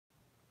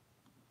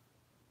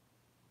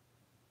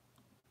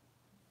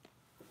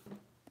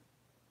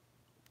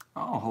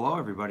Oh, hello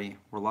everybody.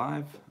 We're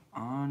live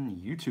on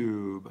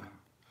YouTube.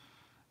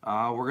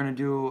 I'm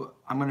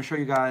gonna show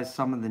you guys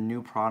some of the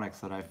new products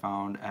that I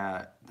found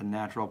at the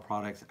Natural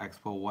Products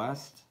Expo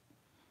West.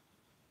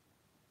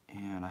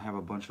 And I have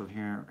a bunch of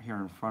here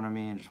in front of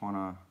me. I just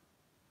wanna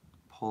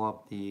pull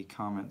up the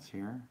comments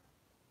here.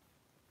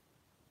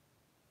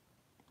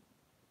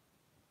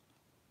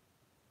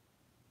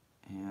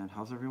 And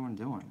how's everyone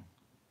doing?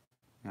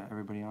 Got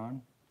everybody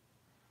on?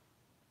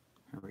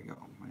 Here we go,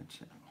 my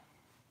channel.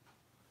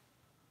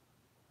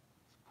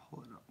 Let's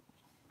pull it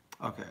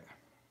up. Okay.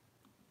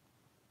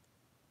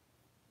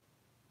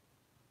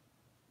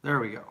 There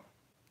we go.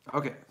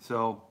 Okay,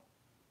 so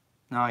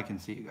now I can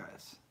see you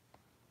guys.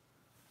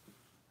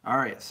 All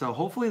right, so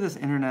hopefully this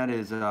internet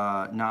is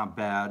not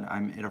bad.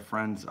 I'm at a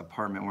friend's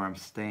apartment where I'm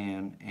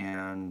staying,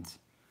 and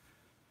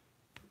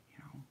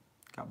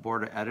got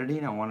bored of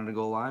editing. I wanted to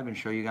go live and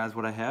show you guys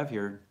what I have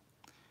here.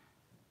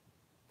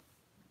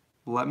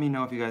 Let me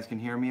know if you guys can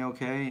hear me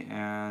okay,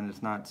 and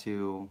it's not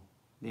too,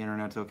 the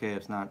internet's okay,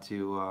 it's not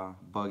too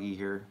buggy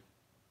here.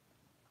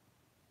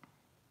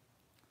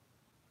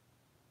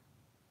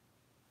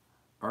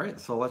 All right,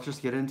 so let's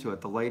just get into it.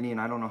 The lighting,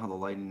 I don't know how the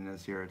lighting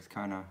is here. It's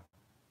kind of,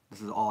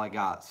 this is all I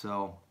got,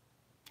 so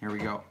here we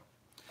go.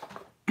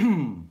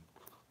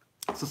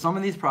 So some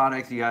of these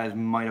products you guys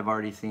might have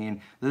already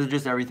seen. This is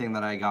just everything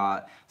that I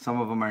got. Some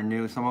of them are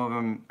new, some of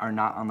them are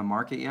not on the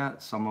market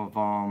yet. Some of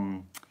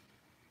them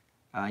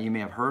you may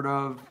have heard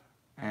of,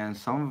 and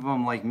some of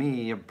them, like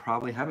me, you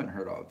probably haven't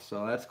heard of.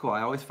 So that's cool.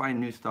 I always find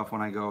new stuff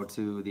when I go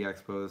to the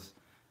expos.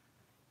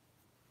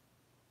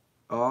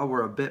 Oh,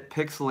 we're a bit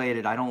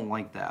pixelated. I don't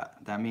like that.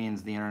 That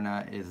means the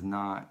internet is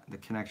not, the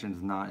connection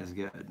is not as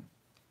good.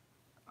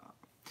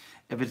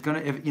 If it's gonna,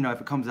 if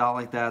it comes out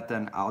like that,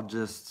 then I'll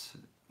just,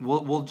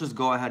 we'll just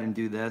go ahead and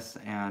do this.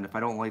 And if I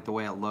don't like the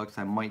way it looks,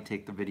 I might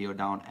take the video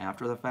down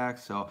after the fact.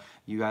 So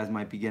you guys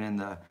might be getting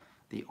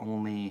the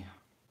only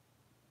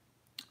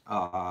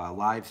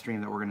live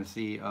stream that we're gonna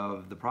see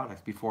of the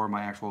products before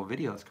my actual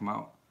videos come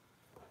out,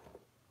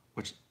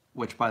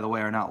 which by the way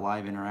are not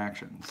live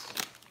interactions.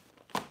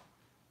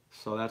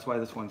 So that's why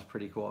this one's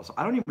pretty cool. So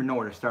I don't even know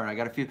where to start. I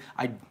got a few.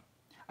 I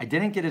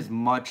didn't get as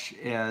much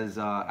as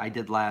I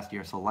did last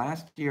year. So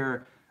last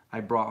year I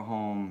brought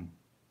home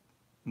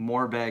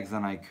more bags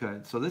than I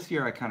could. So this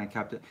year I kind of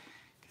kept it,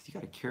 because you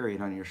got to carry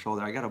it on your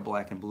shoulder. I got a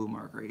black and blue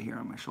mark right here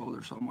on my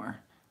shoulder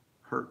somewhere.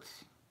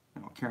 Hurts,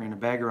 carrying a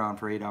bag around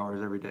for 8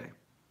 hours every day.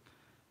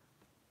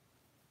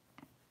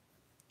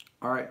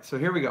 All right, so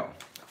here we go.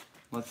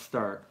 Let's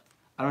start.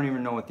 I don't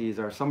even know what these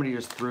are. Somebody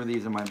just threw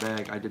these in my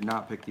bag. I did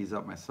not pick these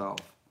up myself.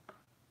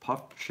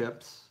 Puffed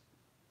chips,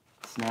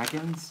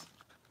 snackins.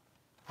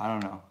 I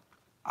don't know.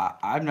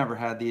 I've never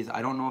had these.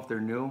 I don't know if they're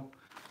new,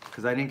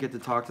 because I didn't get to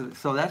talk to them.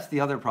 So that's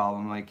the other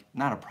problem. Like,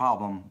 not a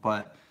problem,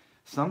 but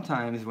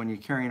sometimes when you're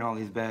carrying all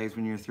these bags,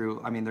 when you're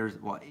through, I mean, there's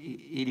what,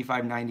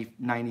 85,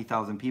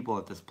 90,000 people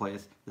at this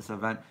place, this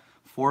event.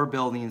 4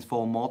 buildings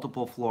full,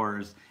 multiple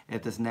floors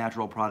at this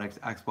Natural Products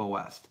Expo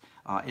West.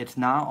 It's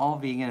not all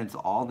vegan, it's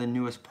all the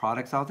newest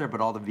products out there, but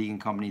all the vegan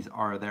companies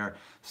are there.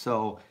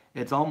 So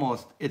it's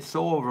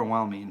so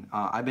overwhelming.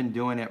 I've been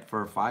doing it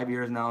for 5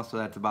 years now, so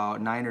that's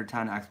about 9 or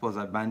 10 expos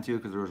I've been to,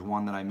 because there was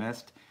one that I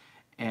missed.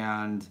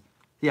 And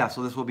yeah,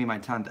 so this will be my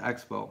 10th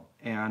expo.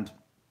 And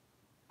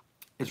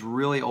it's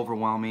really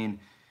overwhelming.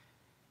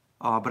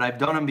 But I've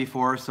done them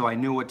before, so I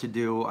knew what to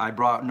do. I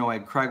brought Noah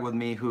Craig with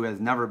me, who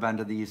has never been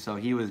to these, so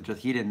he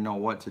didn't know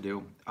what to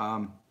do.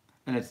 And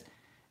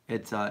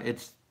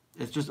it's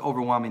just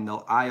overwhelming. The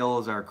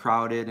aisles are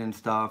crowded and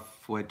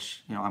stuff,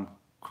 which, I'm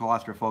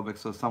claustrophobic,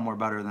 so some were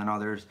better than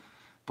others.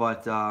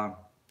 But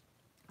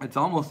it's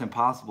almost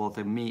impossible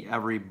to meet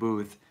every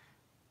booth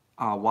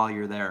while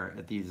you're there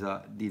at these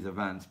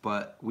events.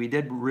 But we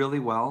did really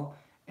well,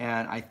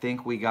 and I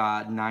think we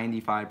got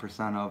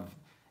 95% of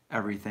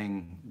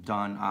everything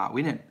done.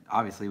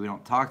 Obviously we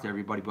don't talk to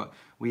everybody, but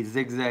we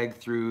zigzag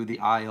through the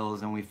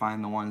aisles and we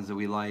find the ones that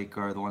we like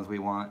or the ones we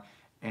want.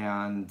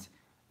 And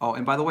oh,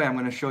 and by the way, I'm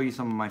going to show you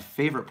some of my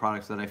favorite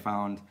products that I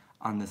found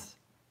on this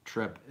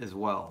trip as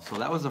well. So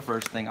that was the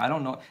first thing. I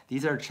don't know,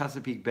 these are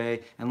Chesapeake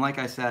Bay, and like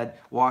I said,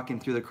 walking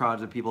through the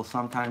crowds of people,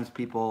 sometimes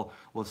people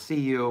will see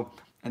you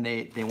and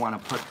they want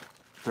to put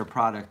their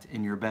product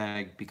in your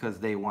bag because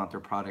they want their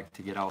product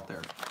to get out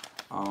there.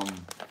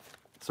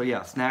 So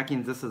yeah,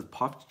 snackings, this is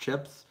puffed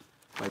chips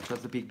by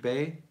Chesapeake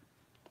Bay.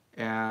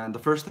 And the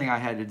first thing I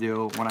had to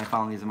do when I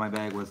found these in my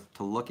bag was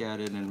to look at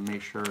it and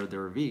make sure they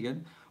were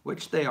vegan,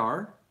 which they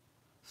are.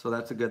 So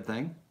that's a good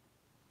thing.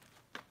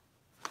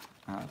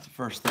 That's the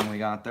first thing we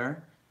got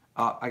there.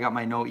 I got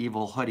my No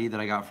Evil hoodie that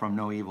I got from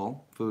No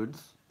Evil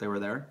Foods. They were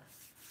there.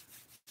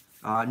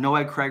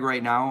 Noah Craig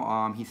right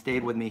now, he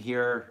stayed with me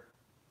here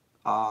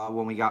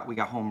when we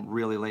got home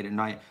really late at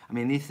night. I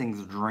mean, these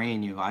things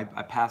drain you. I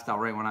passed out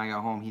right when I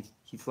got home.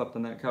 He slept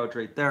on that couch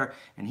right there,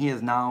 and he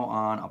is now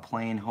on a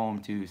plane home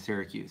to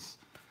Syracuse.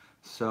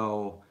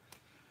 So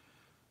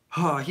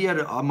he had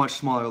a much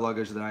smaller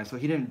luggage than I, so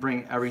he didn't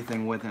bring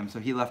everything with him. So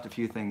he left a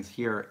few things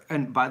here.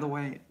 And by the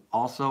way,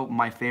 also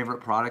my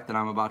favorite product that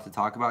I'm about to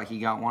talk about. He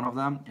got one of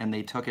them, and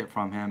they took it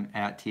from him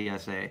at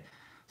TSA.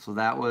 So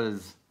that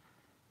was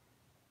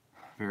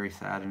very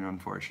sad and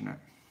unfortunate.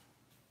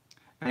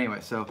 Anyway,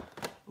 so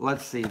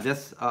let's see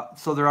this.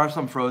 So there are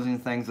some frozen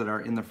things that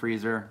are in the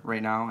freezer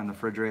right now, in the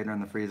refrigerator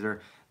and the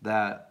freezer,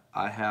 that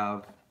I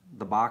have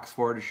the box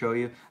for to show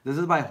you. This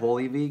is by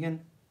Holy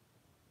Vegan.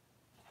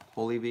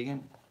 Holy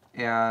Vegan,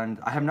 and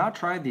I have not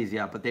tried these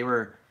yet, but they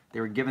were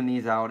giving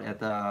these out at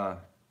the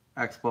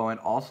expo, and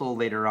also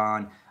later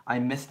on. I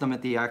missed them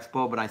at the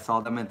expo, but I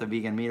saw them at the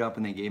vegan meetup,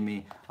 and they gave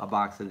me a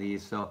box of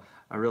these, so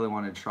I really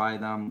want to try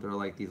them. They're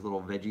like these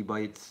little veggie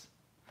bites.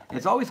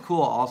 It's always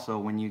cool also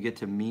when you get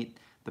to meet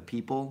the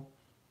people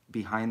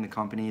behind the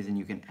companies and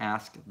you can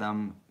ask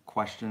them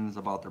questions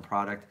about their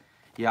product.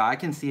 Yeah, I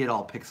can see it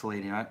all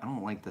pixelating. I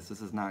don't like this.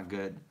 This is not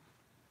good.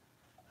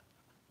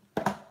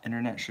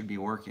 Internet should be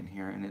working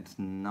here, and it's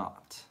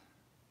not.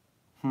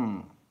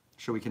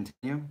 Should we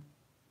continue?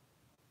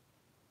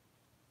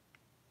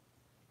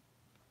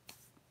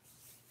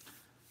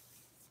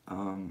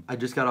 I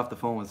just got off the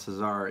phone with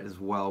Cesar as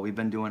well. We've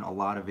been doing a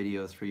lot of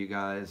videos for you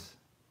guys,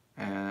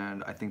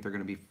 and I think they're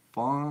going to be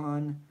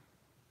fun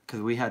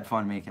because we had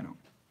fun making them.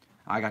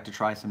 I got to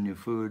try some new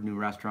food, new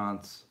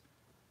restaurants.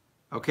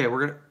 Okay,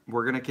 we're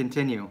gonna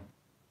continue.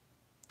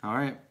 All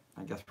right,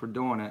 I guess we're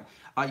doing it.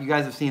 You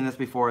guys have seen this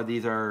before.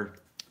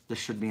 This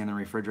should be in the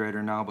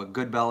refrigerator now, but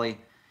Good Belly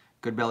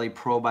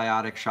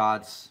probiotic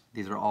shots.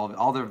 These are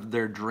all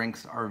their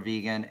drinks are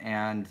vegan,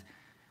 and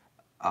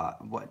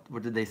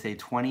what did they say?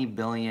 20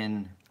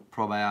 billion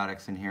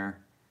probiotics in here,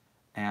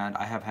 and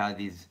I have had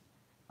these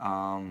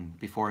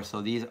before,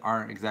 so these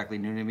aren't exactly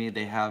new to me.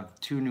 They have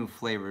 2 new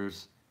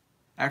flavors.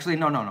 Actually,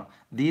 no.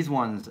 These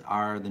ones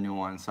are the new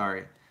ones.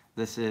 Sorry.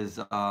 This is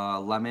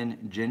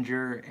lemon,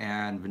 ginger,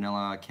 and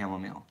vanilla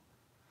chamomile.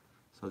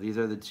 So these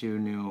are the 2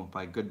 new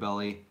by Good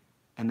Belly.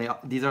 And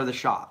these are the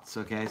shots,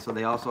 okay? So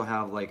they also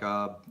have like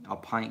a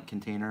pint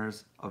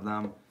containers of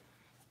them.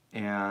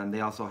 And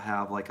they also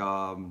have like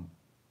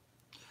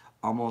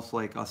almost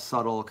like a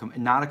subtle,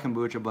 not a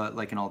kombucha, but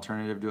like an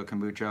alternative to a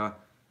kombucha.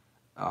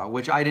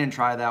 Which I didn't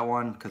try that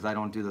one because I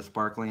don't do the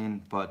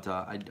sparkling, but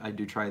I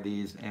do try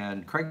these,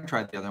 and Craig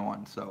tried the other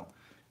one, so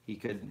he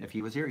could, if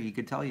he was here, he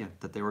could tell you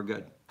that they were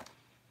good.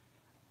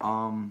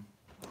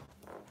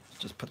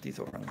 Just put these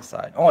over on the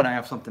side. Oh, and I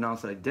have something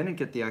else that I didn't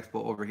get the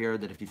expo over here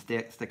that if you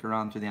stick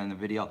around to the end of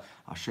the video,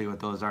 I'll show you what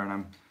those are,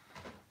 and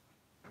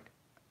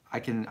I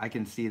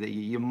can see that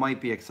you might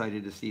be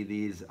excited to see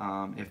these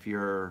if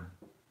you're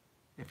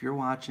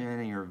watching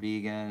and you're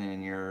vegan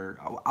and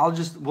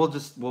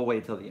we'll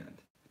wait till the end.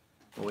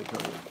 We'll wait till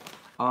the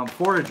end.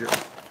 Forager,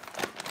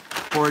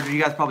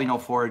 you guys probably know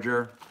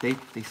Forager. They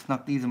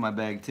snuck these in my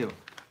bag too.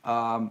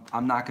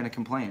 I'm not gonna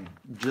complain.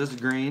 Just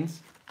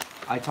greens.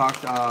 I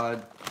talked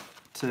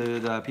to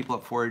the people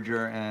at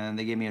Forager, and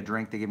they gave me a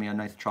drink. They gave me a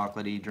nice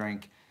chocolatey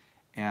drink,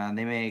 and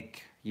they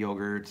make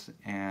yogurts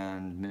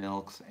and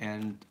milks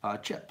and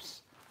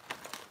chips.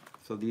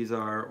 So these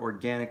are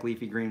organic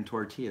leafy green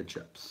tortilla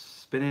chips,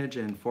 spinach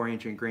and 4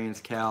 ancient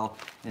grains, kale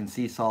and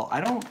sea salt. I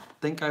don't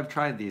think I've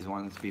tried these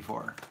ones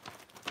before.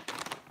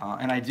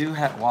 And I do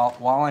have,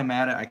 while I'm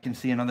at it, I can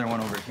see another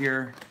one over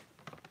here.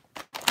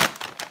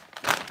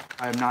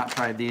 I have not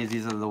tried these.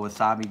 These are the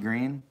wasabi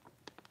green.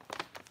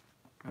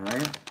 All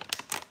right.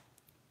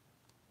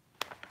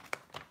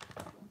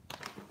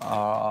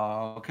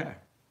 Okay.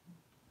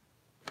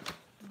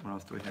 What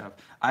else do we have?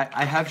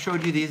 I have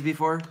showed you these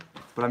before,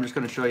 but I'm just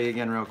going to show you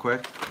again real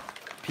quick.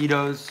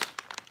 Pitos.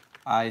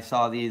 I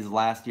saw these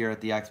last year at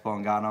the expo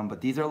and got them,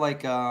 but these are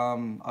like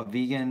a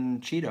vegan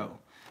Cheeto.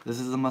 This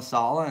is a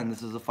masala, and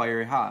this is a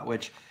fiery hot,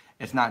 which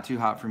it's not too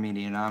hot for me to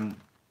eat. And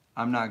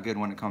I'm not good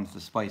when it comes to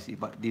spicy,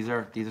 but these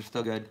are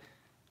still good,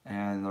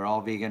 and they're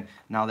all vegan.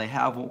 Now they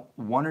have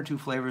 1 or 2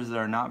 flavors that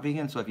are not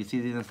vegan, so if you see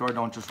these in the store,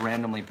 don't just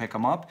randomly pick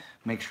them up.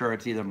 Make sure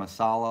it's either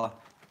masala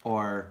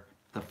or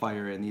the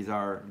fire, and these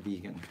are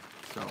vegan,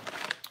 so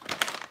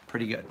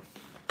pretty good.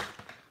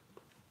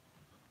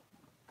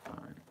 All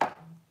right.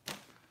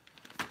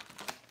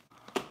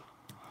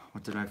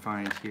 What did I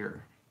find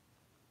here?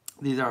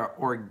 These are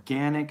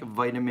organic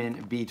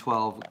vitamin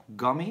B12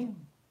 gummy,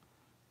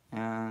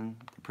 and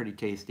they're pretty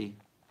tasty.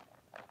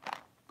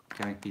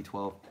 Organic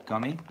B12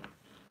 gummy.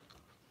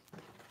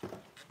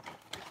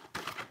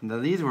 Now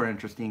these were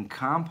interesting.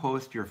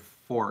 Compost your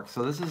fork.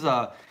 So this is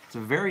it's a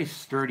very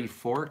sturdy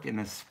fork and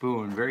a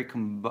spoon, very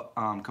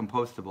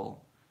compostable.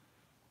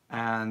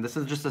 And this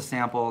is just a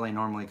sample. They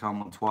normally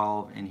come with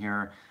 12 in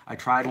here. I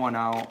tried one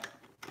out.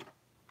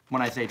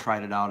 When I say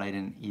tried it out, I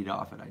didn't eat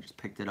off it. I just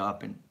picked it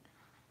up, and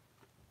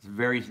it's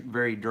very,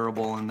 very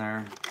durable in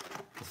there.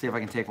 Let's see if I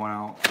can take one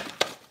out,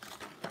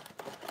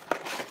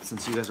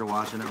 since you guys are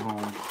watching at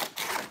home.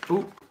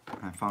 Ooh,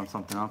 I found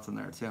something else in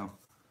there too.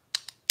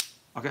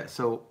 Okay,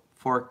 so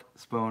fork,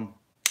 spoon,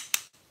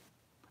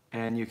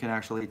 and you can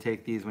actually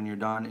take these when you're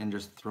done and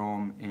just throw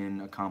them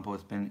in a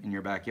compost bin in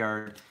your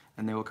backyard,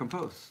 and they will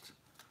compost.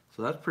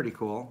 So that's pretty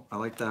cool. I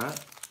like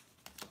that.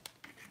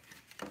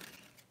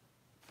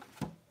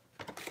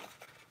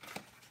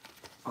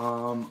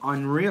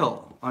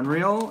 Unreal.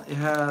 Unreal, it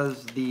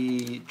has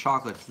the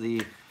chocolates,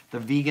 the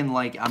vegan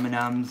like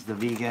M&Ms, the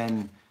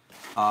vegan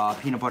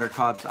peanut butter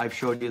cups. I've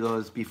showed you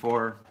those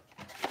before.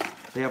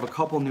 They have a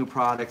couple new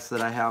products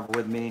that I have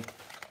with me,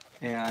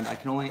 and I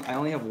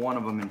only have one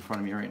of them in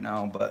front of me right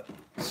now, but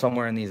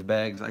somewhere in these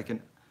bags I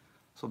can.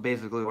 So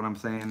basically what I'm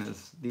saying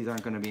is these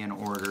aren't going to be in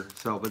order.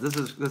 So, but this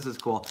is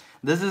cool.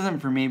 This isn't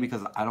for me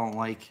because I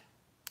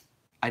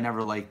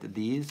never liked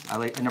these.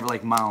 I never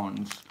liked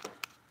Mounds.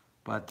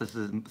 But this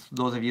is,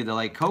 those of you that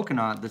like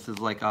coconut, this is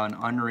like an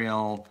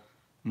Unreal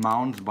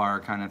Mounds bar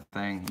kind of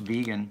thing,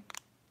 vegan.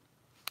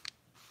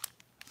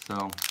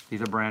 So these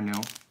are brand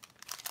new.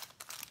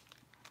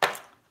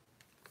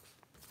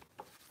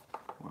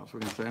 What else we're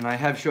gonna say? And I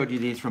have showed you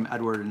these from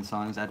Edward &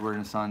 Sons.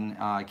 Edward & Son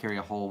carry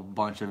a whole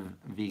bunch of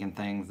vegan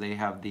things. They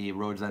have the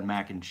Rhodes End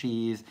mac and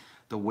cheese,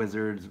 the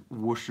Wizards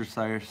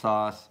Worcestershire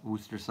sauce,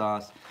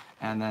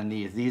 and then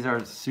these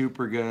are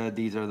super good.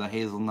 These are the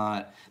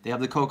hazelnut. They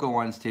have the cocoa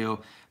ones too.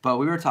 But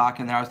we were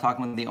talking there, I was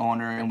talking with the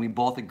owner, and we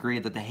both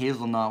agreed that the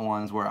hazelnut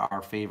ones were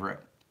our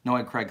favorite.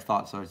 Knowing Craig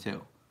thought so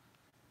too.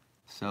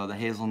 So the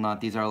hazelnut,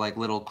 these are like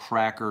little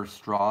cracker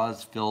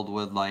straws filled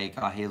with like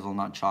a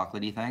hazelnut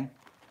chocolatey thing.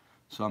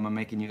 So am I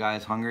making you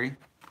guys hungry?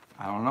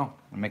 I don't know.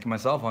 I'm making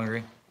myself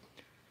hungry.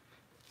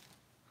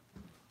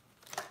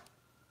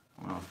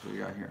 What else do we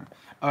got here?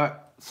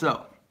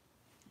 So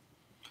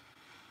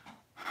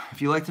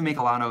if you like to make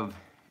a lot of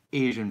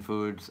Asian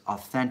foods,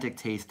 authentic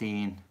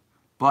tasting,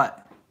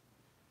 but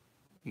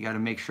you got to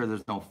make sure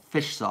there's no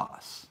fish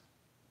sauce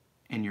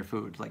in your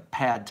foods, like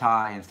pad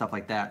thai and stuff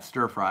like that,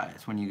 stir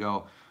fries when you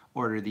go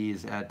order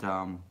these at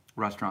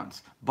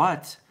restaurants.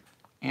 But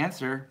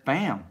answer,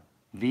 bam,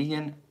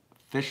 vegan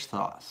fish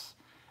sauce.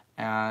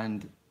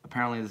 And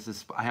apparently this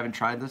is, I haven't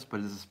tried this,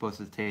 but this is supposed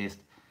to taste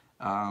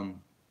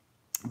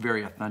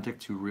very authentic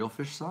to real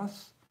fish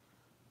sauce,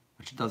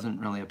 which doesn't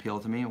really appeal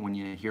to me when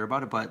you hear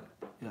about it, but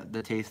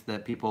the taste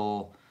that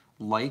people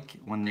like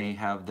when they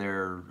have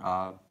their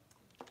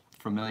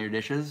familiar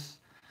dishes.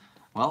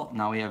 Well,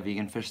 now we have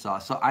vegan fish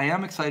sauce. So I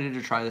am excited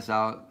to try this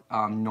out.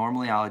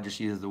 Normally I'll just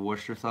use the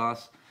Worcester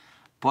sauce,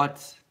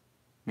 but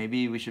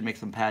maybe we should make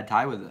some pad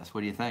thai with this.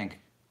 What do you think?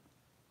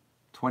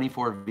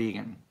 24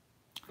 Vegan.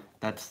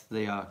 That's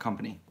the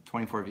company,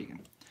 24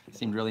 Vegan.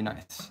 Seemed really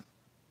nice.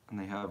 And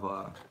they have,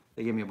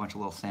 they gave me a bunch of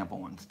little sample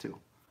ones too.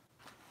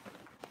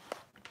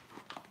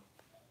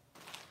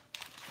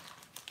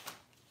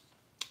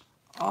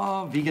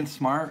 Oh, Vegan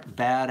Smart,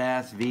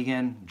 badass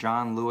vegan.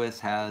 John Lewis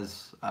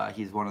has,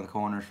 he's one of the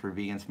co-owners for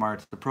Vegan Smart.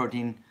 It's the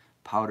protein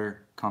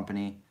powder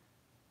company.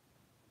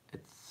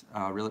 It's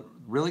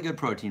really good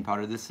protein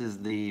powder. This is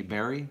the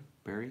berry,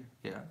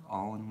 yeah,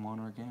 all-in-one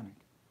organic.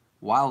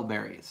 Wild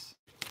berries.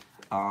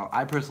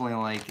 I personally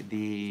like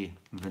the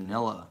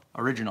vanilla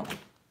original.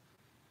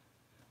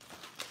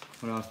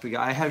 What else we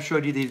got? I have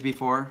showed you these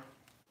before,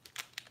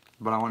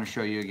 but I want to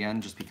show you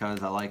again just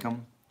because I like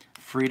them.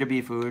 Free to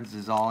Be Foods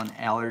is all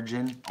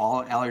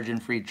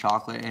allergen-free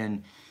chocolate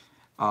and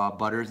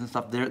butters and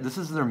stuff. This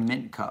is their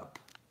mint cup,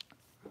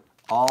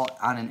 all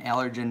on an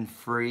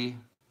allergen-free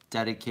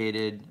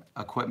dedicated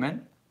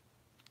equipment.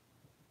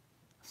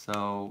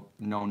 So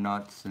no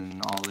nuts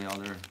and all the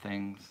other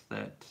things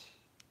that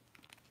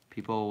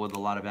people with a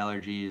lot of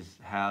allergies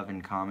have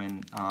in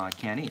common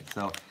can't eat.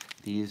 So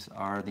these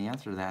are the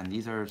answer to that, and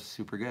these are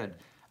super good.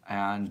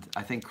 And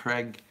I think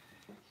Craig,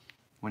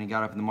 when he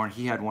got up in the morning,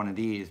 he had one of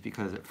these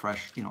because it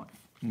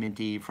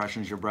minty,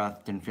 freshens your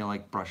breath, didn't feel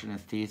like brushing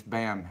his teeth.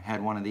 Bam,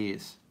 had one of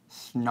these.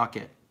 Snuck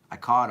it. I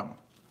caught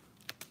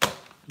him.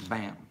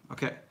 Bam.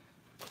 Okay.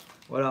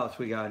 What else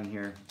we got in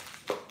here?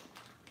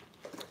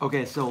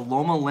 Okay, so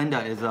Loma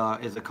Linda is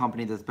a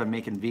company that's been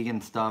making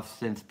vegan stuff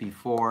since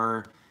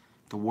before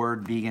the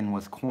word vegan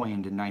was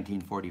coined in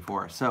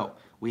 1944. So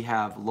we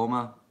have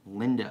Loma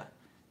Linda.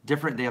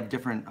 They have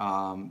different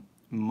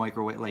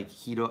microwave, like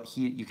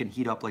you can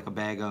heat up like a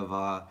bag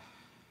of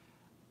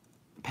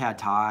pad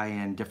thai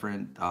and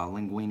different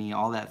linguine,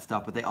 all that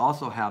stuff. But they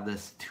also have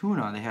this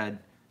tuna. They had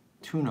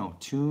tuna.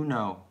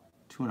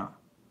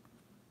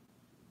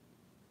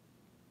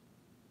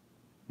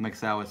 Mix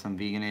that with some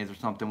Veganese or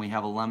something. We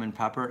have a lemon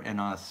pepper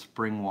and a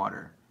spring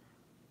water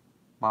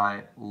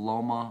by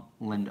Loma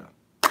Linda.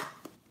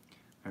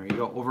 There you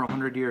go, over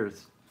 100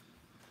 years.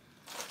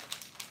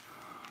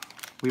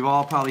 We've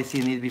all probably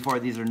seen these before.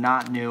 These are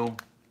not new.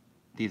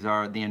 These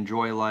are the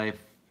Enjoy Life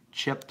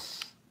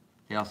chips.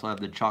 They also have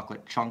the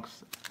chocolate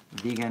chunks,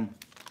 vegan.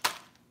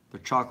 The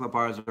chocolate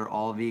bars are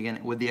all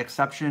vegan, with the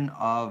exception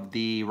of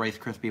the Rice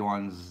Krispie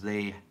ones.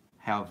 They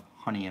have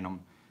honey in them.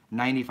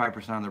 95%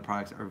 of their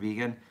products are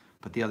vegan,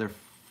 but the other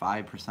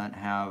 5%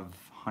 have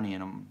honey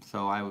in them.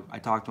 So I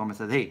talked to them and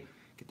said, hey,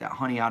 get that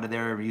honey out of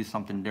there, use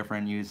something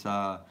different, use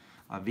a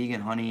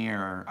vegan honey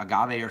or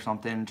agave or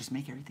something. Just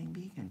make everything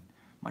vegan.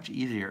 Much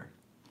easier.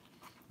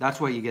 That's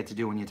what you get to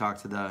do when you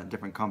talk to the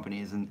different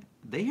companies, and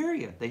they hear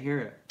you. They hear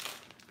it.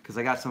 Because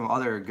I got some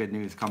other good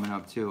news coming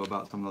up too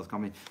about some of those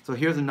companies. So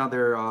here's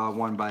another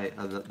one by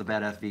the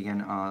Badass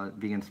Vegan,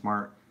 Vegan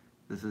Smart.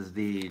 This is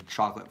the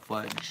chocolate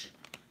fudge.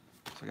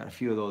 I got a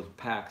few of those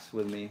packs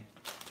with me.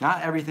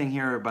 Not everything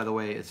here, by the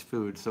way, is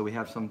food. So we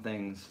have some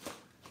things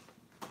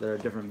that are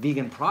different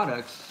vegan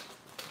products,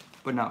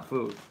 but not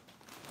food.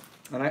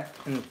 And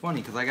it's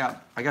funny because I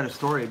got a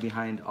story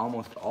behind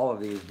almost all of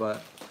these,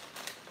 but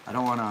I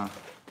don't want to.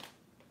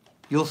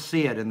 You'll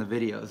see it in the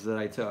videos that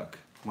I took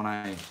when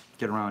I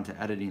get around to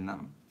editing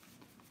them.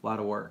 A lot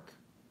of work.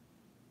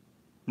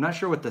 I'm not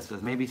sure what this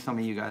is. Maybe some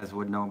of you guys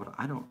would know, but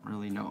I don't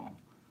really know.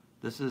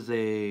 This is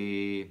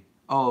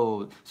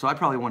so I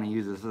probably want to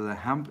use this. This is a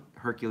hemp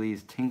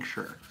Hercules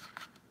tincture.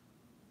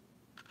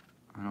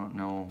 I don't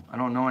know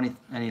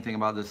anything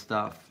about this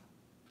stuff,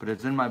 but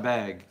it's in my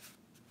bag.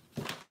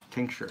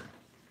 Tincture.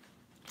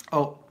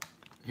 Oh,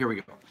 here we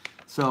go.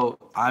 So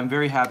I'm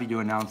very happy to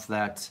announce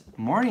that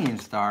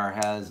Morningstar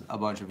has a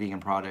bunch of vegan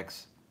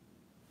products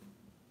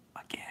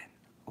again.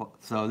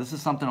 So this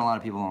is something a lot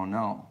of people don't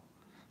know.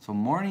 So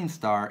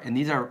Morningstar, and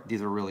these are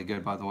really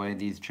good, by the way.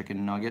 These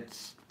chicken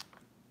nuggets.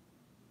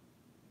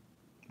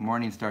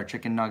 Morningstar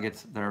chicken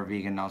nuggets that are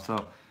vegan now.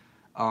 So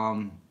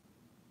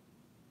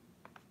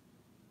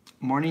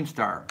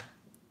Morningstar.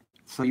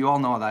 So you all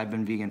know that I've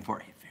been vegan for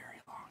a very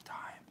long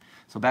time.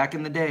 So back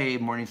in the day,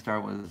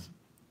 Morningstar was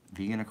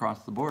vegan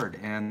across the board,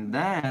 and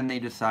then they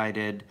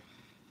decided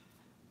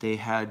they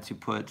had to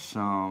put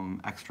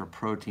some extra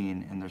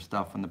protein in their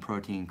stuff when the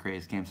protein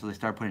craze came. So they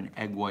started putting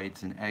egg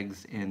whites and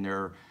eggs in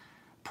their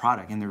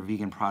product, in their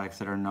vegan products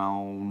that are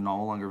now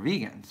no longer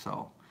vegan.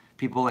 So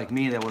people like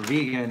me that were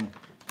vegan,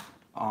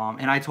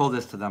 and I told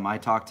this to them. I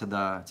talked to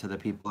the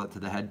people, to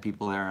the head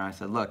people there, and I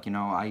said, look, you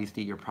know, I used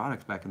to eat your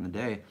products back in the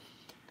day,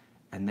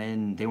 and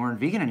then they weren't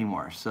vegan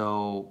anymore.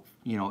 So,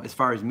 you know, as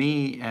far as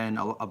me and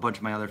a bunch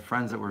of my other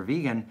friends that were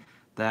vegan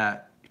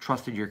that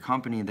trusted your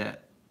company,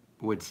 that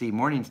would see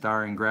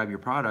Morningstar and grab your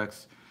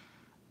products,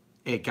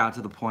 it got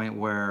to the point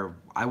where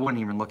I wouldn't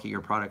even look at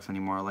your products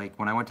anymore. Like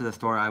when I went to the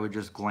store, I would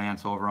just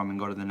glance over them and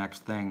go to the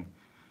next thing,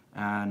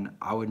 and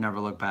I would never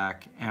look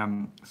back.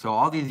 And so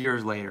all these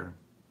years later,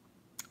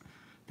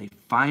 they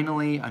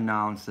finally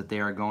announced that they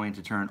are going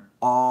to turn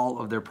all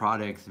of their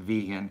products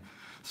vegan.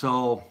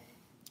 So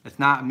it's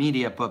not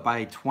immediate, but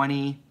by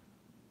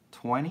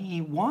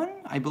 2021,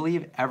 I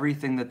believe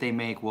everything that they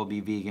make will be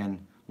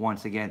vegan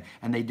once again.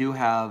 And they do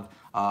have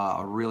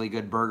a really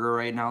good burger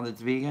right now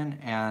that's vegan,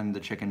 and the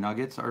chicken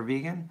nuggets are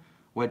vegan,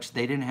 which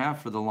they didn't have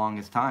for the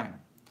longest time.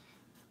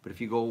 But if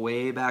you go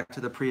way back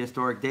to the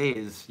prehistoric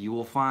days, you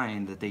will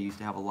find that they used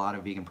to have a lot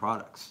of vegan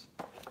products.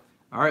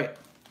 All right,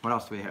 what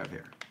else do we have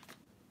here?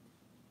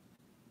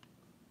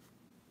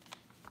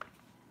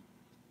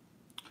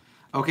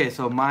 Okay,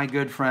 so my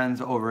good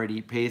friends over at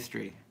Eat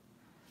Pastry,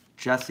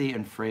 Jesse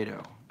and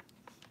Fredo,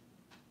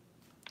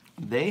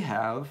 they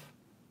have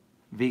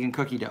vegan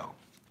cookie dough,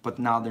 but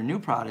now their new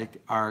product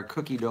are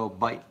cookie dough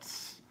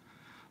bites.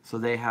 So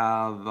they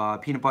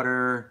have peanut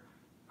butter,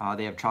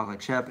 they have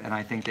chocolate chip, and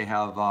I think they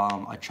have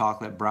a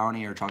chocolate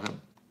brownie or chocolate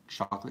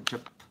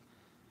chip.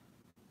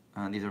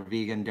 These are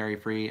vegan,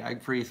 dairy-free,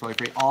 egg-free,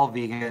 soy-free, all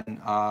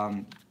vegan.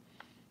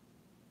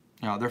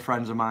 You know, they're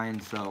friends of mine,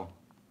 so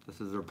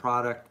this is their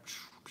product.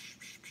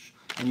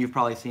 And you've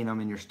probably seen them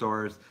in your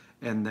stores,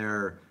 and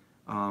they're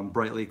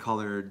brightly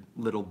colored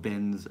little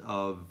bins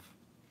of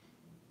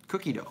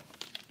cookie dough.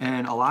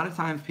 And a lot of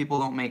times people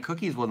don't make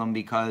cookies with them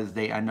because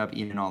they end up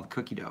eating all the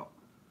cookie dough.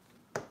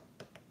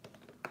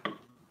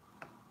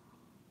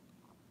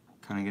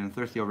 Kind of getting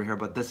thirsty over here,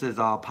 but this is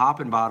a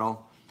Poppin'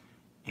 Bottle,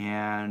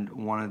 and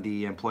one of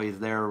the employees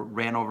there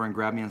ran over and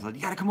grabbed me and said,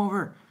 you gotta come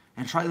over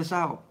and try this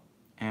out.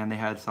 And they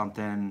had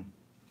something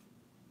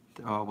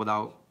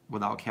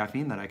without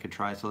caffeine that I could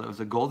try. So it was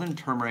a golden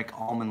turmeric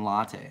almond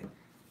latte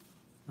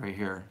right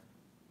here.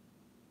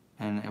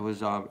 And it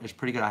was it's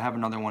pretty good. I have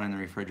another one in the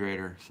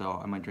refrigerator, so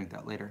I might drink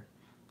that later.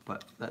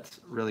 But that's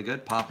really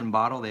good. Poppin'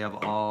 Bottle, they have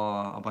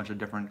a bunch of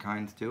different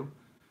kinds too.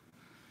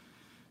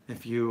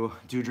 If you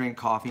do drink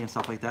coffee and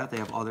stuff like that, they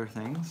have other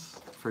things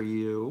for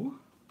you.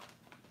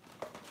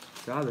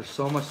 God, there's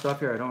so much stuff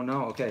here, I don't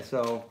know. Okay,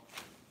 so,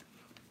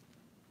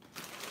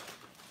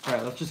 all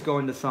right, let's just go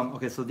into some.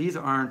 Okay, so these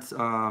aren't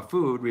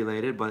food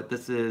related, but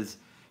this is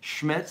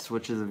Schmidt's,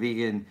 which is a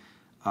vegan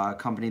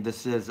company.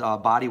 This is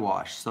body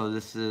wash. So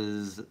this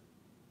is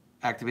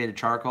activated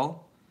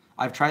charcoal.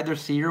 I've tried their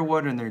cedar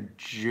wood and their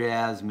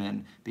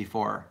jasmine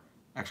before.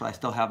 Actually, I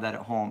still have that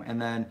at home.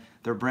 And then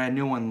their brand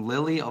new one,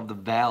 Lily of the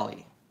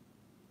Valley.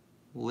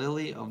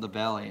 Lily of the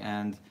Valley.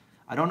 And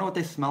I don't know what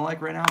they smell like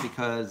right now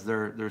because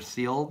they're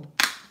sealed,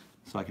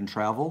 so I can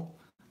travel.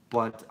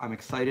 But I'm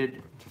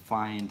excited to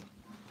find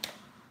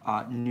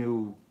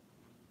new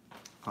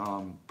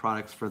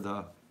products for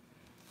the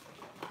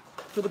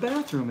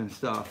bathroom and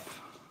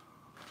stuff.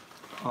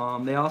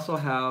 They also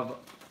have,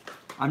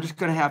 I'm just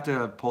gonna have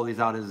to pull these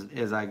out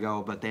as I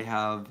go, but they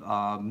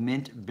have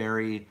mint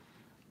berry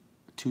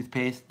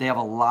toothpaste. They have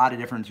a lot of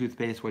different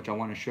toothpaste, which I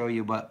want to show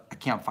you, but I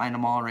can't find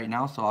them all right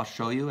now, so I'll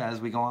show you as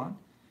we go on.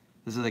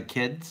 This is the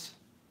kids.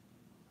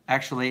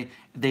 Actually,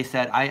 they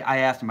said, I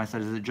asked them, I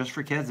said, is it just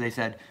for kids? They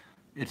said,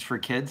 it's for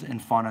kids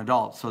and fun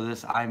adults. So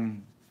this,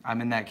 I'm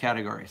in that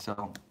category,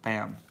 so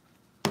bam.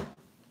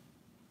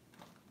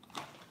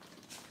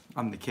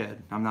 I'm the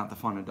kid. I'm not the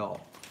fun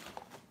adult.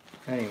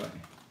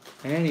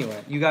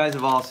 Anyway, you guys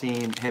have all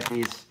seen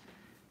Hippies.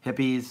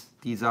 Hippies,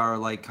 these are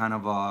like kind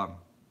of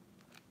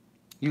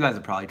you guys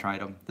have probably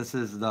tried them. This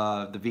is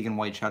the vegan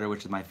white cheddar,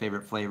 which is my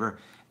favorite flavor.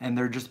 And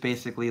they're just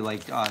basically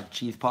like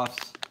cheese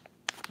puffs,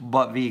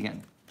 but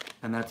vegan.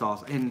 And that's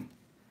awesome. And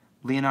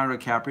Leonardo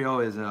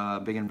DiCaprio is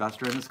a big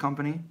investor in this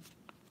company.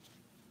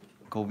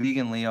 Go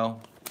vegan,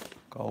 Leo.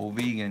 Go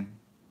vegan.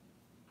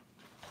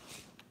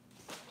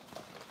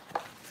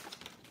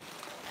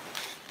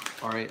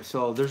 All right,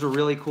 so there's a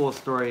really cool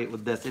story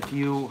with this. If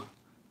you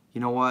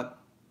know what?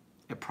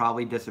 It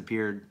probably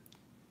disappeared.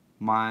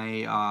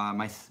 My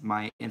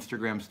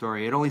Instagram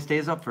story. It only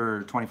stays up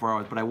for 24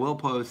 hours, but I will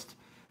post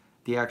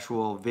the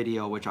actual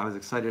video, which I was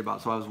excited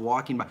about. So I was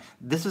walking by.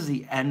 This is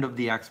the end of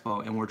the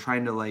expo, and we're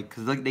trying to like,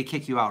 cause like they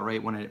kick you out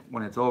right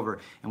when it's over,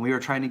 and we were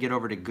trying to get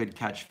over to Good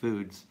Catch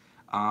Foods,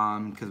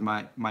 cause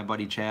my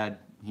buddy Chad,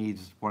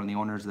 he's one of the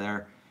owners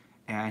there,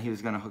 and he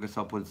was gonna hook us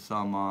up with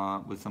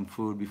some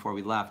food before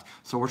we left.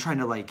 So we're trying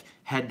to like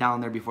head down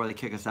there before they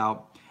kick us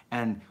out,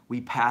 and we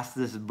passed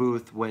this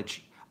booth,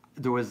 which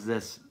there was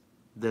this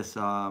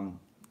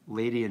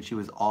lady, and she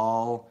was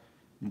all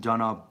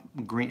done up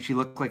green. She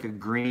looked like a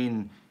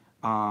green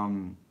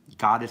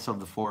goddess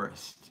of the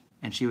forest,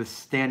 and she was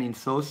standing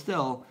so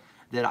still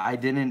that I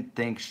didn't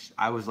think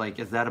I was like,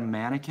 is that a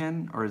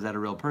mannequin or is that a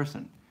real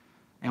person?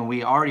 And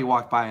we already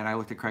walked by, and I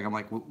looked at Craig. I'm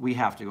like, we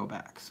have to go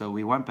back. So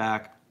we went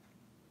back,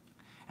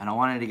 and I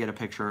wanted to get a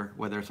picture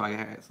with her. So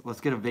let's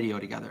get a video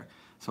together.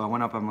 So I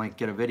went up. I'm like,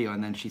 get a video,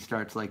 and then she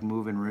starts like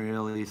moving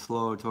really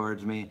slow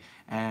towards me,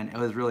 and it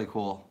was really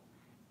cool.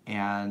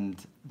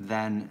 And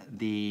then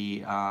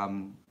the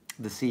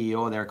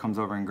CEO there comes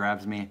over and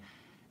grabs me,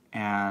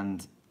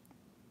 and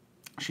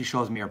she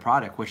shows me her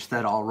product, which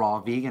said all raw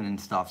vegan and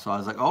stuff. So I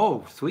was like,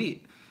 oh,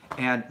 sweet.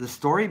 And the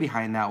story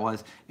behind that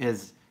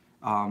is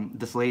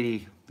this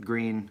lady, the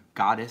green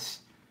goddess,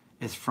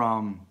 is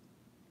from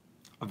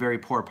a very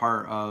poor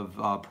part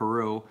of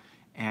Peru,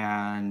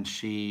 and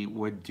she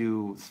would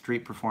do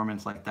street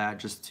performance like that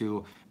just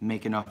to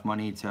make enough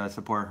money to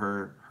support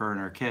her and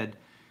her kid.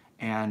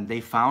 And they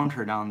found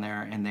her down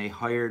there, and they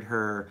hire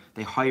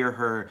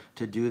her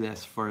to do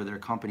this for their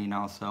company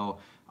now. So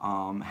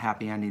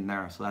happy ending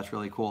there. So that's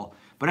really cool.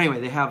 But anyway,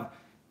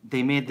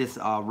 they made this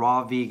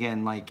raw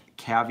vegan like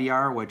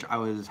caviar, which I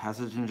was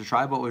hesitant to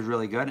try, but was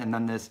really good. And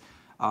then this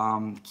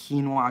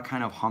quinoa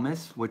kind of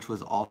hummus, which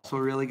was also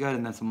really good.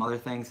 And then some other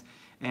things.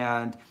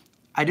 And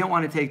I didn't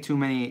want to take too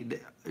many.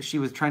 She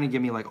was trying to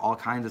give me like all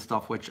kinds of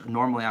stuff, which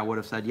normally I would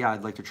have said, yeah,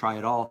 I'd like to try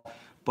it all.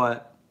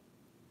 But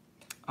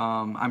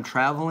I'm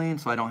traveling,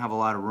 so I don't have a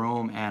lot of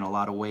room and a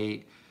lot of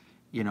weight.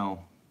 You know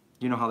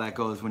how that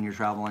goes when you're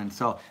traveling.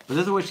 So, but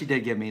this is what she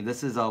did give me.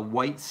 This is a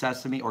white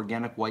sesame,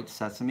 organic white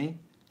sesame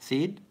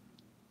seed.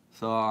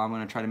 So I'm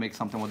gonna try to make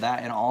something with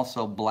that, and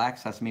also black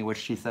sesame, which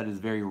she said is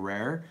very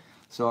rare.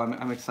 So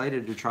I'm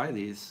excited to try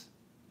these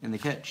in the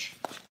kitchen.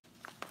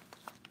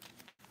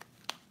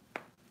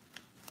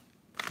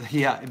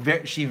 Yeah,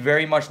 she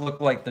very much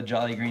looked like the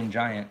Jolly Green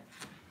Giant.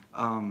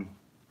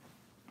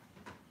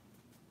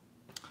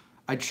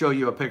 I'd show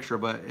you a picture,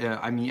 but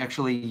I'm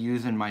actually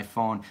using my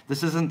phone.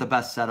 This isn't the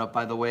best setup,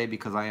 by the way,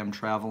 because I am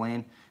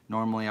traveling.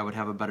 Normally I would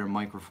have a better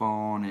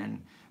microphone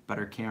and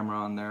better camera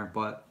on there,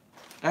 but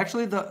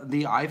actually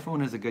the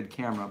iPhone is a good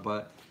camera,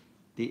 but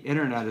the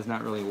internet is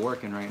not really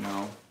working right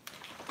now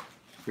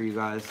for you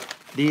guys.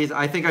 These,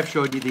 I think I've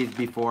showed you these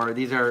before.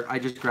 These are, I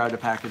just grabbed a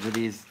package of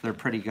these. They're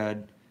pretty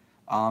good.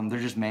 They're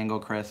just mango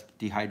crisp,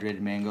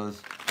 dehydrated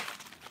mangoes.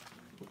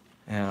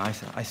 And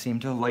I seem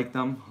to like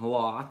them a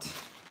lot.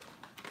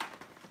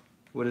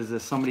 What is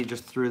this? Somebody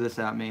just threw this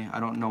at me.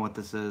 I don't know what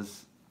this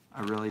is.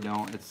 I really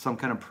don't. It's some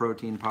kind of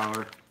protein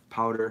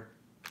powder.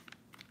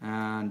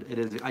 And it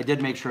is, I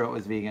did make sure it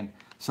was vegan.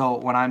 So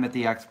when I'm at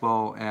the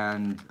expo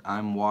and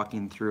I'm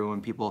walking through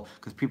and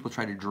because people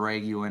try to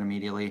drag you in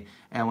immediately.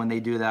 And when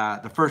they do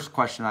that, the first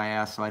question I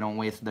ask, so I don't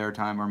waste their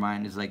time or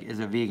mine, is like, is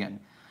it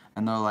vegan?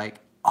 And they're like,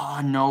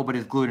 oh no, but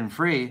it's gluten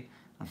free.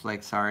 I was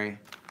like, sorry.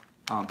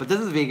 But this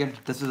is vegan.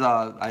 This is,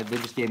 they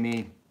just gave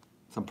me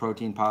some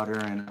protein powder,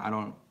 and I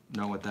don't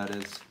know what that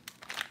is.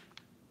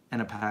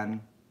 And a pen.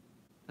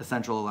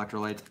 Essential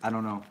electrolytes. I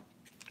don't know.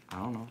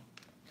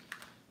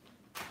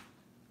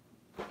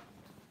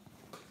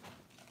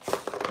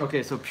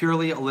 Okay, so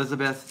Purely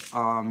Elizabeth.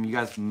 You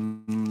guys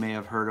may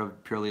have heard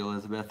of Purely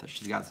Elizabeth.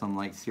 She's got some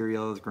like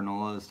cereals,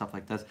 granolas, stuff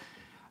like this.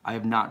 I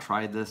have not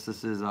tried this.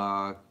 This is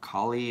a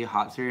cauli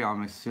hot cereal.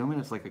 I'm assuming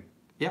it's like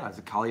it's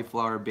a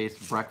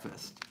cauliflower-based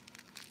breakfast.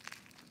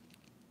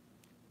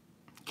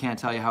 Can't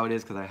tell you how it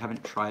is because I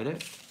haven't tried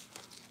it.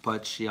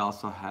 But she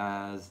also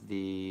has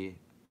the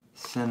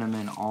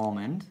cinnamon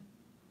almond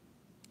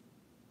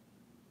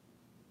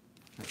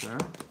right there,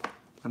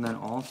 and then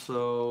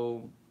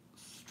also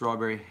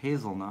strawberry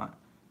hazelnut.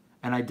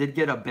 And I did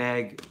get a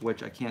bag,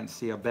 which I can't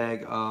see, a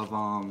bag of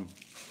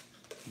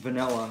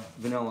vanilla.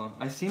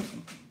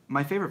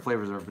 My favorite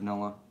flavors are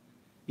vanilla,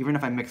 even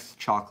if I mix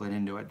chocolate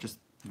into it, just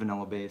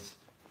vanilla base.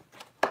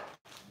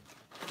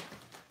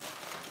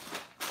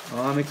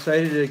 I'm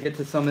excited to get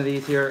to some of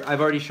these here.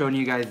 I've already shown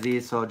you guys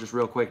these, so just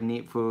real quick,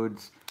 Neat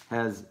Foods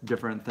has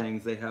different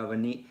things. They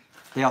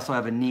also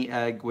have a neat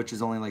egg, which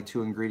is only like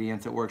 2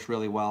 ingredients. It works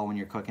really well when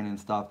you're cooking and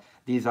stuff.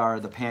 These are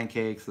the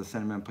pancakes, the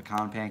cinnamon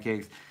pecan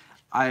pancakes.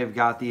 I've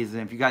got these,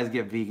 and if you guys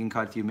get vegan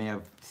cuts, you may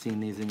have seen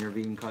these in your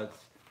vegan cuts.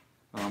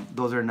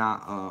 Those are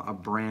not a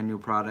brand new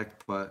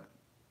product, but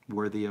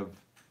worthy of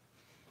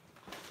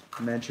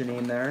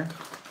mentioning there.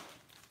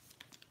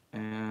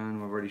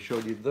 And I've already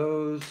showed you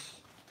those.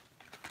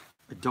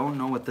 I don't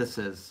know what this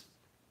is.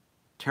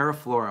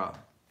 Terraflora.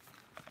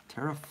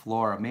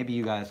 Terraflora. Maybe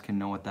you guys can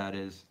know what that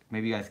is.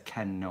 Maybe you guys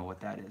can know what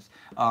that is.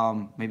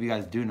 Maybe you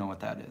guys do know what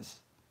that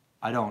is.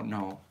 I don't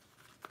know.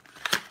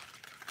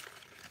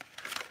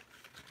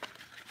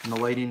 And the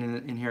lighting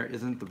in here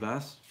isn't the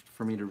best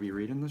for me to be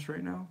reading this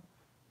right now.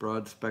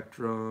 Broad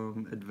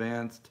spectrum,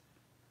 advanced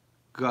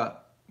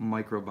gut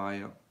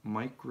microbiome.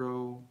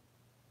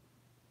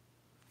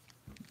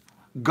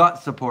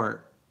 Gut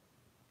support.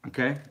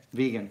 Okay?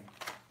 Vegan.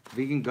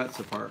 Vegan gut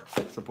support.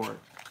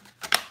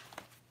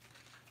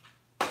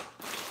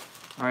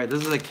 Alright,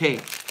 this is a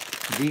cake.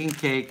 Vegan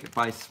cake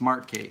by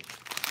Smart Cake.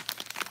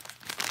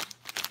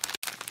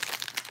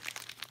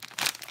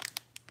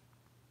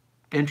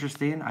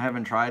 Interesting. I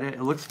haven't tried it.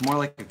 It looks more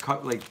like a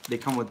cup, like they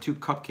come with 2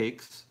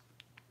 cupcakes.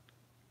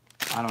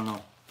 I don't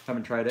know.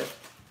 Haven't tried it.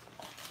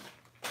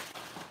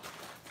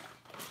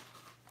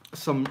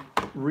 Some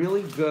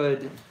really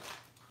good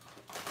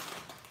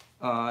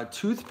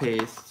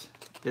toothpaste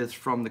is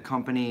from the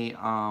company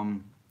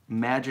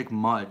Magic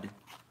Mud.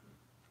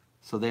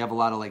 So they have a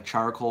lot of like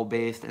charcoal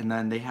based, and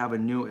then they have a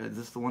new, is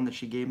this the one that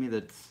she gave me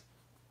this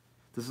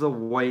is a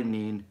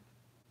whitening.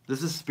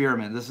 This is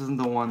spearmint. This isn't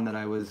the one that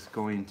I was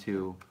going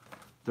to.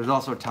 There's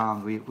also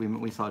Tom's.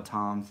 We saw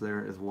Tom's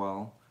there as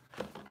well.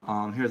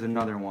 Here's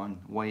another one,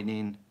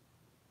 whitening.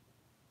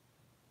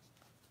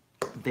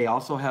 They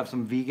also have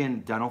some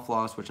vegan dental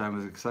floss, which I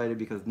was excited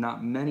because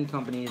not many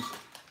companies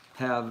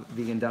have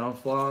vegan dental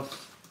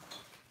floss.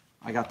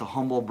 I got the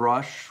Humble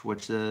Brush,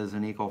 which is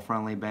an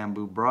eco-friendly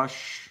bamboo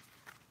brush.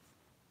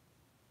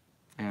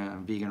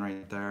 And vegan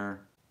right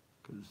there,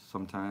 because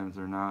sometimes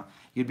they're not.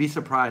 You'd be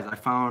surprised. I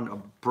found a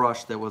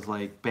brush that was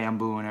like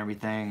bamboo and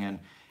everything, and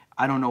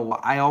I don't know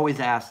what. I always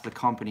ask the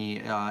company,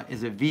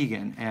 is it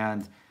vegan?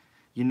 And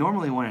you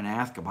normally wouldn't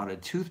ask about a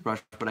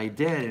toothbrush, but I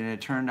did, and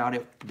it turned out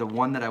the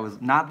one that I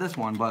was, not this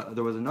one, but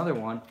there was another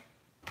one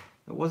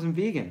that wasn't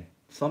vegan.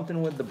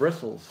 Something with the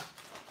bristles.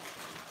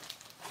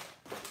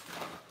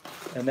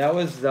 And that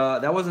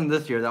wasn't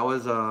this year. That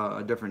was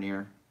a different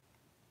year.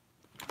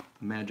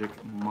 Magic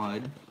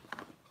Mud.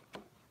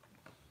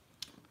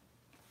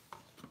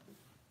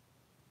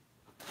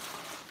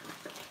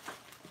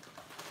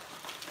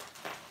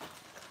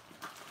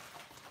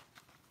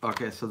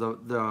 Okay, so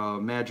the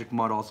Magic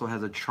Mud also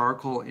has a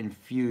charcoal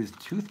infused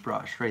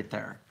toothbrush right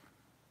there.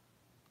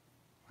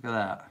 Look at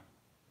that.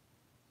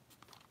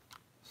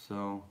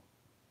 So,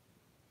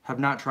 have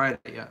not tried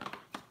it yet.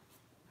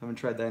 Haven't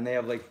tried that. And they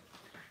have like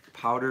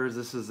powders.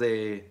 This is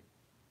a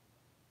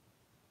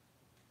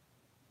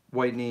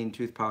whitening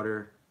tooth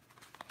powder.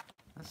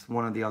 That's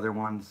one of the other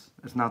ones.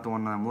 It's not the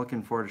one that I'm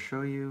looking for to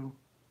show you.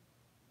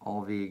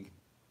 All vegan.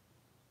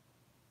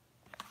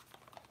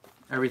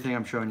 Everything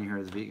I'm showing you here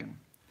is vegan.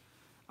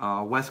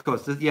 West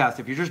Coast. Yes,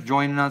 if you're just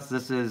joining us,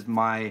 this is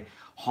my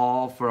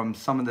haul from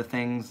some of the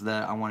things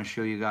that I want to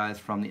show you guys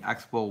from the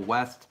Expo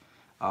West.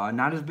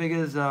 Not as big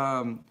as,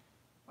 I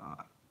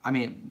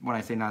mean, when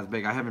I say not as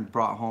big, I haven't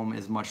brought home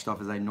as much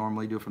stuff as I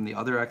normally do from the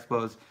other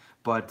expos,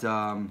 but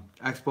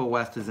Expo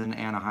West is in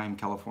Anaheim,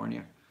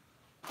 California.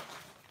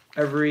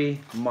 Every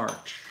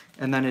March.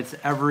 And then it's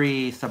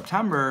every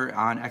September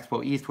on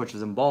Expo East, which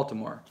is in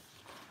Baltimore.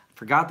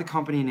 Forgot the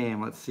company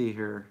name. Let's see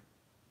here.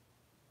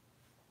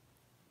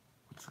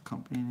 What's the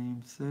company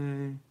name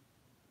say?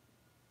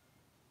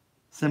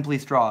 Simply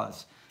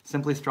Straws.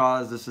 Simply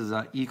Straws, this is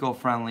an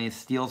eco-friendly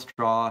steel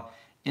straw.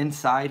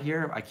 Inside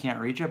here, I can't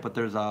reach it, but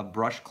there's a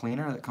brush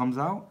cleaner that comes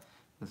out.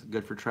 This is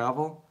good for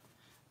travel.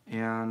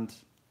 And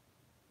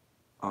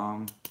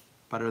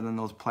better than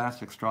those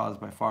plastic straws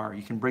by far.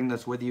 You can bring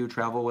this with you,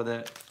 travel with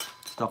it,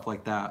 stuff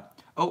like that.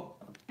 Oh,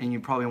 and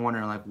you're probably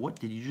wondering, like, what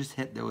did you just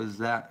hit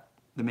that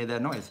made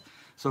that noise?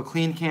 So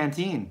Clean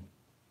Canteen.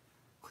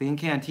 Clean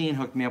Canteen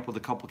hooked me up with a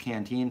couple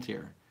canteens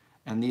here.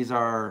 And these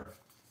are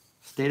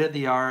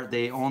state-of-the-art.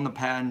 They own the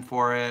patent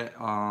for it.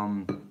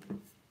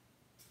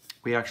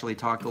 We actually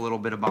talked a little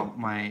bit about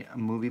my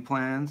movie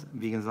plans,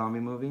 vegan zombie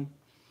movie.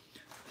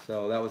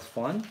 So that was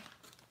fun.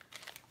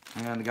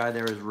 And the guy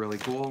there is really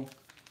cool.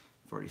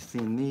 I've already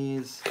seen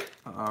these.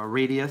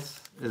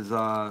 Radius is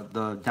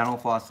the dental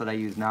floss that I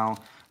use now.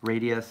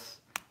 Radius.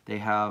 They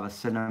have a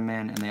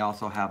cinnamon and they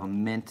also have a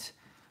mint,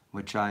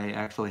 which I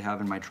actually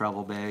have in my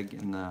travel bag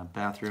in the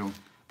bathroom.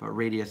 But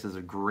Radius is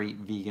a great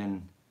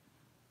vegan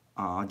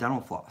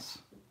dental floss.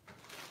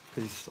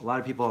 Because a lot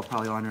of people are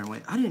probably wondering,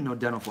 wait, I didn't know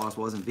dental floss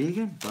wasn't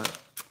vegan, but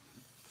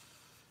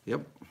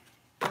yep,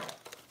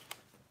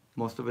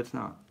 most of it's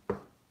not.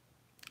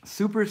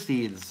 Super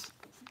Seeds,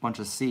 bunch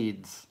of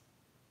seeds,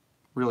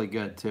 really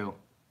good too.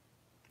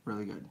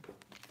 Really good.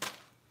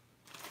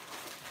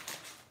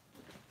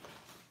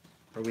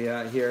 Where we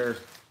at here?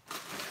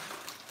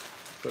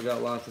 Still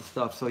got lots of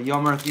stuff. So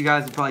Yum Earth, you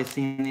guys have probably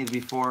seen these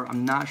before.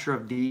 I'm not sure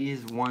if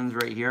these ones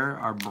right here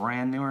are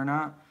brand new or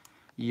not.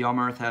 Yum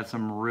Earth had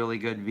some really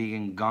good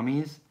vegan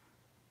gummies.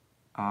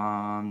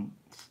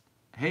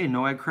 Hey,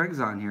 No Egg Craig's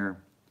on here.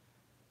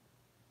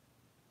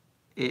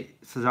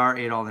 Cesar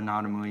ate all the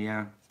Nadamu,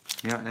 yeah.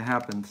 Yeah, it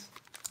happens.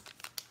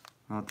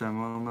 Not that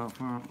well, not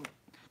far.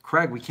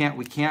 Craig, we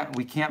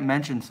can't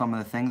mention some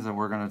of the things that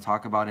we're gonna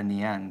talk about in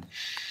the end.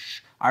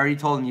 Shh. I already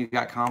told him you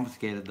got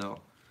confiscated though.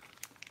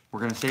 We're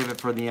gonna save it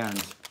for the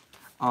end.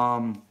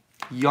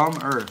 Yum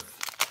Earth.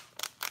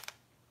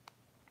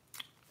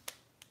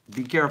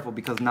 Be careful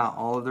because not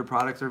all of their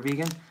products are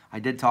vegan. I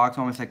did talk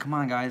to them and said, come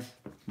on guys,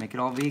 make it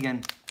all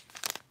vegan.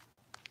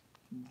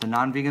 The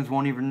non-vegans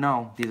won't even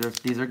know.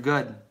 These are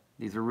good.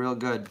 These are real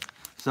good.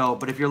 So,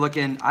 but if you're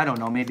looking, I don't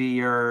know, maybe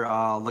you're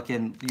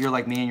you're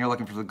like me and you're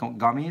looking for the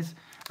gummies,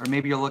 or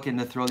maybe you're looking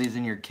to throw these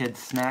in your kid's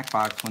snack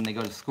box when they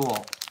go to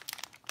school.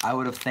 I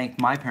would have thanked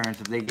my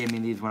parents if they gave me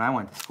these when I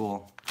went to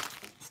school.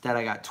 Instead,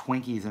 I got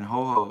Twinkies and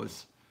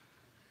Ho-Hos.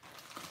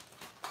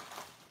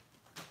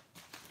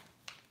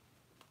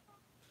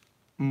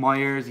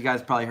 Myers, you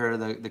guys probably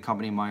heard of the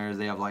company Myers.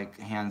 They have like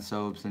hand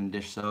soaps and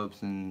dish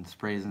soaps and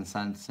sprays and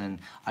scents. And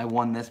I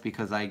won this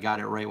because I got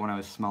it right when I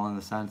was smelling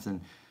the scents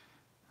and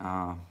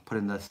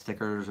putting the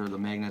stickers or the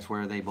magnets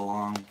where they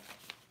belong.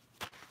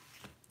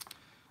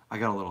 I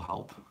got a little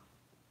help.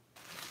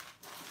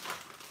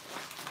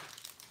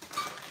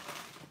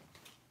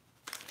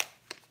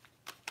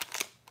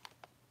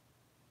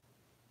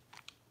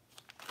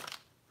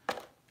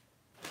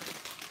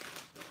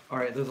 All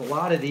right, there's a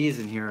lot of these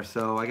in here,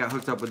 so I got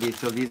hooked up with these.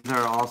 So these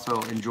are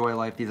also Enjoy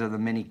Life. These are the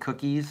mini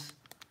cookies.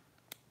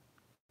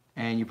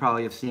 And you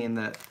probably have seen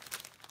that.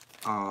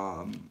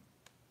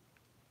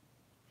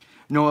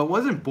 No, it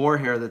wasn't boar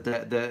hair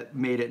that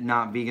made it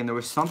not vegan. There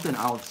was something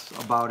else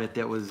about it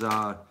that was,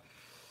 I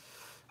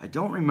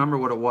don't remember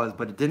what it was,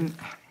 but it didn't.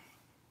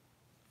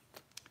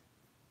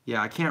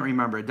 Yeah, I can't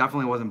remember. It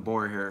definitely wasn't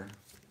boar hair.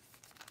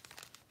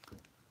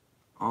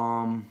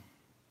 All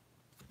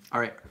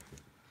right.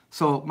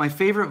 So my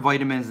favorite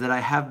vitamins that I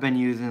have been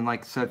using,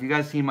 like, so if you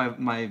guys see my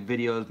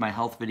videos, my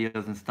health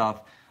videos and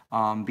stuff,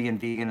 being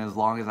vegan as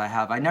long as I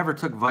have, I never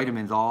took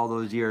vitamins all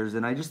those years,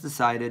 and I just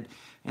decided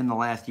in the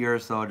last year or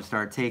so to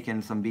start taking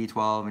some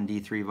B12 and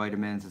D3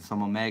 vitamins and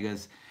some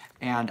omegas,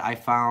 and I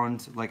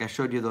found, like I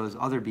showed you those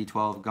other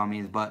B12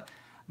 gummies, but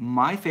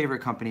my favorite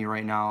company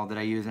right now that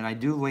I use, and I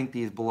do link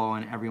these below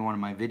in every one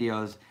of my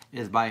videos,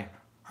 is by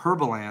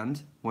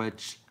Herbaland,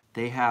 which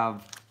they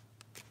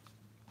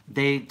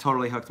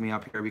totally hooked me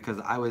up here because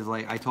I was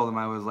like, I told them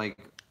I was like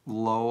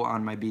low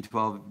on my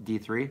B12,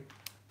 D3.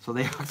 So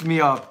they hooked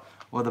me up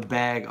with a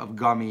bag of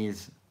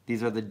gummies.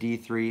 These are the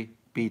D3,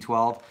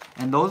 B12.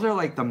 And those are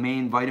like the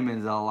main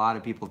vitamins that a lot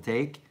of people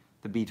take,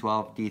 the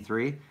B12,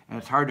 D3. And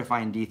it's hard to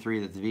find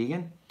D3 that's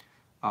vegan.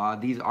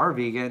 These are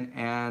vegan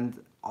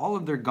and all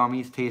of their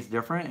gummies taste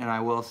different. And I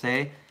will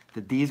say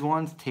that these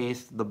ones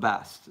taste the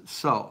best.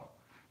 So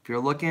if you're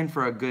looking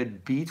for a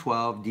good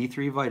B12,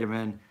 D3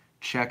 vitamin,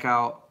 check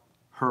out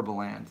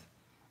Herbaland.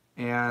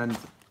 And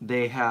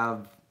they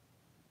have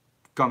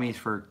gummies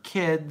for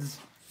kids,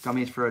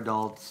 gummies for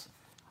adults.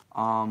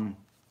 And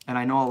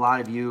I know a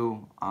lot of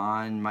you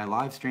on my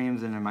live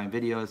streams and in my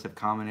videos have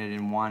commented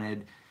and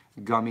wanted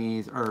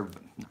gummies or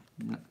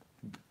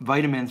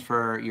vitamins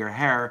for your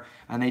hair,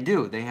 and they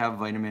do. They have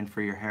vitamin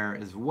for your hair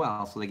as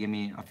well. So they give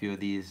me a few of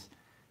these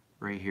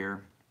right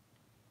here.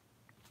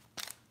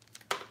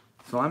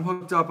 So I'm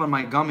hooked up on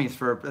my gummies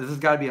for, this has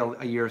got to be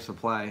a year's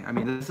supply. I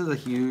mean, this is a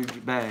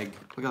huge bag.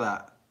 Look at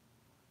that.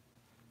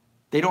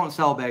 They don't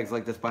sell bags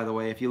like this, by the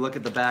way. If you look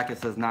at the back, it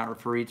says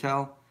not for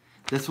retail.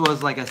 This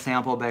was like a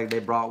sample bag they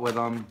brought with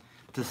them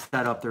to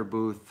set up their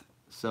booth.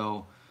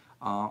 So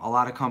a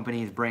lot of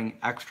companies bring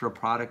extra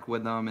product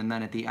with them, and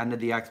then at the end of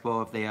the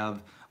expo, if they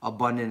have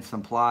abundant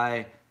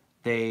supply,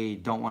 they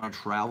don't want to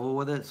travel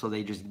with it, so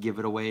they just give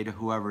it away to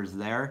whoever's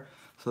there.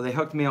 So they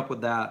hooked me up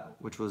with that,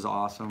 which was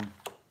awesome.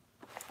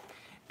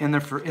 In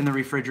the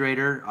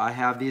refrigerator, I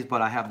have these,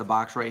 but I have the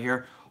box right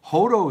here.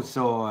 Hodo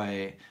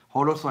soy.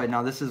 Hodo soy.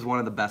 Now this is one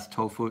of the best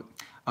tofu.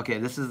 Okay,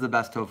 this is the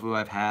best tofu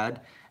I've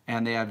had,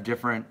 and they have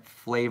different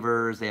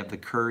flavors. They have the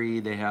curry.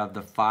 They have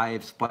the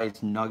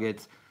 5-spice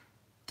nuggets.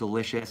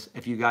 Delicious.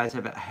 If you guys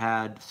have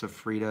had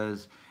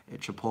sofritas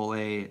at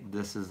Chipotle,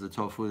 this is the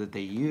tofu that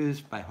they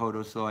use by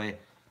Hodo soy.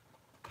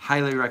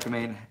 Highly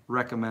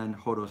recommend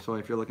Hodo soy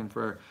if you're looking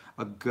for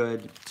a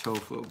good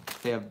tofu.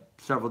 They have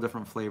several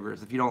different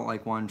flavors. If you don't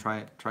like one,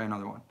 try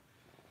another one.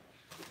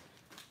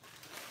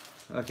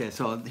 Okay,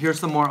 so here's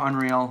some more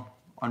Unreal.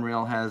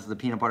 Unreal has the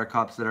peanut butter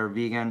cups that are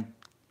vegan.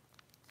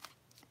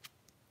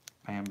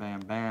 Bam, bam,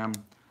 bam.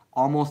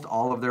 Almost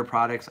all of their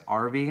products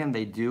are vegan.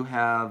 They do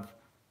have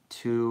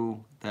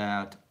 2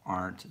 that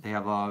aren't. They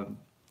have a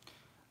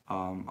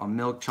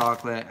milk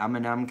chocolate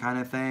M&M kind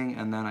of thing,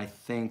 and then I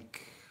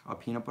think a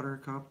peanut butter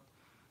cup.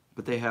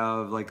 but they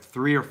have like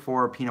 3 or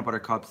 4 peanut butter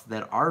cups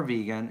that are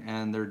vegan,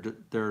 and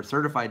they're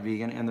certified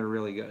vegan, and they're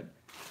really good.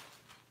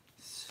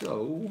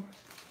 So,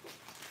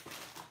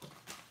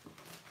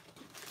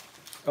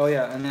 oh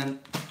yeah, and then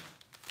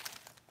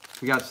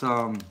we got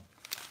some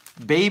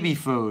baby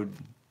food.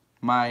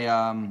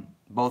 My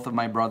both of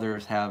my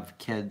brothers have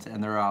kids,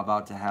 and they're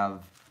about to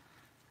have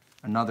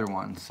another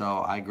one,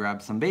 so I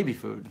grabbed some baby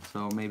food,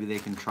 so maybe they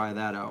can try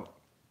that out.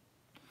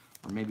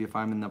 Or maybe if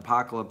I'm in the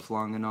apocalypse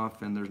long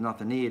enough and there's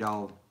nothing to eat,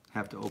 I'll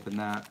have to open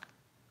that.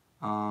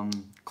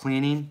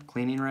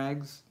 Cleaning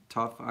rags,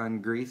 tough on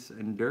grease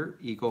and dirt,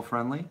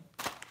 eco-friendly.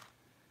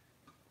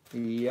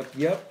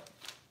 Yep.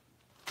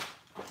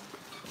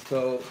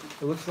 So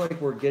it looks like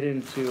we're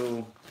getting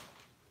to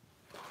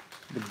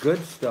the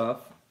good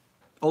stuff.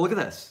 Oh, look at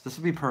this. This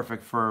would be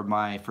perfect for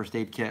my first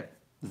aid kit,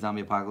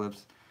 zombie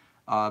apocalypse.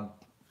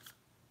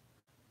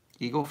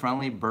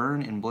 Eco-friendly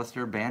burn and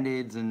blister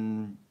band-aids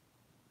and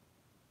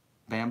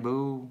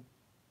bamboo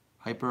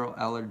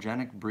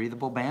hyperallergenic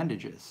breathable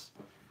bandages.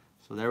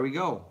 So there we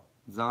go.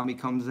 Zombie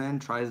comes in,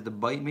 tries to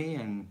bite me,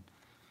 and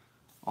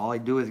all I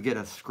do is get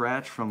a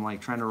scratch from like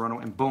trying to run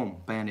away, and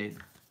boom, band-aid.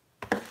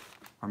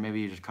 Or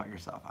maybe you just cut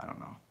yourself, I don't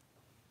know.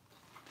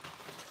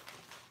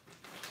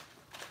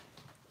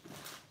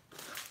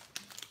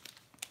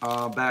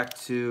 Back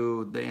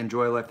to the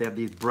Enjoy Life, they have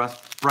these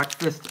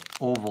breakfast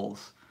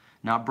ovals.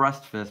 Not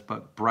breast fist,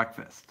 but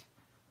breakfast.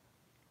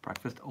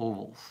 Breakfast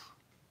ovals.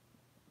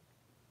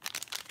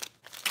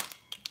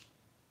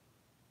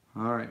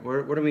 All right,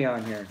 what are we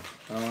on here?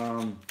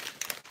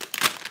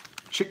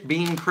 Chick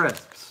bean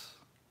crisps.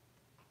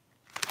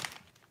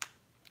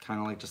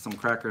 Kind of like just some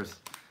crackers.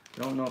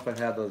 I don't know if I've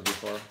had those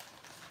before.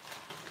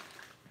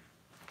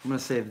 I'm gonna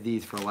save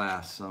these for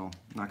last, so I'm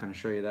not gonna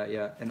show you that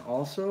yet. And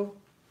also,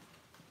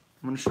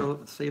 I'm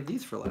gonna save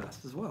these for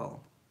last as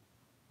well.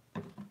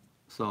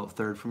 So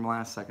third from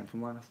last, second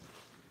from last.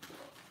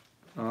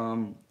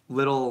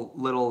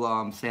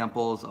 Little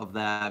samples of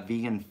that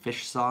vegan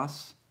fish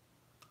sauce.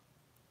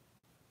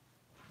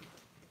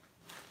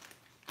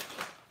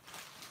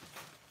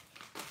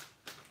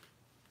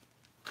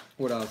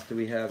 What else do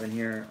we have in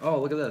here?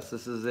 Oh, look at this.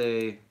 This is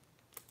a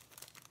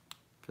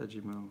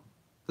Veggie.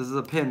 This is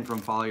a pin from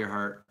Follow Your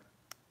Heart.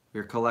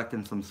 We were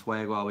collecting some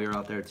swag while we were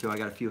out there too. I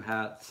got a few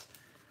hats.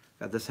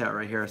 Got this hat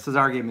right here.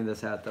 Cesar gave me this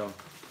hat though.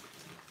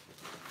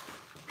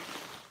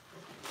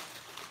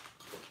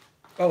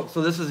 Oh,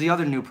 so this is the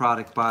other new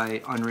product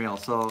by Unreal.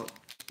 So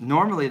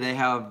normally they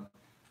have,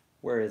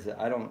 where is it?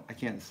 I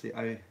can't see.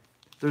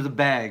 There's a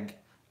bag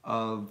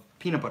of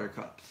peanut butter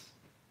cups.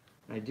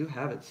 And I do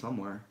have it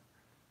somewhere.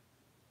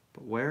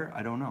 But where?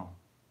 I don't know.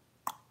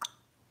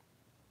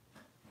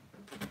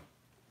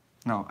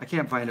 No, I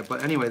can't find it.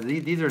 But anyway,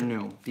 these are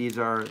new. These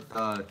are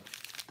the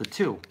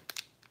 2.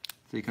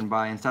 So you can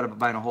buy, instead of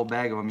buying a whole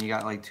bag of them, you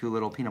got like 2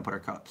 little peanut butter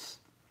cups.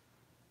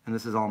 And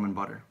this is almond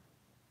butter.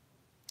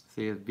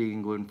 See, it's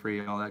vegan,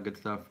 gluten-free, all that good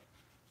stuff.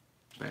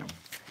 Bam.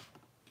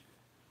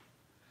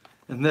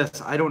 And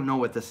this, I don't know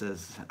what this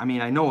is. I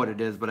mean, I know what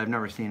it is, but I've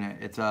never seen it.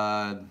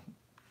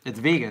 It's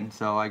vegan,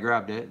 so I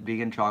grabbed it.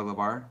 Vegan chocolate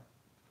bar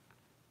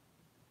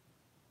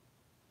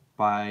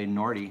by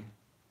Nordy.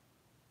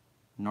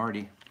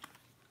 Nordy.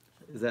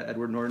 Is that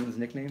Edward Norton's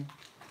nickname?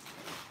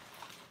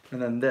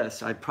 And then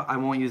this, I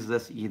won't use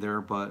this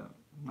either, but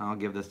I'll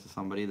give this to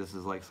somebody. This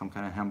is like some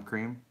kind of hemp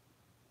cream.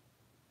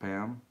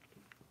 Bam.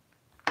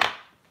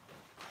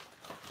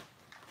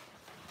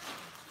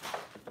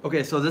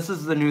 Okay, so this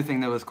is the new thing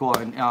that was cool,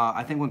 and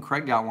I think when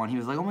Craig got one, he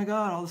was like, oh my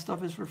god, all this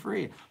stuff is for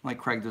free. I'm like,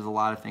 Craig, there's a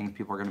lot of things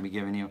people are going to be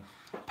giving you.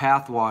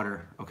 Path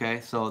Water,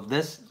 okay? So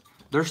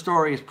their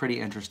story is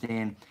pretty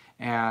interesting,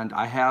 and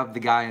I have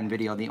the guy on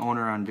video, the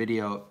owner on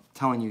video,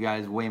 telling you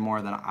guys way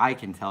more than I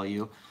can tell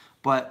you.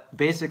 But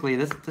basically,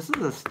 this is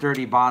a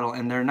sturdy bottle,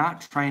 and they're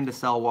not trying to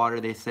sell water.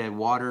 They said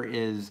water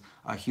is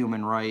a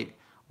human right.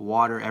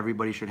 Water,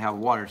 everybody should have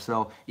water.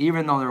 So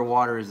even though their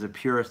water is the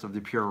purest of the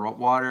pure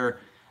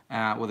water,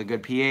 with a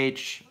good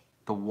pH,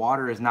 the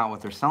water is not what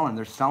they're selling.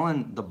 They're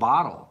selling the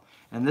bottle.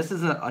 And this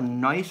is a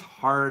nice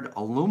hard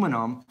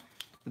aluminum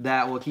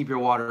that will keep your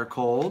water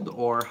cold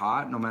or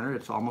hot, no matter,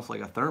 it's almost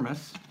like a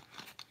thermos.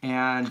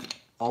 And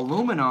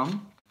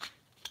aluminum,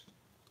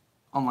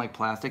 unlike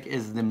plastic,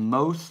 is the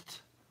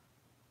most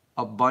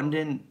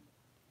abundant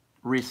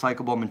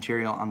recyclable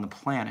material on the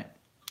planet.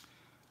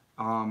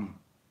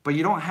 But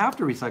you don't have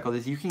to recycle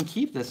this. You can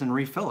keep this and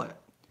refill it.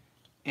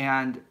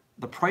 And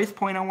the price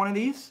point on one of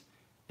these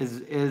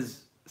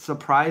is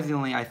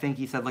surprisingly, I think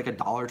he said like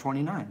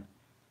 $1.29,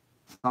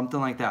 something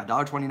like that,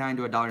 $1.29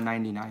 to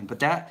 $1.99. But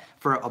that,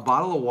 for a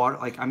bottle of water,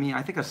 like, I mean,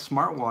 I think a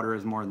Smart Water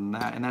is more than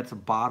that, and that's a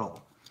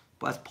bottle,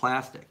 but that's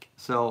plastic.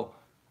 So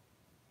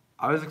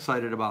I was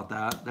excited about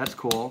that. That's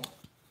cool.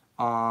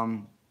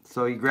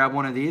 So you grab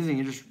one of these and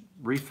you just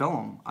refill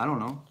them. I don't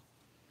know.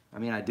 I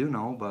mean, I do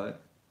know,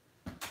 but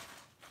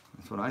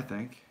that's what I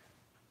think.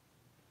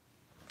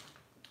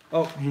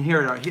 Oh, and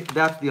here,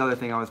 that's the other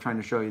thing I was trying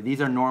to show you. These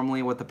are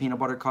normally what the peanut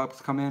butter cups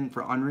come in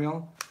for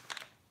Unreal.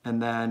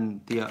 And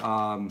then the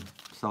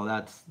So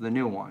that's the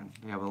new one.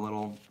 They have a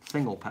little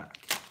single pack.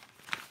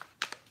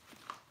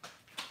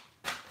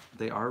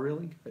 They are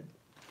really good.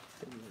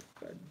 They look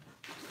good.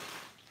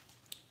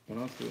 What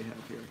else do we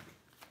have here?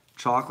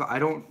 Chocolate. I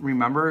don't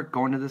remember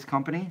going to this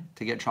company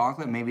to get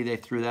chocolate. Maybe they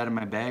threw that in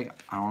my bag.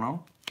 I don't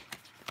know.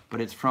 But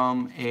it's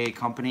from a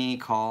company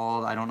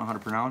called, I don't know how to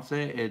pronounce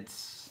it.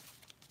 It's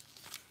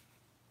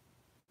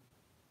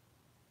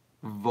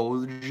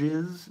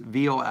Vosges,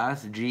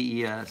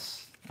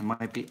 Vosges. It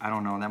might be, I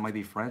don't know. That might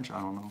be French. I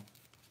don't know.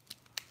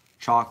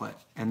 Chocolate.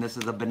 And this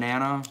is a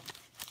banana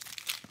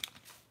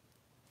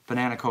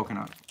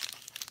coconut.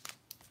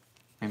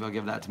 Maybe I'll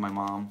give that to my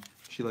mom.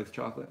 She likes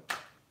chocolate.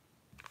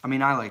 I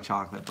mean, I like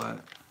chocolate,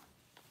 but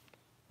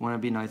wouldn't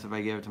it be nice if I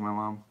gave it to my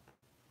mom?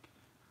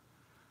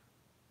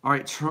 All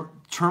right,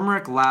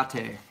 turmeric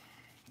latte.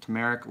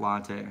 Turmeric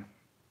latte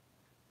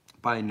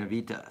by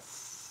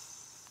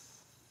Navitas.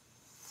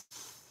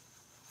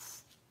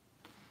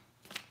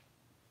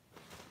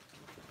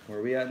 Where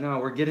are we at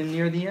now? We're getting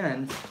near the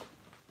end.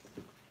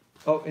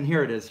 Oh, and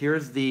here it is.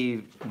 Here's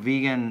the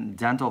vegan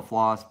dental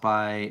floss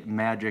by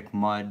Magic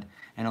Mud.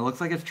 And it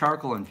looks like it's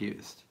charcoal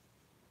infused.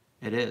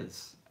 It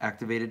is.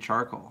 Activated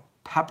charcoal.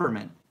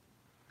 Peppermint.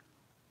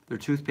 Their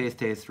toothpaste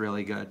tastes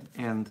really good.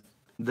 And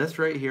this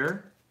right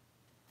here,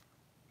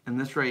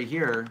 and this right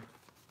here,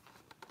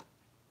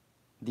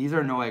 these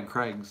are no egg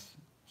Craig's.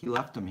 He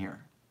left them here.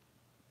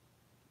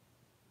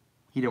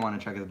 He didn't want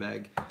to check his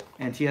bag.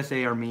 And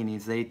TSA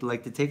Armeni's, they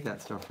like to take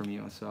that stuff from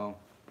you, so.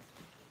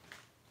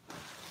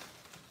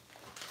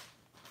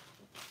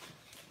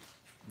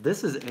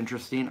 This is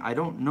interesting. I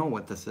don't know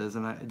what this is.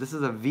 And this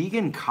is a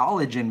vegan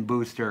collagen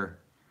booster.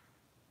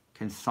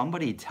 Can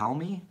somebody tell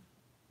me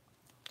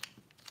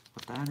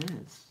what that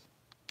is?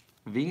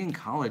 Vegan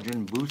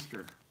collagen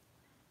booster.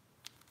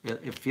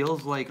 It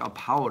feels like a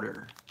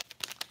powder.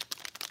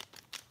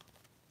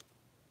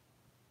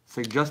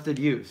 Suggested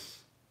use.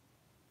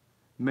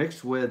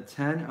 Mix with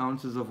 10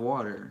 ounces of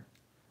water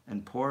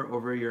and pour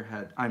over your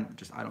head. I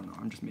don't know.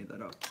 I'm just made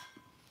that up.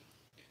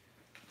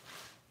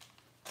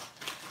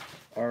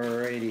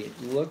 Alrighty,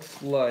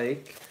 looks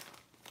like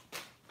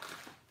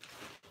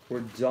we're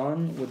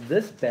done with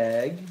this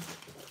bag.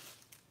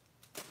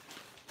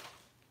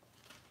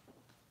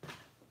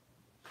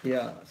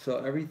 Yeah, so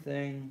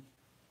everything.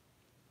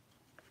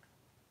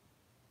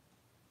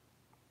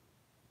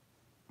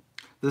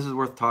 This is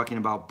worth talking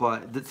about,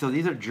 but so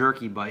these are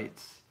jerky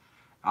bites.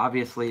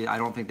 Obviously, I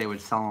don't think they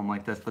would sell them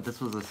like this, but this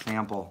was a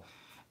sample.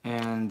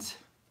 And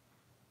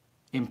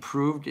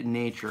improved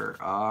nature.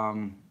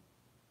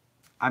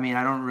 I mean,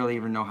 I don't really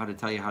even know how to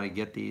tell you how to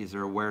get these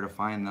or where to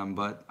find them,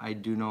 but I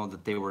do know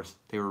that they were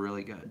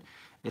really good.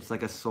 It's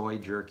like a soy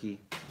jerky.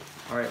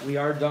 All right, we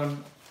are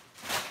done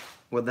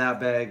with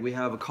that bag. We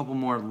have a couple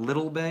more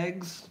little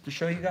bags to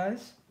show you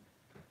guys,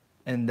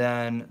 and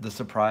then the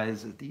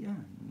surprise at the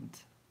end.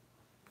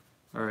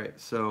 All right,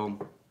 so,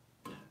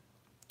 all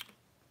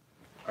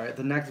right,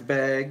 the next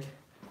bag.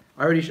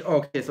 I already,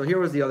 okay, so here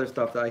was the other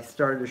stuff that I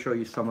started to show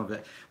you some of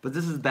it, but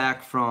this is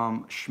back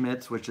from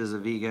Schmidt's, which is a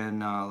vegan,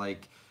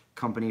 like,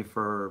 company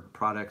for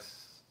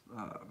products,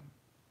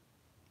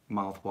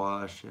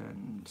 mouthwash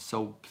and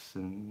soaps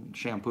and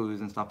shampoos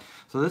and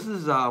stuff. So this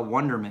is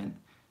Wonderment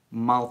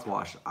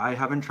mouthwash. I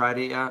haven't tried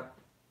it yet,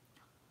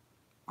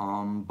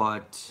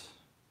 but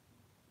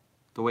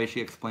the way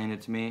she explained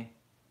it to me,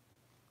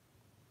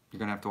 you're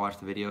gonna have to watch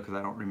the video because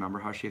I don't remember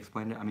how she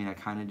explained it. I mean, I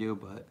kind of do,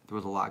 but there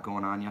was a lot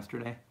going on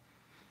yesterday.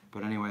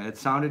 But anyway, it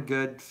sounded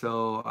good,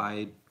 so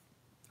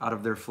out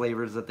of their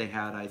flavors that they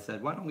had, I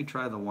said, why don't we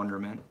try the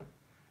Wonderment?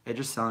 It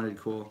just sounded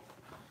cool.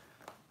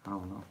 I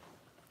don't know.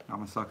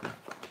 I'm a sucker.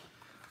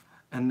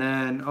 And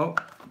then, oh,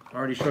 I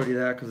already showed you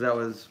that because that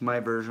was my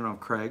version of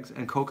Craig's.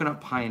 And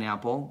coconut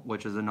pineapple,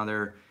 which is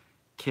another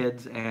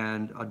kids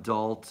and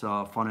adult,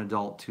 fun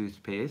adult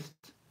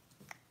toothpaste.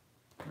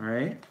 All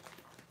right.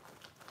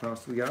 What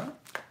else we got?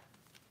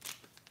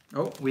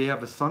 Oh, we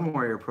have a Sun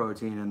Warrior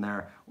protein in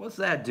there. What's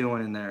that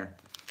doing in there?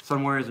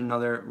 Sun Warrior is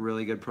another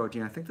really good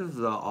protein. I think this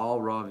is all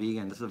raw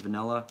vegan. This is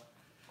vanilla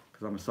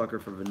because I'm a sucker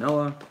for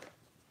vanilla.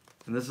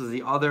 And this is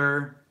the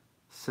other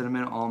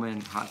cinnamon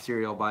almond hot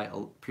cereal by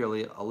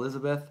Purely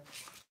Elizabeth.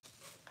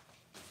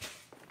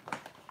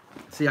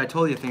 See, I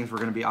told you things were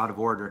going to be out of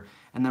order.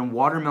 And then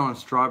watermelon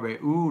strawberry.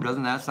 Ooh,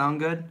 doesn't that sound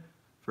good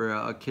for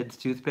a kid's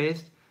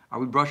toothpaste? Are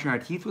we brushing our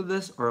teeth with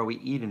this or are we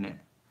eating it?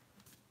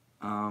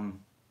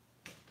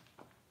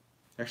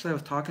 Actually, I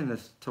was talking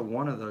to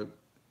one of the,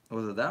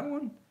 was it that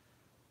one?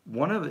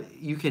 One of it,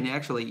 you can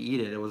actually eat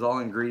it. It was all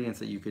ingredients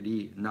that you could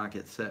eat and not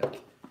get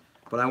sick.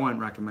 But I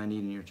wouldn't recommend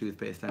eating your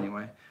toothpaste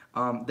anyway.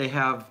 They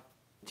have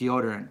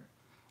deodorant.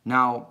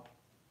 Now,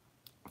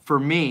 for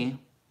me,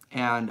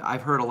 and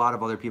I've heard a lot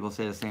of other people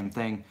say the same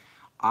thing,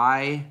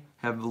 I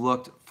have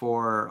looked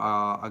for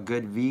a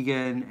good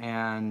vegan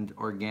and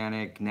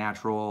organic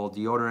natural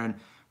deodorant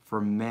for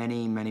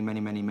many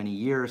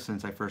years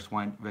since I first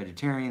went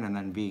vegetarian and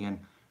then vegan.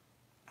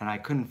 And I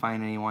couldn't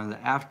find anyone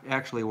that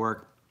actually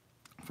worked.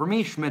 For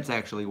me, Schmidt's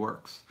actually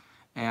works.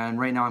 And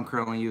right now I'm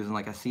currently using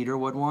like a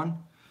cedarwood one.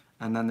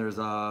 And then there's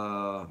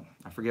a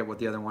I forget what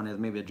the other one is,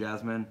 maybe a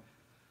jasmine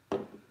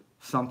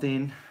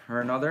something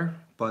or another.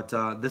 But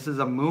this is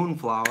a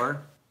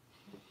moonflower.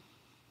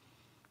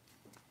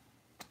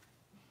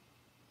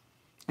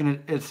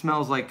 And it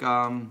smells like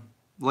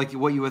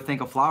what you would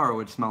think a flower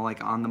would smell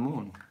like on the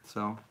moon.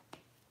 So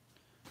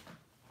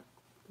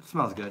it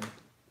smells good.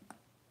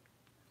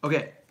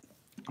 Okay,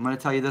 I'm gonna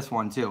tell you this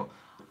one too.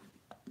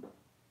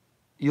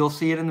 You'll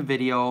see it in the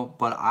video,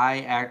 but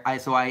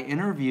so I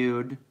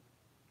interviewed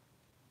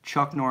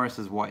Chuck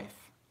Norris's wife.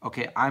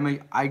 Okay,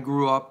 I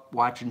grew up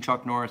watching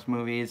Chuck Norris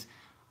movies.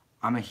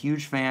 I'm a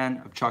huge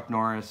fan of Chuck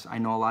Norris. I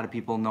know a lot of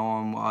people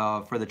know him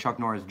for the Chuck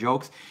Norris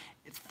jokes.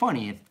 It's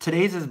funny.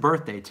 Today's his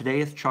birthday.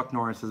 Today is Chuck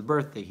Norris's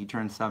birthday. He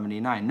turned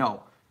 79.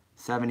 No,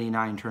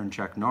 79 turned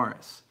Chuck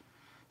Norris.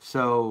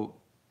 So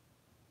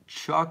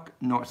Chuck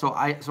Norris. So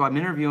I'm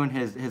interviewing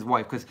his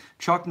wife because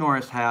Chuck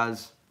Norris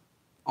has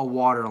a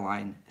water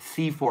line,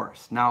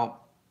 C-Force. Now,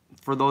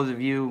 for those of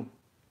you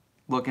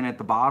looking at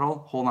the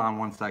bottle, hold on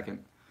one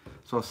second.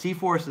 So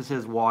C-Force is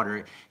his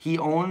water. He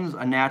owns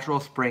a natural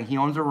spring. He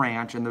owns a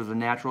ranch, and there's a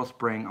natural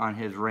spring on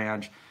his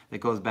ranch that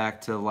goes back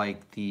to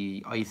like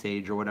the Ice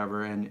Age or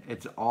whatever, and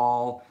it's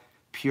all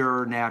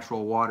pure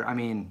natural water. I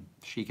mean,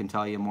 she can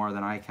tell you more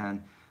than I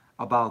can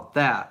about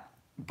that.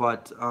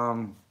 But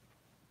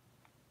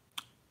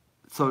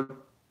so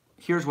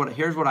here's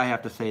what I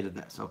have to say to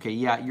this. Okay,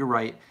 yeah, you're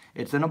right.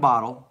 It's in a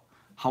bottle.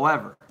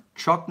 However,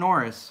 Chuck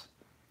Norris,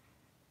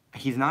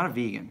 he's not a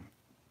vegan,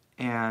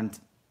 and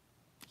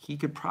he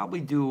could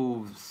probably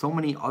do so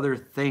many other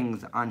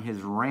things on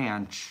his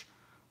ranch,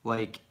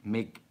 like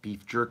make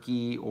beef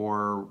jerky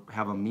or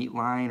have a meat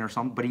line or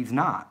something, but he's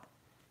not.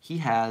 He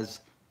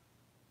has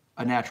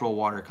a natural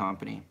water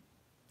company.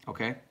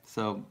 Okay,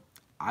 so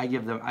I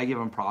give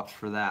him props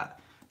for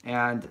that.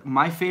 And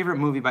my favorite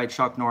movie by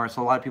Chuck Norris,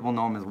 a lot of people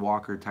know him as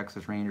Walker,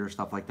 Texas Ranger,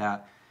 stuff like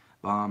that.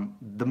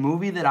 The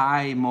movie that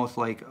I most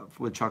like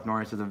with Chuck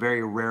Norris is a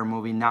very rare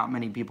movie. Not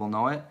many people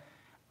know it.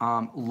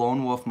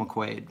 Lone Wolf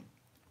McQuade.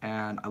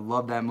 And I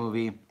love that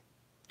movie.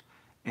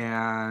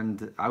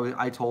 And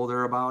I told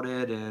her about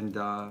it, and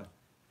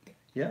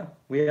yeah,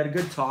 we had a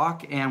good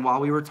talk. And while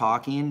we were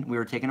talking,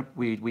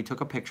 we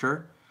took a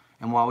picture.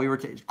 And while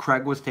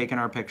Craig was taking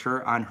our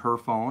picture on her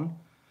phone.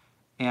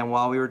 And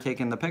while we were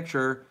taking the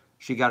picture,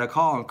 she got a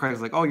call, and Craig's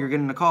like, "Oh, you're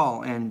getting a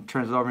call," and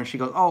turns it over, and she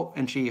goes, "Oh,"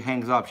 and she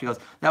hangs up. She goes,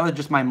 "That was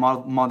just my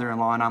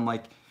mother-in-law," and I'm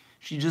like,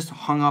 she just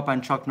hung up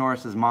on Chuck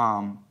Norris's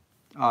mom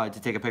to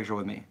take a picture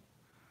with me.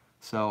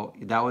 So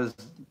that was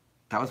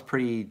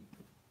pretty.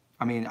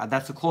 I mean,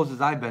 that's the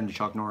closest I've been to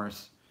Chuck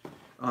Norris.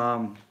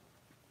 I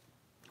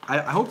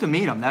hope to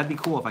meet him. That'd be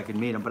cool if I could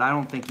meet him, but I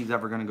don't think he's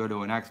ever going to go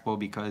to an expo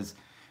because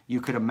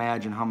you could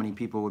imagine how many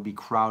people would be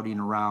crowding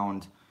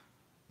around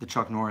the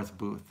Chuck Norris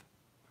booth.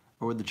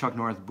 Or would the Chuck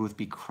Norris booth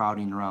be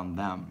crowding around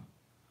them?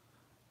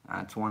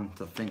 That's one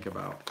to think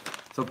about.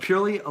 So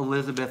Purely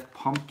Elizabeth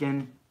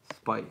Pumpkin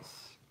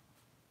Spice.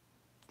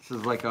 This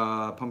is like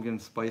a pumpkin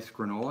spice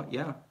granola.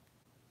 Yeah,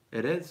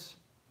 it is.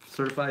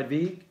 Certified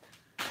vegan.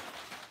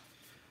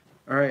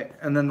 All right,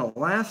 and then the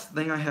last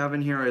thing I have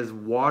in here is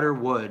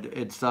Waterwood.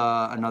 It's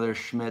another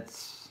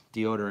Schmidt's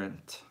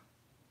deodorant.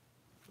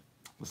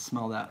 Let's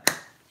smell that.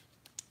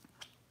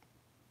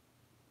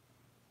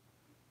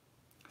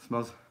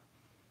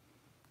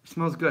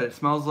 Smells good. It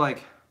smells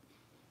like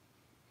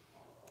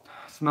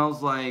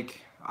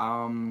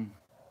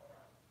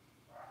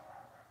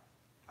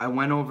I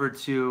went over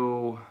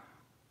to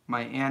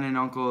my aunt and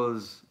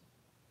uncle's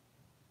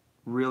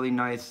really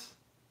nice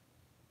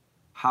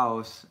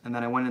house, and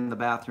then I went in the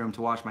bathroom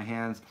to wash my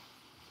hands,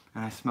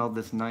 and I smelled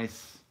this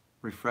nice,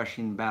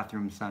 refreshing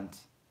bathroom scent.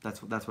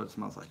 That's what it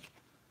smells like.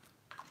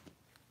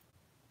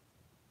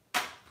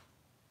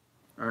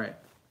 All right,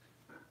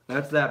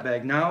 that's that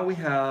bag. Now we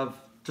have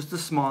just a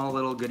small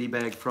little goodie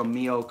bag from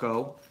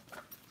Miyoko's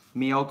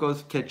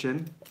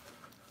Kitchen.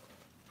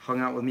 Hung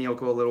out with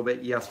Miyoko a little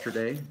bit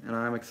yesterday, and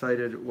I'm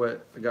excited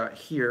what I got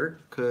here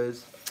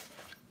because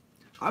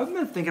I've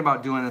been thinking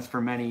about doing this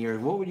for many years.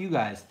 What would you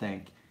guys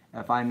think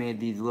if I made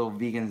these little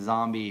vegan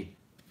zombie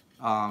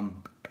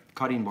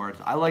cutting boards?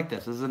 I like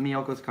this. This is a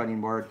Miyoko's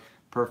cutting board,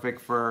 perfect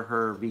for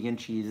her vegan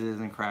cheeses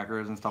and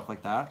crackers and stuff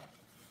like that.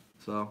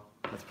 So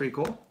that's pretty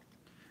cool.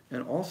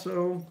 And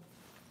also,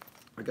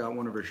 I got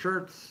one of her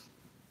shirts.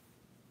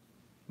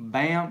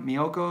 Bam,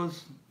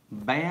 Miyoko's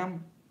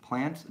Bam,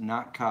 plants,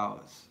 not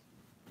cows.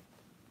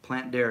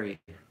 Plant dairy.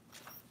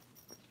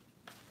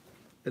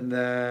 And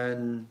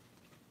then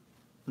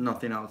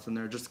nothing else in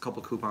there, just a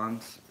couple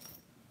coupons.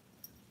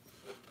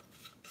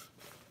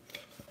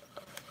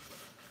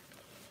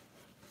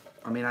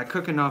 I mean, I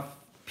cook enough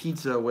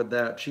pizza with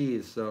that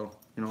cheese, so,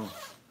 you know,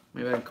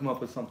 maybe I can come up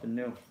with something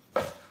new.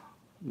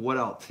 What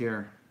else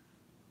here?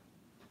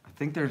 I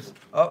think there's,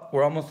 oh,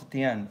 we're almost at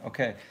the end.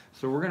 Okay,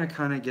 so we're gonna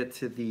kind of get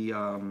to the,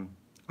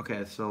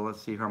 okay, so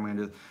let's see how I'm gonna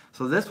do this.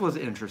 So this was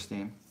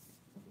interesting.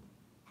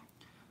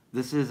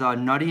 This is a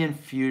Nutty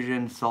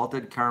Infusion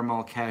Salted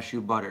Caramel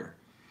Cashew Butter.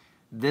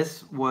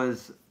 This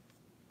was,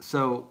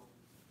 so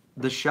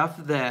the chef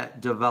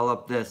that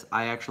developed this,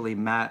 I actually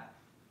met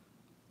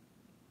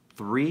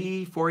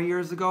 4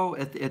 years ago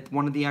at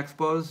one of the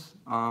expos,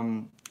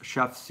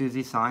 Chef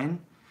Susie Sign,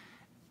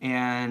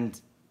 and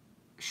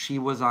she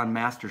was on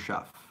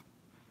MasterChef.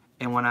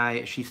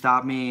 And she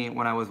stopped me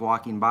when I was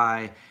walking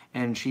by,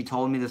 and she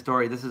told me the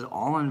story. This is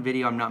all on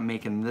video. I'm not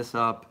making this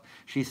up.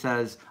 She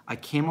says, "I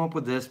came up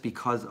with this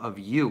because of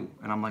you."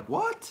 And I'm like,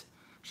 "What?"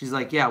 She's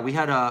like, "Yeah, we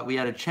had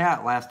a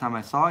chat last time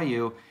I saw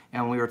you,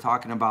 and we were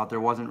talking about there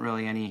wasn't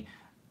really any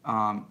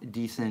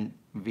decent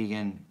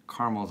vegan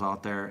caramels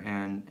out there,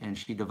 and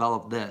she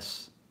developed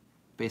this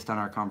based on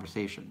our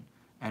conversation,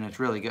 and it's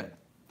really good."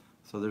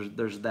 So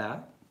there's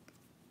that.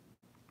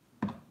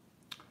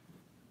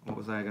 What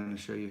was I going to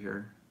show you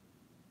here?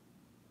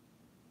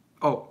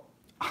 Oh,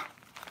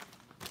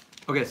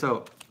 okay,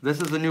 so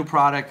this is a new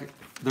product.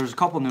 There's a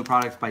couple new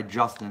products by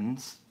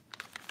Justin's.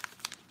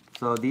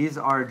 So these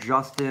are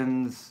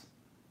Justin's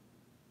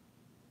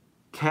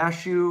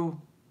cashew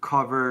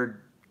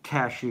covered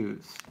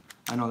cashews.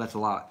 I know that's a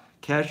lot.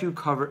 Cashew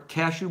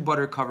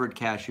butter covered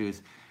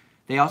cashews.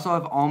 They also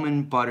have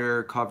almond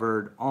butter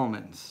covered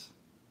almonds.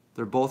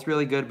 They're both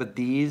really good, but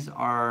these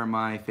are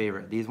my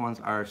favorite. These ones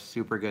are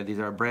super good. These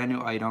are a brand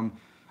new item.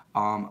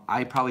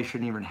 I probably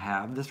shouldn't even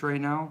have this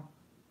right now,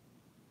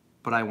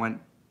 but I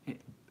went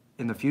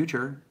in the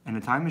future in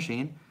a time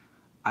machine.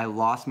 I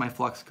lost my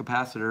flux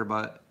capacitor,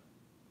 but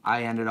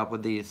I ended up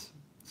with these.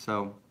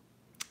 So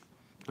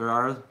there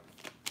are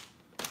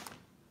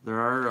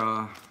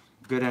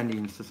good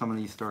endings to some of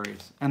these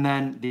stories. And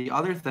then the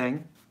other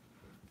thing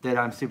that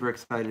I'm super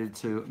excited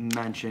to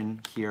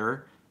mention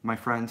here, my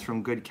friends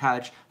from Good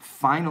Catch,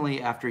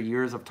 finally, after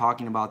years of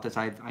talking about this,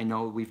 I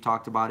know we've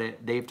talked about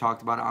it, they've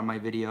talked about it on my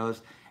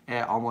videos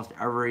at almost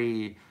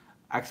every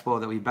expo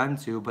that we've been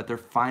to, but they're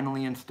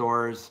finally in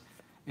stores.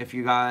 If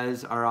you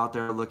guys are out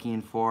there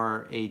looking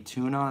for a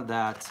tuna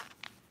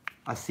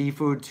a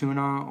seafood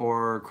tuna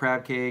or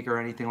crab cake or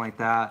anything like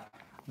that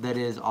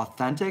is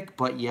authentic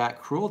but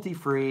yet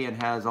cruelty-free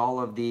and has all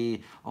of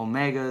the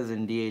omegas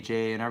and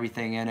DHA and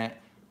everything in it,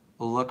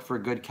 look for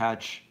Good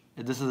Catch.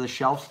 This is a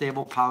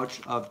shelf-stable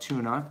pouch of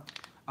tuna.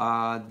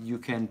 You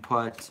can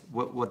put,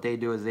 what they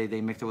do is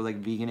they mix it with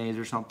like Veganase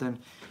or something,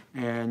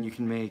 and you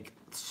can make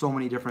so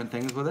many different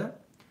things with it.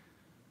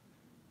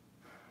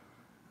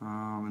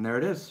 And there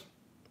it is.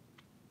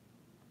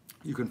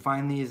 You can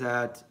find these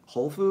at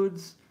Whole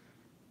Foods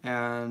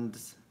and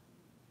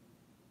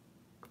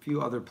a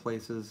few other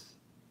places.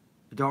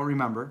 I don't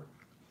remember,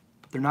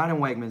 but they're not in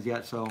Wegmans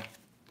yet, so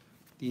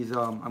these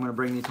I'm gonna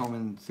bring these home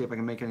and see if I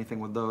can make anything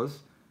with those.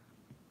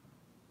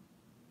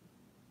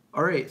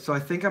 All right, so I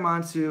think I'm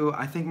on to,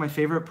 my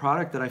favorite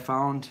product that I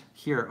found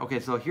here. Okay,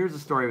 so here's the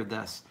story with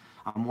this.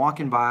 I'm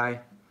walking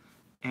by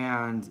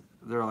and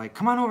they're like,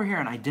 "Come on over here,"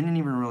 and I didn't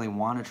even really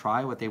want to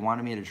try what they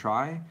wanted me to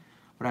try,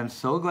 but I'm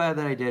so glad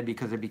that I did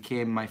because it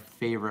became my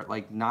favorite,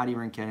 like not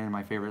even kidding,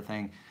 my favorite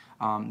thing.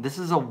 This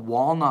is a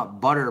walnut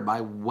butter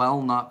by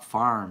Walnut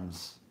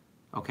Farms,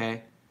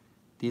 okay?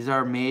 These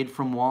are made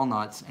from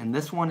walnuts, and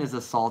this one is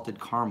a salted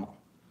caramel.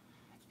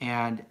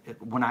 And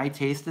when I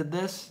tasted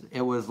this,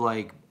 it was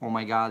like, oh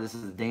my God, this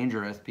is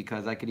dangerous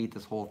because I could eat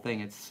this whole thing.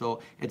 It's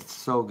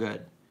so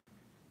good.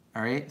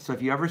 All right, so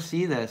if you ever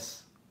see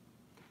this,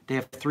 they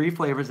have 3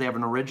 flavors. They have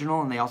an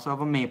original and they also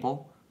have a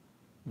maple.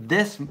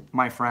 This,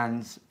 my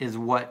friends, is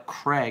what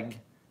Craig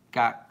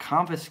got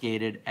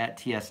confiscated at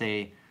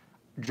TSA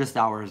just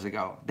hours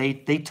ago. They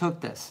took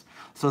this.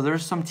 So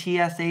there's some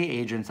TSA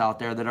agents out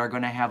there that are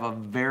going to have a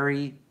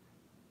very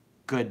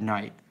good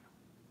night.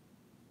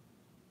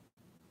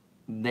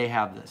 They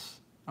have this,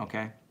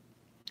 okay?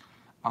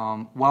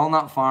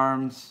 Walnut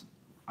Farms,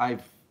 I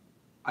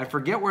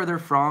forget where they're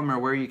from or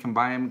where you can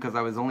buy them because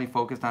I was only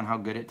focused on how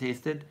good it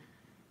tasted.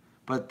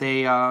 But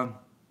they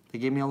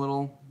gave me a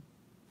little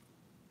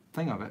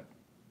thing of it.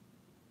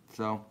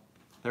 So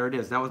there it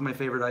is. That was my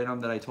favorite item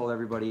that I told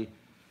everybody.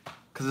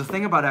 Because the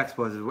thing about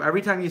expos is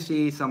every time you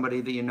see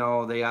somebody that you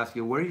know, they ask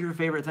you, what is your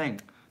favorite thing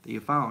that you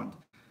found?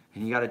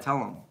 And you got to tell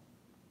them.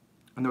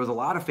 And there was a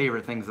lot of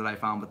favorite things that I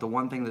found, but the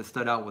one thing that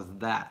stood out was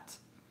that.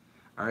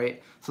 All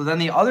right. So then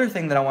the other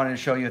thing that I wanted to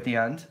show you at the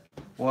end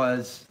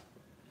was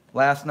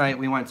last night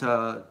we went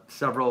to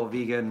several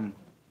vegan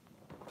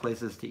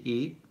places to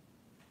eat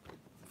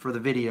for the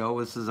video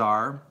with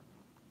Cesar.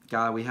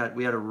 God, we had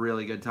a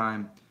really good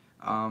time.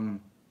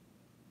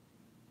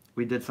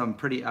 We did some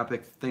pretty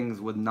epic things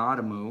with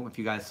Nadamu, if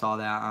you guys saw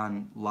that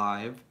on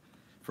live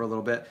for a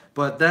little bit.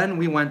 But then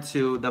we went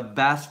to the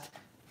best,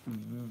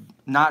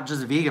 not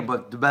just vegan,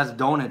 but the best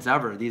donuts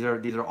ever. These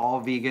are all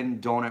vegan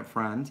donut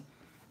friends.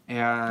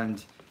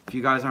 And if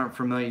you guys aren't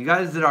familiar, you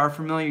guys that are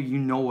familiar, you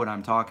know what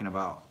I'm talking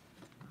about.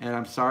 And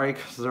I'm sorry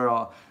because they're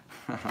all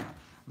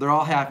they're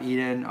all half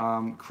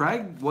eaten.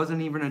 Craig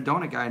wasn't even a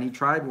donut guy, and he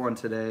tried one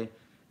today,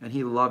 and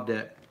he loved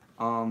it.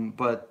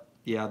 But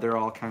yeah, they're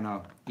all kind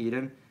of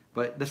eaten.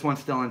 But this one's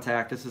still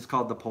intact. This is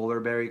called the Polar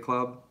Berry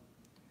Club.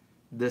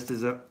 This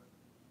is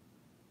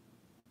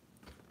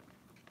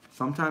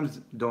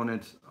sometimes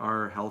donuts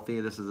are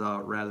healthy. This is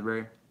a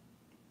raspberry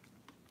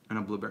and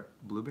a blueberry.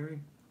 Blueberry?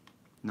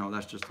 No,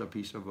 that's just a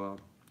piece of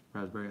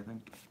raspberry, I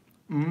think.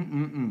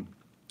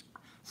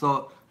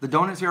 So the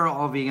donuts here are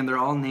all vegan. They're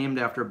all named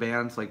after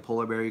bands, like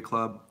Polar Bear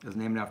Club is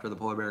named after the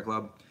Polar Bear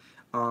Club.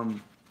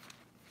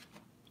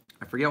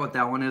 I forget what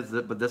that one is,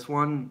 but this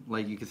one,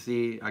 like you can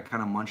see, I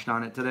kind of munched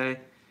on it today,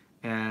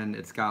 and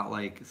it's got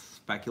like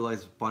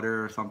speculoos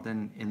butter or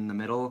something in the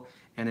middle,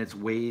 and it's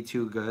way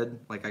too good.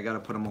 Like I gotta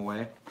put them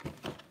away.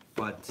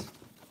 But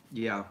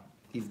yeah,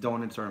 these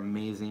donuts are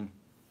amazing.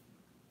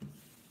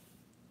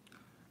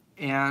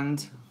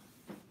 And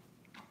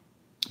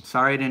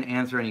sorry I didn't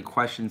answer any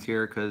questions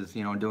here because,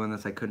 you know, doing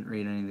this I couldn't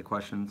read any of the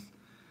questions.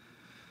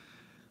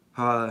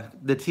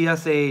 The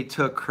TSA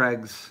took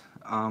Craig's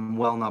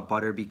walnut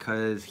butter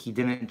because he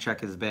didn't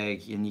check his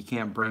bag, and you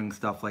can't bring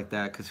stuff like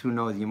that because who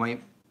knows, you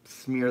might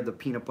smear the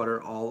peanut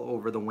butter all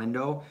over the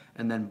window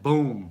and then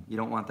boom, you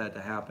don't want that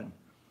to happen.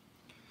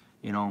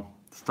 You know,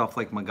 stuff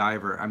like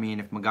MacGyver. I mean,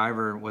 if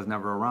MacGyver was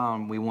never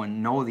around, we wouldn't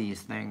know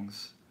these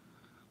things.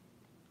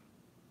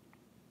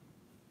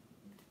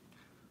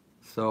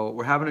 So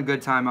we're having a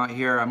good time out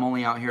here. I'm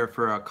only out here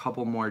for a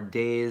couple more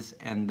days,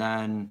 and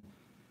then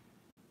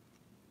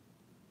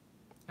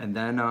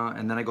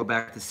I go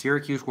back to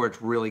Syracuse where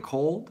it's really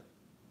cold,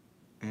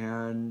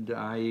 and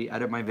I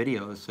edit my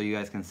videos so you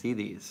guys can see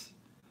these.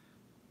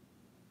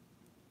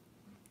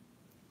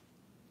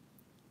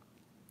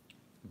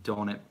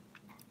 Donut.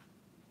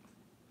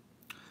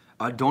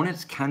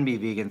 Donuts can be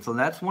vegan, so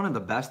that's one of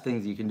the best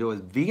things you can do is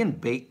vegan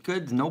baked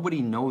goods.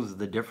 Nobody knows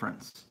the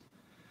difference.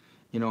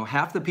 You know,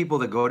 half the people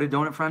that go to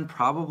Donut Friend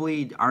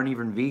probably aren't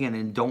even vegan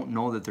and don't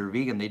know that they're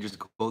vegan. They just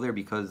go there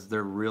because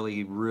they're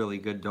really, really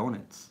good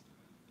donuts.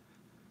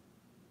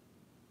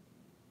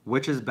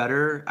 Which is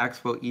better,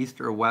 Expo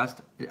East or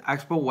West?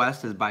 Expo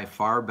West is by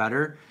far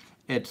better.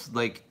 It's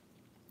like,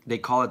 they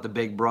call it the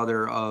big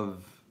brother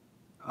of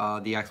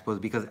the expos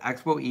because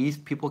Expo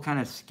East people kind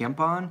of skimp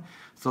on.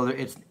 So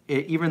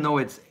even though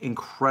it's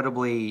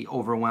incredibly,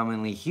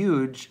 overwhelmingly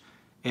huge,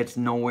 it's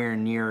nowhere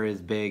near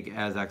as big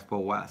as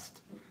Expo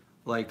West.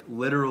 Like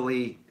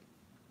literally,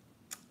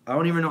 I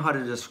don't even know how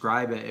to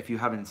describe it if you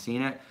haven't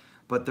seen it,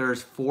 but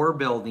there's 4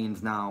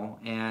 buildings now,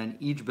 and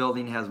each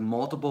building has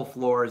multiple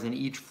floors, and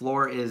each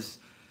floor is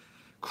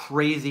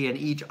crazy, and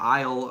each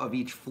aisle of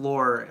each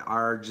floor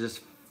are just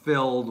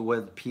filled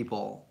with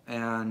people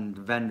and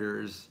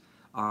vendors.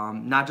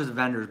 Not just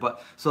vendors,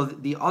 but so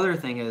the other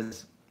thing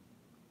is,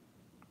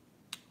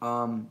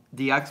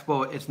 the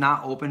expo, it's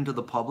not open to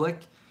the public.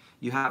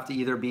 You have to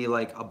either be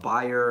like a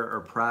buyer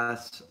or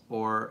press,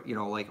 or, you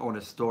know, like own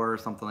a store or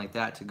something like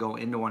that to go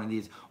into one of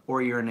these,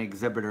 or you're an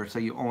exhibitor, so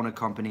you own a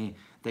company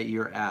that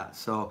you're at.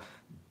 So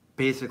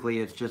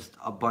basically it's just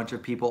a bunch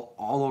of people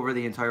all over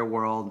the entire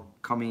world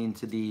coming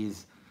to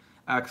these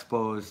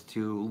expos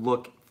to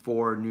look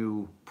for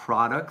new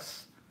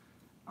products,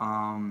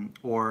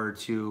 or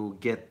to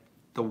get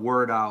the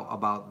word out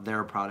about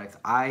their products.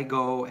 I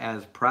go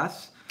as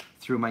press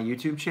through my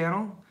YouTube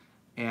channel,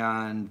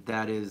 and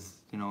that is,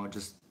 you know,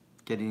 just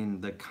getting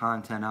the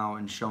content out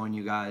and showing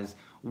you guys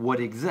what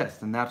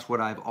exists. And that's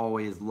what I've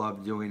always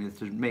loved doing, is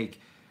to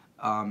make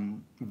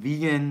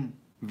veganism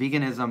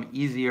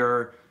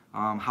easier,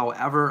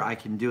 however I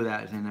can do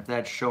that. And if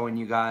that's showing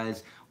you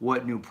guys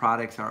what new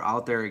products are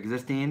out there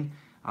existing,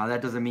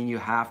 that doesn't mean you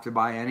have to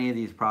buy any of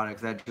these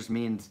products. That just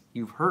means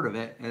you've heard of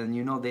it and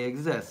you know they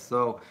exist.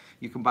 So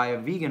you can buy a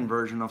vegan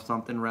version of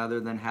something rather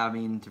than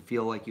having to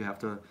feel like you have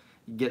to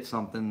get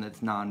something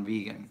that's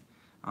non-vegan.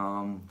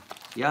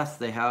 Yes,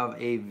 they have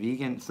a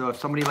vegan. So if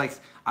somebody likes,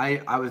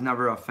 I was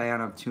never a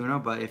fan of tuna,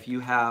 but if you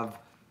have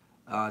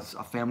a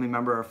family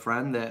member or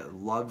friend that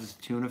loves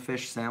tuna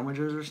fish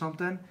sandwiches or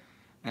something,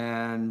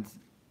 and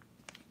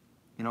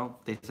you know,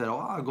 they said, oh,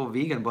 I'll go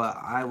vegan, but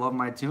I love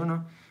my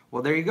tuna.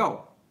 Well, there you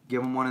go. Give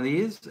them one of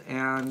these,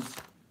 and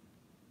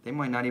they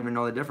might not even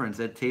know the difference.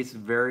 It tastes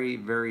very,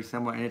 very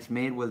similar, and it's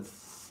made with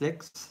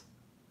 6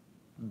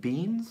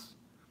 beans.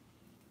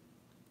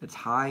 It's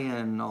high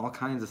in all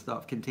kinds of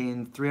stuff.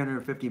 Contains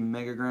 350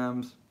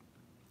 milligrams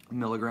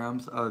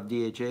of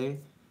DHA,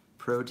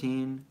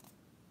 protein.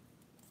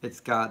 It's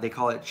got, they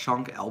call it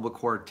chunk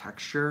albacore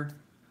texture.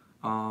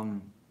 All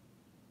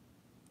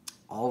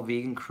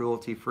vegan,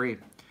 cruelty free.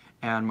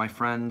 And my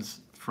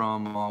friends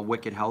from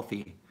Wicked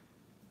Healthy,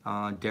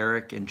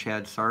 Derek and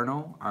Chad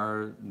Sarno,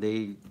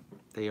 they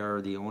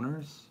are the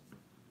owners.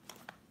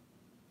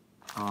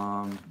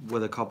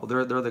 With a couple,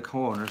 they're the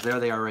co-owners. There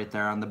they are, right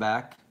there on the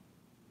back.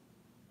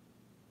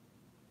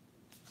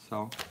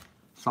 So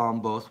saw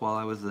them both while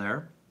I was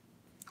there.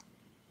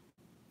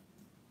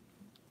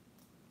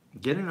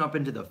 Getting up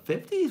into the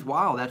 50s.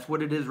 Wow, that's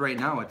what it is right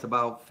now. It's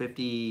about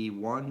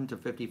 51 to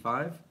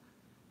 55.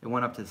 It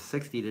went up to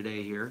 60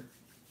 today here.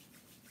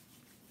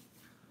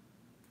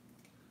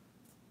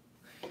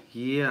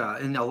 Yeah,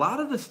 and a lot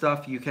of the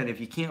stuff you can,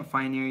 if you can't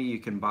find near you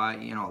can buy,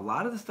 you know, a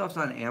lot of the stuff's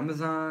on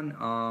Amazon,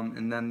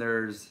 and then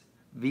there's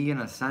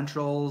Vegan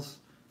Essentials.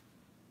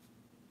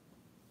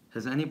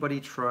 Has anybody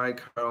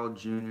tried Carl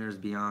Jr.'s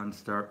Beyond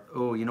Star?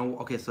 Oh, you know,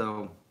 okay,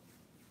 so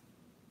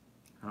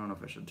I don't know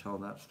if I should tell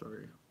that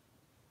story.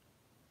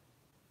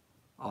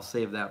 I'll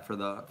save that for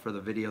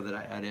the video that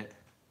I edit.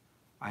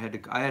 I had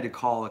to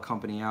call a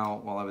company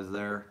out while I was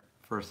there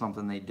for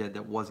something they did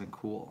that wasn't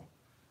cool.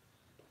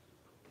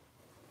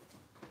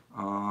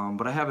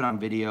 But I have it on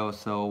video,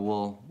 so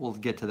we'll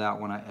get to that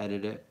when I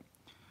edit it.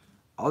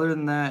 Other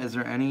than that, is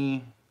there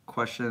any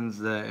questions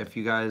that if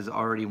you guys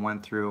already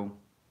went through,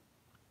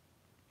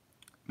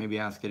 maybe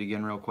ask it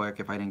again real quick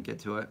if I didn't get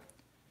to it.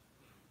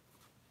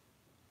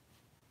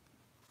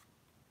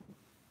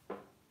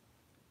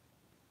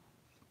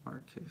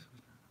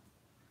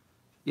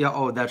 Yeah,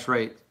 oh, that's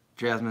right.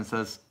 Jasmine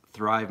says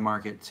Thrive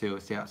Market too.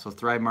 So yeah, so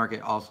Thrive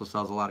Market also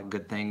sells a lot of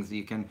good things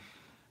you can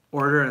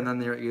order, and then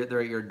they're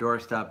at your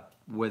doorstep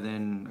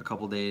within a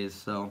couple days.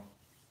 So,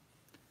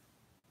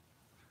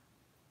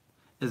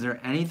 is there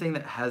anything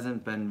that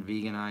hasn't been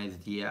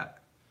veganized yet?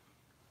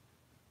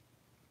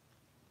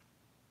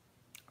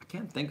 I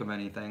can't think of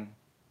anything.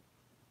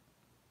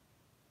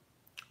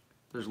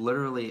 There's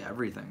literally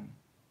everything.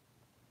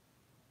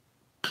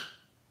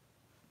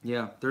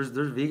 Yeah, there's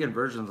vegan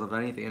versions of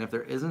anything, and if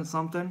there isn't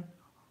something,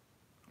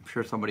 I'm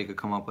sure somebody could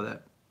come up with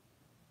it.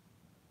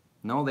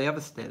 No, they have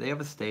a steak. They have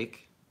a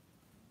steak.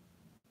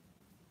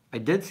 I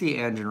did see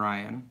Ange and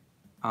Ryan.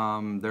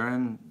 They're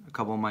in a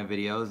couple of my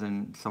videos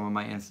and some of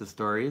my Insta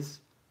stories.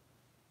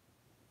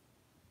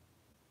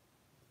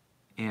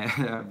 And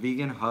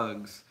vegan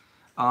hugs.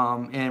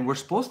 And we're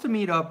supposed to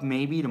meet up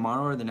maybe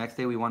tomorrow or the next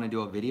day. We want to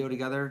do a video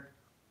together.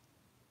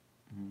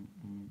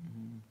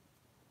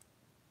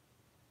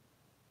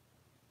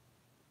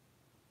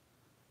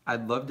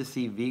 I'd love to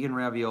see vegan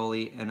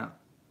ravioli in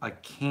a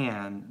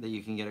can that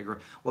you can get a.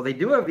 Well, they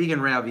do have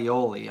vegan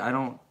ravioli. I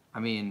don't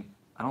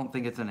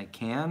think it's in a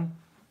can.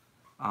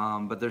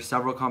 But there's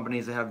several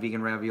companies that have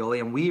vegan ravioli,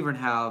 and we even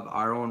have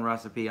our own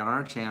recipe on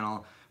our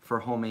channel for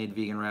homemade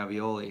vegan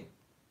ravioli.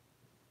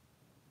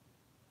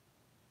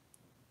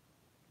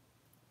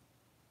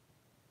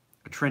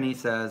 Trini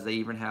says they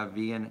even have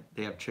vegan,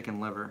 they have chicken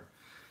liver.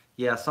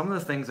 Yeah, some of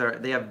the things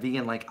they have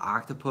vegan like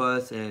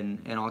octopus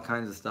and all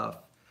kinds of stuff,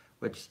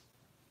 which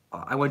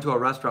I went to a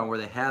restaurant where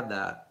they had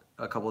that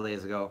a couple of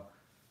days ago.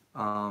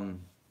 I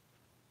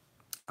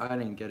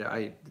didn't get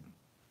it.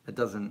 It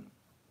doesn't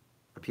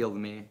appeal to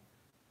me.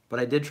 But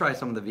I did try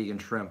some of the vegan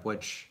shrimp,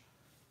 which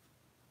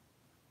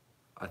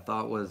I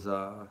thought was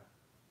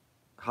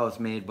house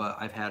made, but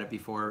I've had it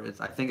before.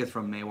 I think it's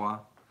from Maywa,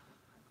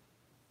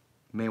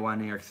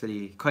 New York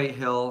City. Kite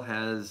Hill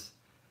has,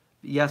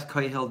 yes,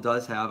 Kite Hill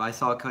does have. I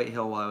saw Kite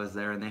Hill while I was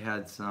there, and they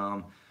had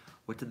some.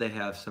 What did they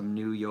have? Some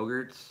new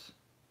yogurts.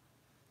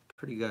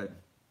 Pretty good.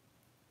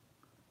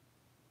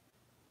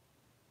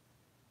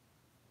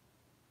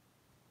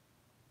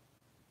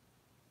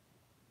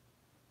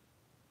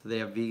 Do they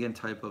have vegan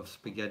type of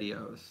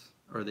SpaghettiOs?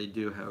 Or they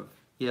do have,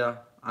 yeah,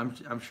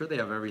 I'm sure they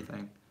have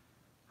everything.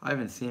 I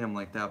haven't seen them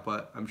like that,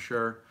 but I'm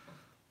sure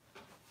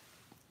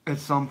at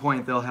some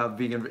point they'll have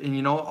vegan. And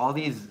you know, all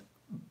these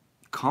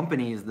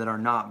companies that are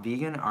not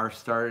vegan are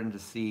starting to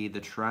see the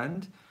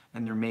trend,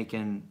 and they're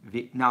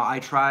making. Now I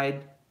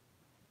tried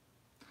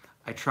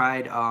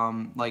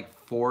like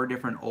 4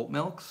 different oat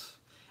milks,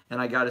 and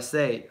I gotta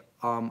say,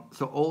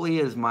 so Oatly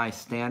is my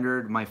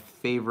standard, my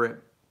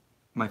favorite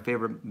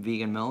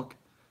vegan milk.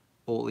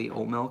 Oatly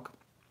oat milk.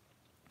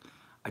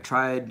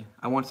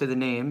 I won't say the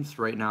names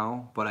right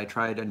now, but I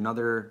tried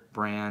another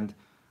brand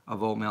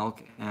of oat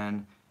milk,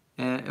 and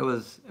it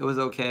was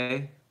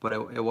okay, but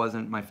it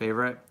wasn't my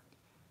favorite.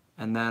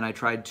 And then I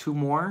tried 2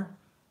 more,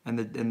 and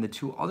the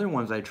 2 other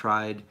ones I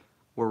tried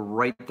were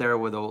right there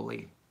with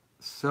Oatly.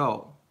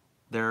 So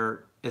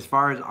as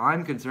far as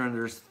I'm concerned,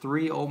 there's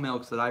 3 oat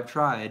milks that I've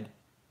tried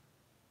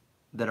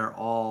that are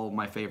all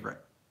my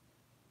favorite.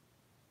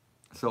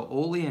 So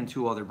Oatly and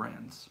 2 other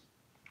brands.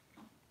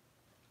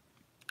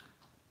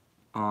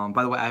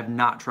 By the way, I have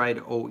not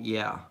tried, oh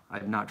yeah, I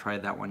have not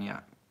tried that one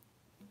yet.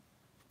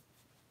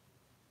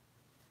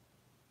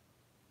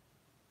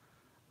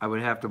 I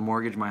would have to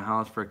mortgage my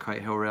house for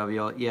Kite Hill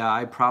ravioli. Yeah,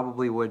 I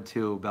probably would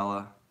too,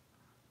 Bella.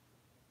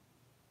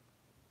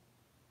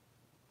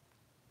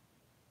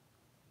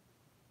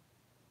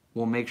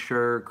 We'll make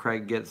sure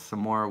Craig gets some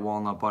more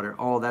walnut butter.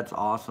 Oh, that's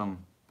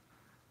awesome.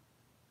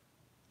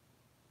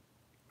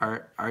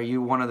 Are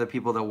you one of the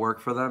people that work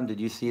for them? Did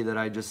you see that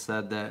I just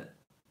said that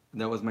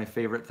was my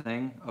favorite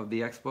thing of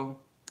the expo?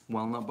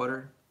 Walnut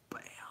butter?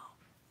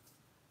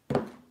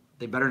 Bam.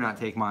 They better not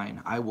take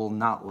mine. I will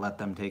not let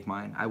them take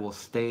mine. I will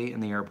stay in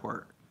the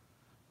airport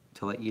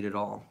till I eat it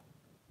all.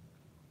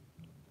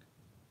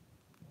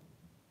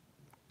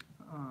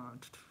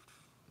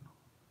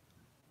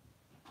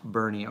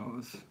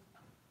 Bernios.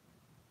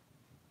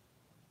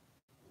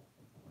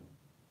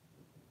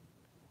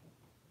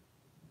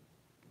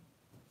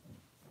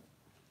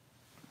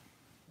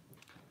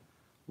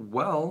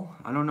 Well,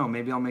 I don't know.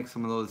 Maybe I'll make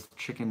some of those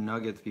chicken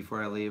nuggets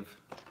before I leave.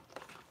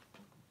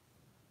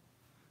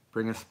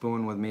 Bring a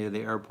spoon with me to the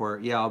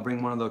airport. Yeah, I'll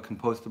bring one of the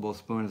compostable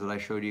spoons that I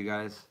showed you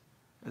guys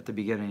at the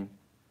beginning.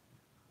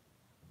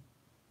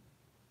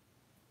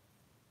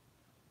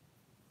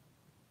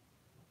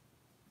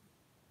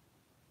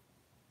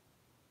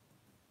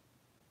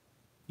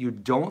 you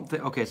don't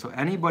think, okay, so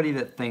anybody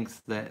that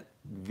thinks that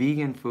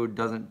vegan food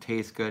doesn't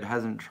taste good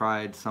hasn't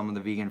tried some of the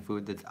vegan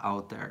food that's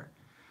out there.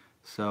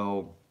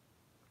 So,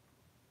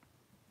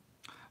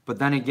 but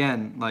then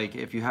again, like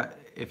if you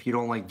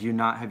don't like, do you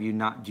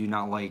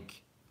not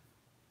like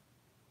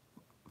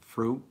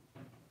fruit,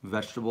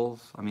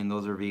 vegetables? I mean,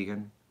 those are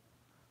vegan.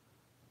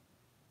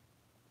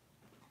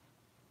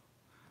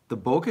 The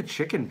Boca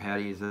chicken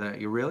patties,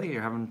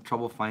 you're having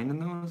trouble finding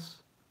those?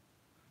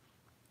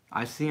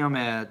 I see them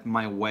at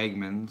my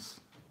Wegmans.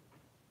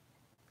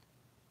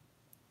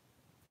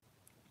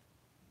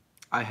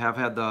 I have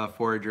had the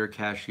Forager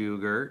cashew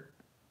yogurt.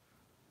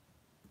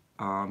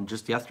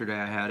 Just yesterday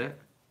I had it.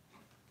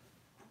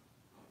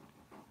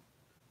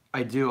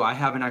 I do. I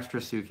have an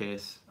extra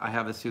suitcase. I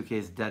have a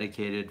suitcase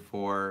dedicated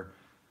for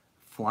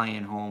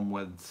flying home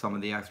with some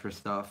of the extra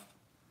stuff.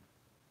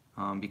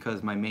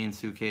 Because my main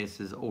suitcase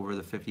is over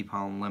the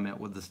 50-pound limit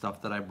with the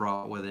stuff that I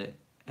brought with it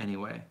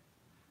anyway.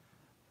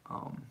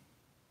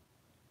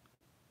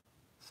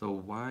 So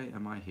why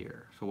am I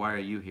here? So why are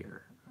you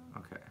here?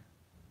 Okay.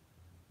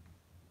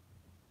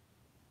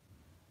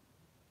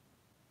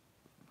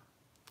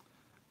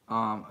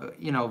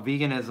 You know,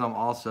 veganism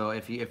also,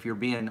 if you're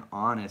being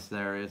honest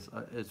there, is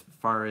as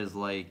far as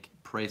like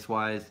price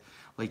wise,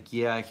 like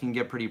yeah, it can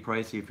get pretty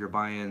pricey if you're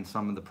buying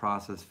some of the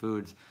processed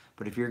foods.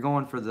 But if you're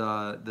going for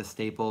the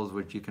staples,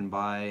 which you can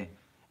buy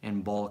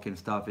in bulk and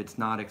stuff, it's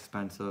not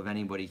expensive.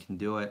 Anybody can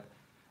do it.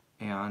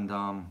 And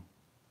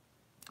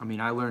I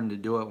mean, I learned to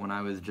do it when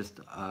I was just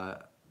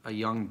a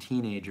young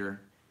teenager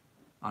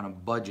on a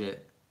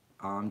budget,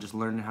 just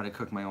learning how to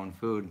cook my own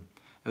food.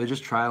 It was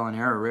just trial and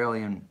error,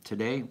 really. And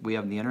today we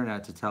have the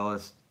internet to tell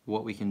us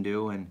what we can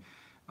do, and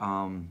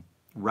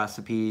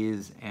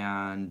recipes,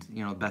 and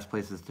you know, best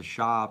places to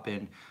shop,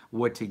 and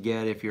what to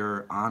get if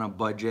you're on a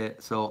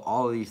budget. So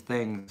all of these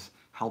things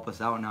help us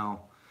out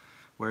now.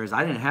 Whereas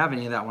I didn't have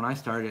any of that when I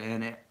started,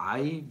 and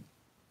I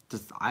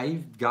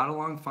got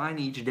along fine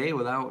each day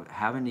without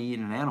having to eat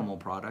an animal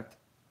product.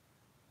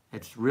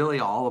 It's really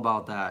all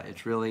about that.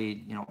 It's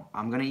really, you know,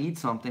 I'm going to eat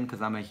something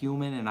because I'm a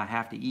human and I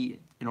have to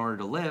eat in order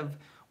to live.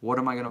 What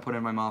am I going to put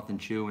in my mouth and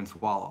chew and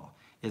swallow?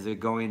 Is it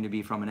going to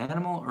be from an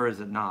animal or is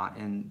it not?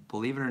 And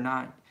believe it or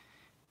not,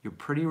 you're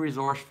pretty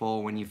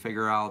resourceful when you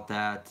figure out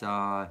that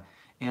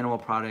animal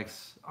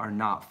products are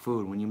not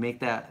food. When you make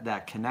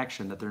that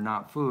connection that they're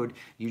not food,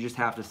 you just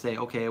have to say,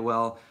 okay,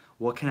 well,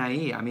 what can I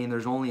eat? I mean,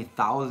 there's only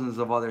thousands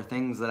of other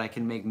things that I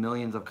can make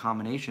millions of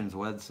combinations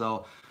with.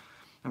 So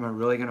am I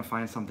really going to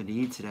find something to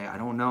eat today? I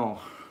don't know.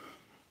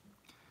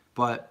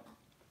 But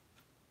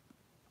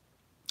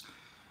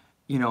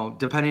you know,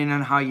 depending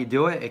on how you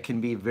do it, it can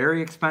be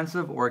very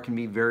expensive or it can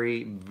be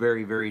very,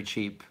 very, very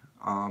cheap.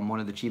 One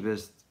of the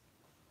cheapest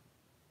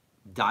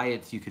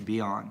diets you could be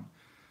on,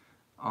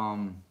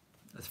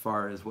 as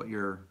far as what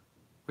you're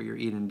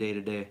eating day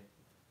to day.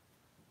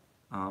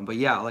 But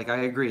yeah, like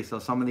I agree. So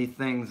some of these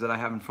things that I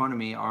have in front of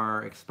me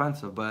are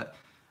expensive, but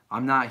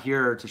I'm not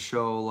here to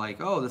show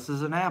like, oh, this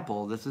is an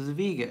apple, this is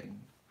vegan.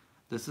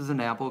 This is an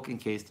apple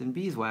encased in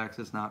beeswax.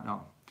 It's not,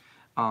 no.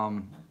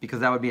 Because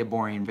that would be a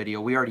boring video.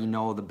 We already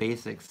know the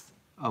basics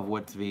of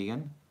what's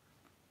vegan.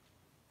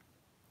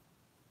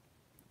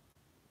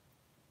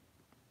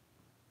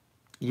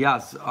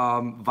 Yes,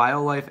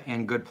 Violife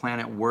and Good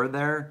Planet were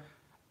there.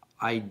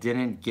 I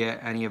didn't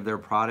get any of their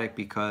product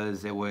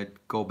because it would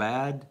go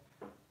bad,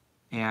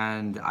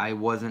 and I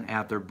wasn't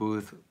at their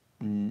booth.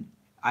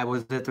 I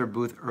was at their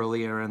booth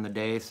earlier in the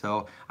day,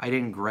 so I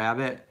didn't grab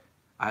it.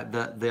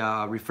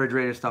 The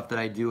refrigerator stuff that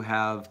I do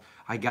have,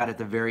 I got at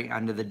the very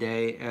end of the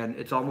day, and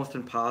it's almost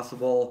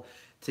impossible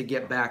to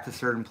get back to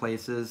certain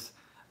places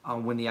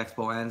when the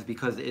expo ends,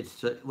 because it's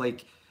just,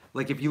 like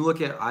if you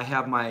look at, I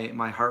have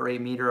my heart rate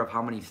meter of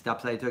how many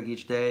steps I took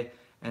each day,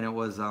 and it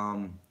was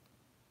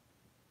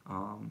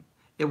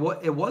it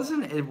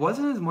wasn't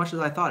as much as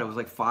I thought. It was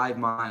like 5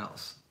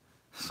 miles,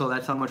 so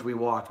that's how much we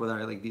walked with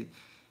our like these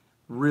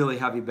really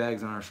heavy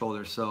bags on our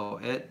shoulders.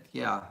 So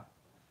yeah.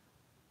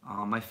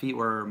 My feet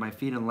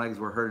and legs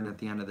were hurting at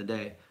the end of the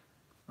day.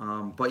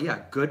 But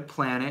yeah, Good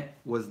Planet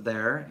was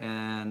there,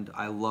 and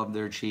I love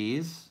their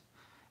cheese.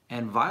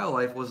 And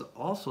Violife was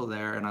also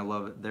there, and I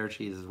love their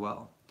cheese as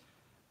well.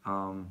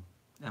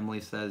 Emily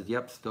says,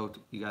 yep, stoked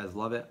you guys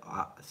love it.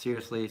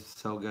 Seriously,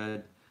 so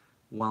good.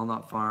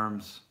 Walnut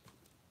Farms,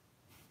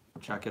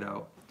 check it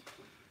out.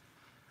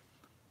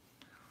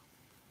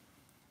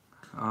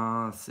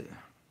 Let's see.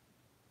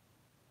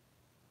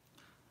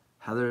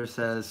 Heather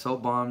says, so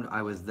bummed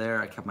I was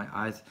there. I kept my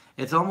eyes.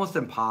 It's almost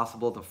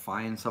impossible to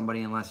find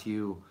somebody unless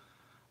you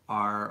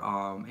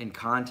are in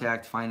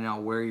contact, finding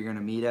out where you're going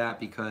to meet at,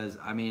 because,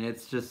 I mean,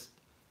 it's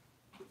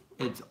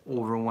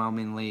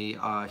overwhelmingly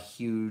a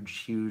huge,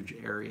 huge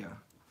area.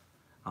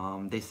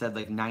 They said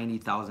like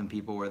 90,000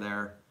 people were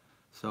there.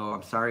 So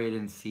I'm sorry I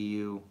didn't see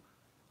you.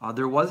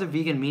 There was a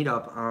vegan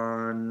meetup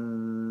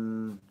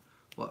on,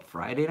 what,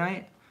 Friday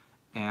night?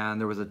 And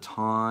there was a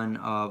ton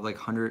of, like,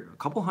 a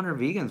couple hundred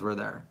vegans were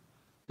there.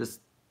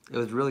 It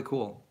was really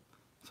cool.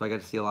 So I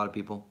got to see a lot of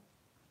people.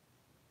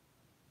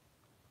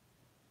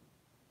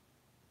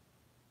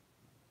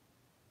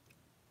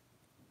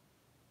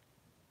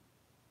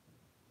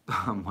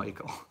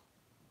 Michael.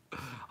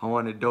 I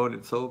want a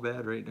donut so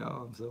bad right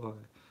now. I'm so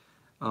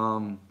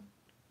high.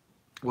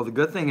 Well, the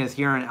good thing is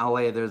here in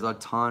LA, there's a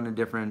ton of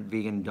different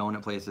vegan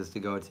donut places to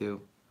go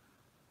to.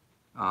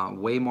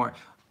 Way more.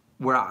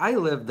 Where I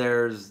live,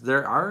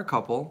 there are a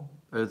couple.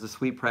 There's a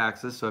Sweet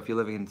Praxis. So if you're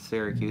living in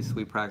Syracuse,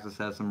 Sweet Praxis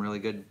has some really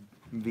good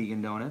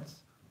vegan donuts.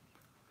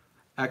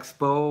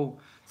 Expo.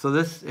 So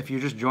this, if you're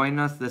just joining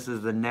us, this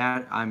is the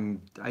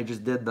I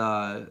just did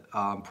the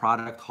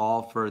product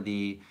haul for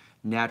the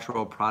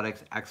Natural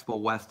Products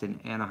Expo West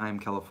in Anaheim,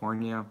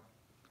 California.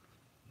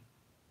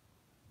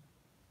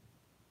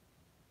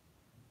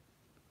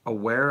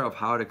 Aware of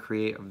how to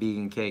create a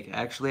vegan cake.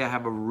 Actually, I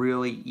have a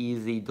really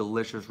easy,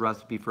 delicious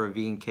recipe for a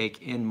vegan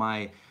cake in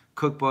my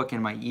cookbook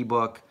and my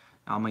ebook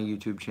on my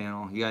YouTube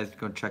channel. You guys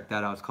go check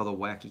that out. It's called a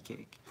Wacky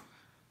Cake.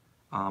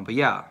 But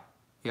yeah,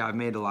 I've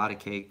made a lot of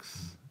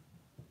cakes.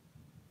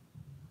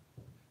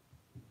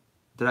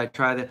 Did I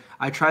try the?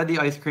 I tried the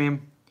ice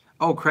cream.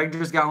 Oh, Craig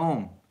just got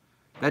home.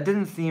 That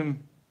didn't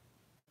seem.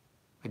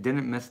 I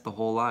didn't miss the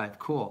whole live.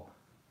 Cool.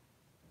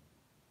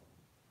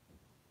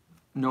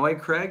 No way,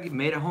 Craig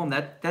made it home.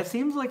 That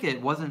seems like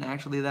it wasn't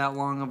actually that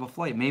long of a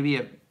flight. Maybe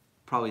it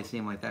probably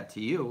seemed like that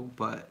to you,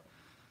 but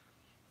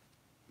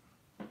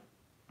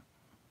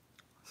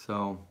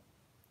so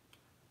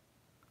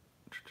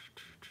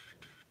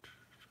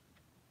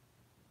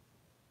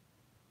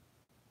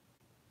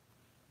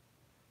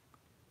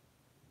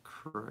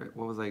what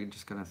was I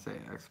just gonna say?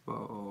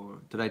 Expo.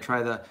 Did I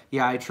try the?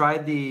 Yeah, I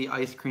tried the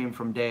ice cream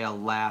from Daya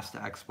last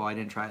Expo. I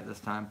didn't try it this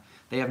time.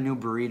 They have new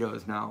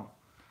burritos now.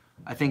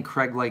 I think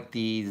Craig liked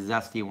the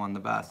zesty one the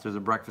best. There's a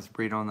breakfast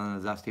burrito and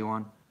then the zesty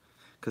one.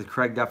 Because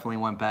Craig definitely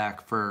went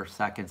back for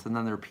seconds. And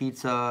then their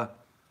pizza.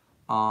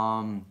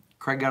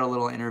 Craig got a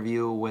little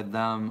interview with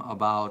them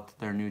about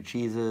their new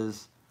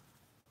cheeses.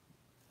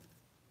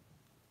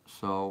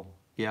 So,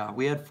 yeah,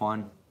 we had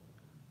fun.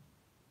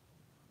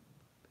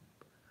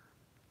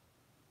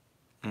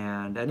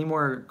 And any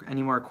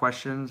more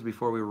questions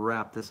before we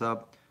wrap this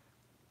up?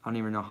 I don't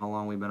even know how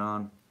long we've been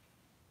on.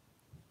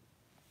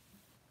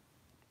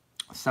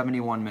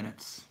 71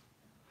 minutes.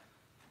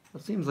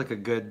 That seems like a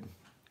good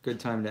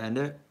time to end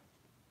it.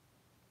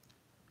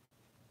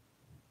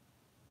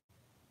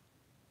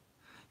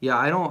 Yeah,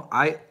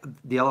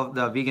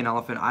 the vegan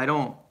elephant,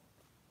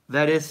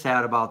 that is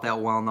sad about that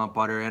walnut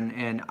butter,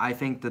 and I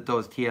think that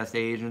those TSA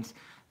agents,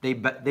 they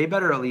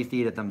better at least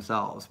eat it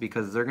themselves,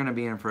 because they're gonna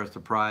be in for a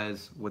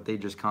surprise what they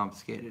just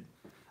confiscated.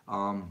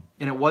 And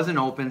it wasn't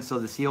open, so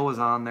the seal was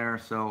on there,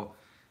 so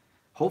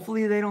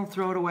hopefully they don't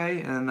throw it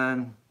away. And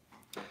then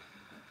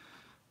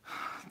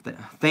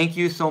thank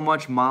you so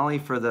much, Molly,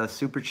 for the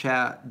super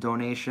chat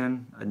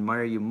donation.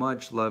 Admire you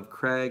much. Love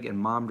Craig and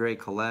Mom Dre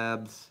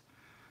collabs.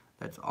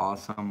 That's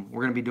awesome.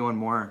 We're gonna be doing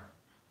more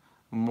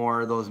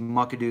of those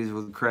muckadoos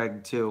with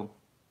Craig too.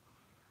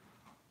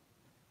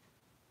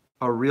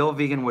 A real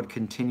vegan would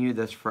continue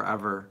this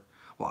forever.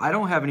 Well, I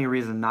don't have any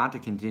reason not to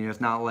continue. It's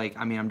not like,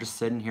 I mean, I'm just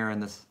sitting here in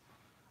this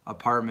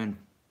apartment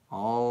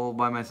all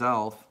by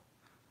myself.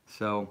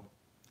 So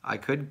I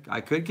could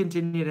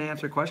continue to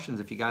answer questions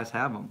if you guys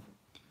have them.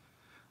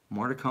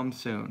 More to come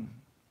soon.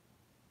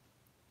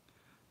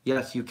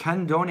 Yes, you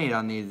can donate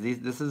on these.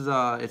 This is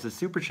it's a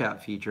super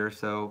chat feature,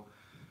 so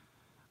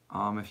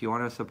if you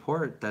want to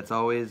support, that's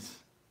always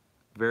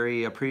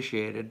very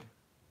appreciated.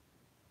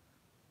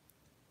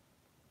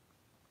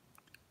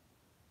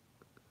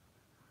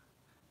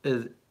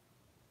 I'd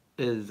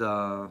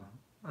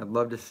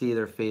love to see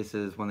their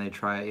faces when they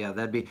try it. Yeah,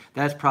 that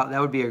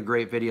would be a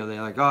great video.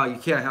 They're like, oh, you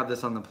can't have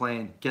this on the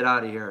plane. Get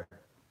out of here.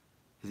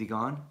 Is he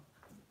gone? All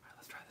right,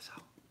 let's try this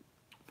out.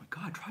 Oh my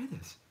God, try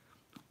this.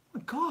 Oh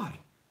my God,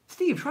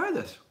 Steve, try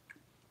this.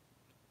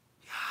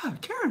 Yeah,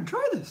 Karen,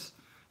 try this.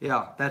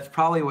 Yeah, that's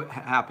probably what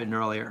happened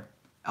earlier.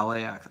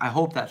 LAX. I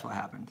hope that's what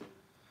happened.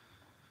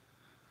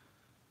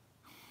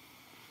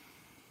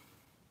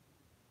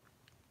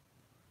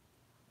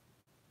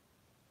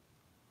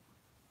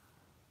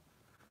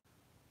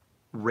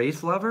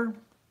 Race lover?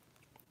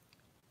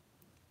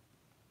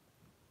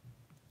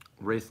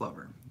 Race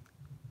lover.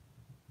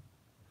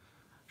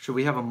 Should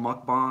we have a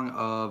mukbang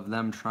of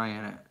them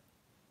trying it?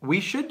 We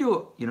should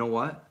do, you know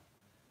what?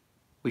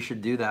 We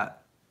should do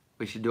that.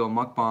 We should do a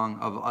mukbang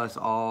of us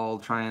all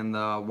trying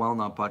the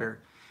walnut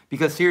butter.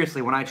 Because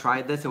seriously, when I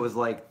tried this, it was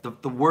like,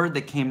 the word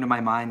that came to my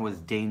mind was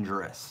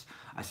dangerous.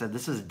 I said,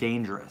 this is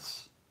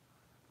dangerous.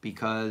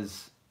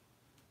 Because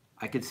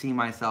I could see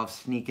myself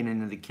sneaking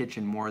into the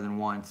kitchen more than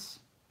once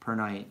per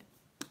night,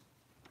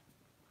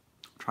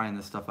 trying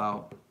this stuff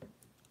out.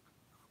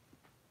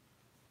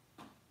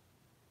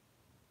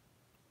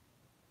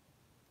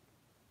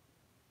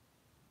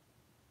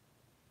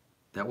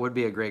 That would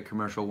be a great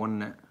commercial,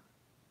 wouldn't it?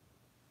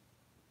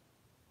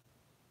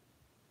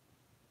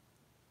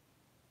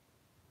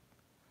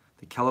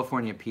 The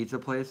California pizza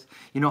place.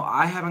 You know,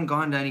 I haven't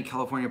gone to any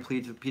California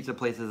pizza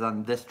places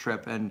on this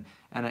trip, and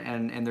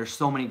there's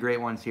so many great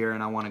ones here,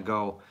 and I want to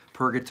go.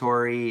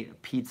 Purgatory,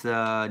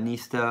 Pizza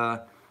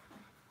Nista.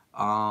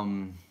 I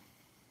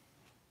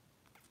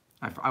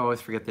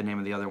always forget the name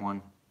of the other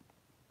one.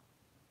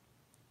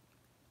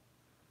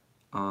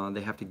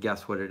 They have to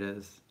guess what it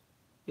is.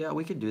 Yeah,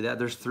 we could do that.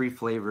 There's 3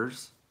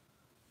 flavors.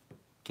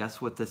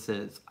 Guess what this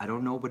is? I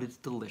don't know, but it's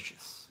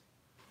delicious.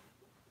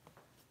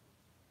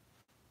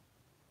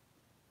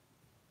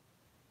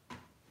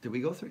 Did we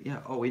go through? Yeah.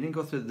 Oh, we didn't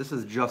go through. This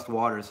is just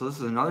water. So this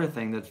is another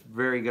thing that's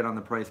very good on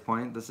the price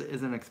point. This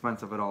isn't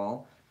expensive at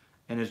all.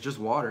 And it's just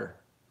water.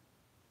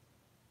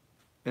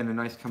 In a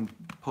nice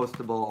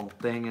compostable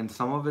thing. And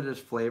some of it is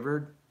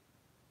flavored.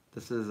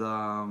 This is,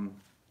 I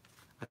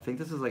think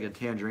this is like a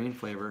tangerine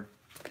flavor.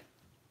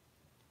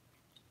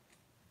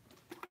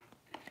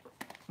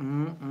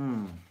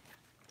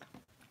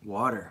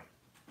 Water.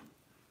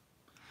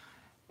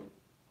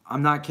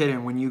 I'm not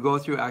kidding. When you go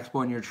through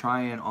Expo and you're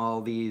trying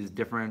all these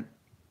different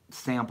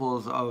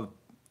samples of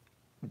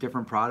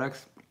different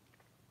products,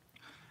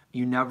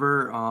 you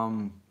never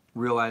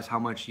realize how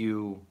much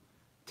you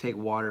take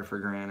water for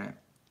granted.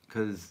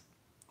 Because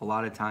a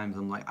lot of times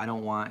I'm like, I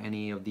don't want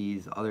any of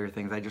these other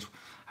things.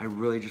 I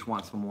really just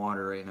want some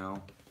water right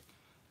now.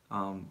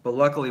 But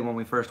luckily, when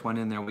we first went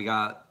in there, we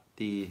got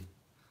these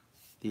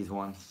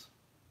ones.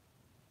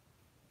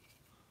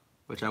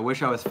 Which I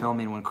wish I was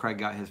filming when Craig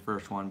got his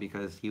first one,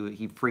 because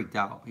he freaked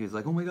out. He was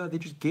like, oh my God, they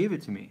just gave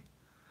it to me.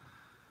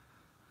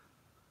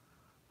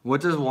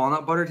 What does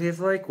walnut butter taste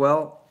like?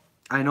 Well,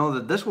 I know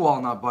that this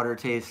walnut butter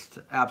tastes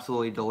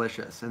absolutely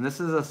delicious. And this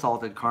is a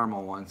salted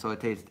caramel one, so it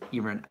tastes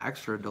even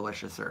extra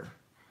deliciouser.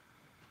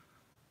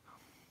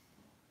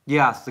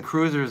 Yes, the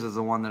Cruisers is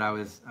the one that I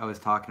was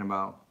talking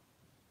about.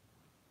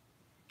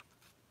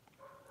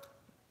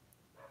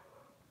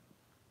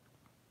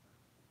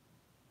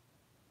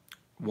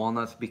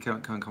 Walnuts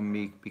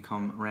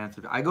become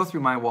rancid. I go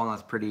through my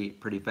walnuts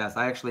pretty fast.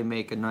 I actually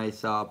make a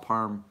nice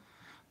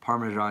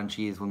Parmesan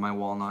cheese with my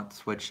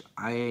walnuts, which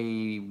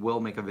I will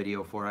make a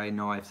video for. I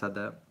know I've said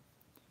that.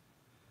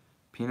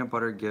 Peanut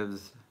butter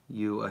gives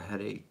you a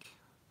headache.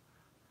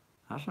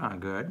 That's not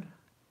good.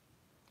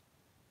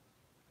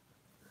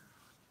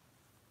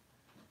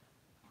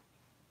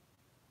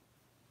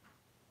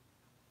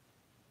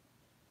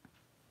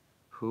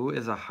 Who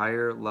is a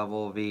higher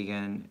level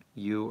vegan,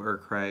 you or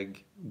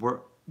Craig?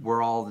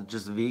 We're all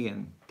just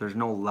vegan. There's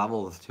no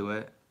levels to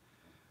it.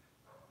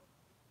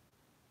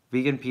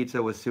 Vegan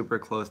pizza was super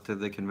close to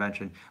the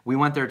convention. We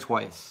went there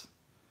twice.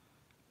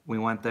 We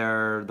went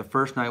there the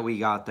first night we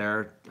got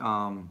there,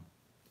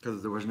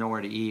 because there was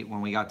nowhere to eat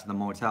when we got to the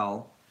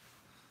motel.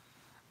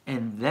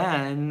 And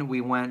then we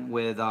went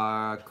with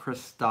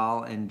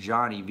Crystal and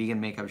Johnny,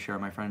 Vegan Makeup Share,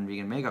 my friend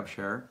Vegan Makeup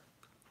Share.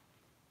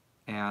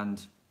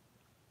 And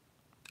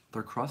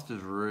their crust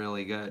is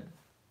really good.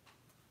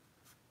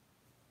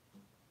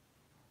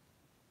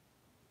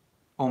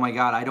 Oh my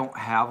God, I don't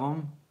have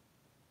them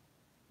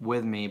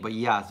with me, but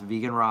yes,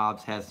 Vegan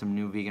Rob's has some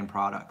new vegan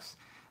products.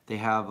 They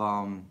have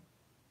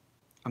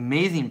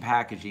amazing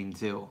packaging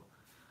too.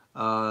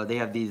 They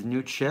have these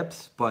new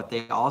chips, but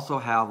they also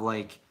have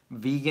like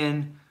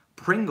vegan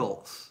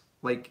Pringles,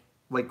 like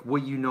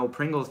what you know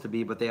Pringles to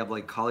be, but they have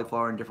like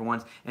cauliflower and different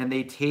ones, and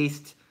they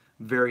taste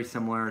very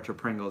similar to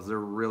Pringles. They're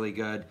really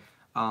good,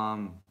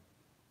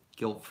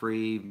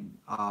 guilt-free,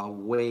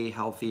 way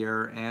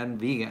healthier, and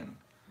vegan.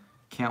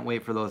 Can't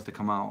wait for those to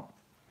come out.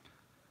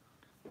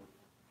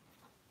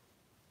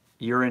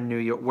 You're in New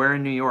York. We're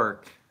in New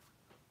York,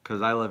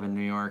 because I live in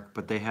New York,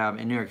 but they have,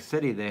 in New York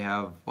City, they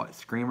have, what,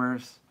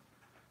 Screamers,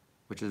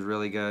 which is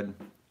really good.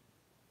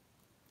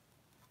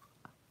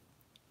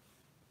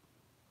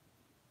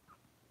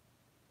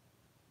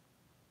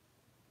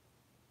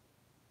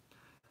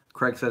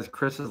 Craig says,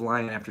 Chris is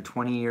lying. After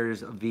 20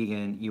 years of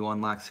vegan, you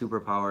unlock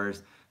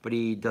superpowers, but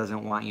he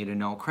doesn't want you to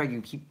know. Craig,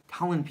 you keep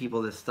telling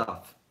people this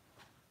stuff.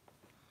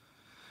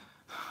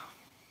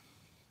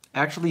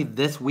 Actually,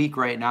 this week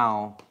right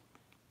now,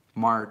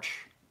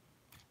 March,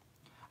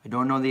 I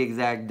don't know the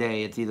exact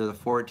day, it's either the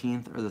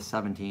 14th or the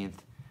 17th,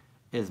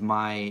 is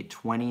my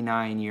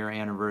 29-year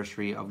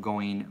anniversary of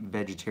going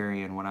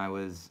vegetarian when I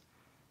was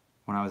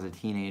a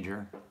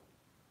teenager.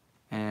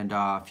 And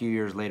a few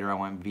years later I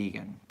went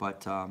vegan.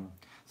 But so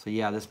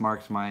yeah, this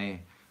marks my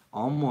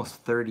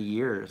almost 30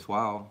 years.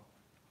 Wow.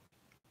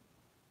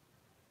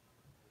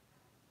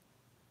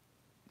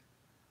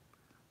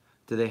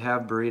 Do they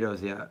have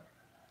burritos yet?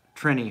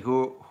 Trini,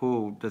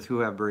 who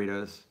have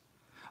burritos?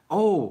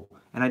 Oh,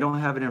 and I don't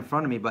have it in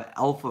front of me, but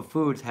Alpha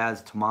Foods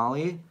has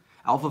tamale.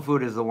 Alpha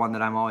Food is the one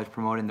that I'm always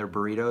promoting their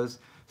burritos.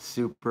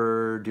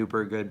 Super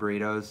duper good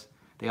burritos.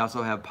 They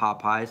also have pot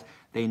pies.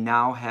 They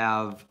now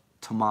have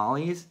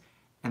tamales,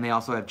 and they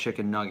also have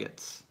chicken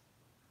nuggets.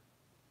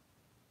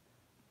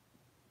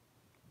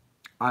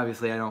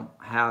 Obviously, I don't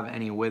have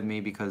any with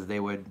me because they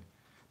would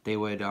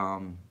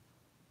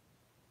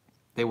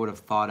have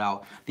thawed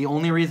out. The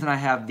only reason I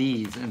have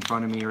these in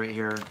front of me right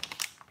here,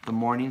 the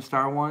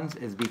Morningstar ones,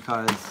 is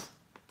because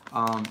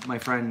my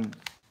friend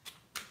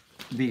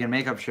Vegan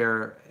Makeup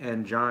Share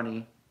and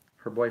Johnny,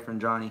 her boyfriend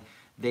Johnny,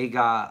 they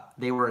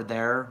were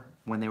there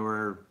when they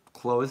were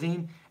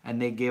closing, and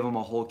they gave them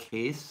a whole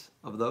case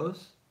of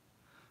those.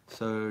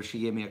 So she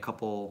gave me a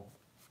couple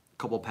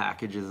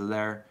packages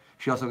there.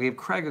 She also gave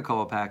Craig a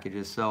couple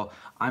packages. So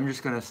I'm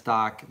just gonna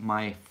stock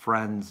my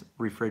friend's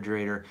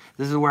refrigerator.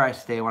 This is where I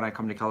stay when I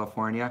come to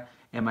California,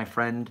 and my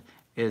friend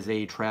is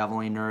a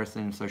traveling nurse,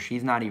 and so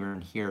she's not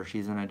even here.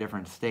 She's in a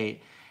different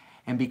state.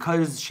 And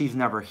because she's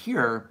never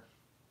here,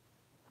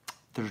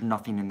 there's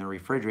nothing in the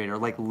refrigerator.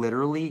 Like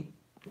literally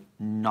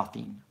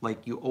nothing.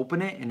 Like you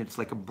open it and it's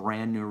like a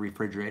brand new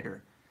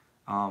refrigerator.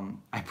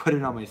 I put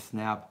it on my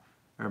Snap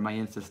or my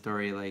Insta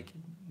story like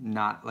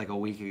not like a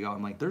week ago.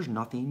 I'm like, there's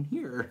nothing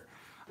here.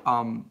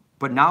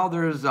 But now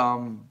there's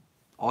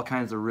all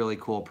kinds of really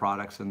cool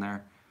products in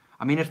there.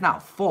 I mean, it's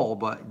not full,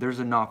 but there's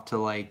enough to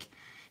like,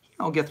 you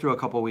know, get through a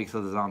couple weeks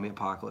of the zombie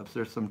apocalypse.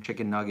 There's some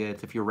chicken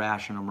nuggets if you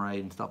ration them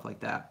right and stuff like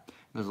that.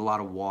 There's a lot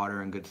of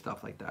water and good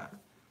stuff like that.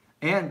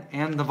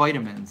 And the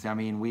vitamins. I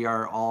mean, we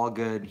are all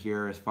good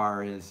here as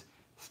far as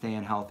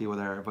staying healthy with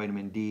our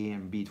vitamin D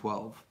and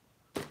B12.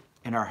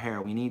 And our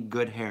hair. We need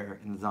good hair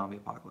in the zombie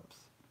apocalypse.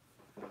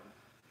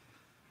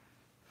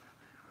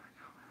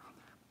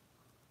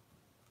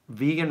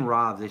 Vegan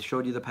Robs. They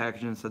showed you the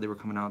packaging and said they were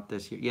coming out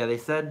this year. Yeah, they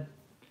said,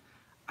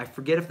 I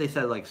forget if they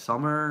said like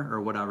summer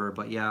or whatever,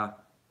 but yeah.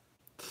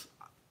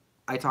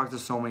 I talked to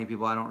so many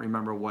people, I don't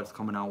remember what's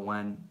coming out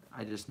when.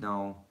 I just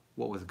know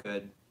what was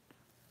good.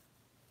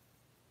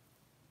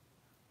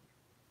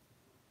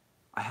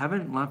 I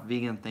haven't left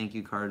vegan thank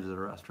you cards at a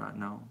restaurant,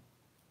 no.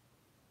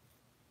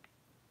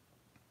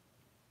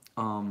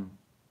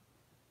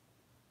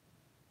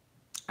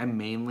 I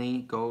mainly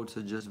go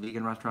to just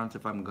vegan restaurants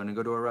if I'm gonna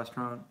go to a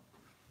restaurant.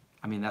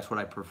 I mean, that's what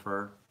I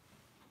prefer.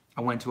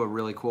 I went to a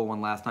really cool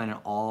one last night, an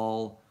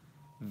all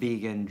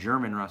vegan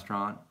German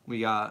restaurant.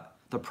 We got,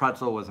 the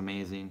pretzel was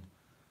amazing.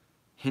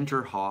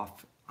 Hinterhof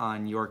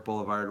on York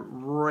Boulevard,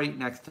 right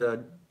next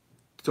to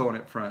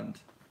Donut Friend.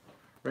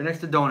 Right next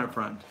to Donut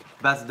Friend.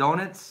 Best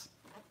donuts,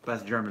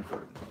 best German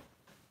food.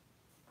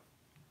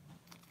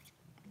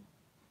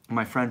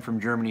 My friend from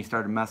Germany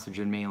started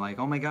messaging me like,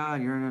 oh my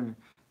God, you're in a,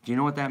 do you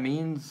know what that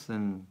means?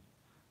 And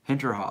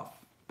Hinterhof,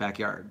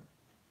 backyard.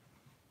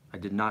 I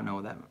did not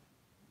know that.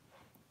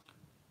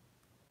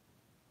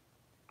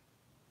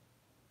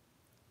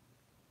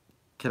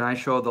 Can I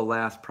show the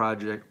last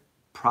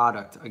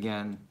product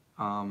again?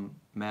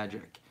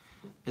 Magic.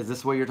 Is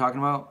this what you're talking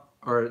about?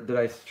 Or did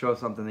I show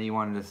something that you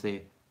wanted to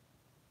see?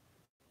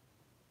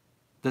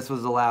 This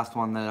was the last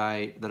one that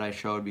I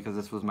showed because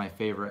this was my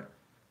favorite.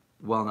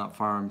 Walnut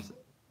Farms.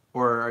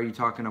 Or are you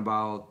talking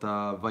about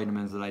the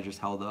vitamins that I just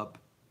held up?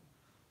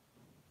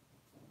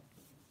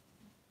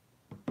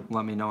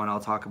 Let me know and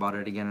I'll talk about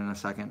it again in a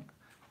second.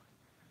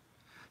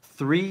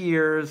 3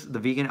 years, the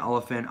vegan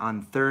elephant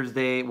on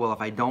Thursday. Well,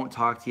 if I don't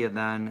talk to you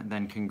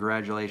then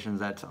congratulations,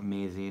 that's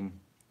amazing.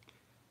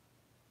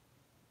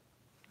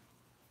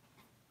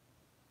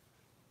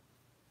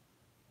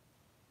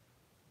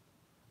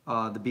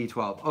 The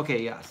B12.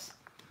 Okay, yes.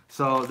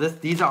 So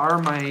these are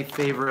my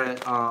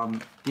favorite.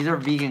 These are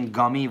vegan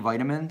gummy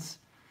vitamins,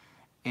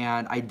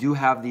 and I do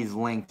have these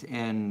linked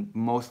in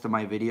most of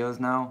my videos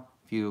now.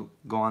 If you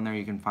go on there,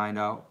 you can find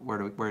out where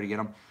to get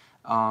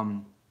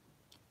them.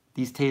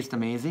 These taste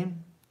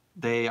amazing.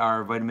 They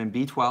are vitamin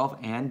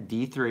B12 and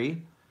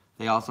D3.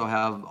 They also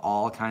have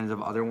all kinds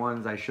of other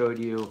ones. I showed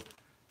you.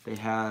 They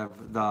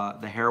have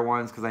the hair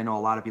ones because I know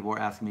a lot of people were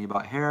asking me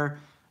about hair.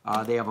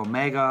 They have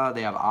omega.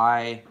 They have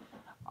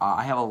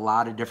I have a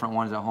lot of different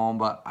ones at home,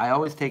 but I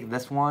always take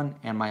this one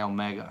and my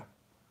omega.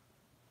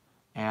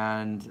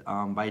 And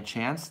by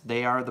chance,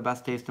 they are the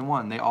best tasting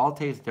one. They all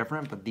taste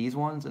different, but these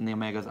ones and the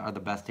omegas are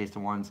the best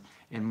tasting ones,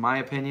 in my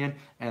opinion.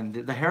 And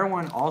the hair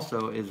one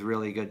also is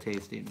really good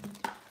tasting.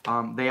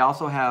 They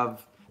also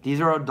have, these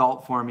are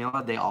adult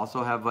formula. They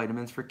also have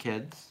vitamins for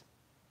kids.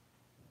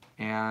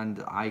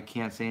 And I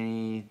can't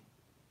say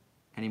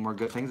any more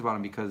good things about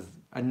them because,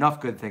 enough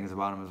good things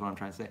about them is what I'm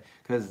trying to say.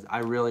 Because I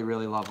really,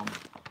 really love them.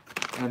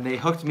 And they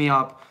hooked me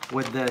up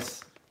with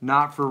this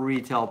not for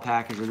retail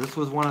packages. This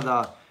was one of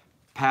the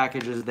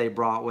packages they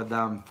brought with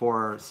them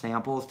for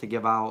samples to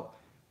give out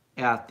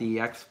at the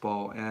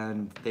expo,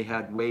 and they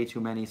had way too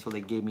many, so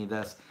they gave me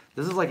this.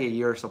 This is like a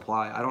year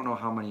supply. I don't know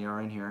how many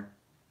are in here.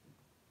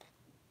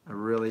 I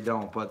really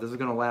don't, but this is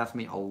gonna last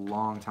me a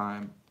long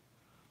time.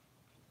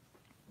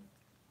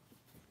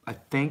 I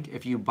think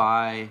if you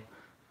buy,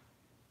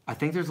 I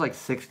think there's like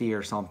 60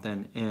 or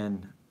something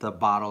in the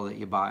bottle that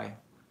you buy.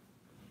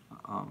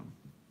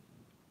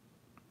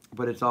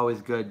 But it's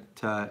always good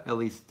to at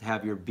least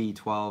have your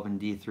B12 and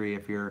D3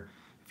 if you're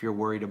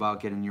worried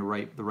about getting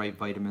the right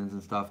vitamins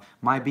and stuff.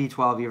 My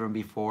B12, even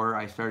before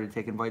I started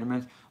taking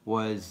vitamins,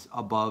 was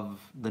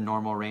above the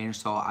normal range,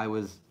 so I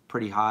was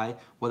pretty high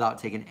without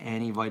taking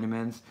any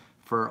vitamins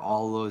for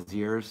all those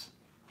years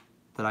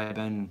that I've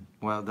been,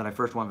 well, that I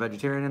first went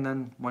vegetarian and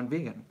then went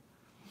vegan.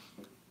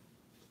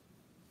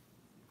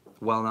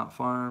 Walnut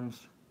Farms.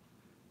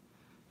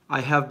 I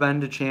have been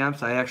to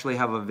Champs. I actually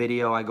have a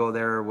video. I go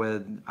there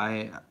with,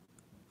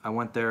 I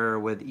went there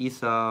with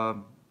Isa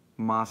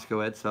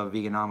Moskowitz of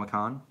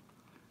Veganomicon.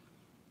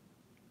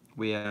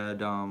 We had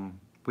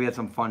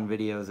some fun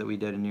videos that we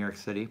did in New York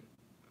City.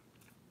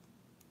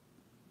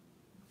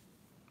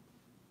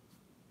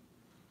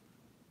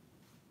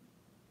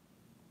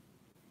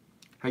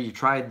 Have you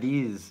tried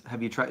these?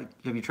 Have you tried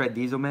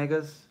these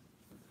omegas?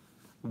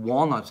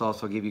 Walnuts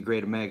also give you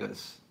great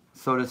omegas.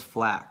 So does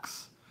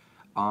flax.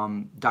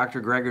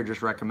 Dr. Greger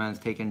just recommends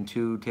taking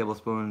 2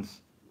 tablespoons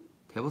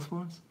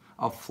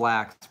of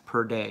flax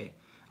per day.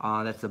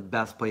 That's the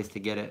best place to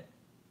get it.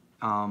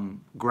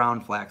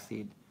 Ground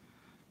flaxseed.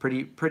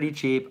 Pretty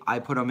cheap. I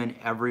put them in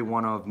every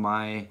one of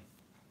my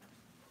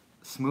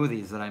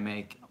smoothies that I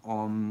make.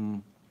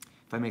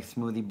 If I make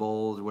smoothie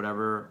bowls or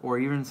whatever, or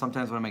even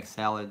sometimes when I make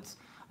salads,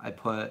 I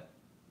put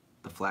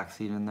the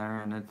flaxseed in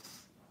there, and it's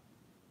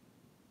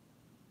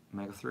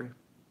omega-3.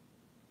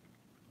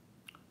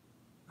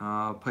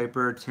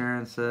 Piper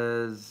Terrence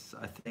says,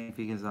 I think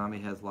Vegan Zombie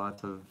has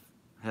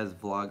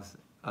vlogs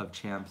of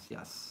champs.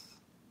 Yes.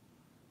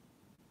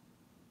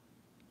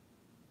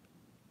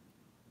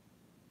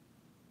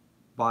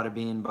 Bada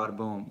bean, bada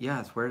boom.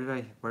 Yes. Where did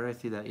I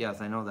see that?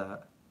 Yes, I know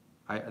that.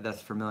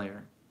 That's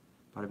familiar.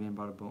 Bada bean,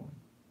 bada boom.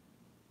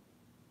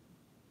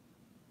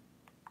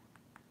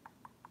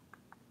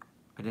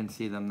 I didn't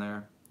see them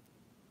there.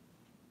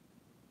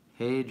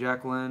 Hey,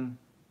 Jacqueline.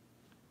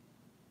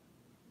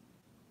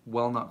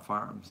 Walnut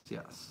Farms,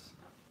 yes.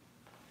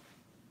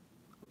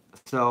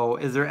 So,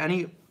 is there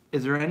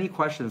any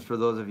questions for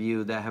those of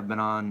you that have been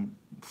on,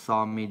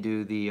 saw me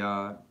do the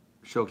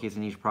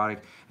showcasing each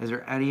product? Is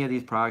there any of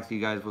these products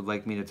you guys would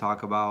like me to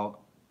talk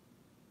about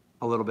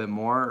a little bit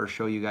more or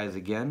show you guys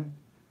again?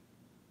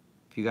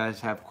 If you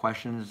guys have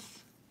questions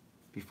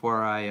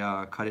before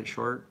I cut it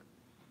short.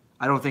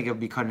 I don't think it'll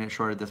be cutting it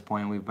short at this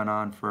point. We've been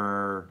on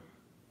for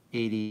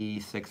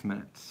 86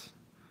 minutes.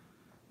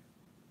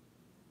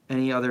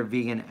 Any other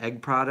vegan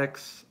egg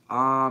products?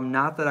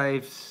 Not that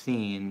I've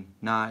seen.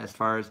 Not as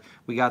far as,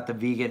 we got the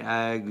vegan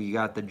egg, we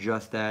got the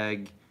just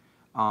egg,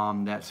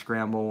 that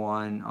scramble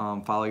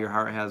one. Follow Your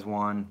Heart has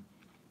one.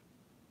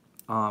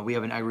 We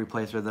have an egg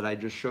replacer that I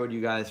just showed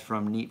you guys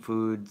from Neat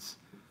Foods.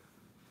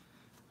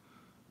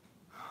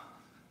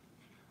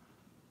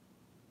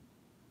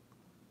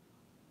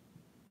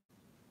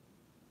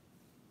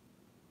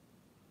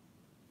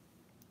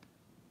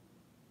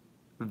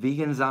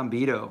 Vegan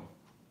Zombito.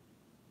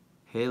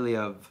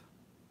 Haliev.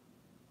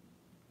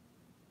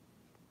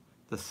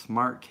 The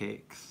Smart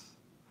Cakes.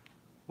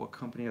 What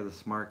company are the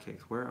Smart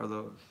Cakes? Where are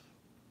those?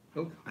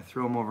 Oh, I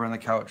threw them over on the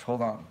couch.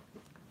 Hold on.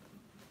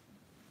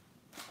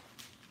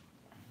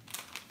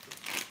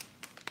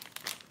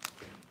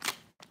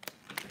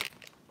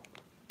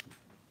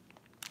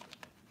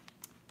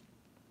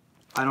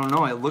 I don't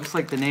know. It looks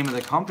like the name of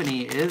the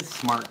company is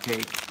Smart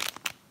Cake.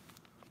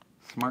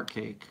 Smart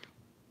Cake.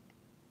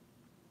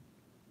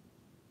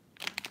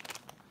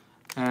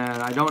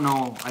 And I don't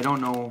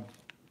know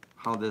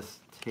how this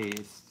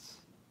tastes.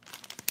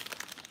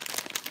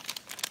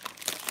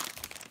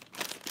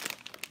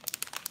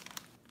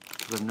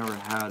 Because I've never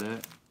had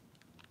it.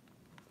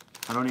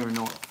 I don't even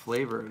know what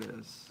flavor it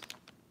is.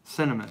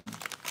 Cinnamon.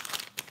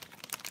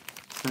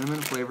 Cinnamon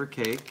flavored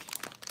cake.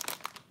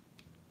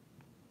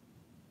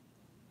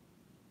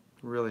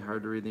 Really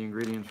hard to read the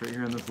ingredients right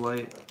here in this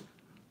light.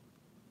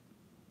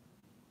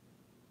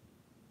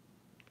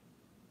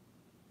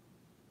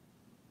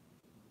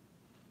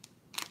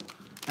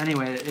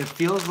 Anyway, it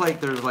feels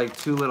like there's like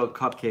 2 little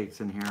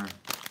cupcakes in here.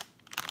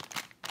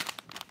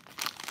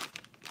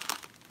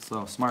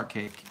 So, Smart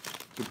Cake.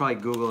 You could probably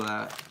Google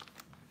that.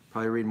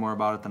 Probably read more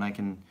about it than I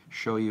can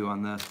show you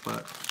on this,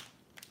 but.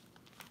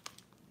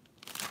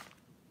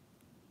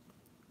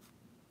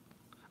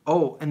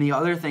 Oh, and the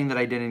other thing that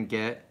I didn't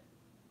get,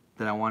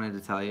 that I wanted to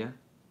tell you,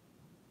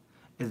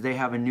 is they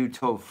have a new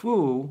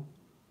tofu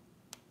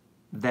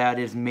that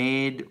is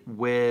made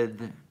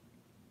with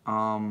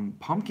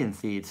pumpkin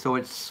seeds. So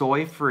it's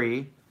soy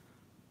free.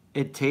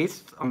 It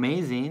tastes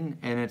amazing,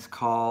 and it's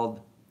called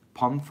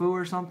Pumfu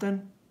or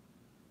something.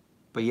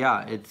 But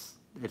yeah, it's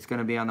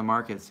gonna be on the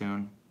market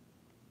soon.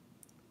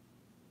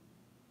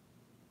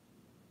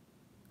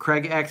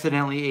 Craig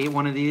accidentally ate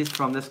one of these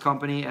from this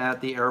company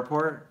at the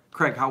airport.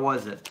 Craig, how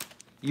was it?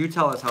 You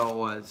tell us how it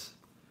was.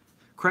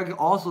 Craig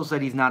also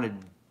said he's not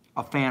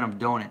a fan of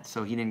donuts,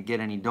 so he didn't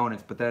get any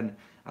donuts. But then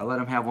I let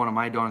him have one of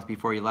my donuts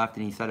before he left,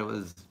 and he said it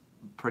was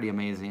pretty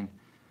amazing.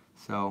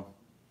 So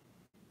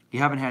you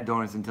haven't had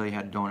donuts until you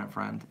had Donut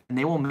Friend. And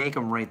they will make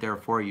them right there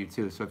for you,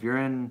 too. So if you're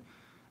in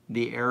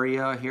the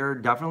area here,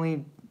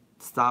 definitely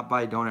stop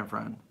by Donut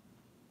Friend.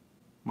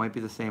 Might be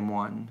the same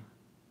one.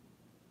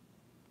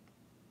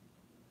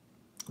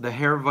 The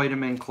hair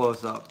vitamin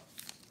close-up.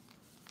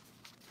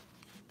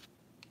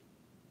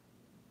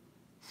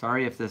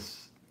 Sorry if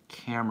this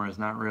camera is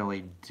not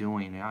really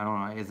doing it. I don't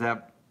know. Is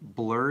that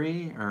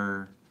blurry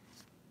or?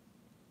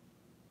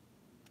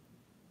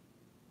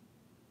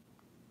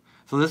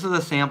 So this is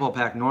a sample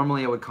pack.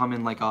 Normally it would come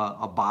in like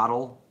a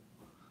bottle.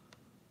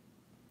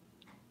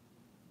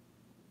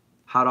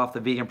 Hot off the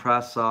vegan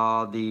press,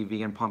 saw the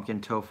vegan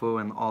pumpkin tofu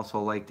and also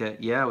liked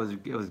it. Yeah,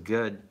 it was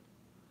good.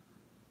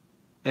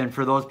 And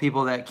for those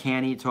people that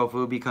can't eat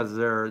tofu because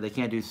they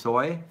can't do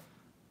soy,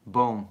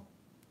 boom,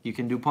 you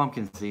can do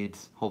pumpkin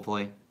seeds,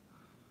 hopefully.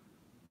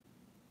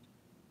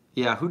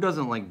 Yeah, who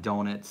doesn't like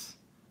donuts?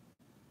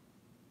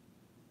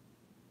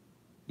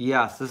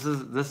 Yes, this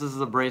is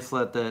the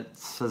bracelet that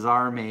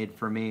Cesar made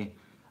for me.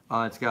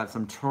 It's got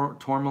some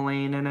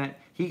tourmaline in it.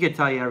 He could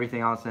tell you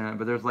everything else in it,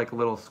 but there's like a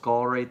little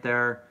skull right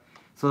there.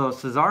 So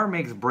Cesar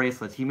makes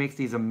bracelets. He makes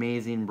these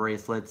amazing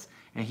bracelets,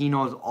 and he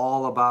knows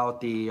all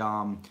about the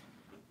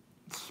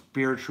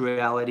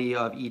spirituality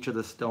of each of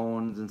the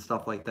stones and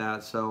stuff like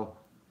that. So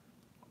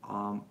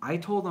I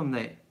told him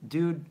that,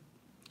 dude,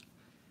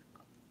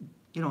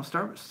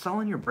 start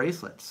selling your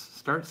bracelets.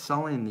 Start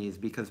selling these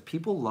because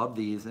people love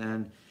these,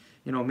 and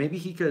maybe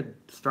he could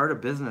start a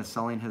business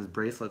selling his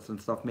bracelets and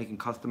stuff, making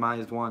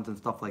customized ones and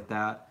stuff like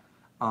that.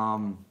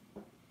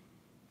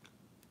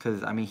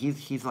 Because I mean,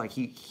 he's like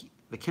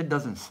the kid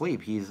doesn't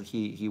sleep.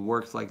 He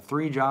works like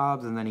 3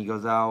 jobs, and then he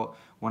goes out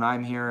when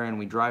I'm here, and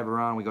we drive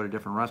around. We go to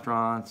different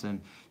restaurants and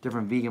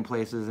different vegan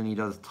places, and he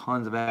does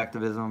tons of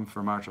activism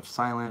for March of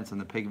Silence and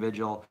the Pig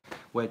Vigil,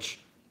 which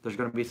there's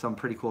going to be some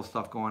pretty cool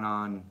stuff going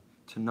on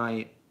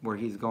tonight where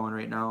he's going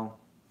right now.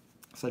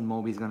 Said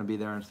Moby's going to be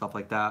there and stuff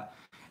like that.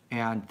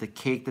 And the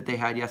cake that they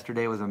had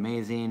yesterday was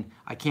amazing.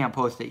 I can't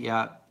post it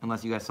yet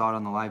unless you guys saw it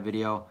on the live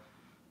video.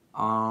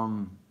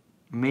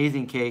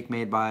 Amazing cake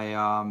made by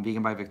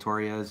Vegan by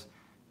Victoria's.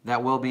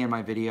 That will be in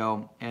my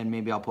video, and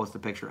maybe I'll post a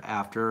picture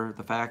after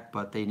the fact,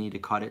 but they need to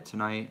cut it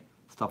tonight.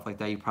 Stuff like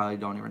that. You probably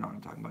don't even know what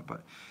I'm talking about,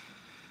 but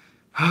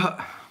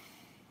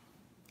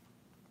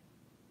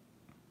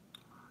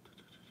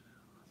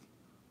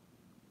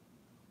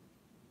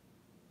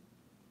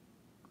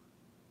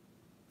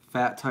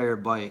Fat Tire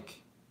Bike.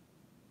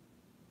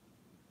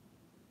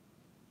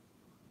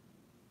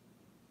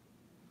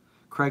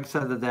 Craig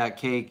said that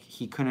cake,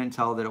 he couldn't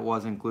tell that it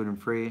wasn't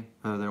gluten-free,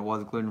 or that it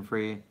was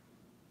gluten-free.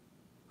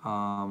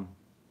 Yeah,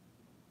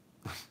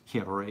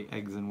 right,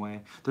 eggs and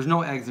whey. There's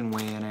no eggs and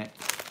whey in it.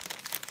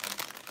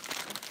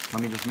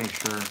 Let me just make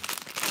sure.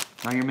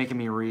 Now you're making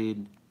me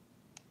read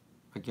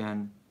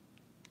again.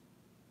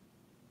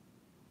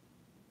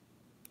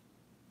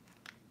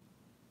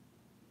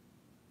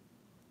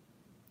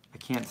 I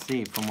can't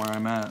see from where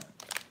I'm at.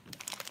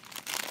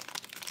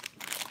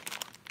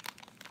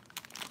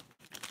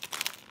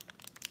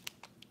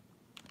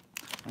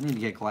 I need to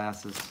get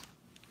glasses.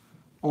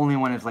 Only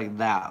when it's like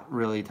that,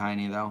 really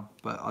tiny though,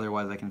 but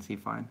otherwise I can see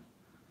fine.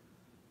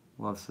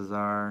 Love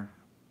Cesar.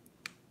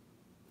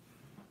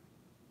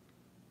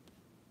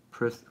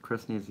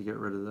 Chris needs to get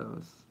rid of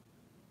those.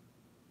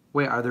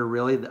 Wait, are there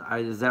really,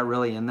 is that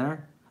really in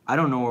there? I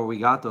don't know where we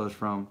got those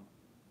from.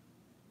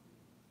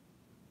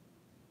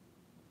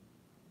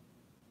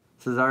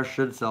 Cesar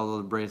should sell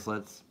those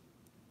bracelets.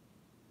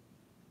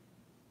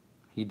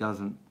 He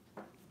doesn't.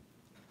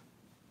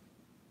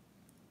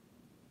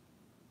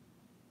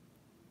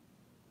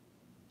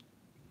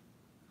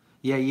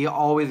 Yeah, you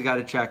always got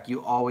to check.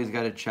 You always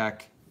got to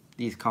check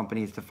these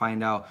companies to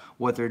find out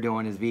what they're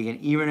doing is vegan.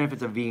 Even if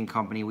it's a vegan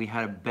company, we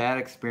had a bad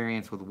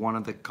experience with one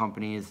of the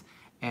companies,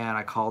 and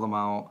I called them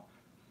out.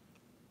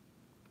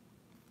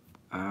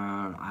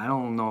 I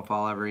don't know if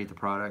I'll ever eat the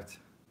product.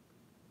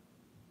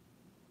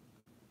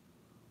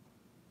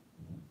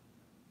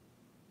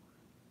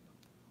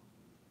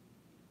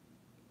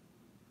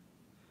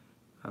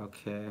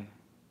 Okay.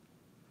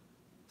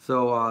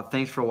 So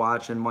thanks for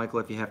watching, Michael,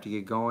 if you have to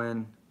get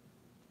going.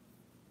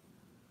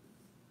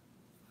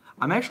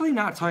 I'm actually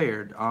not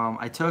tired.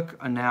 I took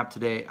a nap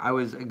today. I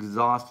was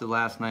exhausted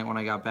last night when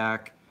I got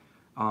back,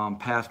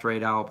 passed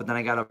right out, but then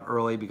I got up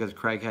early because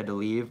Craig had to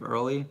leave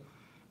early,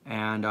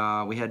 and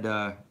I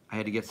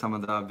had to get some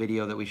of the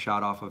video that we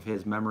shot off of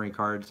his memory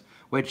cards,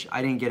 which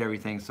I didn't get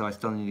everything, so I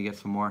still need to get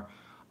some more.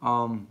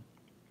 And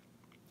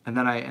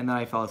then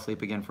I fell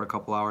asleep again for a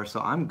couple hours, so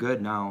I'm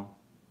good now.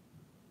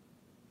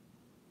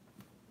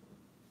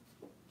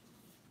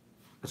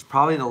 It's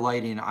probably the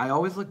lighting. I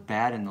always look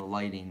bad in the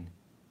lighting.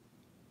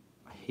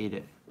 I hate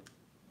it.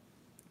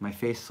 My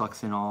face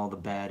sucks in all the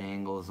bad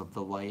angles of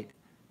the light.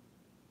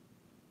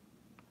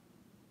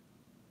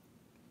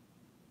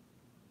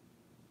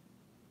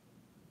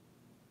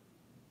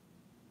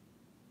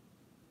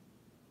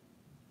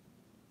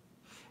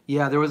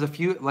 Yeah, there was a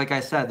few, like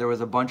I said, there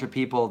was a bunch of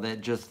people that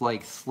just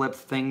like slipped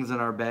things in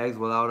our bags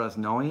without us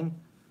knowing.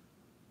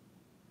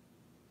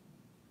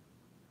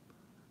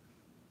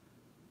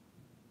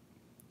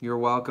 You're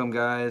welcome,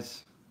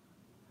 guys.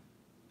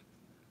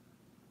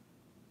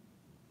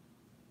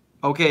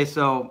 Okay,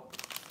 so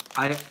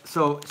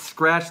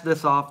scratch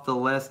this off the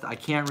list. I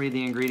can't read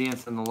the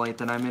ingredients in the light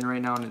that I'm in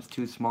right now, and it's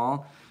too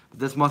small. But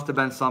this must have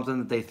been something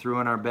that they threw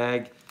in our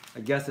bag. I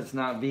guess it's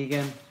not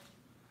vegan.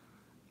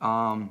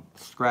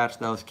 Scratch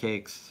those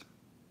cakes.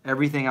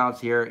 Everything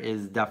else here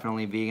is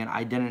definitely vegan.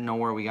 I didn't know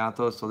where we got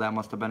those, so that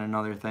must have been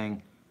another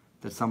thing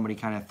that somebody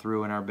kind of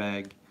threw in our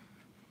bag.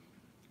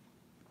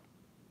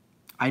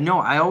 I know,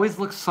 I always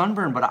look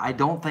sunburned, but I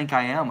don't think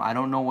I am. I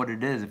don't know what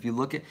it is. If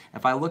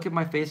I look at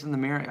my face in the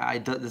mirror,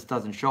 this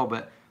doesn't show,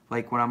 but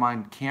like when I'm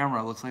on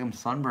camera, it looks like I'm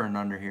sunburned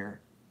under here.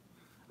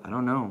 I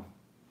don't know.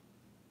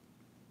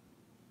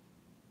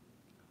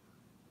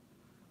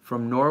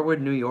 From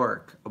Norwood, New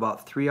York,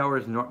 about 3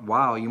 hours north.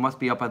 Wow, you must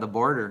be up by the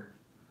border,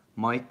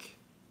 Mike.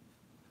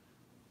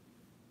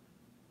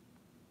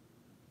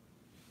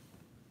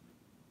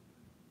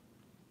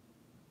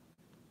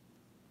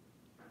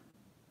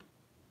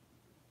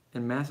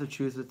 In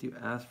Massachusetts, you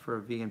ask for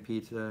a vegan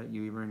pizza,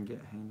 you even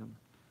get hanged them.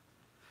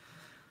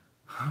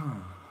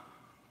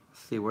 Let's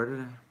see, where did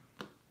I...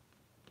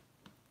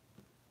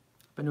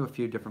 Been to a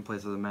few different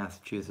places in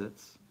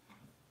Massachusetts.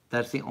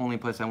 That's the only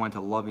place I went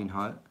to, Loving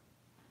Hut.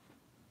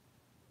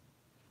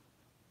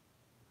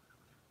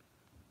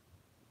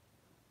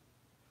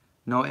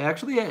 No,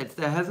 actually, it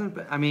hasn't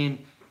been, I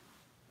mean,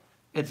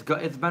 it's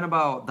been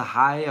about the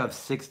high of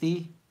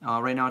 60.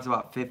 Right now it's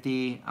about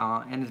 50,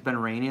 and it's been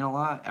raining a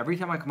lot. Every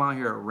time I come out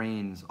here, it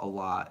rains a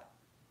lot.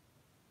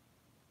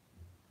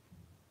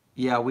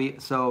 Yeah,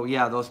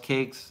 yeah, those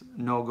cakes,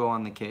 no go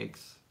on the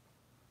cakes.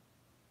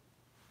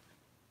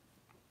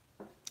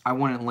 I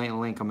wouldn't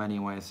link them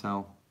anyway,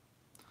 so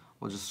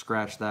we'll just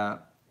scratch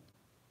that.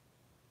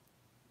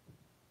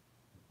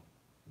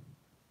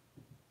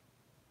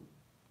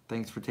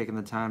 Thanks for taking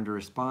the time to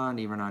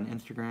respond, even on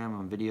Instagram,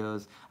 on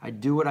videos. I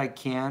do what I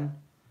can.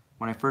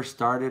 When I first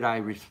started, I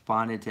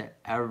responded to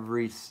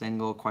every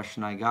single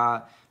question I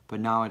got, but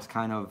now it's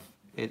kind of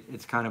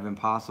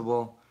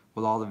impossible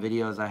with all the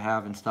videos I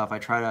have and stuff. I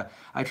try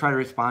to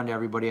respond to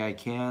everybody I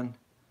can.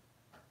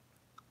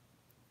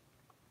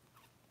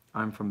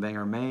 I'm from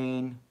Bangor,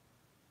 Maine.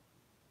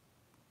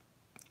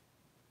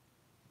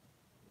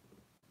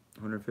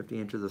 150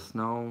 inches of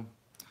snow.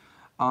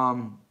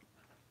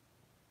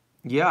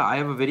 Yeah, I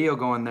have a video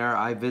going there.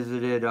 I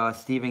visited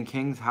Stephen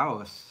King's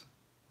house.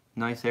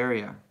 Nice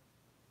area.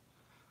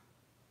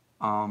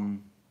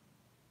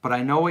 But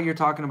I know what you're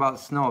talking about,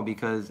 snow,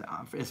 because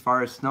as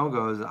far as snow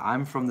goes,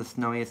 I'm from the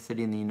snowiest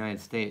city in the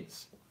United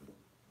States.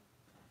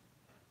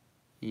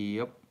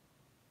 Yep.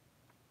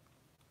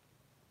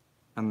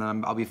 And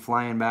then I'll be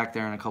flying back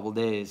there in a couple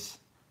days.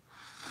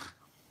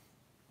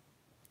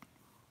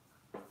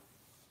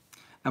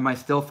 Am I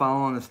still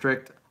following the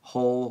strict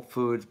whole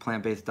foods,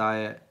 plant-based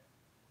diet?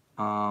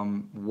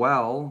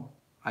 Well,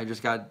 I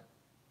just got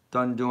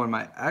done doing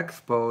my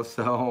expo,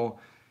 so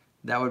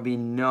that would be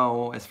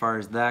no as far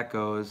as that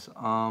goes.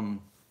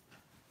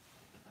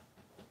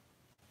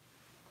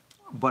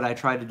 But I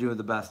try to do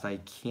the best I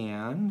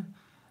can,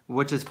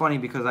 which is funny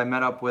because I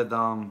met up with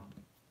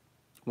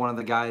one of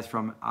the guys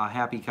from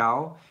Happy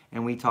Cow,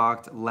 and we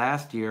talked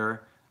last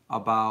year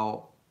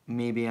about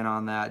me being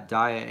on that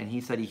diet, and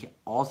he said he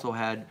also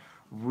had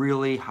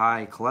really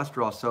high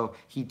cholesterol. So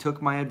he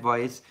took my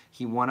advice,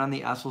 he went on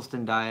the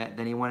Esselstyn diet,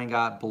 then he went and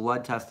got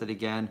blood tested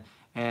again,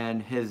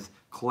 and his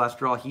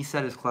cholesterol, he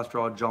said his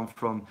cholesterol jumped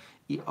from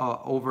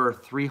over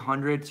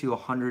 300 to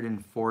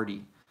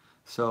 140.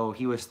 So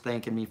he was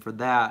thanking me for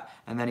that,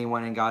 and then he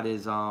went and got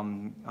his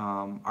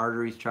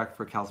arteries checked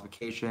for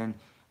calcification,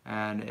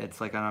 and it's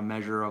like on a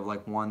measure of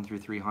like 1 through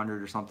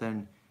 300 or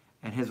something,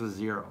 and his was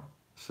 0.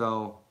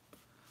 So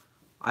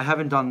I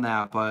haven't done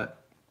that, but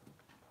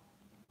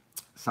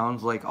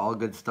sounds like all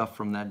good stuff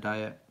from that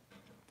diet.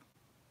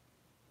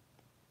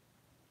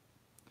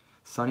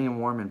 Sunny and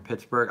warm in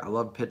Pittsburgh. I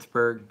love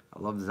Pittsburgh. I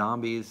love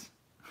zombies.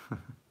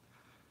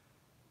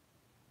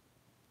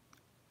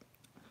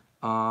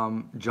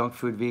 Junk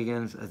food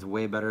vegans is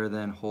way better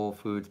than whole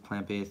foods,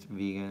 plant-based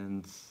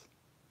vegans,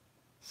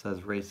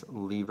 says Race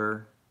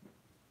Lever.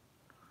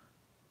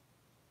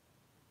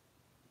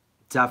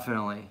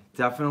 Definitely.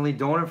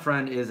 Donut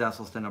Friend is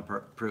Esselstyn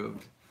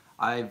approved.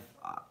 I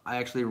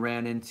actually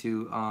ran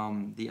into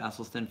the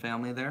Esselstyn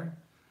family there,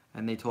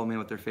 and they told me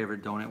what their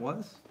favorite donut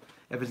was.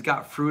 If it's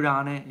got fruit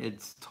on it,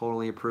 it's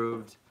totally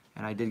approved,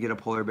 and I did get a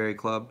Polar Berry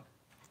Club.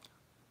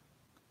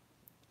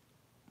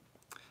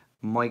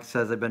 Mike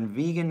says, I've been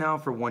vegan now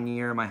for 1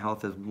 year. My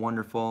health is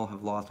wonderful.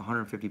 Have lost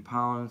 150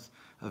 pounds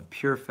of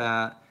pure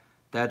fat.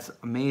 That's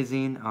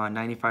amazing.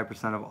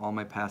 95% of all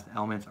my past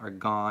ailments are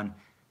gone.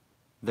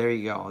 There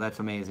you go. That's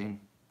amazing.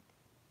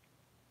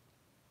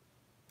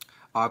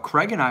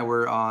 Craig and I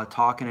were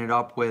talking it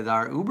up with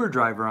our Uber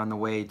driver on the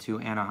way to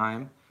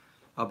Anaheim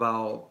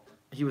about,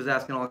 he was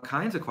asking all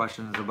kinds of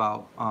questions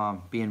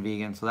about being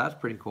vegan, so that's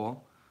pretty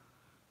cool.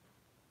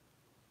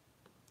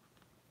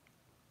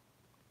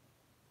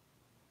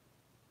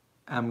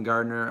 M.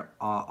 Gardner,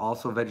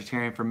 also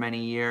vegetarian for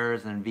many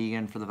years and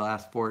vegan for the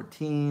last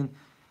 14.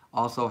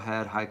 Also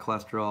had high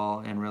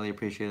cholesterol and really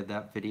appreciated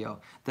that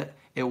video. That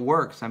it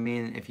works. I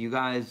mean, if you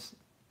guys,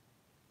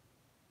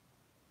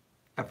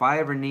 if I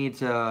ever need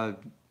to,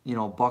 you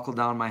know, buckle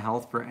down my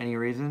health for any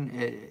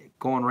reason,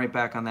 going right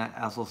back on that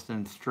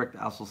strict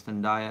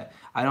Esselstyn diet.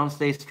 I don't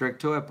stay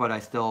strict to it, but I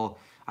still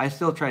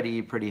try to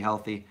eat pretty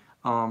healthy.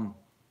 You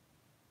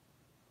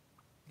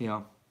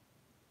know.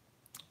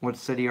 What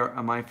city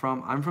am I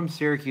from? I'm from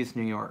Syracuse,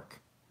 New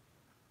York.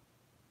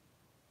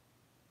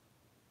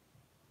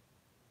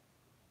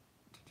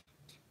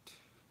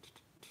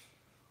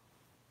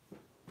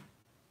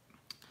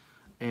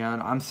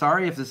 And I'm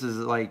sorry if this is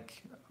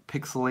like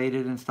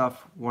pixelated and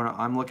stuff. When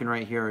I'm looking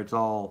right here, it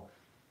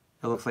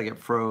looks like it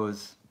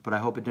froze, but I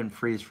hope it didn't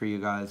freeze for you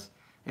guys.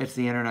 It's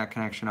the internet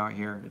connection out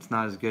here. It's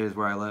not as good as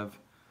where I live.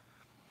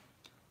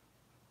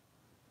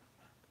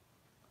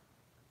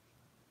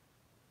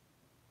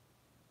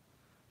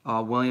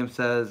 William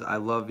says, I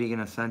love vegan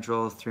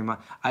essentials. 3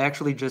 months. I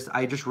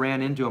just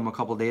ran into him a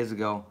couple days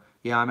ago.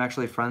 Yeah, I'm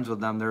actually friends with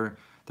them. They're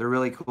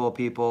really cool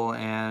people,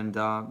 and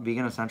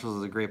Vegan Essentials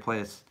is a great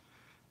place.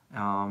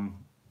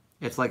 Um,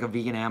 it's like a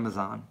vegan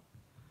Amazon,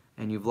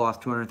 and you've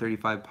lost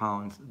 235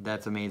 pounds.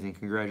 That's amazing.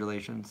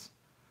 Congratulations.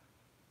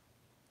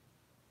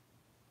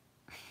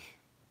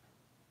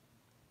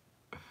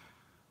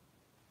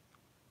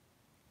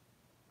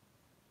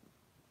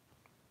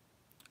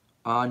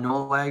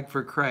 No lag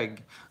for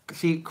Craig.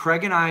 See,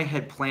 Craig and I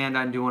had planned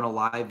on doing a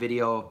live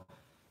video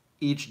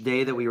each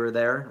day that we were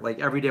there. Like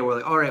every day we're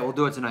like, all right, we'll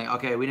do it tonight.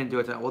 Okay, we didn't do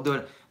it tonight. We'll do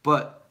it.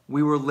 But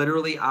we were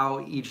literally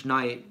out each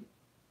night,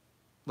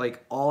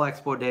 like all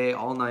expo day,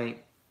 all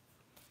night.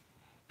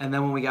 And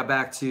then when we got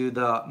back to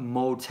the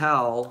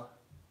motel,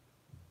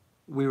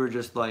 we were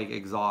just like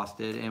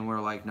exhausted and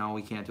we're like, no,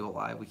 we can't do it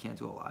live. We can't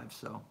do it live.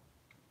 So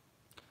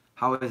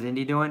how is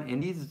Indy doing?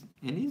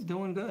 Indy's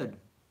doing good.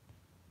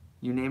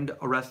 You named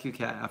a rescue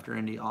cat after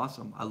Indy.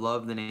 Awesome. I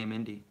love the name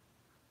Indy.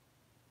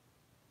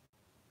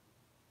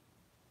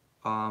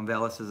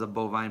 Vallis is a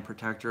bovine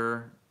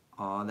protector.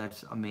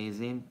 That's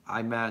amazing.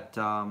 I met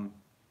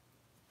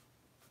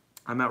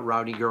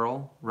Rowdy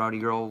Girl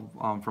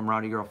from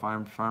Rowdy Girl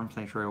Farm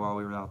Sanctuary while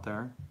we were out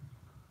there.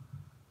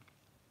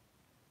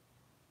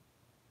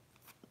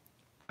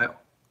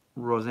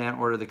 Roseanne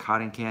ordered the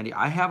cotton candy.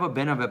 I have a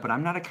bin of it, but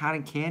I'm not a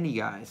cotton candy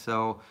guy,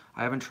 so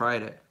I haven't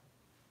tried it.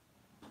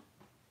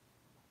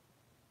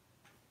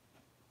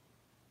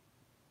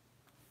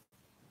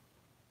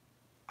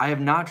 I have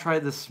not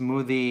tried the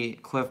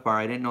smoothie Cliff Bar.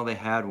 I didn't know they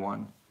had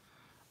one.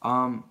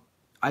 Um,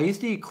 I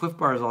used to eat Cliff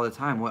Bars all the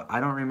time.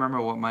 I don't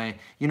remember what my,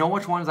 you know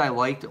which ones I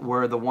liked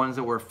were the ones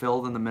that were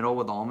filled in the middle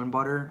with almond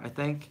butter, I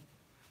think,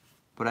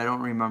 but I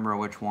don't remember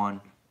which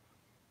one.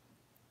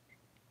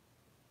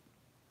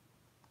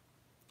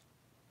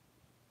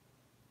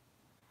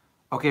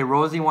 Okay,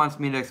 Rosie wants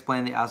me to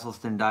explain the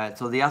Esselstyn diet.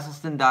 So the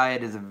Esselstyn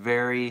diet is a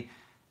very,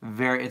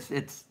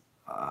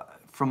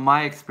 from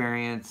my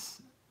experience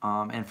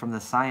and from the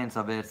science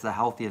of it, it's the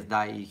healthiest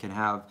diet you can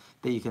have,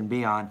 that you can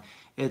be on.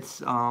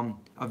 It's a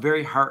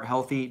very heart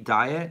healthy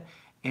diet,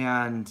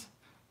 and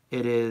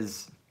it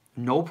is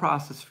no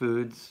processed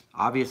foods.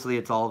 Obviously,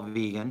 it's all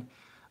vegan.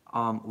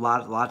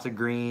 Lots of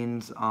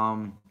greens.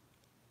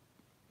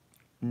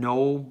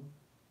 No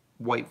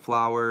white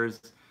flours.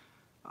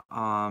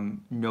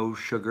 No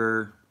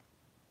sugar.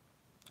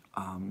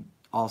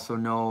 Also,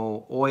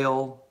 no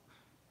oil,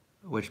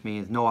 which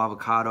means no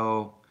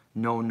avocado,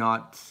 no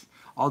nuts.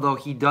 Although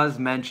he does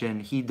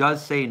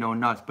say no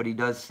nuts, but he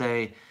does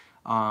say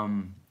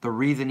the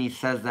reason he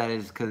says that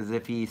is because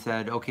if he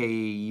said, okay,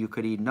 you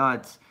could eat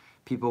nuts,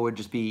 people would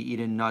just be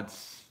eating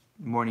nuts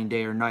morning,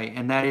 day, or night.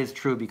 And that is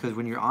true because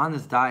when you're on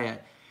this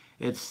diet,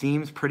 it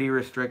seems pretty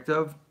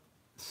restrictive.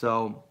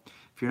 So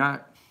if you're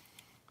not,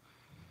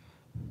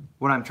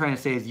 what I'm trying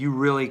to say is you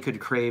really could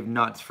crave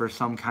nuts for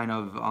some kind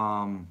of,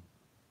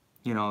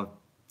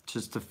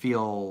 just to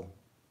feel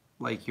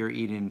like you're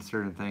eating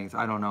certain things.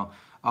 I don't know.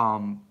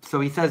 So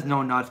he says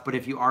no nuts, but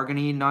if you are going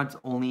to eat nuts,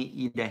 only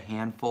eat a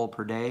handful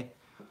per day.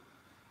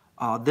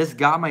 This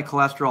got my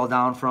cholesterol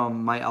down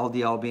from my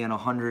LDL being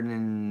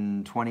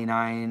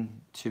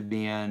 129 to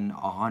being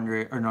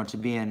 100, or no, to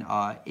being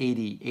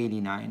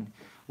 89,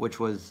 which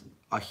was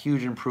a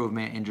huge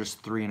improvement in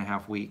just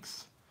 3.5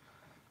 weeks.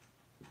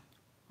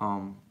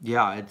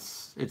 Yeah,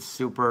 it's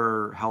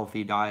super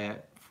healthy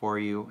diet for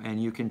you,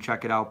 and you can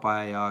check it out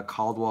by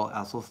Caldwell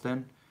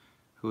Esselstyn,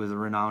 who is a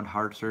renowned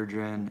heart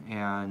surgeon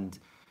and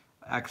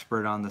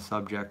expert on the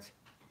subject.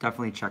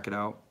 Definitely check it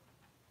out.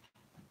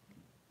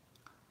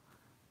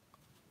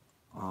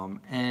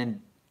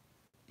 And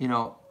you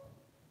know,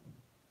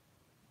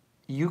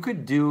 you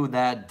could do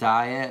that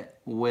diet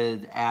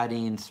with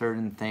adding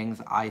certain things.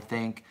 I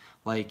think,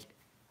 like,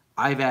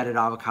 I've added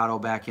avocado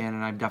back in,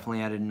 and I've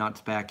definitely added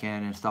nuts back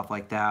in and stuff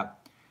like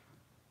that.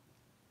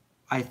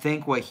 I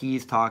think what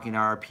he's talking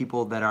are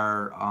people that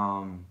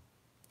are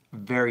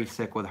very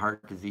sick with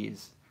heart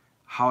disease.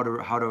 How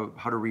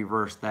to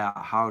reverse that?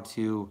 How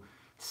to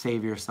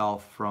save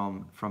yourself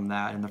from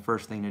that? And the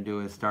first thing to do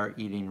is start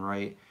eating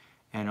right,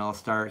 and it'll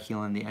start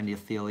healing the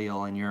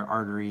endothelial and your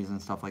arteries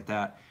and stuff like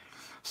that.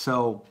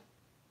 So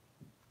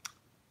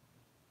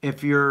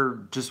if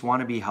you're just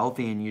want to be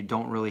healthy and you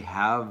don't really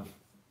have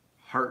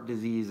heart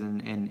disease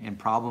and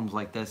problems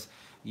like this,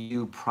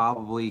 you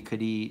probably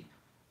could eat.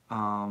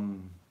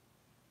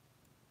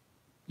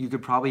 You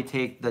could probably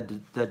take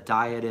the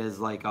diet as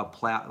like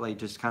like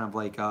just kind of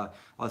like a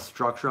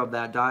structure of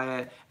that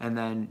diet, and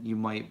then you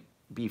might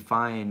be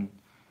fine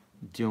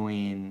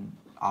doing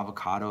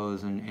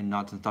avocados and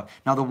nuts and stuff.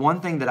 Now, the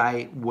one thing that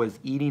I was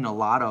eating a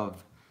lot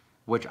of,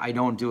 which I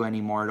don't do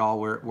anymore at all,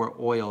 were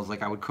oils.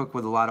 Like I would cook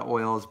with a lot of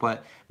oils,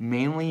 but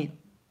mainly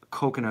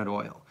coconut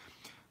oil.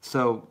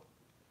 So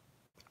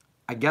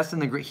I guess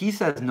he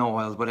says no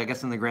oils, but I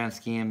guess in the grand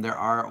scheme, there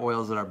are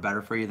oils that are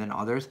better for you than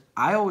others.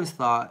 I always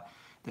thought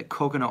that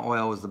coconut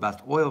oil was the best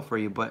oil for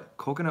you, but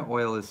coconut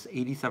oil is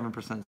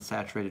 87%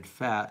 saturated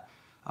fat,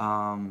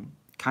 kind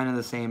of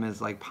the same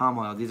as like palm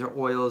oil. These are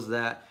oils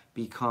that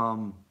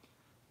become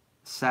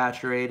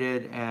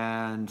saturated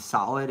and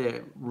solid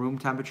at room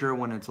temperature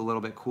when it's a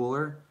little bit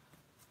cooler.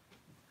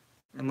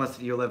 Unless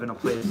you live in a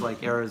place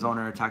like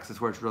Arizona or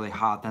Texas where it's really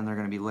hot, then they're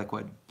going to be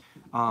liquid.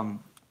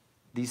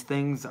 These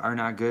things are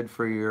not good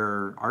for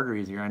your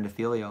arteries, your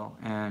endothelial,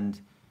 and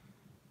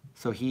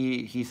so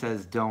he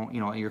says don't,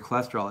 your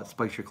cholesterol, it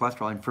spikes your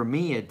cholesterol, and for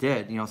me it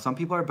did. Some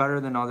people are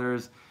better than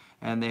others,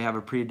 and they have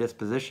a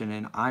predisposition,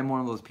 and I'm one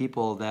of those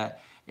people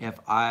that if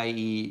I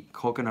eat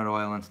coconut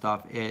oil and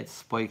stuff, it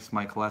spikes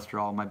my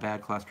cholesterol, my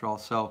bad cholesterol.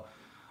 So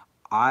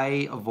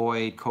I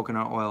avoid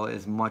coconut oil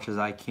as much as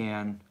I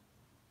can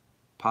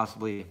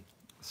possibly.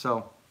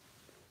 So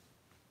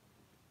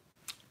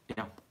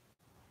yeah.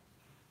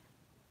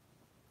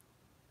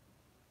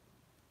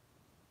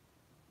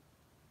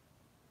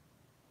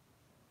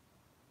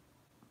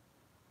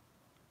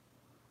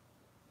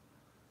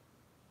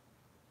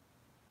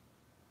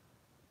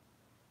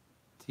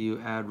 Do you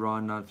add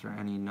raw nuts or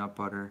any nut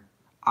butter?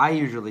 I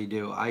usually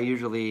do. I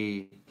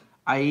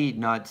eat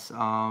nuts.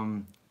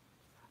 I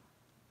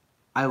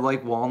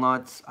like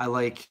walnuts.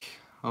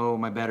 Oh,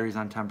 my battery's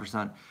on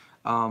 10%.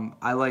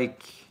 I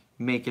like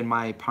making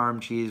my parm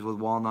cheese with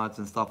walnuts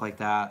and stuff like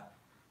that.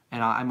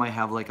 And I might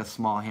have like a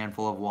small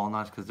handful of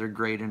walnuts because they're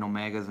great in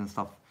omegas and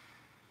stuff.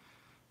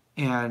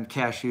 And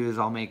cashews,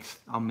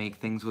 I'll make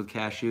things with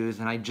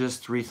cashews. And I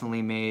just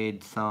recently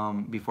made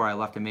some, before I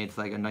left, I made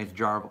like a nice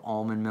jar of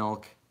almond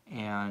milk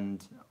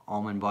and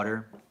almond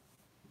butter.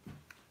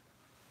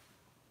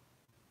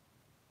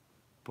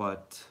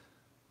 But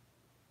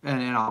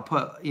and I'll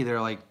put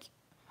either like,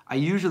 I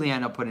usually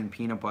end up putting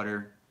peanut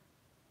butter,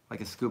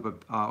 like a scoop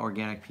of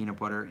organic peanut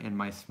butter in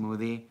my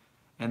smoothie,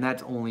 and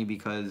that's only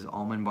because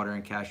almond butter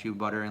and cashew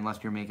butter, unless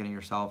you're making it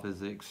yourself,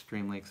 is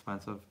extremely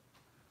expensive.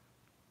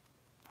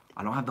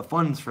 I don't have the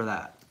funds for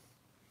that.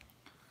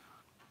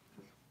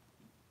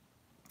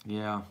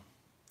 Yeah.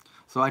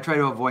 So I try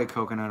to avoid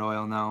coconut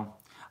oil now.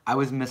 I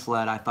was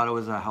misled. I thought it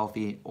was a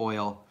healthy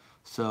oil.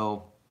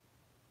 So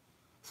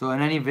in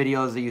any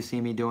videos that you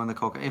see me doing the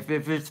coconut,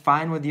 if it's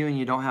fine with you and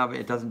you don't have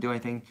it doesn't do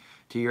anything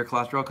to your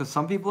cholesterol, because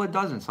some people it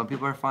doesn't. Some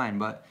people are fine,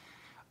 but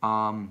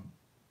um,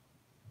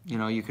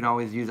 you can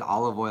always use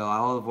olive oil.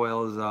 Olive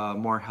oil is a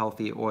more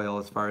healthy oil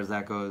as far as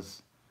that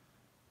goes.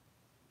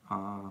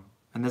 And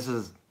this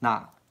is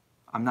not,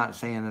 I'm not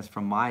saying this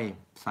from my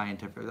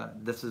scientific,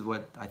 this is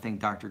what I think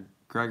Dr.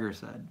 Greger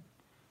said.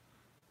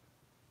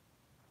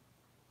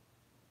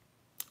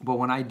 But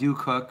when I do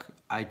cook,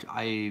 I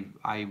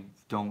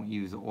don't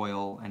use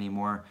oil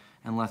anymore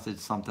unless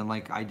it's something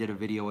like I did a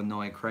video with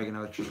Noah Craig and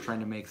I was just trying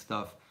to make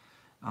stuff.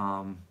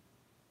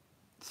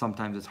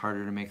 Sometimes it's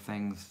harder to make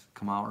things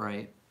come out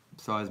right.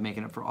 So I was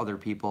making it for other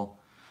people.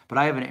 But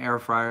I have an air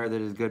fryer that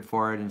is good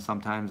for it, and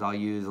sometimes I'll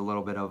use a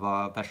little bit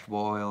of vegetable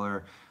oil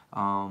or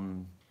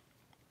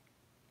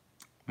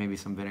maybe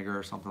some vinegar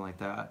or something like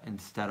that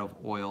instead of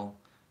oil,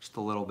 just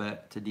a little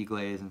bit to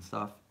deglaze and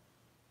stuff.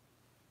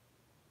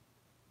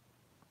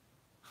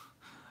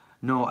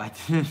 No, I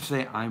didn't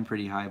say I'm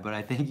pretty high, but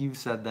I think you've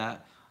said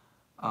that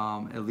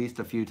at least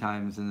a few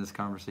times in this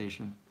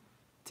conversation.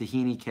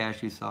 Tahini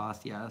cashew sauce,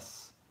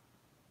 yes.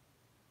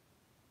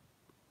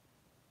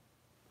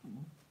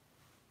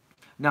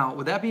 Now,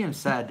 with that being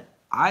said,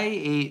 I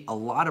ate a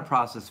lot of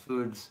processed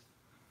foods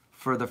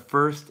for the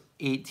first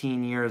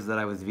 18 years that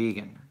I was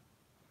vegan.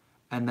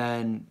 And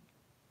then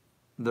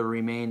the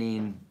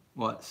remaining,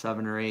 what,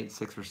 7 or 8,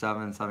 6 or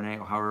 7, 7, 8,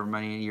 however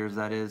many years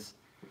that is,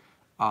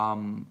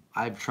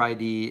 I've tried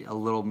to eat a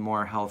little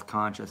more health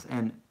conscious,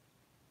 and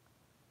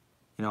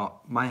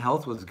my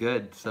health was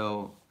good.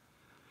 So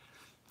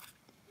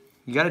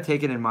you got to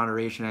take it in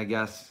moderation, I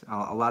guess.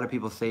 A lot of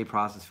people say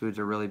processed foods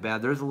are really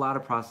bad. There's a lot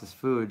of processed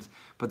foods,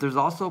 but there's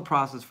also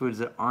processed foods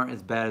that aren't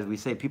as bad as we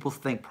say. People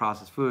think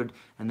processed food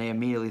and they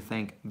immediately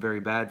think very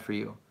bad for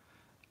you.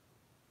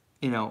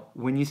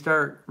 When you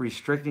start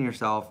restricting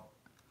yourself,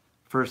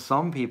 for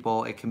some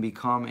people it can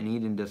become an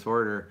eating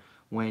disorder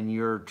when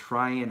you're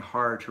trying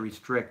hard to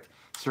restrict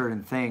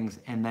certain things,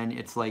 and then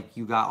it's like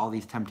you got all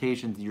these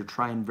temptations, you're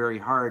trying very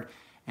hard,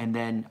 and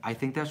then I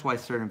think that's why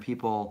certain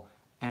people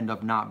end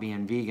up not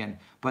being vegan.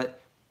 But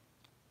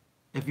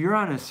if you're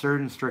on a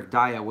certain strict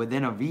diet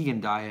within a vegan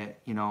diet,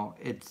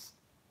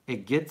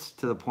 it gets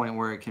to the point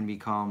where it can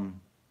become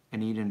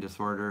an eating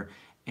disorder.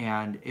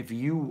 And if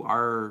you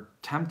are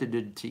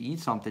tempted to eat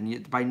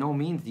something, by no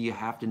means do you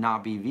have to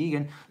not be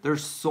vegan.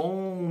 There's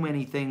so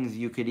many things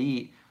you could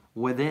eat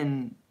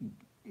within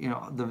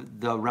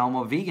the realm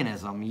of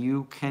veganism.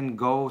 You can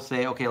go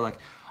say, okay, like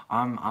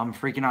I'm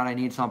freaking out, I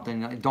need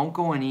something. Don't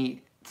go and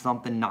eat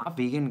something not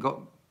vegan.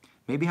 Go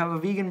maybe have a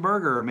vegan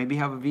burger, or maybe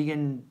have a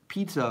vegan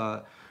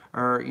pizza,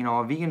 or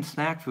a vegan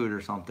snack food or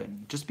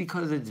something. Just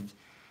because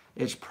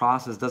it's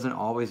processed doesn't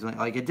always,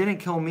 like, it didn't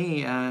kill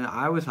me, and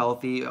I was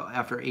healthy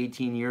after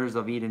 18 years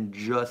of eating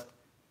just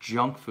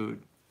junk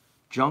food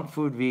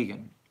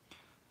vegan.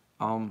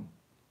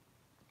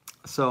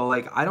 So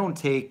like I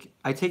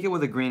take it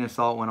with a grain of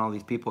salt when all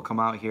these people come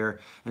out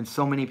here, and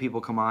so many people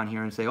come on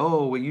here and say,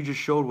 oh, what you just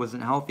showed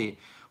wasn't healthy.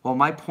 Well,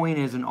 my point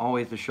isn't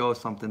always to show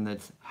something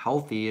that's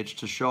healthy, it's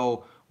to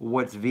show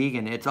what's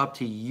vegan. It's up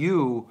to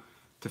you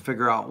to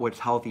figure out what's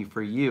healthy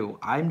for you.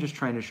 I'm just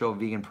trying to show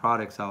vegan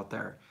products out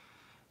there.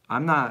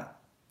 I'm not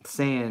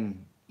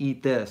saying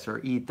eat this or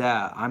eat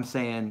that. I'm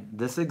saying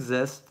this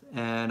exists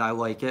and I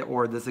like it,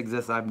 or this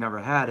exists, I've never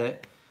had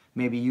it.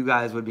 Maybe you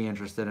guys would be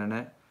interested in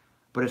it.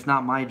 But it's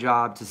not my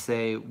job to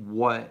say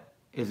what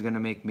is going to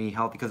make me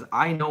healthy, because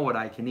I know what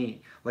I can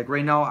eat. Like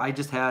right now, I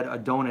just had a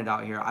donut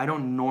out here. I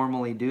don't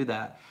normally do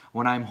that.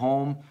 When I'm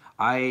home,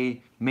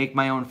 I make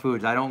my own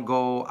foods. I don't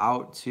go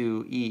out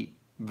to eat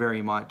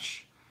very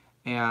much.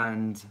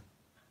 And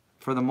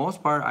for the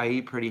most part, I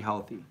eat pretty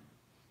healthy.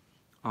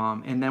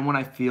 And then when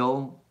I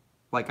feel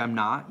like I'm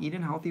not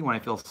eating healthy, when I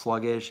feel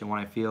sluggish and when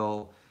I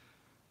feel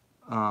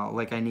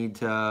like I need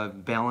to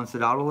balance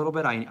it out a little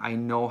bit, I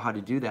know how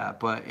to do that.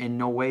 But in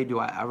no way do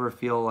I ever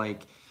feel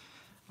like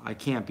I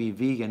can't be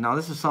vegan. Now,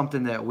 this is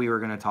something that we were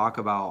going to talk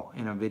about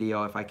in a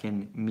video if I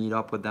can meet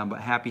up with them.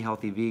 But Happy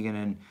Healthy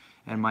Vegan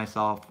and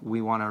myself,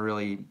 we want to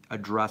really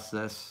address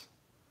this.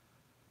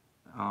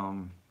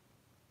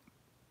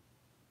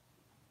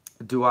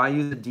 Do I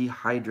use a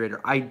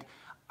dehydrator?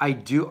 I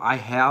do. I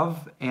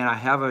have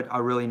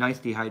a really nice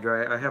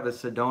dehydrator. I have a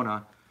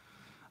Sedona,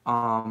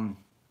 and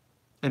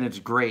it's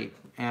great.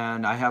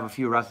 And I have a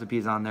few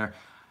recipes on there.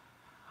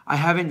 I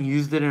haven't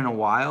used it in a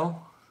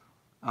while,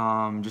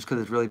 just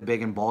because it's really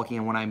big and bulky.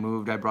 And when I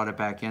moved, I brought it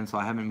back in, so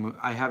I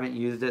haven't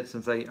used it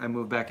since I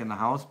moved back in the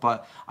house.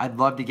 But I'd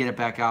love to get it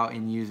back out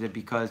and use it,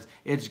 because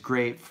it's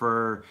great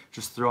for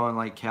just throwing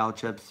like kale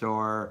chips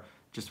or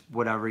just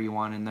whatever you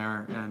want in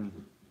there and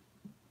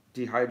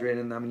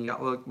dehydrating them, and you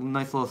got a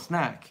nice little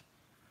snack.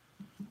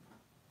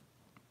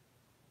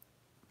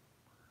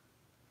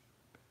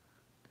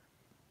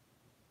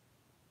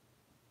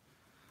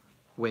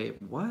 Wait,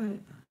 what?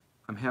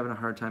 I'm having a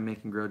hard time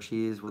making grilled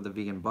cheese with the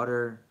vegan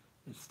butter.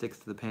 It sticks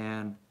to the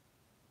pan.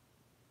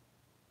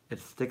 It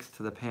sticks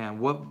to the pan.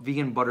 What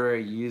vegan butter are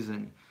you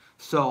using?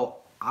 So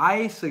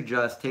I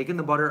suggest taking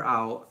the butter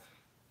out,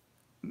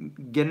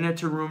 getting it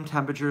to room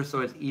temperature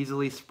so it's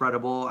easily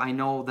spreadable. I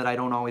know that I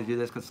don't always do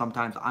this because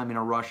sometimes I'm in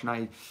a rush and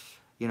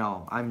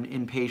I'm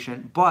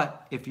impatient.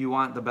 But if you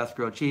want the best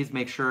grilled cheese,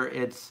 make sure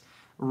it's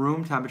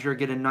room temperature.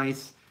 Get a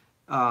nice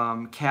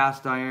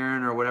cast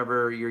iron or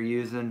whatever you're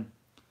using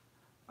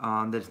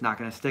that's not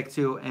going to stick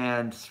to,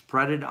 and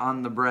spread it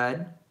on the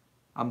bread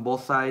on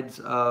both sides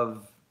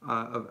of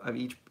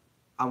each,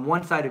 on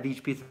one side of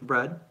each piece of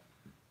bread.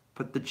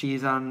 Put the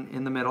cheese on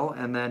in the middle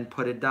and then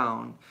put it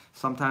down.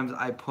 Sometimes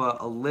I put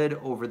a lid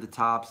over the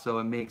top so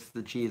it makes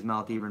the cheese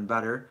melt even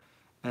better.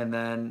 And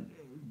then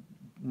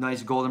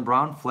nice golden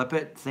brown, flip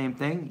it, same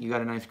thing, you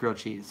got a nice grilled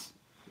cheese.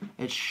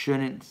 It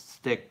shouldn't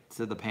stick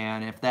to the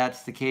pan. If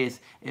that's the case,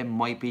 it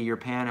might be your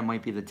pan, it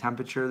might be the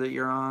temperature that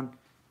you're on.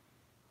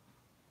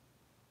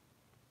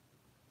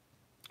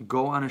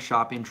 Go on a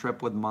shopping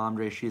trip with Mom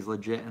Dre. She's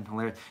legit and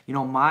hilarious. You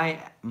know, my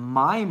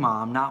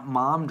mom, not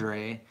Mom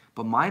Dre,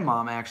 but my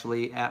mom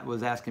actually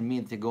was asking me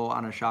to go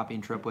on a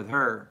shopping trip with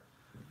her.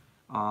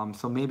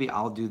 So maybe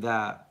I'll do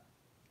that,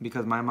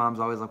 because my mom's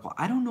always like, well,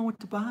 I don't know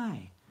what to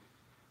buy.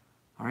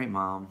 All right,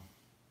 Mom.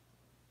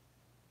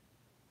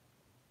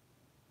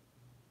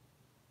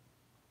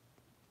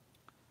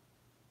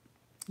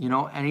 You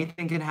know,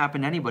 anything can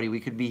happen to anybody. We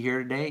could be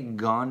here today,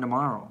 gone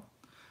tomorrow.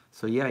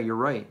 So yeah, you're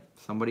right.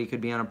 Somebody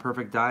could be on a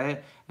perfect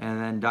diet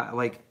and then die,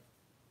 like,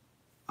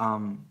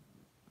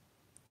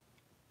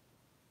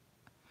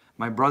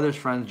 my brother's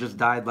friends just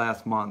died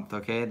last month,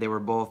 okay? They were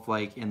both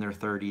like in their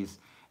 30s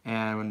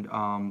and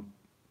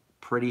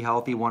pretty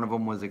healthy. One of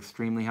them was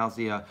extremely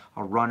healthy, a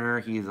runner.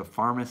 He's a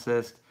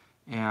pharmacist,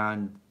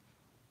 and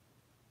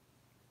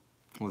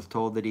was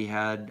told that he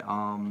had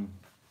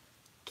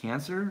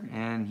cancer,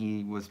 and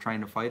he was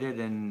trying to fight it,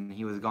 and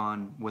he was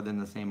gone within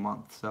the same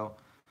month. So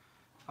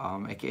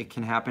it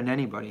can happen to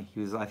anybody.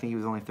 I think he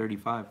was only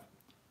 35.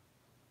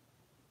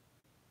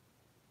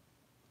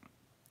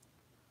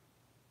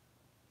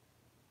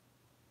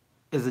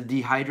 Is a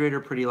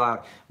dehydrator pretty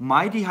loud?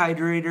 My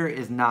dehydrator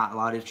is not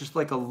loud. It's just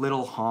like a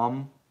little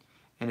hum,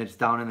 and it's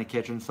down in the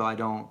kitchen, so I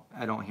don't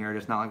hear it.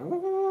 It's not like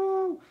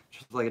woo,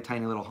 just like a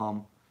tiny little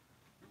hum.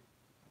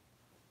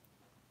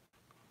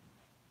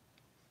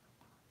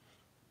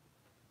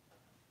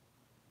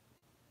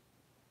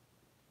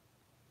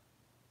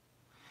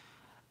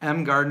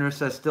 M. Gardner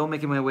says, still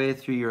making my way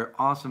through your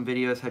awesome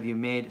videos. Have you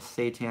made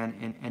seitan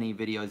in any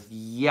videos?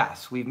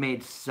 Yes, we've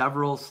made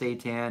several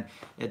seitan.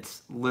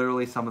 It's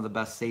literally some of the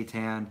best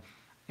seitan.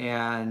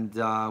 And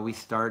we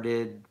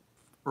started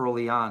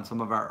early on, some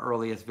of our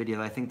earliest videos.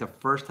 I think the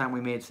first time we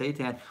made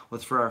seitan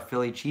was for our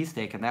Philly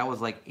cheesesteak, and that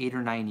was like 8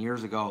 or 9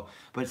 years ago.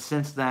 But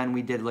since then,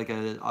 we did like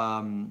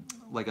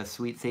a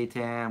sweet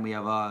seitan. We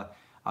have a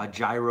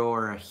gyro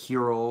or a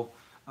hero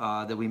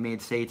that we made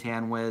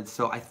seitan with.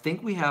 So I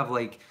think we have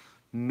like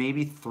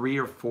maybe 3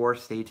 or 4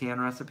 seitan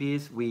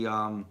recipes. We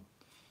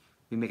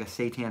make a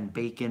seitan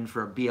bacon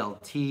for a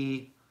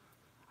BLT.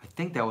 I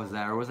think that was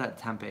that, or was that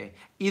tempeh?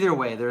 Either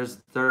way,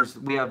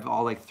 we have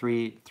all like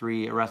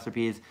three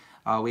recipes.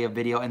 We have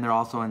video, and they're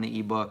also in the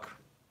ebook.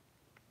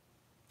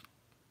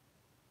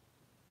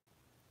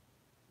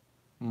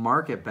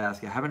 Market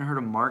Basket. I haven't heard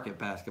of Market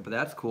Basket, but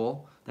that's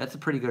cool. That's a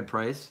pretty good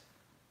price.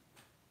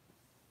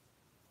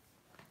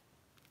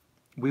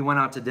 We went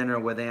out to dinner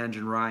with Ange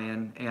and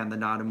Ryan and the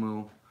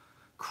Nadamu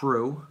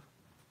crew,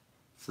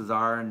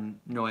 Cesar and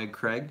Noeg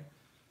Craig.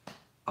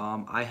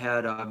 I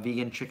had a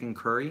vegan chicken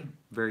curry,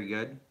 very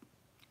good.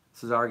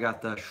 Cesar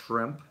got the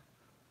shrimp,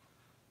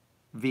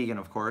 vegan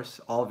of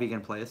course, all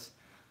vegan place.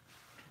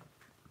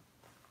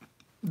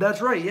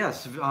 That's right,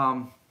 yes.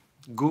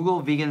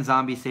 Google vegan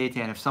zombie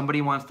seitan. If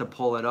somebody wants to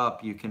pull it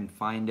up, you can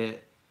find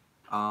it.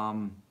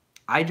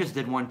 I just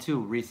did one too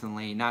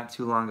recently, not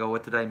too long ago.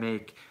 What did I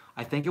make?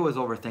 I think it was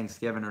over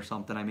Thanksgiving or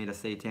something. I made a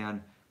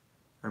seitan,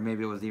 or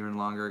maybe it was even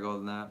longer ago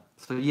than that.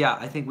 So yeah,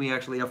 I think we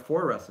actually have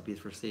 4 recipes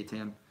for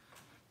seitan.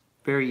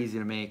 Very easy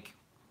to make.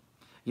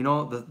 You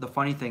know, the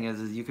funny thing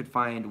is you could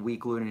find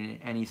wheat gluten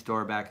in any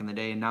store back in the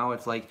day, and now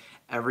it's like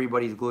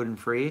everybody's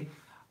gluten-free.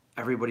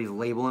 Everybody's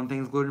labeling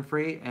things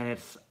gluten-free, and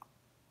it's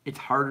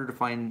harder to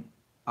find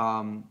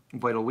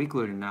vital wheat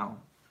gluten now,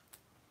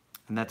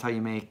 and that's how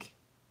you make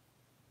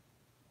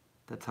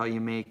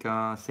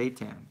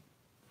seitan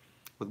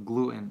with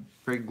gluten,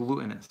 very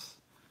glutinous.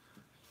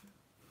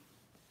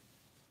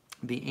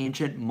 The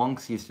ancient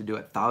monks used to do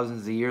it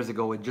thousands of years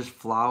ago with just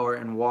flour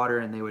and water,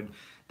 and they would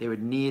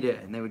knead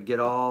it, and they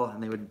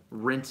would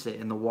rinse it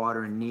in the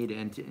water and knead it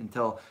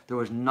until there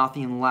was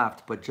nothing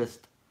left but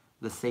just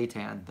the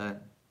seitan,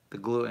 the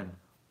gluten.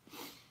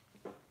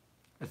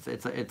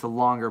 It's a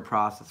longer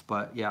process,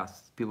 but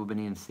yes, people have been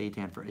eating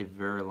seitan for a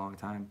very long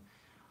time.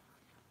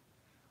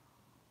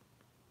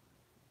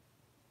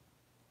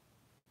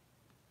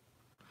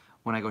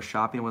 When I go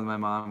shopping with my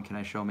mom, can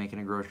I show making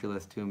a grocery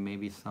list too?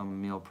 Maybe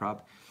some meal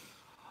prep.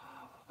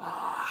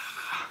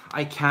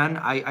 I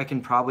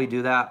can probably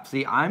do that.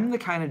 See, I'm the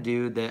kind of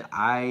dude that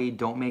I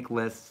don't make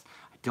lists,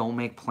 I don't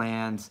make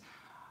plans.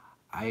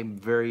 I'm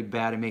very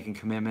bad at making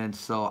commitments,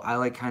 so I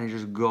like kind of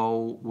just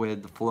go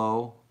with the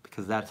flow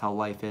because that's how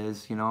life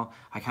is, you know?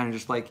 I kind of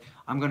just like,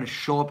 I'm gonna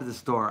show up at the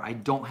store. I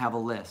don't have a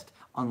list.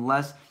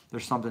 Unless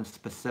there's something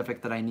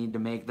specific that I need to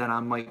make, then I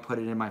might put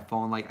it in my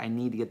phone, like I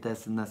need to get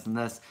this and this and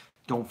this.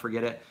 Don't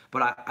forget it.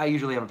 But I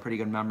usually have a pretty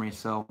good memory,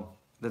 so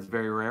that's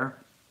very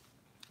rare.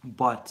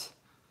 But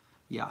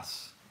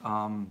yes,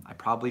 I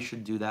probably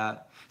should do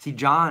that. See,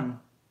 John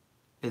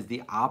is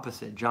the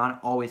opposite. John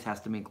always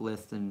has to make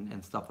lists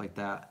and stuff like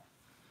that.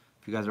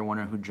 If you guys are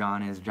wondering who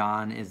John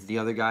is the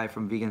other guy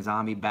from Vegan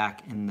Zombie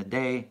back in the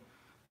day.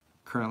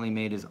 Currently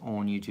made his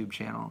own YouTube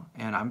channel,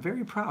 and I'm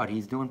very proud.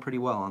 He's doing pretty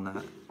well on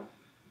that.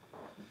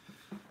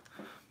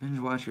 Binge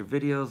watch your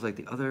videos like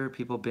the other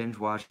people binge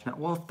watch now.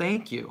 Well,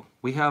 thank you.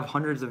 We have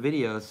hundreds of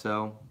videos,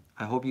 so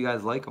I hope you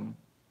guys like them.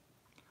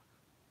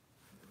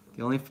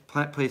 The only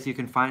place you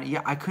can find it,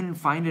 yeah, I couldn't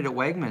find it at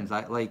Wegmans.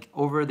 Like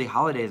over the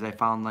holidays, I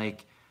found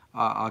like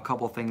a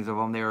couple things of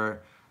them.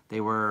 They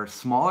were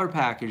smaller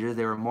packages.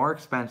 They were more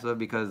expensive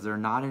because they're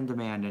not in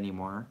demand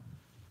anymore.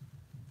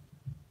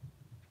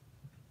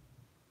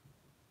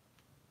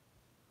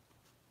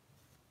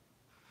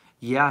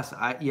 Yes,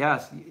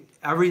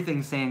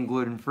 everything's saying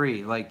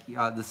gluten-free. Like the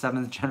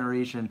 7th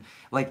generation,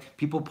 like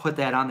people put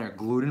that on there,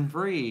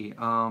 gluten-free.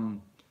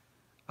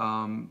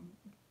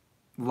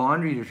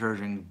 Laundry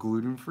detergent,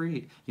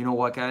 gluten-free. You know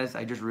what, guys?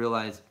 I just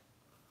realized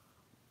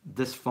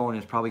this phone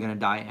is probably gonna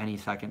die any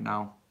second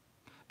now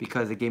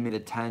because it gave me the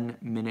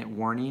 10-minute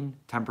warning,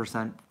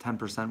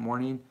 10%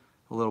 warning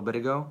a little bit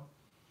ago.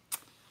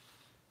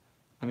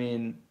 I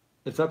mean,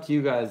 it's up to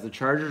you guys. The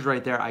charger's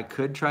right there. I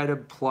could try to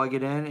plug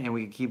it in and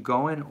we could keep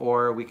going,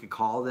 or we could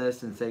call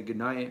this and say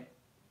goodnight.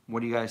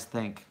 What do you guys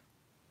think?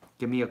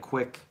 Give me a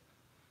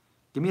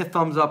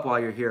thumbs up while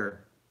you're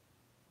here.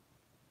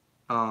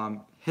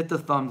 Hit the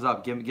thumbs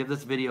up. Give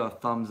this video a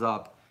thumbs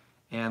up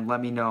and let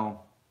me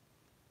know.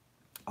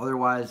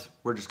 Otherwise,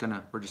 we're just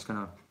gonna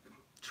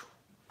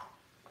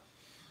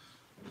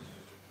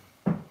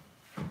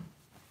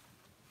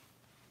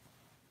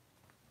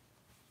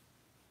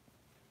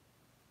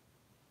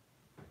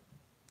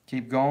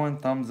keep going.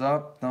 Thumbs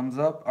up, thumbs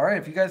up. All right,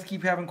 if you guys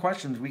keep having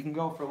questions, we can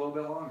go for a little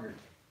bit longer.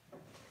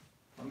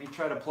 Let me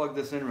try to plug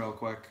this in real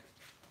quick.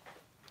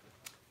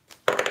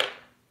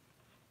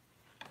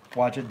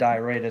 Watch it die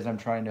right as I'm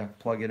trying to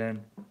plug it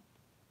in.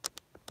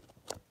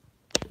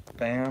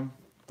 Bam.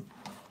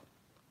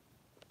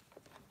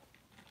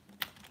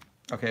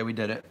 Okay, we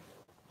did it.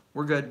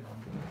 We're good.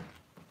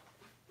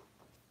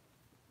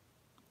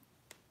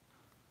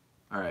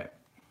 All right.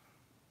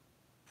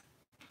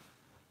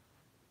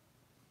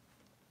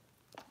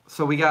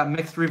 So we got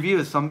mixed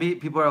reviews. Some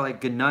people are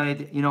like, good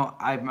night. You know,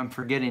 I'm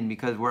forgetting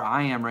because where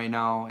I am right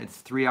now, it's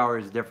 3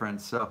 hours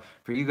difference. So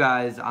for you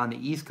guys on the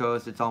East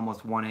Coast, it's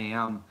almost 1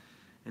 a.m.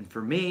 And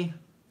for me,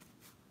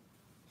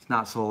 it's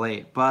not so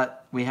late.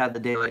 But we had the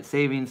daylight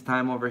savings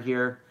time over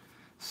here.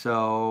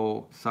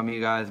 So some of you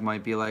guys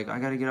might be like, I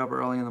got to get up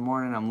early in the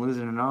morning. I'm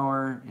losing an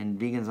hour. And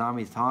Vegan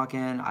Zombie's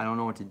talking. I don't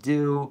know what to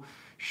do.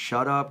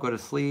 Shut up. Go to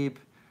sleep.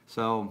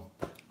 So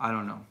I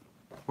don't know.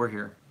 We're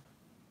here.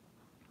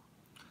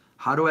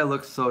 How do I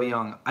look so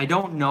young? I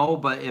don't know,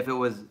 but if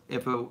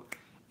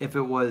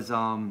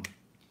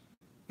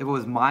if it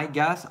was my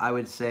guess, I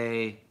would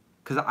say,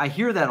 because I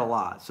hear that a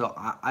lot, so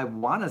I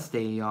want to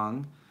stay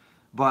young,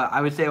 but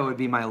I would say it would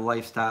be my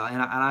lifestyle.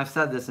 And I've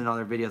said this in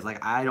other videos,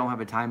 like I don't have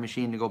a time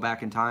machine to go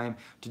back in time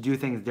to do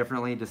things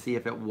differently to see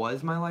if it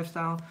was my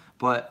lifestyle.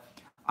 But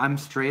I'm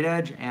straight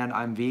edge and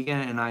I'm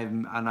vegan, and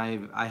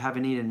I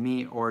haven't eaten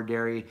meat or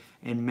dairy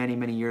in many,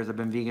 many years. I've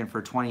been vegan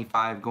for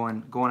 25,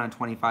 going on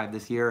 25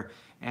 this year.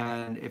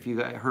 And if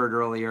you heard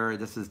earlier,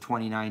 this is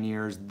 29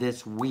 years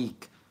this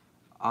week,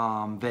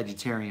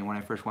 vegetarian, when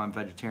I first went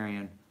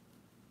vegetarian.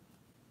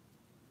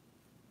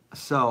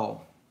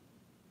 So,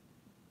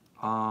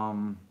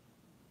 and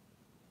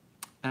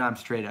I'm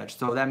straight edge.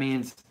 So that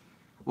means,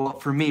 well,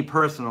 for me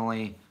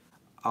personally,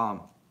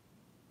 I've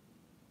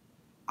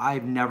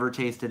never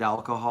tasted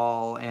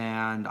alcohol,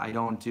 and I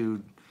don't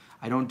do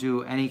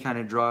any kind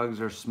of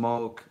drugs or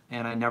smoke,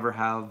 and I never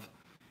have.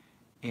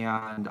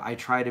 And I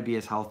try to be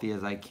as healthy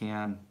as I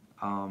can,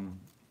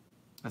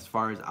 as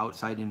far as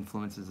outside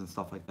influences and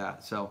stuff like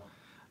that. So,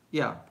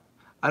 yeah,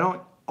 I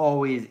don't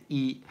always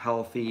eat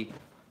healthy,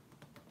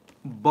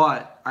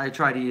 but I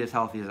try to eat as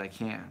healthy as I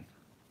can.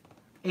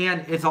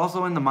 And it's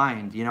also in the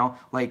mind, you know,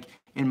 like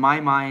in my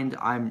mind,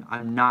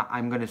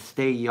 I'm gonna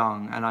stay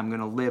young and I'm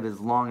gonna live as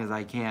long as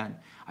I can.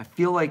 I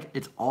feel like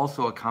it's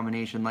also a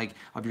combination like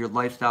of your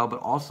lifestyle, but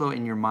also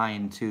in your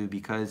mind too,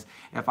 because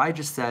if I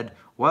just said,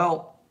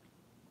 well,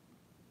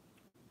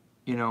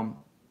 you know,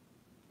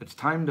 it's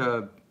time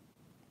to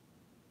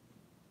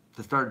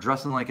start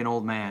dressing like an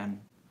old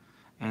man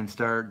and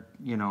start,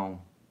 you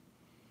know,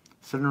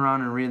 sitting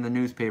around and reading the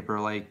newspaper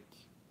like,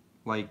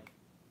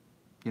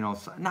 you know,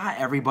 not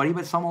everybody,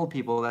 but some old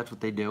people, that's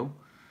what they do.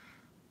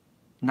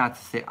 Not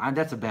to say,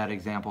 that's a bad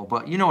example,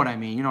 but you know what I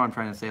mean. You know what I'm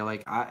trying to say.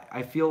 Like,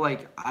 I feel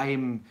like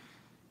I'm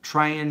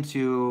trying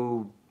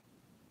to,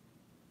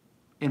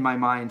 in my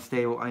mind,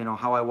 stay, you know,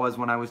 how I was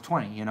when I was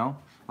 20, you know?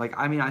 Like,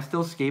 I mean, I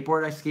still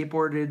skateboard. I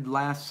skateboarded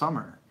last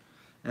summer,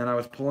 and I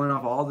was pulling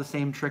off all the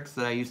same tricks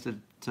that I used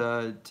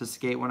to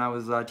skate when I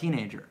was a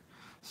teenager.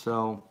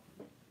 So,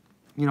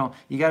 you know,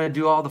 you got to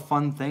do all the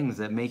fun things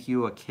that make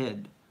you a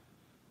kid.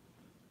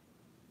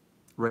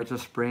 Rites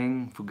of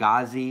Spring,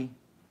 Fugazi.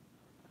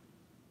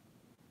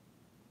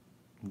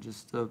 I'm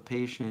just a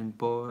patient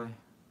boy.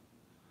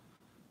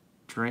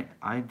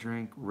 I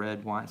drink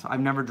red wine. So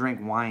I've never drank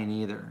wine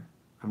either.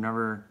 I've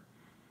never.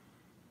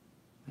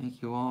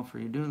 Thank you all for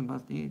you doing the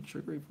best to eat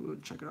sugary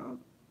food. Check it out.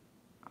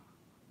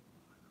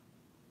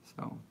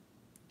 So,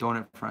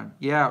 Donut Friend.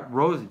 Yeah,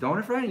 Rosie.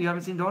 Donut Friend? You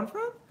haven't seen Donut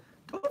Friend?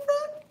 Donut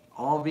Friend?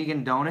 All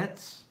vegan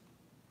donuts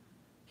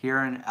here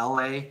in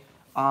LA.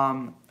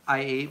 I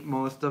ate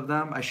most of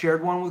them. I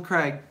shared one with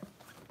Craig.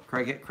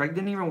 Craig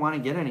didn't even want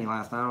to get any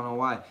last night. I don't know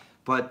why.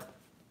 But,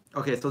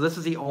 okay, so this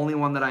is the only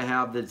one that I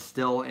have that's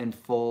still in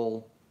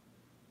full.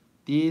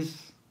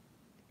 These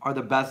are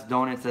the best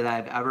donuts that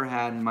I've ever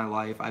had in my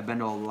life. I've been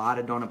to a lot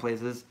of donut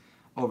places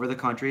over the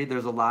country.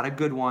 There's a lot of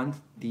good ones.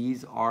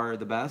 These are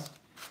the best.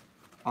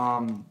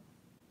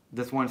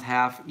 This one's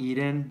half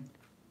eaten,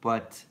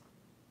 but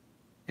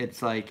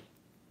it's like,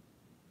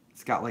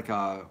 it's got like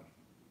a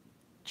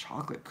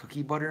chocolate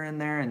cookie butter in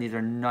there, and these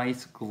are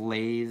nice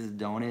glazed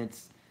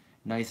donuts,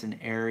 nice and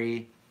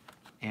airy.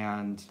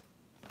 And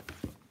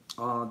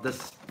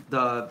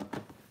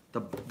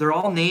they're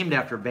all named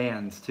after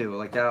bands too.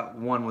 Like that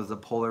one was the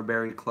Polar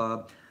Berry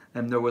Club,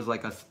 and there was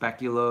like a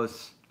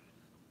Speculoos.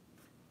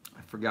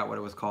 I forgot what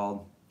it was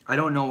called. I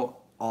don't know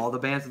all the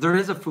bands. There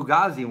is a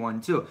Fugazi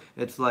one too.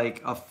 It's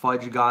like a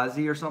Fudge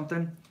Gazi or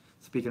something.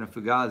 Speaking of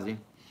Fugazi.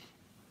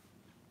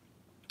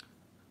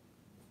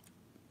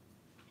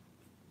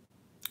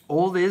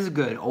 Old is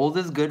good. Old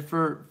is good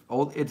for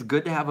old. It's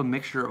good to have a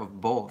mixture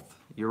of both.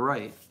 You're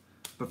right.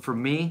 But for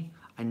me,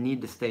 I need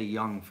to stay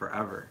young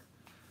forever.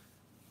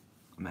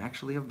 I'm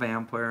actually a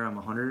vampire. I'm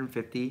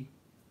 150.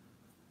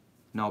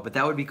 No, but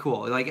that would be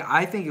cool. Like,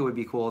 I think it would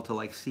be cool to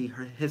like see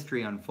her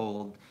history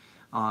unfold,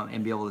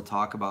 and be able to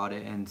talk about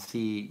it and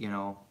see, you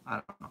know, I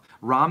don't know.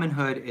 Ramen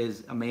Hood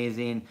is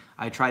amazing.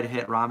 I try to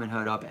hit Ramen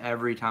Hood up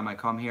every time I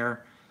come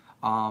here.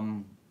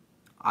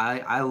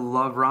 I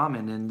love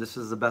ramen, and this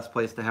is the best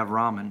place to have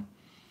ramen.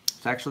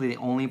 It's actually the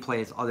only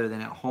place other than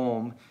at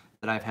home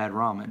that I've had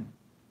ramen.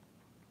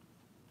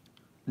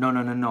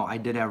 No. I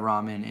did have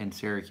ramen in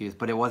Syracuse,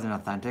 but it wasn't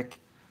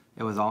authentic.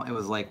 It was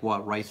like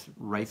what,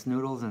 rice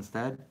noodles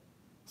instead.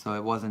 So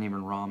it wasn't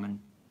even ramen.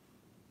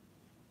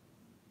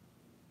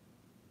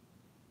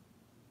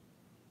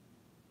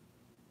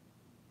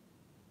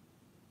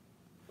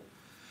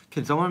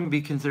 Can someone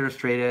be considered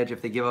straight edge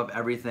if they give up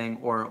everything,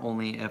 or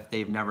only if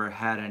they've never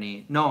had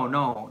any? No.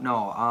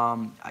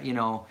 You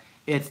know,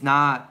 it's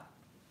not.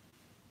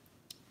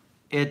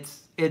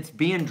 It's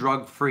being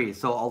drug free.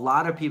 So a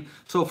lot of people.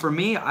 So for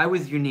me, I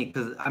was unique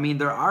because I mean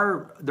there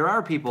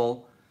are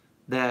people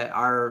that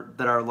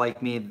are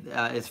like me,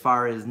 as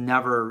far as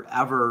never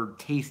ever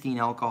tasting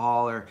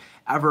alcohol or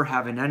ever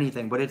having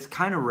anything, but it's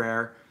kind of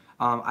rare.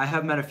 I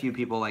have met a few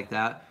people like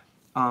that,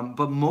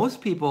 but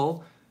most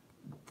people.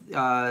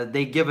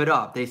 They give it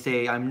up. They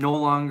say, I'm no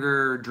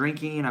longer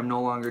drinking, I'm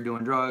no longer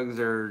doing drugs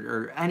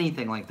or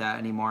anything like that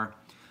anymore.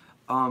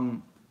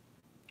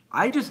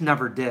 I just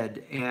never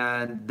did.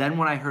 And then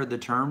when I heard the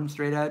term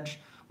straight edge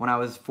when I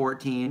was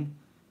 14,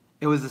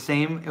 it was the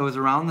same. It was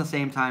around the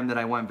same time that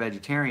I went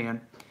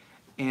vegetarian,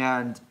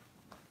 and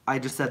I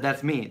just said,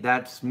 "That's me.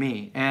 That's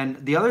me."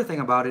 And the other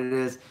thing about it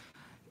is,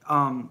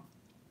 um,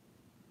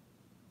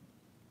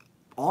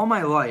 all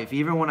my life,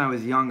 even when I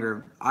was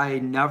younger, I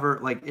never,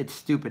 like, it's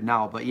stupid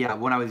now, but yeah,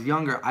 when I was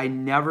younger, I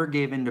never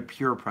gave in to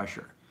peer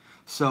pressure.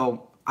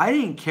 So I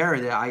didn't care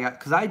that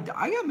because I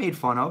got made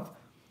fun of.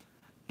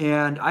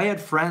 And I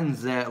had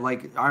friends that,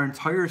 like, our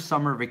entire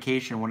summer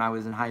vacation when I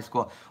was in high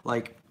school,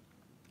 like,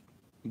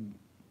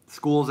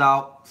 school's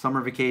out, summer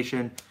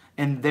vacation,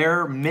 and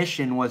their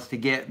mission was to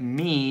get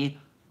me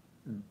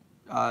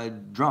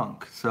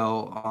drunk.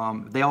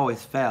 So they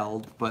always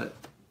failed, but,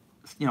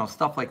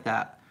 stuff like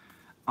that.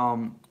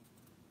 Um,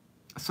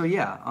 so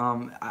yeah,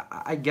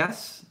 I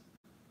guess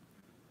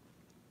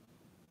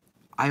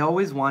I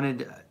always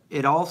wanted.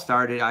 It all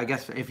started. I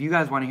guess if you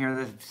guys want to hear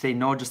this, say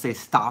no. Just say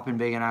stop and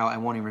big, and I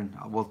won't even.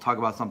 We'll talk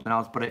about something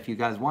else. But if you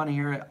guys want to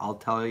hear it, I'll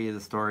tell you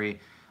the story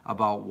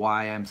about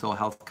why I'm so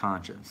health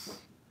conscious.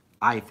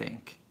 I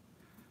think,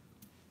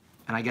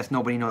 and I guess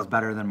nobody knows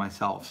better than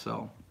myself.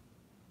 So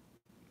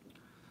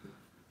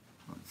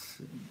let's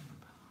see.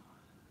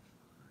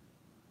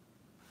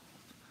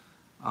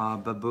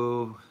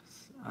 Babu,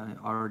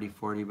 already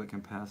 40 but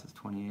can pass as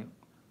 28.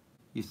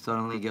 You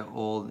suddenly get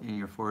old in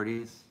your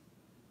 40s.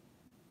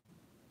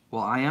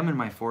 Well, I am in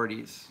my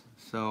 40s,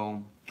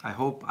 so I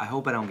hope I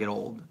don't get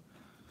old.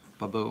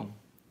 Babu.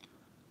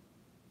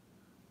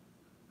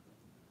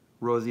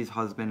 Rosie's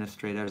husband is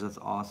straight edge. That's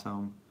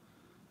awesome.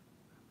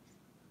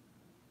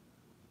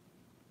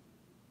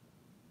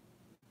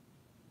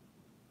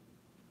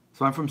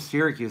 So I'm from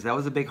Syracuse. That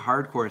was a big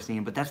hardcore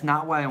scene, but that's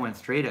not why I went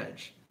straight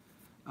edge.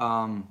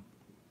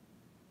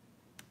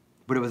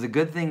 But it was a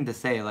good thing to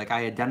say. Like,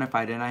 I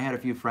identified it, and I had a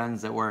few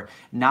friends that were.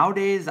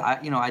 Nowadays,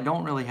 I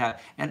don't really have,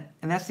 and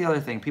that's the other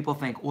thing. People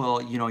think, well,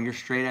 you're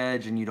straight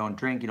edge and you don't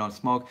drink, you don't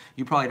smoke.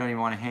 You probably don't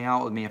even want to hang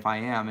out with me if I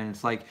am. And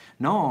it's like,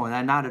 no,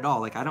 not at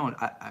all. Like, I don't.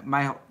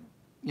 My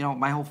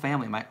whole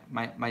family.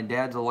 My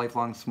dad's a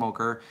lifelong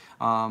smoker.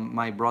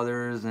 My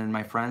brothers and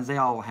my friends, they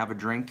all have a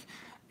drink,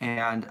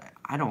 and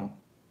I don't.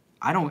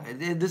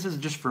 This is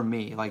just for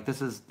me. Like,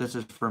 this is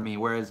for me.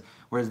 Whereas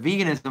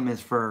veganism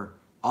is for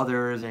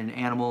others and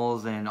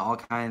animals and all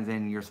kinds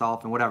and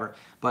yourself and whatever.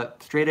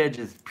 But straight edge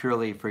is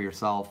purely for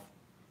yourself.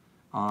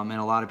 And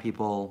a lot of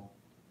people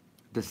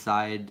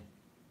decide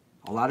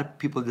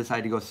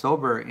to go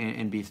sober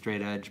and be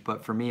straight edge.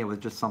 But for me, it was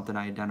just something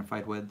I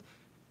identified with.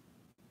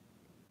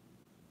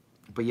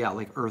 But yeah,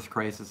 like Earth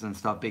Crisis and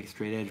stuff, big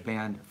straight edge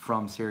band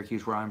from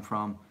Syracuse, where I'm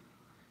from.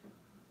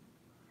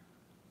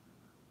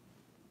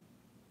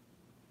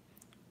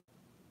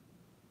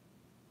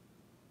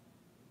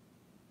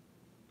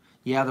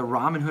 Yeah, the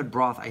Ramen Hood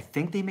broth, I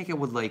think they make it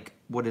with, like,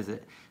 what is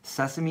it?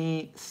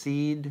 Sesame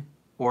seed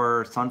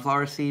or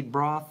sunflower seed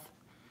broth.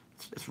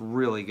 It's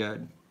really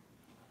good.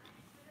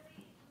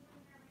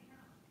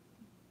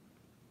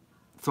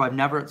 So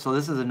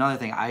this is another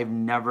thing. I've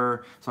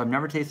never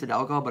tasted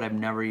alcohol, but I've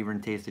never even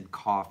tasted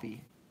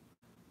coffee.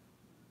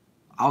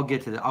 I'll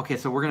get to that. Okay,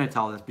 so we're gonna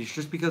tell this,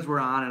 just because we're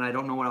on and I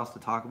don't know what else to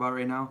talk about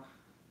right now.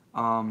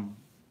 Um,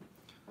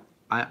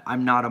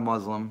 I'm not a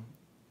Muslim.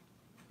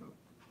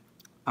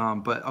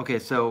 But okay,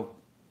 so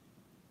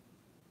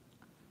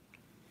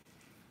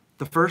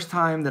the first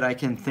time that I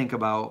can think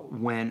about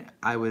when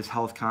I was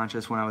health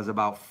conscious, when I was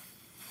about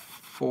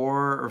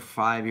 4 or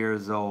 5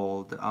 years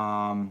old,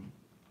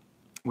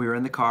 we were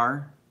in the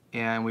car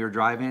and we were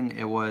driving.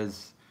 It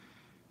was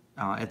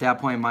at that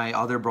point my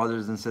other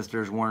brothers and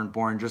sisters weren't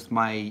born. Just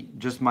one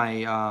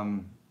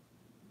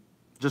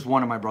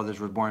of my brothers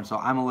was born, so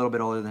I'm a little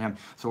bit older than him.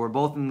 So we're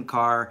both in the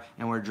car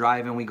and we're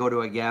driving. We go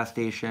to a gas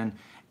station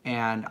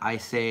and I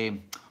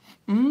say,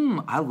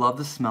 I love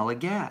the smell of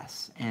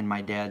gas. And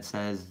my dad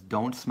says,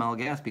 don't smell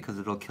gas because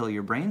it'll kill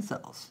your brain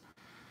cells.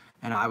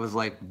 And I was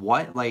like,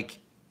 what? Like,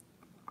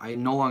 I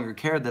no longer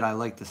cared that I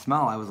liked the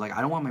smell. I was like, I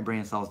don't want my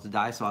brain cells to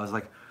die. So I was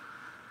like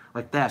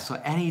that. So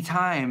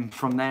anytime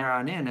from there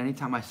on in,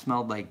 anytime I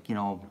smelled like,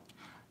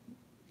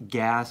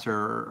 gas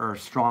or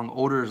strong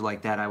odors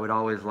like that, I would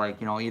always,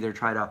 like, either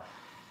try to,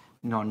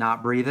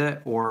 not breathe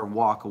it or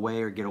walk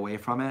away or get away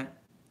from it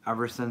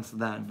ever since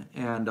then.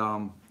 And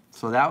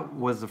so that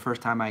was the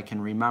first time I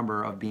can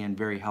remember of being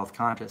very health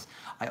conscious.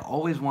 I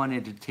always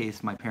wanted to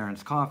taste my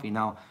parents' coffee.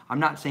 Now, I'm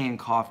not saying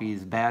coffee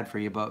is bad for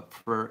you, but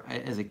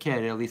as a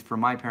kid, at least for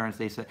my parents,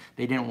 they said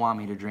they didn't want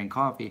me to drink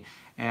coffee.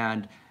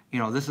 And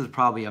this is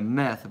probably a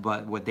myth,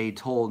 but what they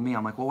told me,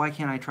 I'm like, well, why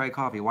can't I try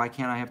coffee? Why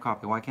can't I have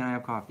coffee? Why can't I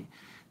have coffee?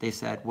 They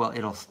said, well,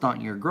 it'll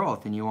stunt your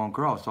growth and you won't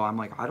grow. So I'm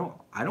like, I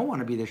don't want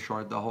to be this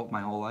short my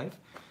whole life.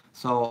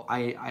 So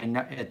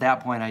at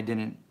that point, I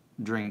didn't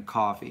drink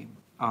coffee.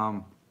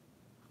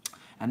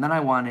 And then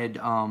I wanted,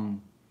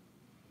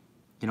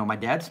 my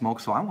dad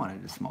smoked, so I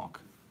wanted to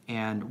smoke.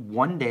 And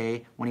one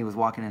day when he was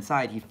walking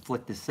inside, he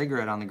flicked his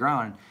cigarette on the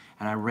ground,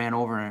 and I ran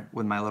over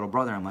with my little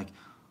brother. I'm like,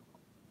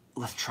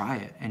 let's try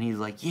it. And he's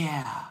like,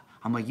 yeah.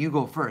 I'm like, you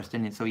go first.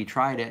 And so he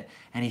tried it,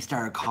 and he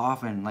started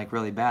coughing like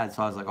really bad.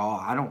 So I was like, oh,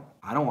 I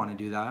don't want to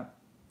do that.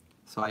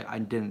 So I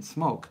didn't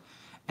smoke.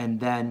 And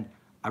then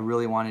I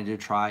really wanted to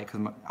try,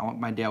 because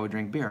my dad would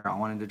drink beer. I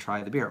wanted to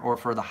try the beer. Or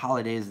for the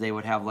holidays, they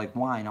would have like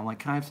wine. I'm like,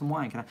 can I have some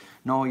wine? Can I?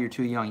 No, you're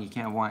too young. You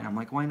can't have wine. I'm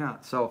like, why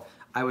not? So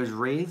I was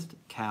raised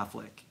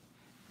Catholic.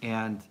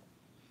 And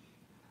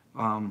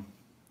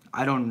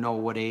I don't know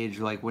what age,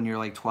 like when you're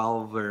like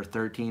 12 or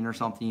 13 or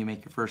something, you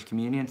make your first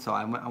communion. So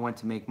I went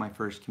to make my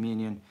first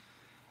communion.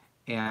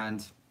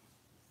 And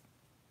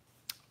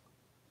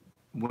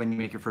when you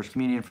make your first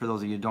communion, for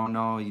those of you who don't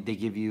know, they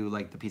give you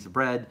like the piece of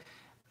bread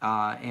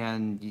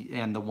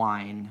and the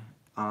wine,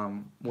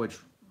 which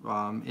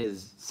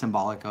is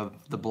symbolic of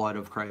the blood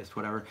of Christ,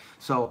 whatever.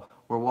 So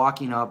we're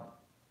walking up,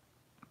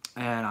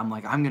 and I'm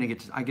like, I'm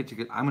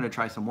gonna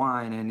try some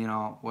wine, and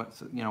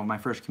my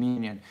first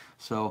communion.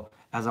 So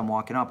as I'm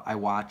walking up, I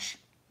watch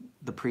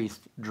the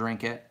priest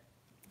drink it,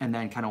 and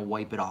then kind of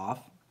wipe it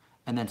off,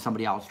 and then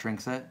somebody else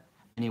drinks it,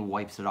 and he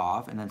wipes it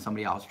off, and then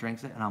somebody else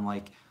drinks it, and I'm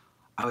like,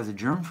 I was a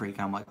germ freak.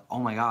 I'm like, oh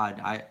my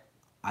God, I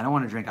don't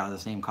want to drink out of the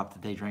same cup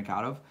that they drink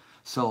out of.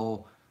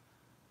 So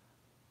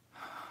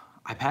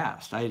I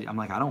passed. I'm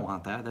like, I don't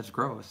want that. That's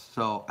gross.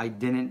 So I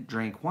didn't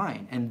drink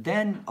wine. And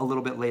then a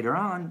little bit later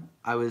on,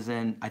 I was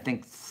in, I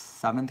think,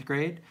 7th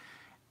grade,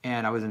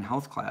 and I was in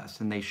health class,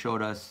 and they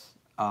showed us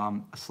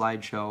a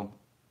slideshow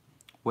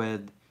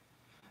with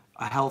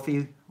a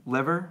healthy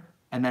liver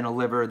and then a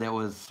liver that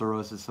was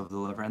cirrhosis of the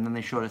liver. And then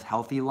they showed us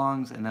healthy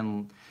lungs and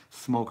then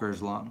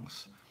smokers'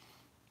 lungs.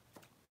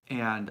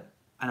 And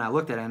I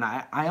looked at it, and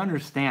I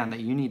understand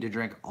that you need to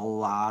drink a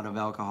lot of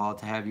alcohol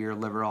to have your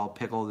liver all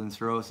pickled and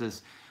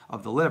cirrhosis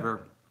of the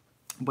liver.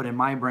 But in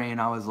my brain,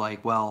 I was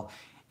like, well,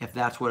 if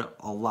that's what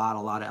a lot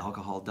of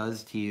alcohol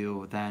does to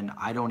you, then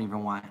I don't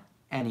even want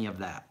any of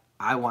that.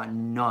 I want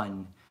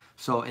none.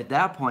 So at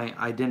that point,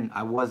 I didn't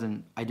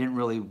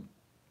really,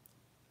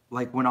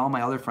 like when all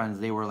my other friends,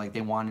 they were like,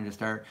 they wanted to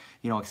start,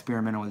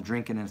 experimenting with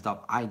drinking and stuff.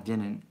 I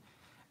didn't.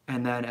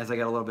 And then as I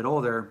got a little bit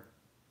older,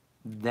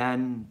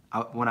 then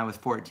when I was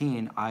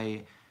 14,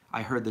 I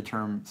heard the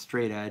term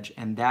straight edge,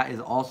 and that is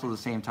also the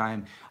same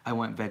time I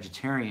went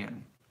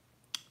vegetarian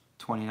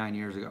 29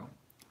 years ago.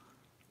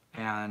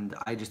 And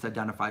I just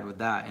identified with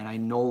that, and I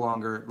no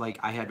longer, like,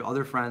 I had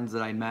other friends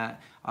that I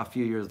met a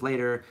few years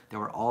later that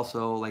were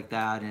also like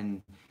that,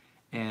 and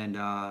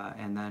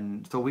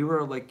then so we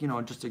were like,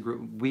 just a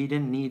group. We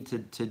didn't need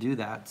to do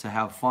that to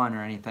have fun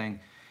or anything,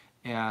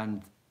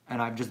 and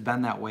I've just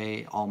been that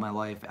way all my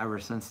life ever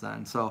since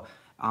then. So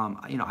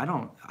I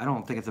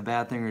don't think it's a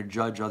bad thing to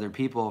judge other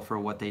people for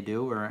what they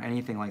do or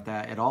anything like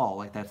that at all.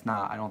 Like, that's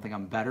not, I don't think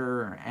I'm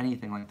better or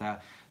anything like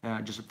that.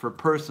 Just for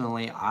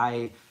personally,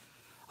 I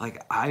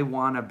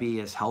want to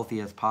be as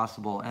healthy as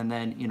possible. And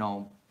then,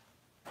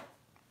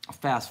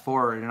 fast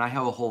forward, and I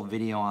have a whole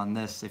video on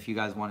this if you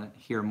guys want to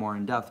hear more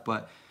in depth,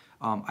 but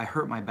I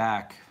hurt my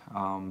back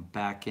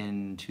back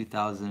in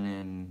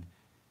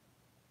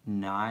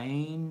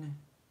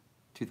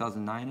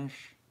 2009-ish,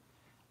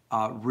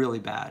 really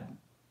bad.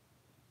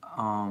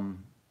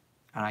 And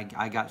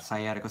I got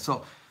sciatica.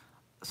 So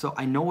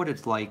I know what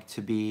it's like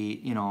to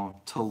be,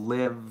 to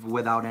live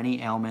without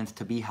any ailments,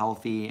 to be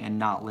healthy and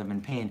not live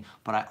in pain.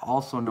 But I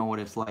also know what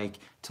it's like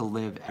to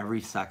live every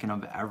second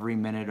of every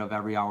minute of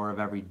every hour of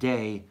every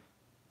day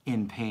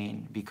in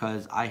pain,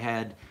 because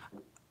I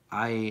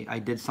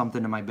did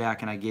something to my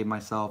back, and I gave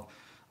myself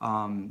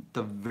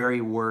the very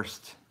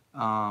worst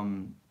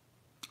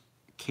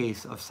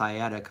case of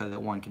sciatica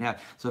that one can have.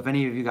 So if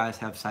any of you guys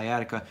have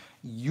sciatica,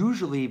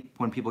 usually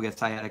when people get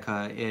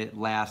sciatica, it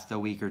lasts a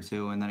week or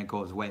two and then it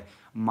goes away.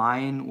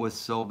 Mine was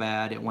so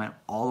bad, it went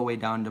all the way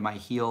down to my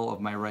heel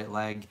of my right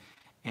leg.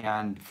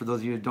 And for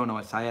those of you who don't know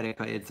what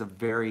sciatica, it's a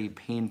very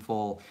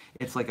painful,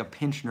 it's like a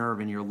pinched nerve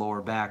in your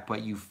lower back,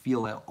 but you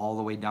feel it all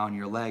the way down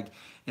your leg.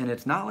 And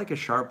it's not like a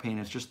sharp pain,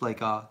 it's just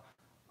like a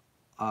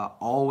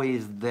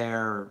always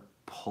there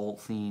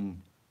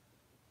pulsing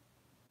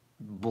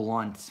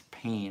blunt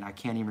pain. I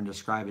can't even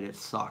describe it. It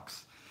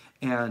sucks.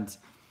 And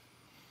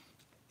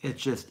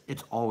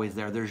it's always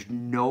there. There's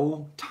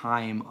no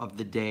time of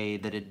the day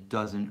that it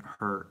doesn't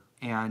hurt.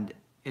 And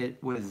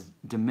it was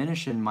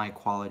diminishing my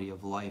quality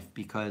of life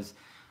because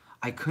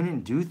I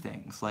couldn't do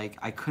things. Like,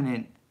 I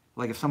couldn't,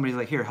 like, if somebody's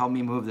like, here, help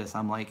me move this,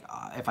 I'm like,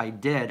 if I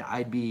did,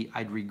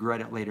 I'd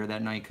regret it later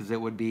that night, because it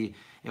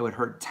would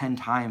hurt 10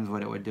 times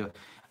what it would do.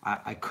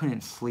 I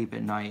couldn't sleep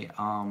at night.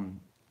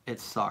 It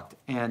sucked.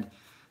 And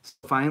so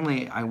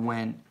finally, I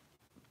went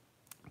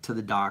to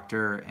the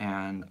doctor,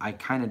 and I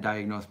kind of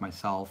diagnosed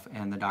myself,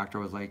 and the doctor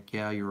was like,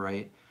 yeah, you're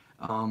right.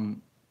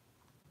 And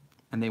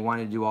they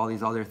wanted to do all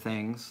these other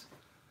things.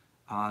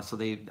 So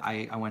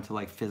I went to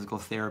like physical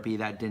therapy.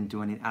 That didn't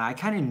do anything. And I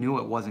kind of knew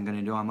it wasn't going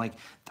to do. I'm like,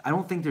 I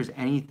don't think there's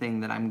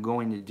anything that I'm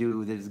going to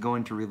do that is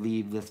going to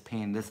relieve this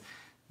pain, this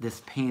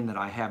pain that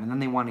I have. And then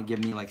they want to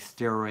give me like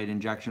steroid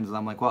injections. And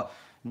I'm like, well,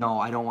 no,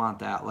 I don't want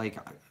that. Like,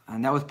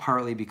 and that was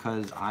partly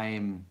because I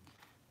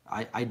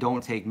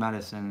don't take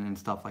medicine and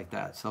stuff like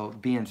that. So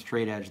being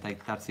straight edge,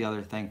 like, that's the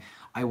other thing.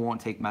 I won't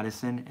take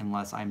medicine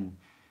unless I'm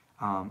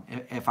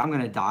If I'm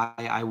going to die,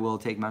 I will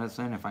take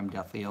medicine. If I'm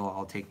deathly ill,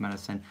 I'll take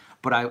medicine.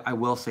 But I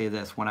will say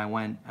this, when I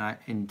went,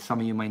 and some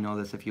of you might know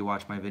this if you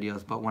watch my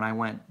videos, but when I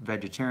went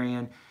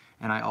vegetarian,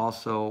 and I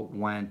also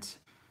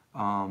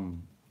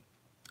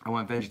I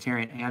went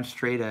vegetarian and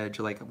straight edge,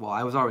 like, well,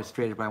 I was always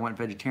straight edge, but I went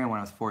vegetarian when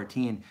I was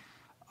 14.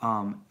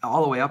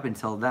 All the way up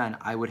until then,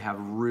 I would have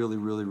really,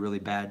 really, really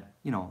bad,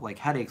 like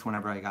headaches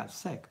whenever I got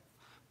sick,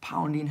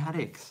 pounding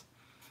headaches.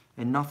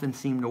 And nothing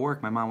seemed to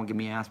work. My mom would give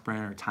me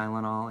aspirin or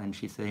Tylenol, and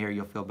she said, here,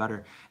 you'll feel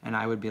better. And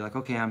I would be like,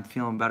 okay, I'm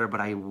feeling better, but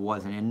I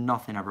wasn't, and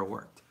nothing ever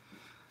worked.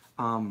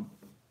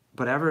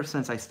 But ever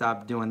since I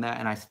stopped doing that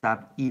and I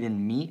stopped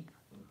eating meat,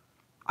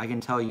 I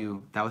can tell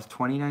you, that was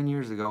 29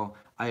 years ago,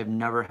 I have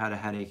never had a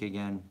headache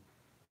again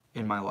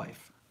in my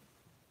life.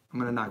 I'm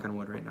going to knock on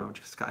wood right now,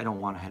 just 'cause I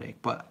don't want a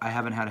headache, but I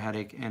haven't had a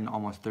headache in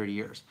almost 30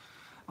 years.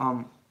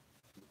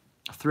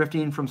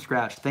 Thrifting from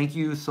scratch. Thank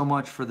you so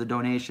much for the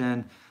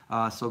donation.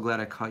 So glad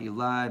I caught you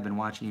live. Been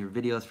watching your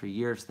videos for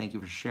years. Thank you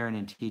for sharing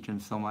and teaching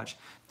so much.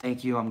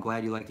 Thank you. I'm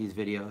glad you like these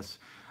videos.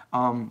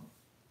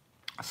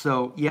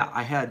 So yeah,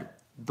 I had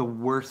the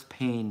worst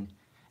pain,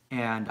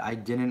 and I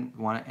didn't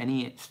want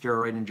any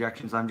steroid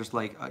injections. I'm just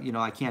like,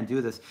 I can't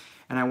do this.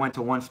 And I went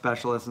to one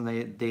specialist,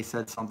 and they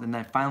said something.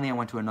 Then finally, I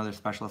went to another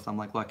specialist. I'm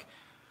like, look,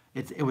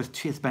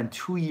 it's been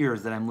 2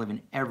 years that I'm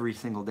living every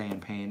single day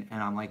in pain,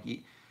 and I'm like,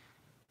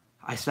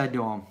 I said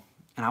to him,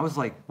 and I was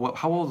like,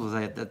 how old was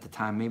I at the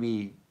time?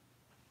 Maybe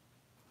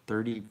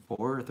 34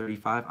 or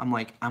 35. I'm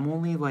like, I'm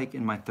only like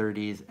in my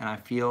 30s, and I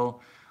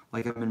feel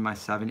like I'm in my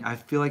 70s. I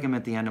feel like I'm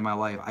at the end of my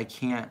life. I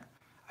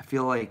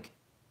feel like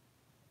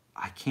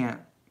I can't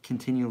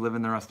continue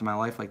living the rest of my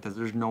life like this.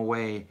 There's no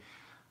way.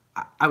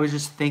 I was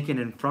just thinking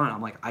in front.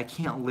 I'm like, I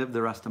can't live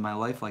the rest of my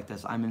life like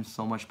this. I'm in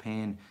so much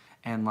pain.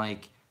 And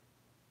like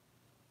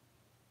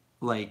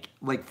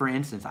for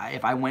instance,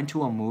 if I went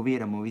to a movie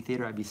at a movie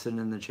theater, I'd be sitting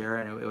in the chair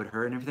and it would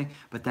hurt and everything.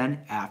 But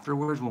then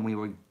afterwards, when we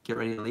would get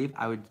ready to leave,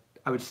 I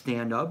would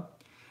stand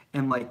up,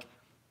 and like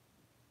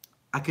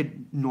I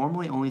could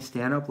normally only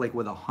stand up like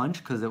with a hunch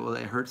because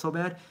it hurt so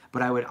bad.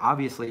 But I would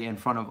obviously, in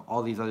front of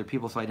all these other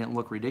people, so I didn't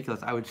look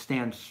ridiculous, I would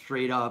stand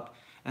straight up,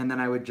 and then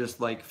I would just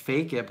like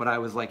fake it. But I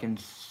was like in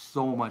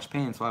so much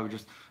pain, so I would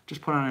just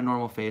put on a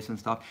normal face and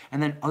stuff.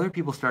 And then other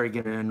people started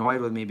getting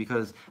annoyed with me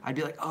because I'd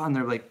be like, oh, and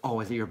they're like,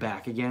 oh, is it your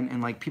back again?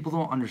 And like people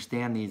don't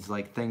understand these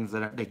like things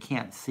that they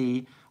can't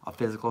see a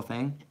physical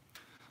thing.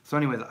 So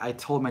anyways, I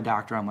told my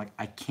doctor, I'm like,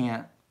 I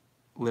can't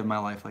live my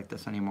life like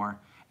this anymore.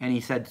 And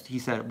he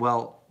said,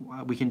 well,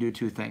 we can do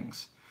two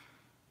things.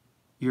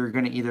 You're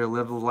going to either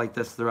live like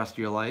this the rest of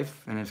your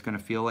life, and it's going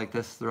to feel like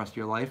this the rest of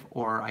your life,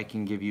 or I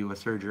can give you a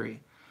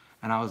surgery.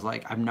 And I was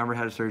like, I've never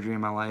had a surgery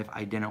in my life.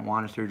 I didn't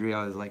want a surgery.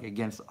 I was like,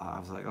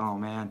 oh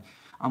man.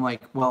 I'm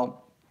like,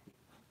 well,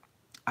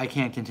 I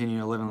can't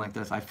continue living like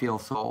this. I feel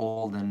so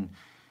old, and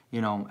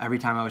every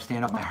time I would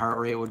stand up, my heart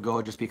rate would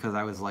go just because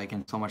I was like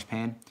in so much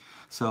pain.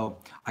 So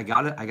I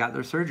got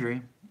their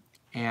surgery,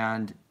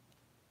 and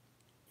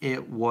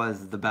it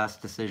was the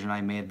best decision I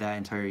made that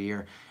entire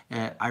year.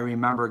 And I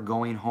remember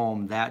going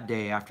home that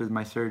day after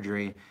my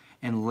surgery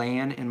and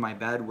laying in my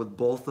bed with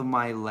both of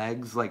my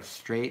legs like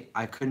straight.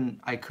 I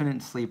couldn't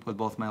sleep with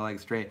both my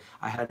legs straight.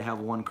 I had to have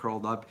one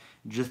curled up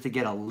just to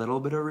get a little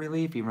bit of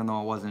relief, even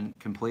though it wasn't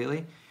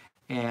completely.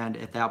 And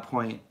at that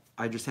point,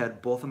 I just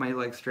had both of my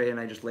legs straight, and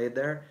I just laid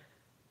there,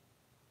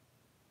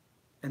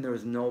 and there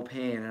was no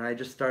pain, and I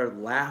just started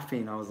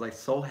laughing. I was like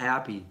so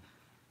happy.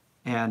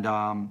 And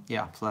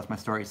yeah, so that's my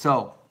story.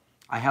 So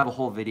I have a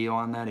whole video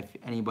on that if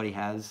anybody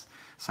has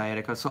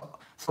sciatica. So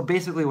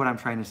basically what I'm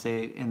trying to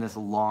say in this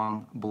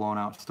long, blown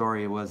out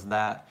story was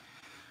that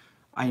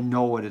I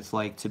know what it's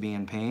like to be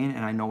in pain,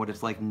 and I know what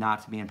it's like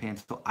not to be in pain.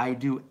 So I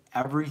do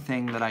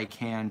everything that I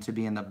can to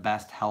be in the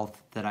best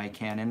health that I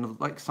can. And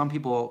like some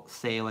people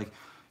say, like,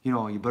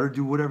 you better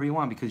do whatever you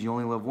want because you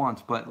only live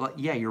once. But like,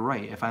 yeah, you're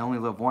right. If I only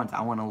live once,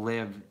 I want to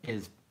live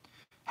as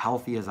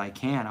healthy as I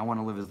can. I want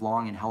to live as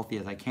long and healthy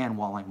as I can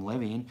while I'm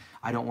living.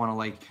 I don't want to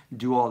like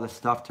do all this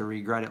stuff to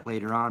regret it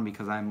later on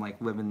because I'm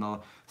like living the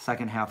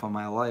second half of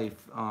my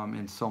life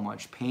in so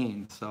much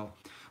pain. So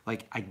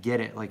like I get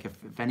it. Like if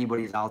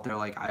anybody's out there,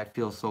 like I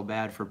feel so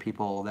bad for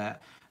people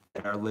that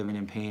are living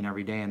in pain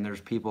every day, and there's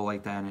people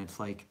like that, and it's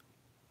like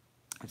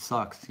it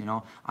sucks.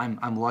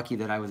 I'm lucky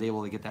that I was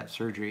able to get that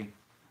surgery.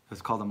 It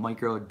was called a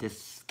micro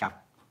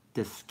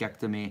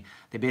discectomy.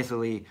 They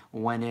basically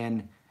went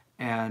in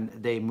and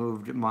they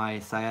moved my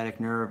sciatic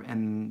nerve,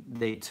 and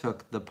they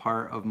took the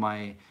part of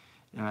my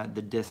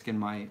the disc in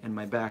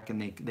my back,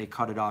 and they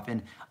cut it off.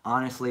 And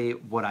honestly,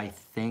 what I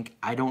think,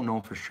 I don't know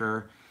for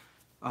sure,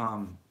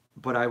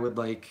 but I would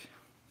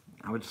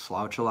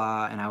slouch a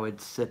lot, and I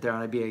would sit there,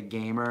 and I'd be a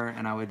gamer,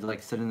 and I would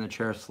like sit in the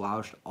chair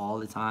slouched all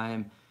the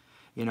time,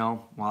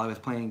 while I was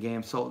playing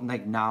games. So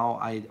like now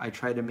I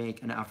try to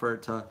make an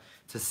effort to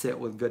sit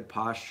with good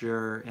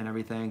posture and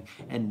everything,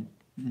 and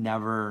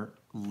never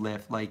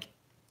lift like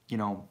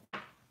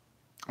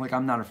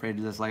I'm not afraid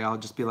of this. Like I'll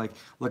just be like,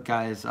 look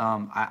guys,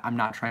 I'm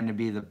not trying to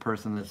be the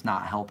person that's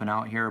not helping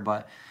out here,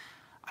 but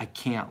I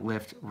can't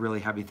lift really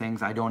heavy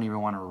things. I don't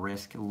even want to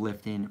risk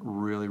lifting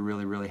really,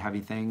 really, really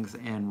heavy things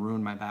and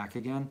ruin my back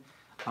again.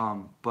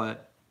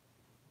 But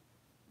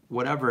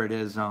whatever it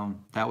is,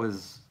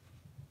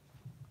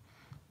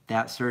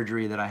 that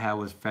surgery that I had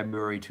was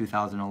February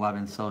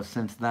 2011. So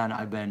since then,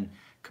 I've been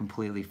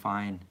completely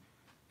fine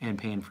and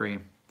pain-free.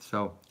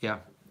 So yeah.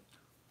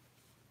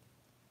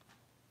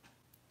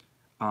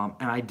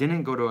 And I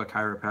didn't go to a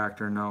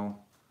chiropractor, no.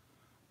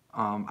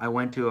 I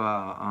went to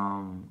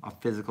a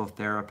physical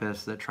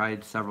therapist that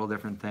tried several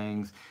different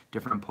things,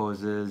 different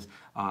poses.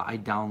 I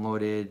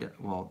downloaded,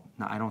 well,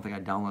 no, I don't think I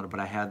downloaded,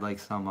 but I had like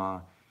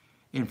some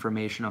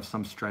information of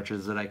some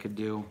stretches that I could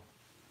do.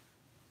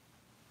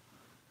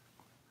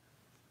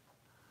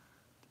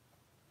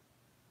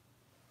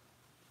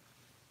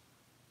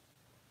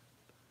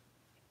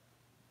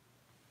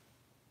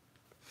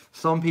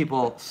 Some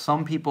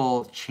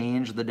people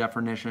change the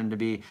definition to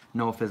be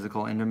no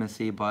physical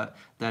intimacy, but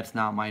that's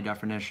not my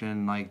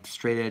definition. Like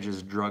straight edge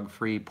is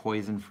drug-free,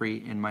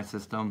 poison-free in my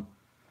system.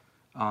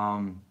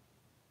 Um,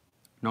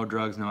 no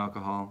drugs, no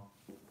alcohol.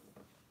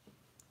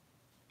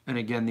 And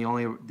again,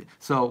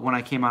 so when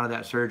I came out of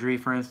that surgery,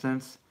 for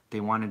instance,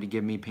 they wanted to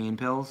give me pain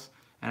pills,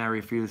 and I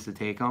refused to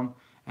take them,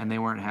 and they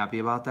weren't happy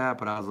about that.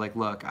 But I was like,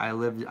 look,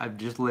 I've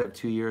just lived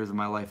 2 years of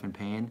my life in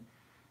pain,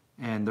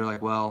 and they're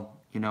like, well,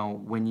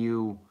 when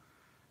you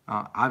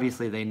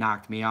obviously they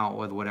knocked me out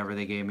with whatever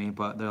they gave me,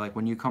 but they're like,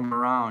 when you come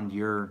around,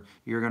 you're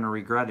gonna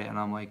regret it. And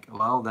I'm like,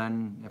 well,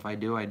 then if I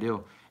do, I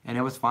do. And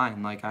it was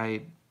fine. Like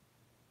I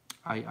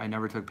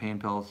never took pain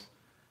pills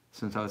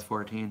since I was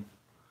 14.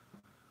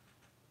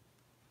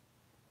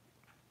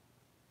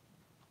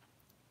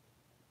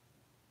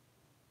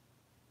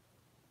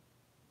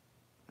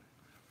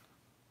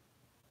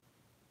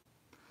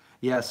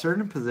 Yeah,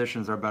 certain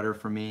positions are better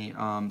for me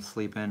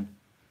sleeping.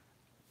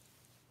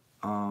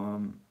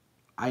 Um,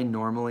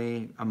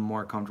 I'm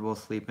more comfortable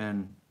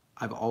sleeping.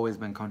 I've always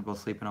been comfortable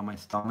sleeping on my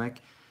stomach,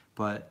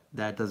 but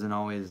that doesn't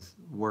always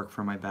work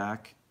for my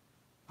back.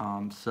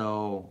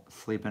 So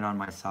sleeping on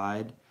my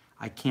side,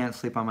 I can't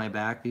sleep on my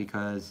back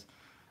because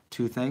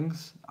two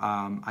things.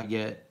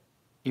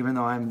 Even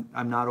though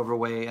I'm not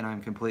overweight and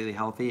I'm completely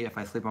healthy, if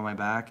I sleep on my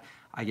back,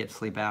 I get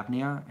sleep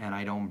apnea and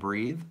I don't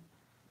breathe,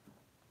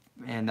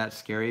 and that's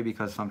scary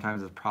because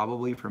sometimes it's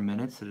probably for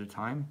minutes at a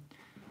time.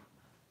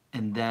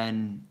 And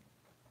then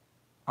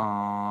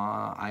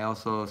I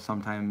also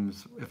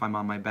sometimes, if I'm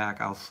on my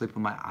back, I'll sleep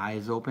with my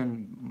eyes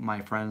open.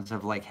 My friends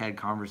have like had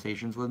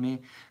conversations with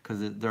me because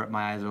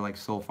my eyes are like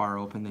so far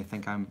open they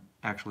think I'm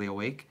actually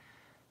awake.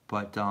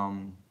 But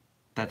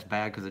that's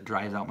bad because it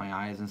dries out my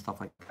eyes and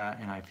stuff like that,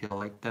 and I feel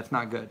like that's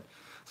not good.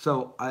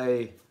 So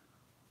I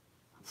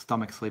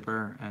stomach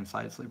sleeper and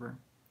side sleeper.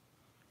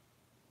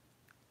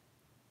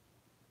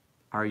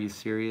 Are you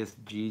serious,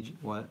 G?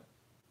 What?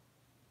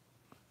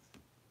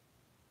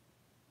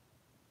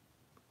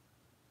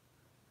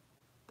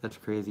 That's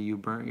crazy. You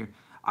burnt your.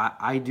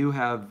 I do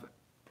have.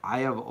 I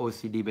have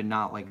OCD, but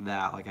not like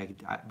that.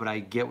 Like but I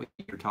get what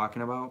you're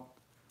talking about.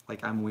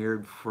 Like I'm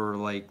weird for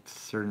like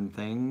certain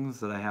things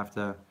that I have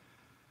to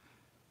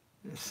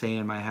say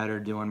in my head or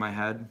do in my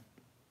head.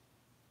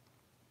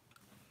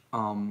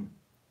 Um.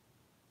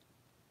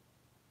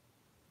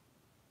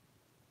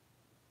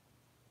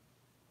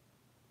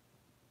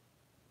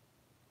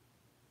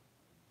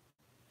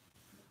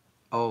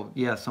 Oh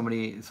yeah,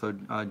 somebody. So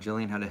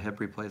Jillian had a hip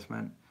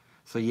replacement.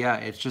 So yeah,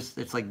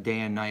 it's like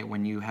day and night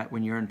when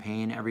you're in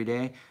pain every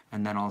day,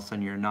 and then all of a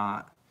sudden you're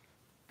not,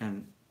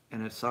 and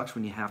it sucks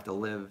when you have to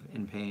live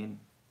in pain.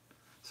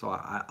 So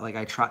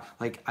I try,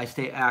 like I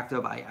stay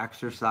active. I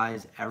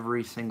exercise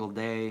every single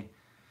day.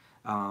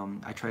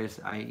 I try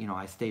to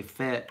I stay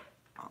fit.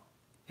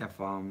 If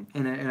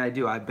and I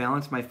do. I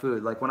balance my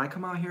food. Like when I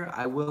come out here,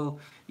 I will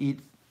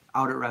eat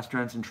out at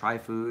restaurants and try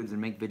foods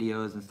and make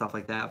videos and stuff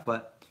like that.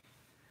 But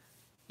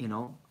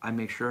I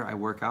make sure I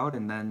work out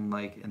and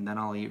then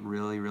I'll eat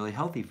really, really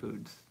healthy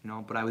foods.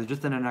 But I was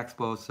just in an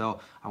expo, so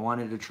I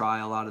wanted to try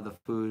a lot of the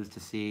foods to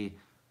see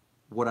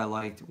what I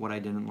liked, what I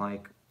didn't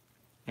like,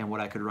 and what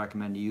I could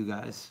recommend to you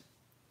guys.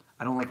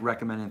 I don't like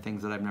recommending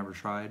things that I've never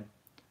tried.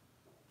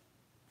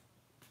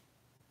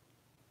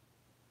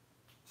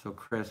 So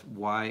Chris,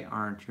 why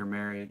aren't you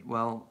married?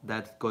 Well,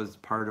 that goes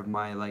part of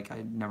my like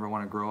I never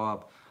want to grow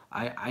up.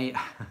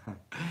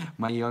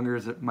 My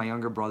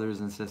younger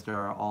brothers and sister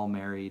are all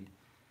married,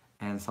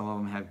 and some of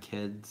them have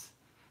kids,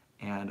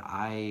 and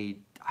I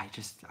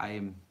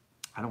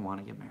don't want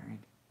to get married.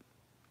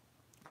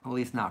 At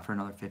least not for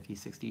another 50,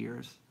 60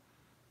 years.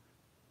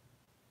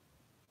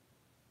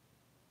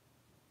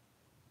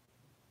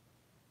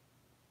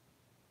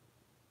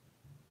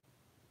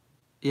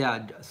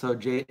 Yeah, so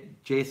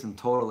Jason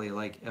totally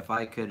like if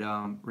I could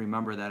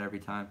remember that every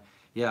time.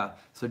 Yeah,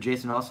 so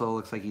Jason also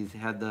looks like he's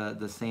had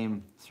the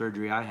same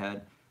surgery I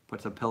had.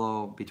 Puts a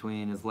pillow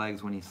between his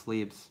legs when he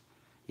sleeps.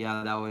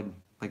 Yeah, that would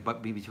like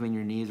but be between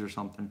your knees or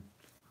something.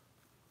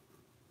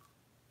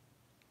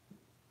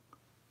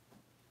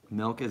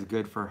 Milk is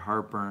good for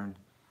heartburn.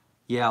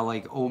 Yeah,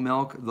 like oat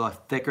milk, the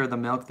thicker the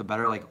milk, the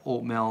better. Like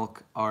oat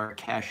milk or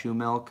cashew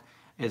milk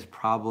is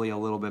probably a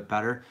little bit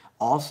better.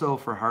 Also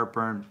for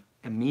heartburn,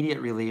 immediate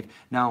relief.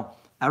 Now,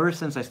 ever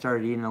since I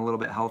started eating a little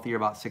bit healthier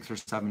about 6 or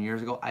 7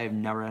 years ago, I have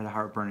never had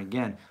heartburn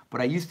again.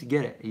 But I used to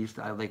get it.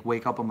 I like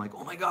wake up, I'm like,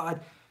 oh my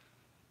God.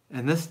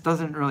 And this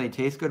doesn't really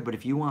taste good, but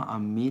if you want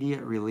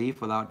immediate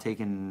relief without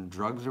taking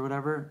drugs or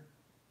whatever,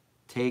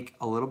 take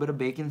a little bit of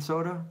baking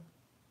soda,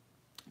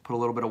 put a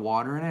little bit of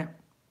water in it,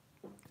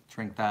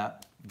 drink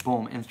that,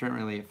 boom, instant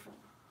relief.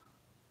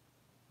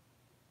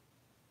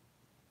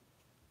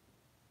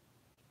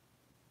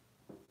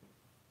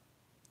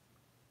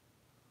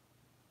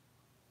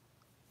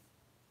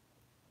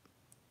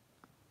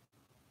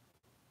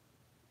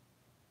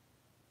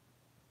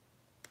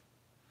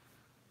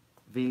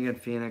 Vegan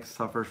Phoenix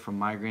suffers from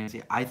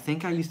migraines. I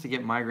think I used to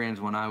get migraines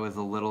when I was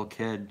a little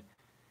kid,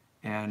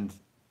 and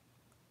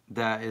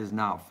that is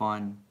not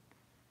fun.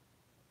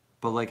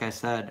 But like I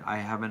said, I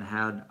haven't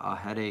had a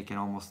headache in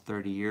almost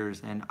 30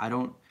 years, and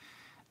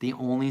the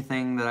only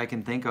thing that I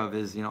can think of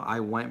is, I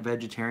went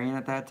vegetarian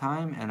at that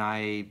time, and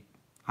I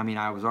mean,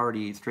 I was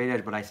already straight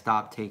edge, but I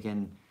stopped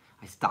taking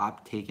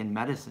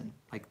medicine,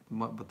 like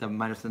the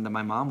medicine that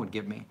my mom would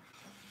give me.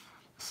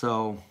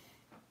 So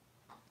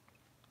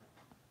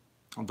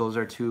those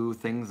are two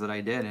things that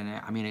I did, and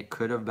I mean, it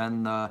could have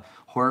been the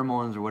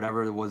hormones or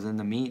whatever was in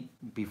the meat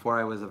before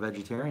I was a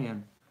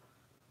vegetarian.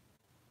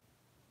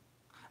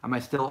 Am I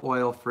still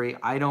oil free?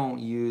 I don't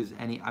use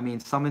any. I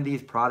mean, some of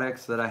these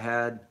products that I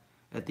had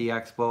at the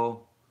expo,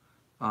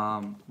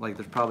 like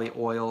there's probably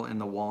oil in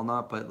the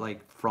walnut, but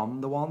like from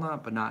the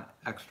walnut, but not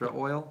extra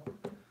oil.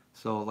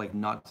 So like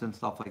nuts and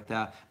stuff like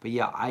that. But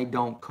yeah, I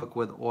don't cook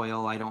with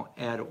oil. I don't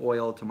add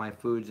oil to my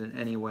foods in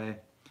any way.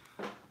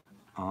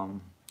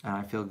 And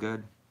I feel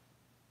good.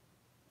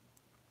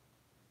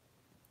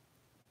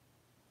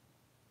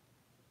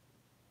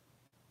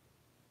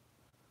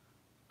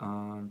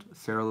 And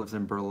Sarah lives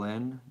in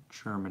Berlin,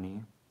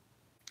 Germany.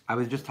 I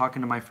was just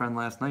talking to my friend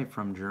last night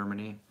from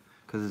Germany,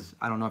 because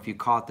I don't know if you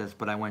caught this,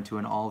 but I went to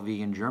an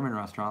all-vegan German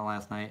restaurant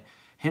last night,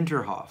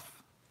 Hinterhof.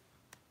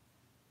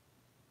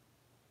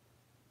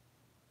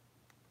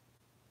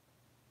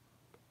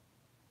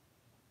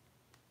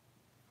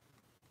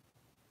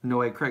 No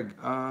way, Craig.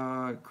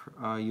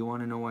 You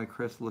want to know why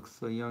Chris looks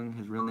so young?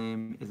 His real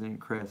name isn't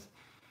Chris.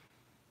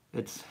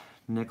 It's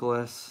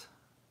Nicholas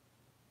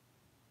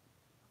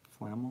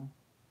Flamel.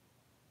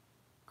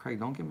 Craig,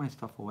 don't give my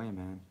stuff away,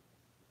 man.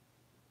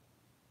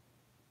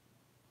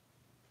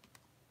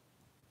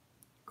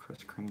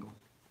 Chris Kringle.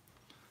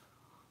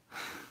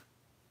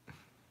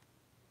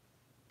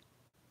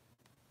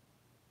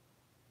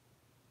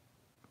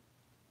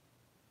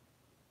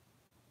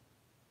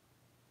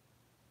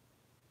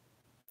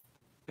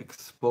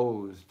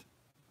 Exposed.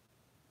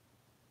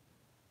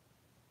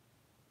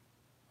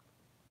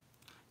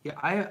 Yeah,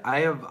 I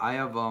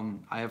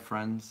have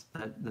friends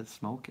that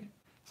smoke it.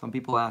 Some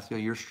people ask, "Oh,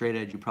 you're straight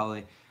edge. You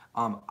probably,"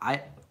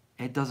 I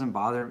it doesn't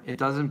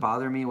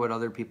bother me what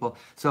other people.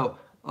 So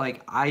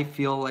like I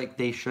feel like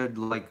they should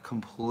like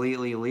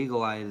completely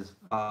legalize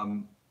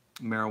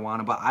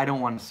marijuana, but I don't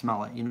want to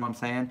smell it. You know what I'm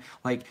saying?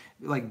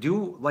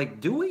 Do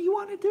what you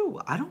want to do.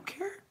 I don't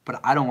care,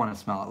 but I don't want to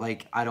smell it.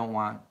 Like I don't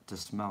want to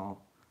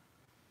smell.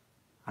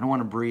 I don't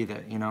want to breathe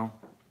it.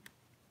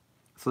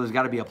 So there's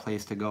got to be a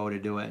place to go to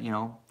do it.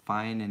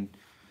 Fine and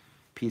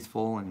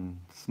peaceful and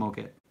smoke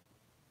it.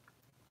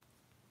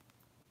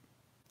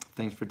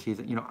 Thanks for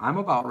teasing. I'm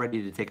about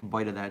ready to take a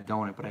bite of that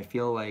donut, but I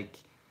feel like,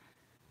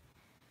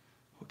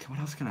 okay, what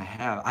else can I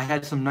have? I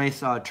had some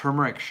nice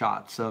turmeric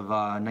shots of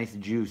nice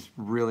juice,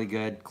 really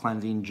good,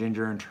 cleansing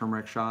ginger and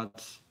turmeric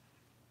shots.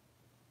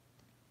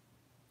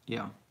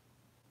 Yeah.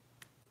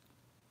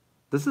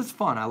 This is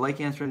fun. I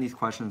like answering these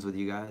questions with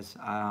you guys.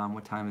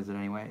 What time is it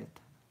anyway?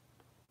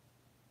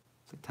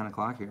 It's like 10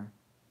 o'clock here.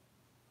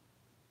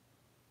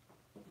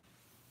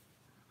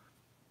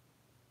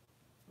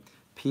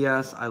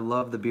 P.S. I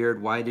love the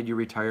beard. Why did you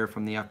retire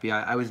from the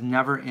FBI? I was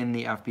never in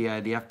the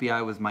FBI. The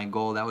FBI was my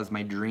goal. That was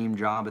my dream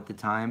job at the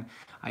time.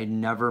 I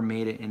never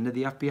made it into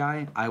the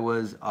FBI. I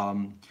was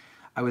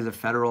a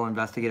federal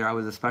investigator. I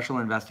was a special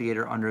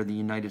investigator under the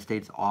United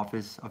States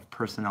Office of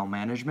Personnel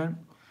Management.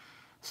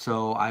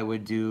 So I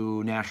would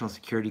do national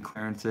security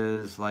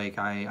clearances. Like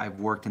I've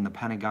worked in the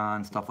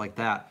Pentagon, stuff like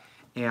that.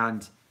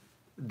 And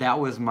that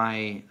was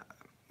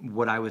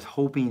what I was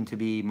hoping to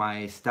be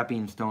my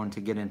stepping stone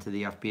to get into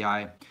the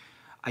FBI.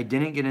 I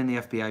didn't get in the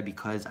FBI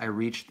because I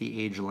reached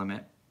the age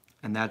limit,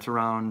 and that's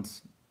around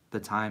the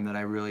time that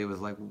I really was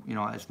like,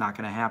 it's not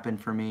going to happen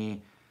for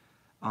me.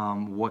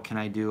 What can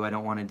I do? I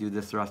don't want to do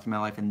this the rest of my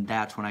life, and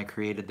that's when I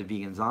created the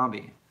Vegan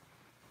Zombie.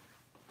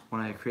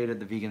 When I created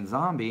the Vegan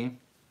Zombie,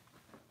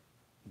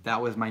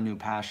 that was my new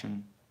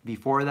passion.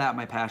 Before that,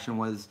 my passion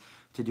was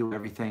to do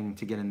everything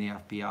to get in the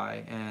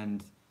FBI,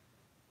 and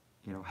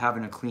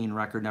having a clean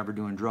record, never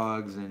doing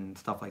drugs and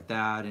stuff like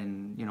that,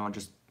 and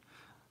just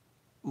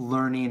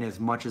learning as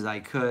much as I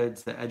could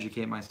to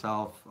educate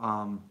myself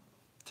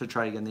to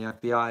try to get in the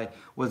FBI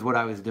was what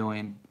I was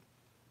doing.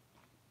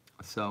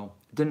 So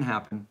it didn't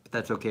happen, but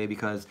that's okay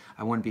because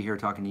I wouldn't be here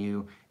talking to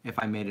you if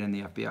I made it in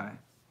the FBI.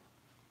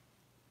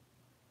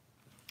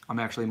 I'm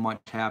actually much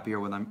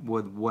happier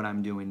with what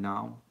I'm doing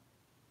now.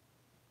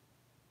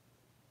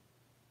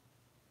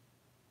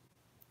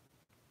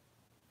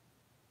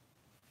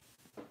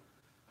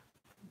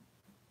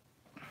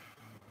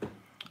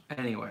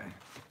 Anyway,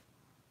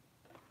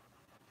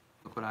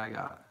 look what I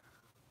got.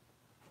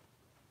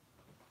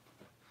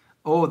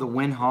 Oh, the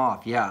Wim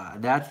Hof. Yeah,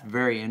 that's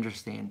very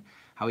interesting.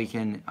 How he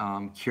can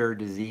cure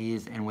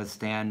disease and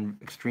withstand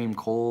extreme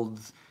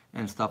colds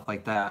and stuff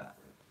like that.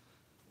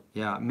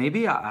 Yeah,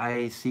 maybe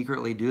I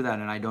secretly do that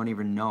and I don't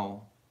even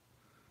know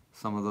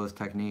some of those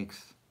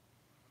techniques.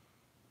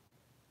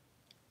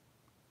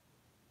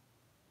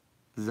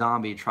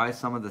 Zombie, try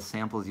some of the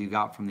samples you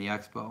got from the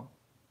expo.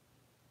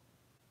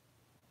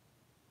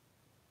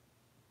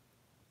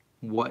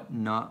 What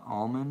nut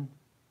almond?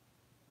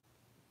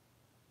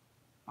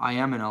 I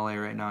am in LA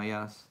right now,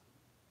 yes.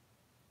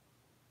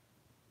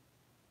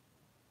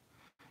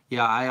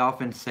 Yeah, I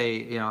often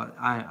say,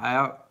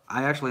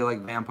 I actually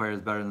like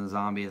vampires better than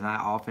zombies, and I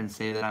often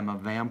say that I'm a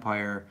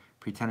vampire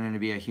pretending to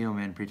be a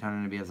human,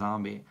 pretending to be a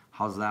zombie.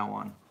 How's that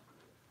one?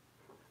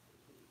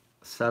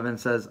 Seven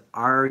says,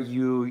 "Are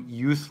you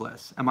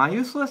useless?" Am I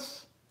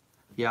useless?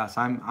 Yes,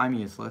 I'm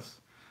useless.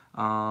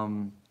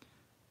 Um,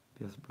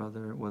 his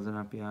brother was an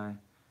FBI.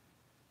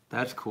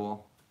 That's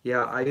cool.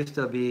 Yeah, I used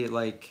to be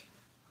like,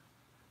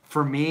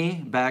 for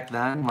me back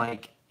then,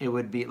 like it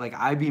would be like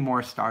I'd be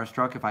more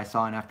starstruck if I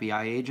saw an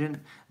FBI agent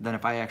than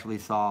if I actually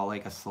saw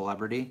like a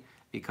celebrity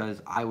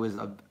because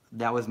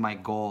that was my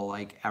goal.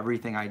 Like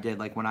everything I did,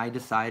 like when I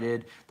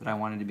decided that I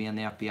wanted to be in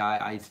the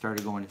FBI, I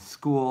started going to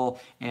school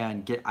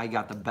and I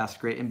got the best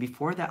grade. And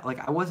before that, like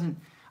I wasn't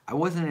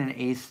an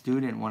A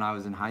student when I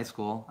was in high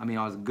school. I mean,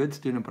 I was a good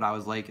student, but I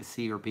was like a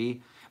C or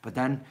B. But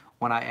then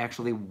when I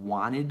actually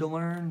wanted to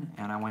learn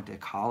and I went to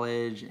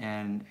college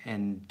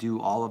and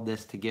do all of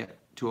this to get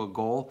to a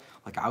goal,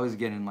 like I was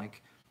getting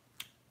like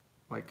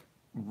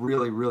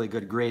really really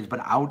good grades.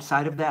 But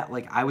outside of that,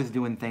 like I was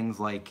doing things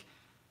like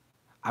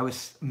I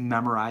was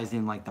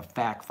memorizing like the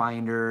fact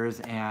finders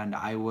and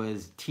I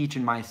was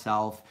teaching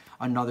myself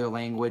another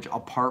language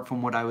apart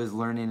from what I was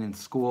learning in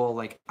school.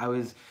 Like I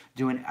was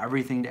doing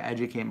everything to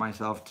educate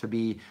myself to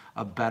be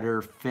a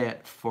better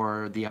fit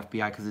for the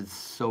FBI because it's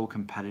so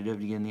competitive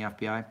to get in the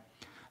FBI.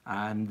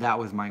 And that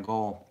was my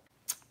goal.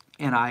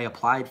 And I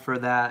applied for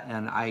that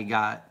and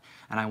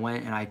I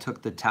went and I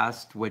took the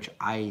test, which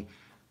I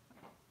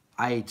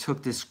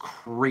took this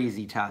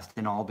crazy test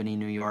in Albany,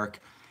 New York,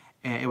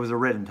 and it was a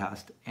written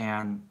test.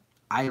 And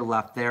I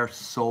left there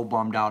so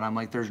bummed out. I'm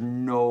like, there's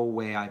no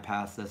way I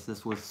passed this.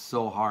 This was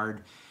so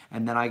hard.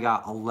 And then I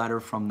got a letter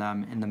from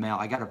them in the mail.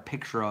 I got a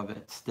picture of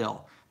it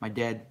still. My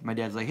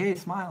dad's like, hey,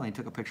 smile. And he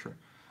took a picture.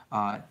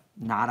 Not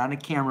on a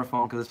camera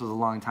phone because this was a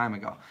long time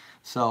ago.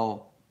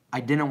 So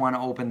I didn't want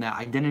to open that.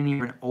 I didn't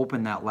even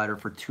open that letter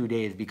for 2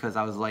 days because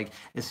I was like,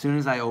 as soon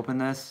as I open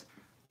this,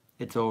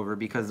 it's over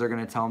because they're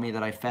going to tell me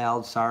that I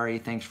failed. Sorry,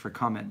 thanks for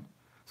coming.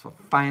 So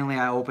finally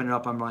I open it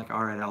up. I'm like,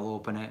 all right, I'll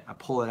open it. I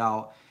pull it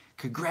out.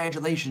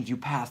 Congratulations, you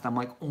passed. I'm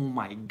like, oh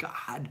my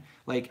God.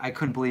 Like I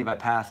couldn't believe I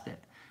passed it.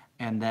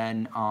 And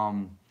then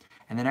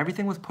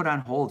everything was put on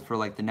hold for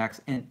like the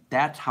next, and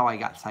that's how I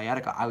got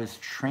sciatica. I was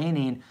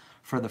training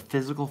for the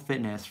physical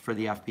fitness for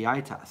the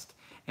FBI test.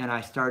 And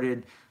I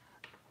started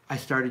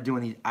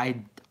doing these.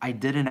 I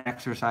did an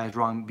exercise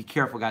wrong. Be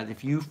careful, guys.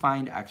 If you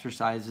find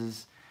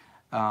exercises,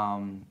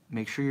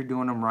 make sure you're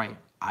doing them right.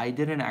 I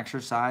did an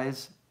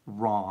exercise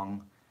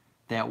wrong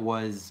that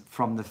was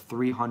from the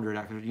 300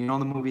 exercise. You know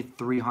the movie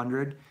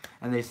 300,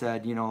 and they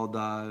said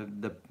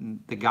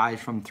the guys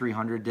from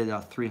 300 did a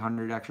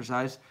 300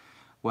 exercise.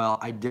 Well,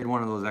 I did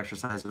one of those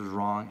exercises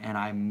wrong, and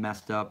I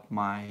messed up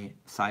my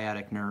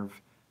sciatic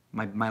nerve,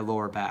 my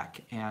lower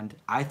back, and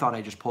I thought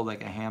I just pulled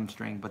like a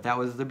hamstring, but that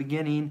was the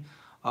beginning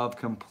of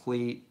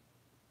complete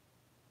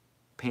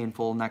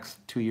painful next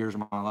 2 years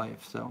of my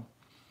life. So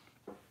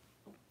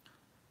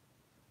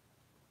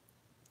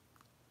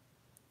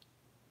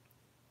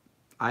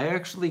I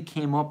actually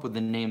came up with the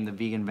name the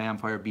vegan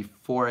vampire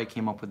before I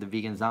came up with the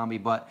vegan zombie,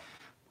 but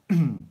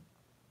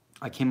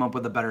I came up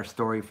with a better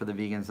story for the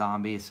vegan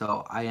zombie,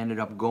 so I ended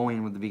up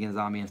going with the vegan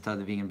zombie instead of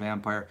the vegan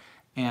vampire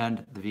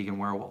and the vegan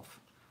werewolf.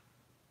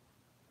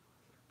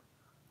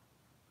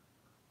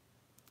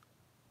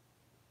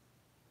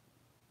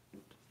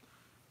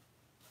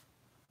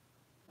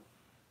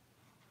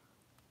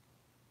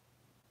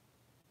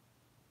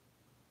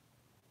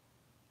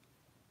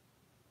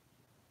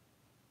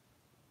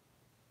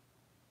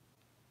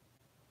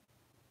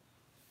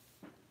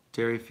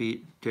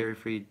 Dairy-free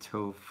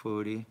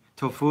tofuti.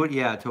 Tofuti,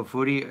 yeah,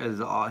 tofuti has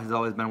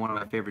always been one of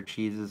my favorite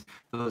cheeses.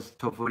 Those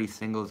tofuti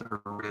singles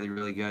are really,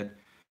 really good.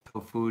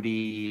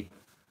 Tofuti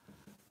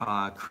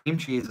cream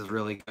cheese is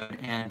really good,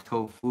 and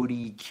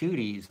tofuti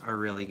cuties are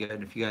really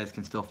good. If you guys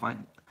can still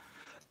find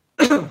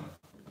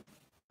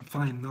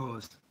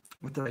those.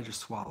 What did I just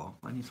swallow?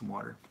 I need some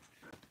water.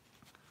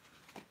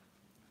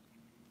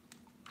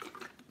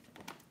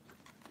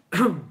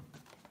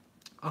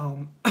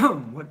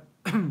 What?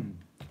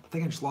 I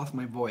think I just lost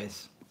my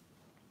voice.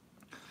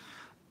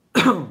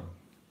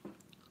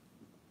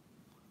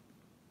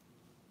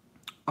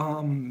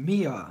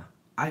 Mia,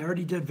 I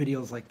already did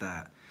videos like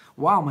that.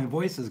 Wow, my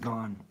voice is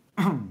gone.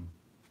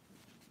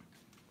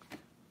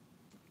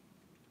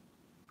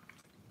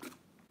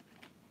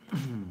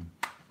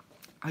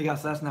 I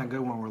guess that's not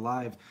good when we're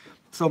live.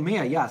 So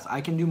Mia, yes,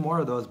 I can do more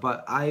of those,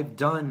 but I've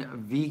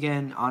done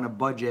vegan on a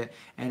budget,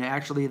 and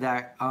actually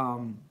that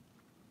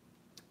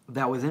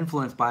was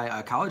influenced by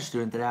a college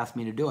student that asked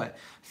me to do it.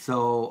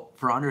 So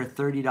for under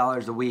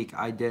 $30 a week,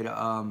 I did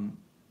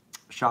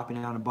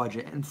shopping on a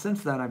budget, and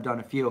since then I've done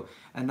a few,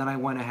 and then I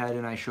went ahead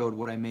and I showed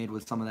what I made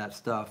with some of that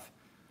stuff.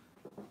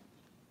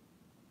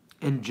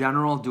 In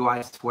general, do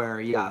I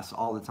swear? Yes,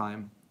 all the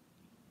time.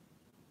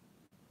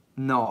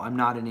 No, I'm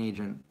not an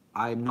agent.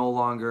 I no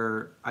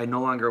longer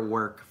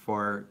work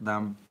for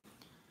them.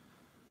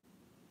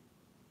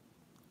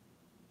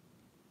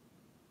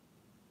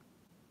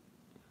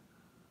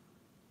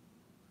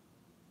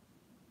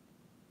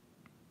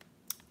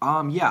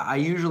 Yeah, I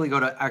usually go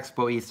to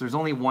Expo East. There's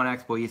only one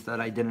Expo East that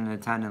I didn't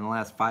attend in the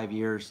last 5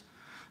 years.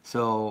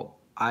 So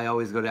I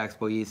always go to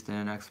Expo East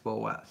and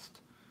Expo West.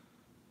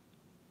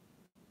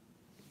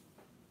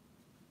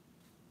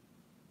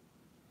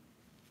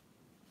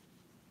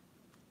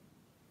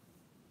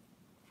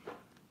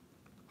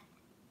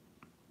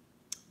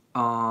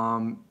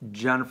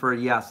 Jennifer,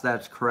 yes,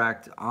 that's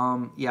correct.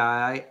 Yeah,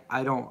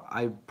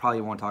 I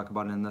probably won't talk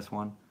about it in this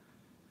one.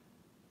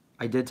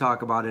 I did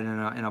talk about it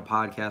in a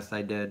podcast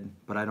I did,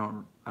 but I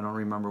don't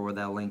remember where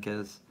that link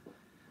is.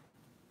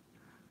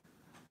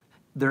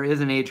 There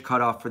is an age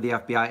cutoff for the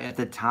FBI. At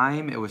the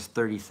time, it was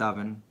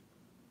 37.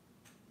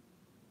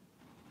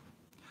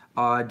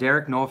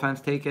 Derek, no offense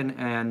taken,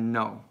 and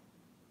no.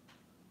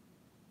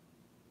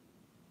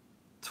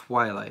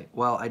 Twilight.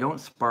 Well, I don't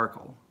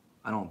sparkle.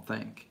 I don't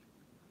think.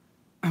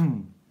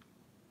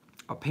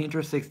 A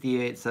Painter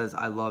 68 says,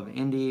 I love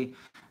indie.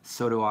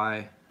 So do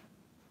I.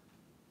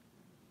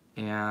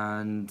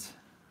 And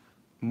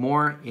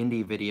more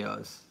indie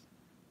videos.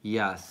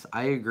 Yes,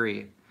 I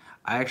agree.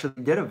 I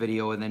actually did a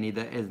video with Indy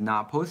that is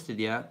not posted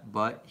yet,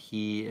 but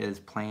he is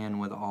playing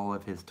with all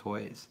of his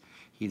toys.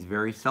 He's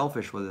very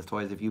selfish with his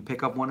toys. If you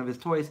pick up one of his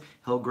toys,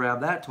 he'll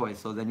grab that toy.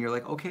 So then you're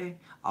like, okay,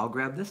 I'll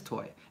grab this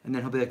toy. And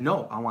then he'll be like,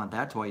 no, I want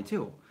that toy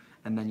too.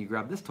 And then you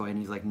grab this toy and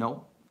he's like,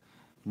 nope,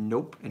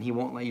 nope. And he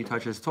won't let you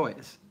touch his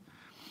toys.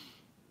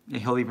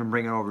 And he'll even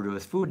bring it over to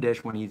his food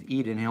dish when he's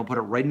eating. He'll put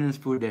it right in his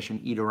food dish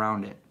and eat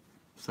around it.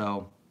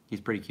 So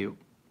he's pretty cute.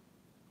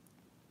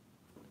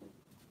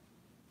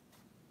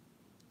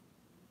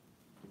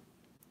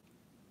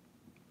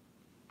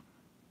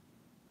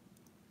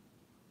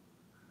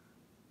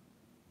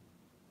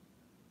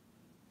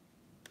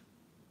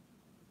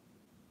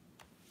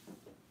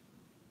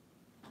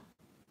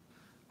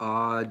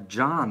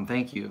 John,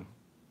 thank you.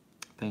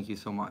 Thank you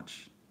so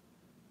much.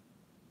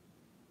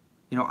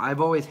 You know,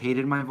 I've always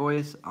hated my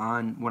voice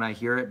on when I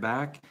hear it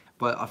back,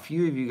 but a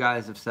few of you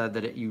guys have said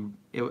that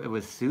it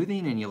was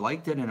soothing and you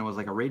liked it and it was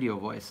like a radio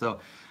voice. So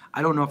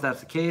I don't know if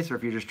that's the case or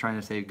if you're just trying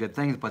to say good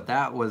things, but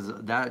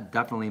that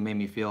definitely made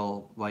me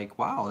feel like,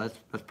 wow,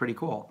 that's pretty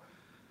cool.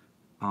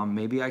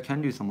 Maybe I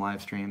can do some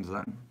live streams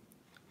then.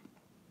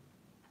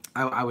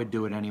 I would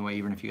do it anyway,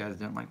 even if you guys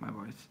didn't like my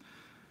voice.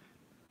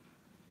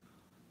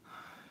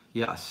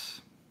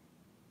 Yes.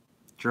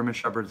 German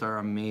Shepherds are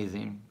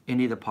amazing.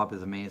 Indy the pup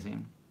is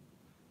amazing.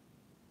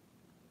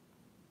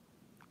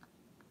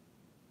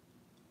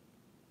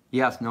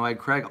 Yes, No Egg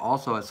Craig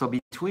also. So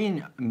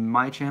between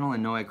my channel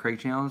and No Egg Craig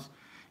channels,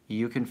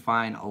 you can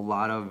find a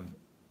lot of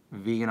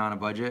vegan on a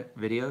budget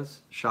videos,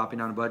 shopping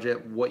on a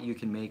budget, what you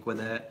can make with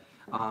it,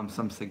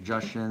 some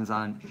suggestions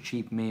on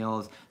cheap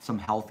meals, some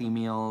healthy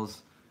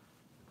meals,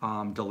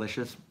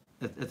 delicious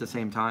at the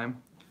same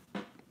time.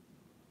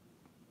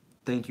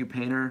 Thank you,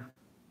 Painter.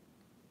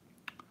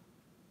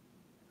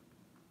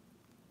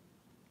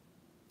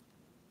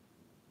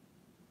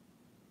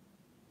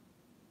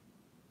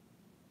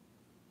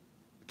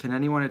 Can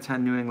anyone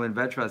attend New England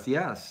Veg Fest?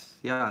 Yes,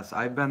 yes.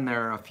 I've been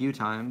there a few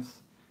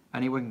times.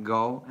 Anyone can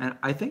go, and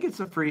I think it's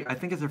a free. I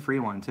think it's a free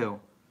one too.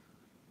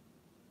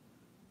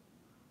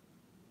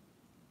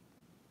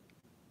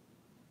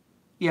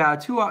 Yeah,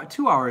 2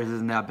 hours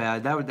isn't that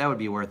bad. That would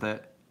be worth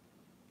it.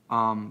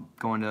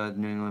 Going to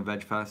New England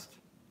Veg Fest,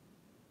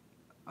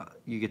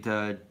 you get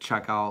to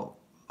check out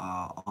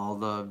all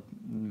the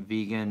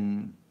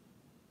vegan,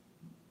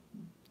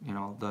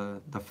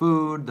 the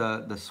food,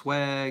 the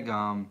swag.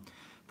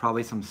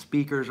 Probably some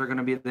speakers are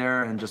gonna be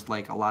there, and just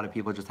like a lot of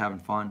people just having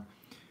fun.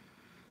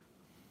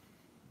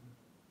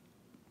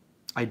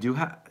 I do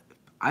have.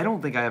 I don't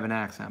think I have an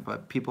accent,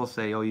 but people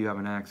say, "Oh, you have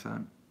an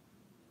accent."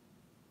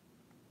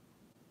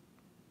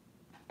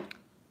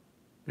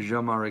 Je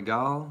me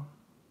régale.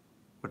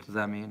 What does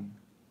that mean?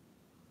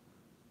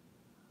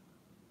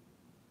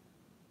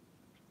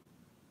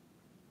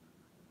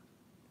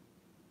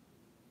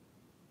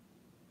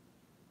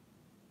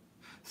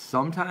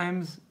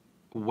 Sometimes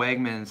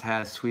Wegmans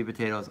has sweet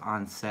potatoes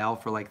on sale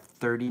for like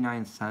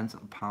 39 cents a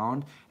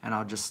pound, and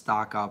I'll just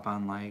stock up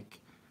on like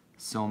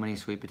so many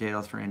sweet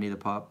potatoes for Indy the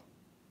pup.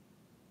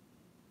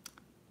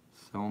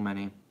 So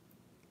many.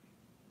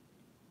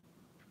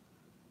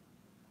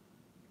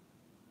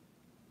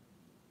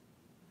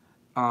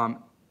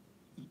 Um,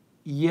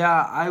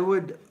 yeah, I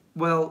would.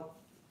 Well,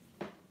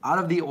 out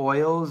of the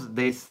oils,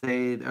 they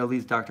say, at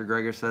least Dr.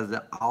 Greger says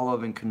that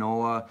olive and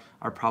canola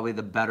are probably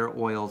the better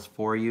oils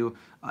for you.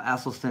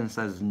 Esselstyn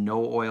says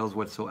no oils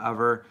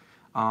whatsoever.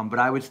 But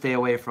I would stay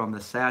away from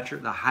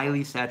the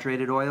highly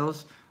saturated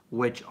oils,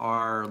 which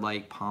are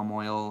like palm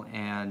oil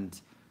and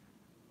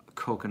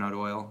coconut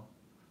oil.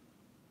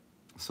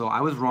 So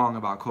I was wrong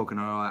about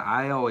coconut oil.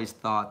 I always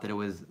thought that it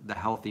was the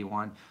healthy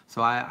one.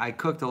 So I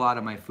cooked a lot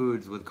of my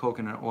foods with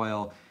coconut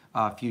oil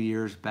a few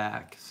years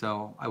back.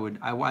 So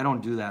I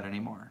don't do that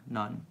anymore,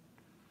 none.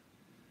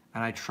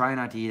 And I try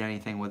not to eat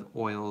anything with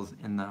oils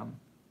in them,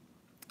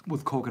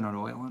 with coconut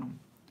oil in them.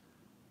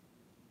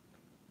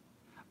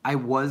 I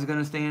was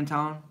gonna stay in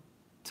town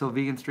till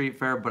Vegan Street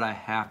Fair, but I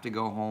have to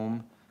go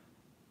home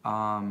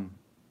um,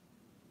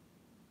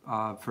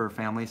 for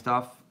family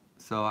stuff.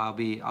 So I'll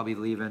be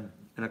leaving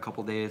in a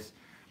couple days.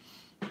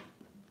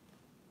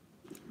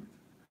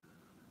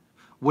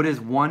 What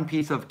is one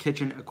piece of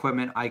kitchen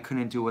equipment I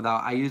couldn't do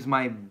without? I use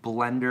my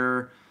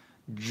blender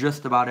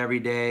just about every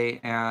day,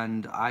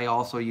 and I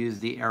also use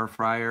the air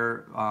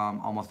fryer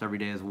almost every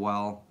day as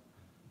well.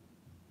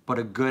 But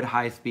a good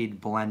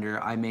high-speed blender.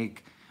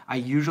 I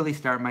usually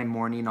start my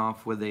morning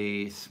off with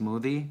a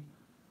smoothie,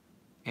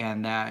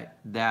 and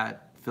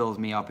that fills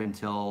me up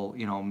until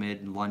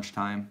mid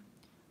lunchtime.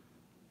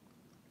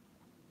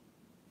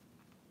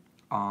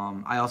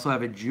 I also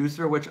have a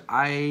juicer, which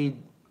I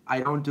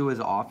don't do as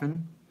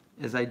often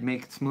as I'd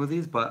make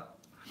smoothies, but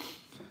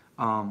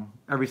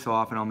every so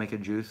often I'll make a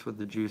juice with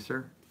the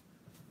juicer.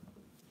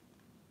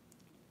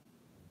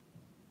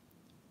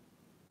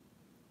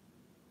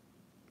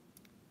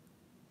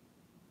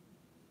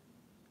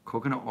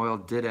 Coconut oil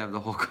did have the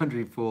whole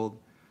country fooled.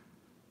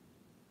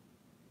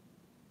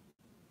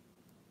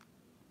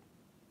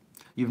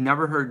 You've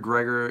never heard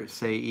Gregor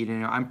say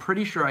eating. I'm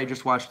pretty sure I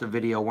just watched a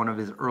video, one of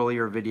his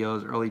earlier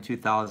videos, early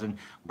 2000,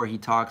 where he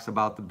talks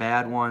about the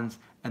bad ones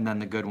and then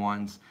the good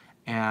ones.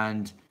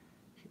 And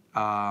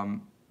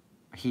um,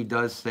 he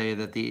does say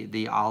that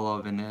the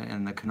olive and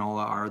the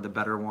canola are the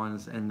better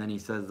ones, and then he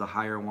says the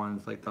higher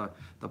ones like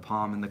the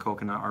palm and the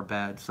coconut are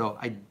bad. So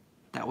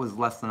that was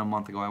less than a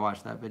month ago I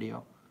watched that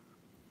video.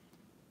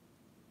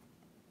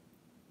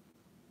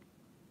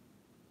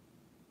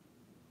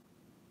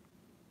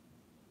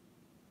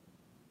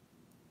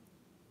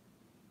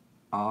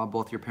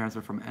 Both your parents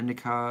are from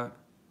Endicott.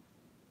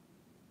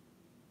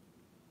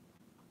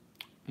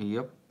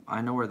 Yep,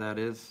 I know where that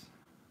is.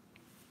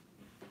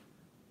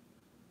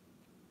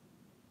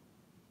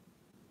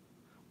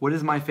 What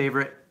is my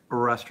favorite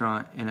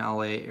restaurant in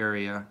LA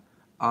area?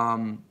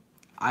 Um,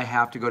 I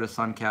have to go to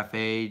Sun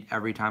Cafe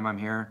every time I'm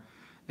here.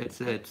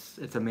 It's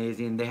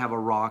amazing. They have a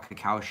raw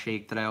cacao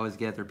shake that I always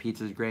get. Their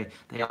pizza is great.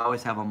 They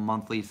always have a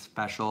monthly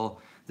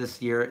special.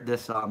 This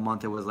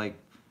month it was like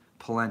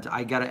polenta.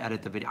 I gotta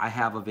edit the video. I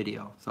have a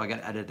video, so I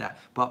gotta edit that.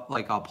 But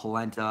like a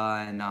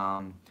polenta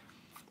and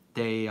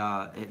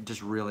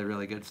just really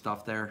really good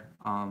stuff there.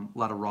 A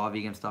lot of raw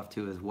vegan stuff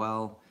too as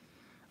well.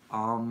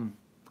 Um,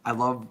 I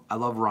love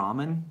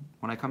ramen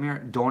when I come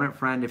here. Donut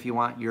Friend, if you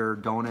want your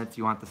donuts,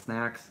 you want the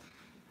snacks,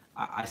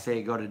 I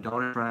say go to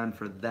Donut Friend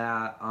for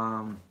that.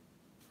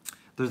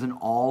 There's an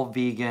all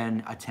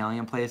vegan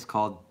Italian place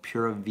called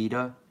Pura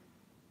Vita.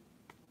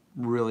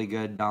 Really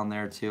good down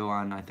there too.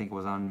 I think it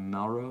was on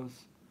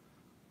Melrose.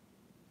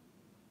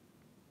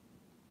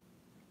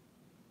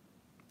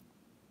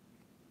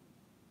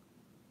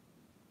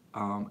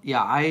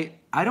 Yeah,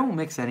 I don't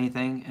mix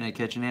anything in a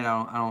KitchenAid.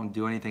 I don't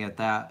do anything at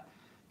that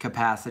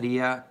capacity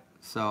yet.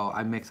 So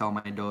I mix all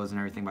my doughs and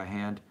everything by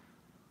hand.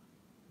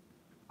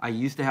 I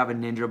used to have a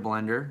Ninja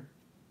blender.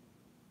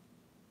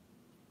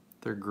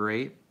 They're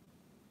great.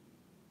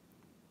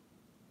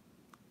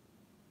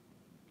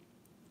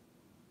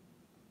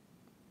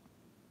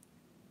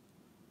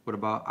 What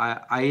about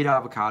I eat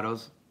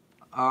avocados.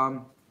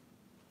 Um,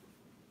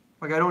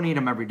 like I don't eat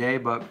them every day,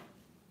 but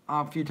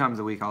a few times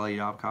a week I'll eat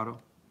avocado.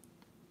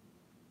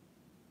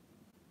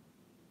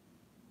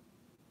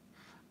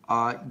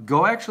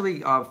 Go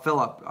actually,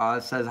 Philip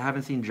says, I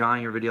haven't seen John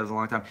in your videos in a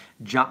long time.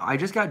 John, I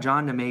just got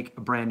John to make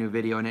a brand new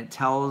video, and it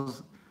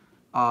tells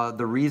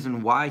the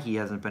reason why he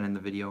hasn't been in the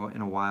video in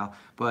a while.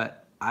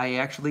 But I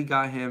actually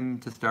got him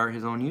to start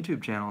his own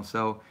YouTube channel.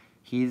 So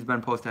he's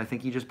been posting, I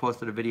think he just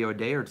posted a video a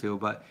day or two,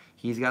 but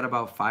he's got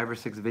about 5 or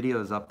 6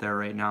 videos up there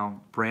right now.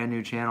 Brand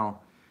new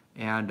channel.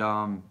 And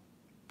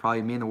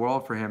probably mean the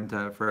world for him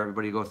for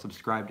everybody to go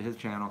subscribe to his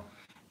channel.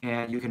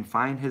 And you can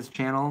find his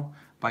channel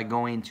by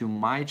going to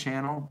my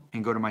channel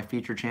and go to my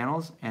featured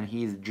channels, and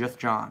he's just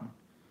John.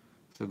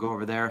 So go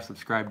over there,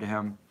 subscribe to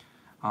him.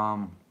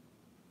 Um,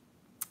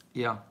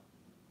 yeah.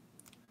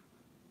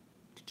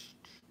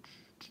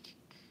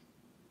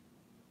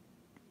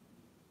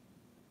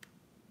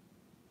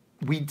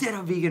 We did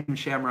a vegan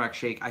shamrock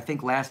shake. I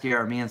think last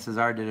year me and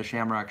Cesar did a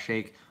shamrock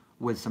shake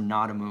with some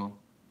Nadamu.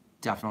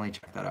 Definitely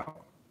check that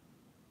out.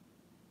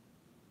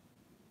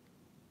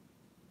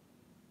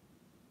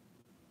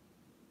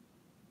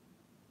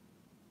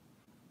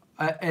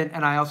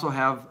 And I also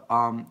have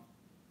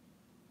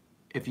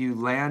if you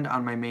land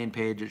on my main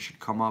page, it should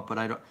come up, but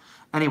I don't.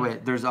 Anyway,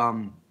 there's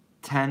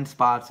 10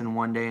 spots in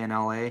one day in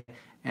LA,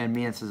 and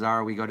me and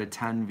Cesar, we go to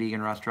 10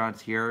 vegan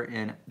restaurants here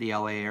in the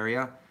LA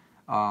area,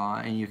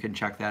 and you can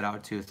check that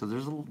out too. So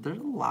there's a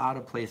lot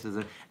of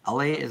places.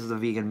 LA is the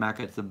vegan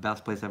mecca. It's the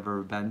best place I've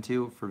ever been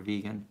to for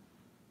vegan.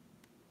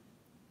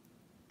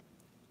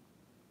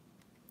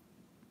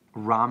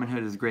 Ramen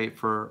Hood is great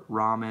for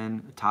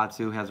ramen.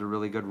 Tatsu has a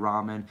really good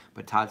ramen,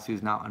 but Tatsu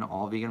is not an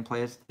all vegan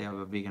place. They have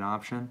a vegan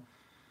option.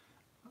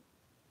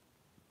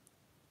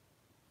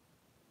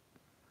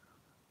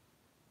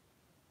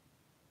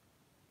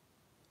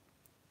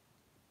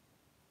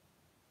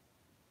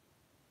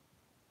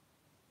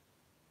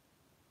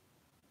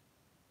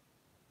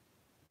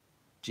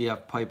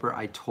 GF Piper,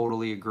 I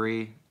totally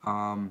agree.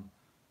 And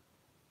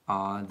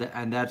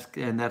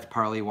that's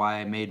partly why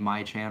I made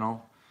my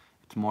channel.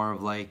 It's more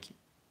of like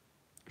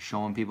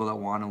showing people that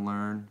want to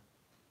learn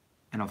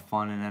in a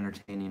fun and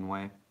entertaining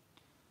way.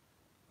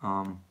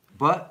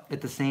 But at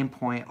the same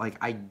point, like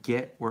I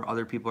get where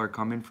other people are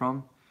coming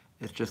from.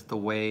 It's just the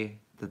way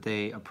that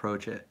they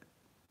approach it.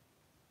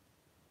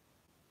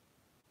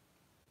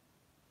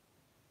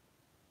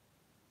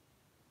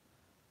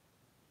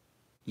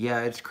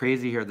 Yeah, it's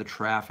crazy here. The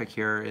traffic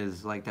here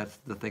is like that's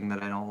the thing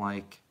that I don't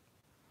like.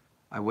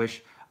 I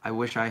wish I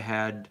wish I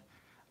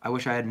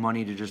wish I had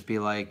money to just be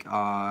like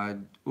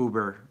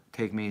Uber,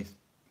 take me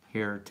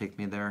here, take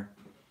me there.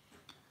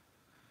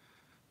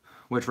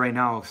 Which right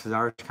now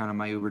Cesar's kind of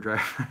my Uber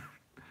driver.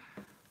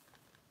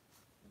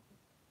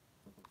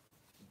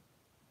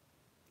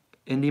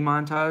 Indie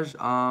montage.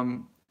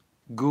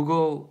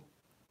 Google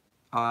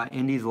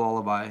Indie's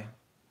Lullaby.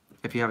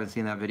 If you haven't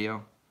seen that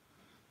video,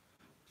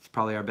 it's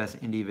probably our best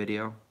indie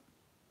video.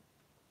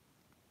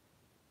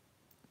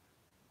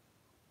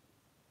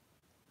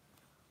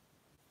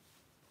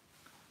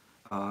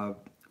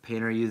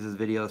 Painter uses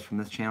videos from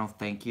this channel.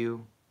 Thank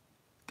you.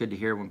 Good to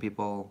hear when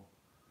people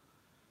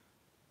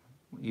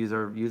use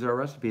our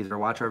recipes or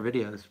watch our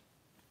videos.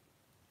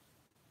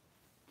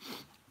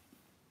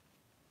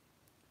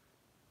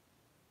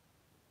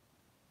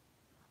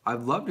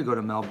 I'd love to go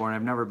to Melbourne.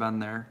 I've never been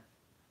there.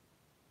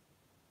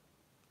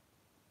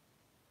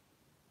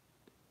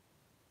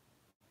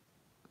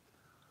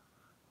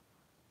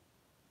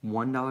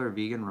 $1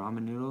 vegan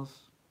ramen noodles.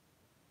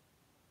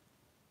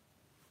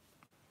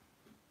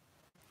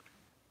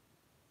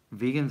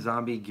 Vegan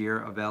zombie gear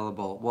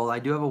available. Well, I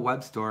do have a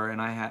web store,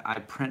 and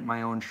I print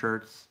my own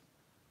shirts.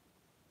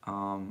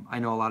 I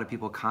know a lot of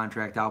people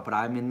contract out, but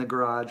I'm in the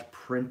garage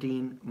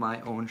printing my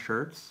own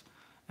shirts,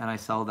 and I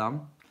sell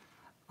them.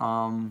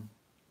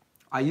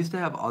 I used to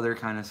have other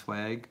kind of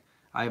swag.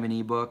 I have an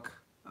ebook.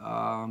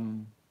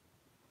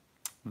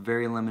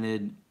 Very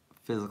limited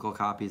physical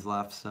copies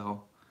left,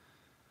 so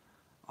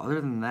other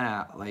than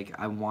that, like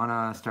I want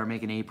to start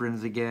making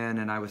aprons again,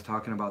 and I was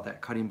talking about that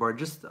cutting board,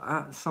 just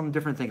some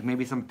different things,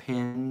 maybe some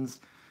pins,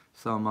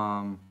 some,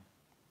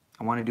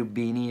 I want to do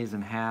beanies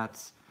and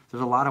hats.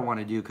 There's a lot I want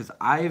to do because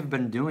I've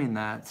been doing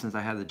that since I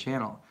had the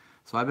channel.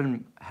 So I've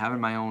been having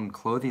my own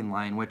clothing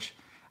line, which,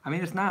 I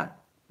mean,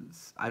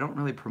 I don't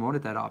really promote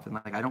it that often.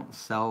 Like I don't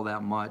sell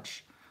that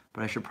much,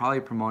 but I should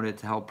probably promote it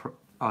to help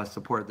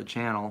support the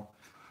channel.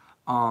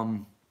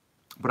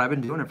 But I've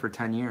been doing it for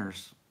 10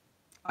 years.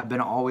 I've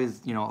been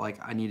always, you know, like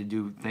I need to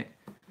do,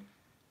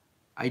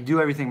 I do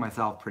everything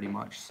myself pretty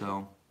much,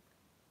 so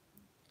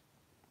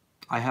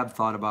I have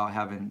thought about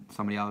having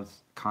somebody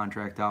else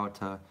contract out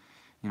to,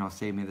 you know,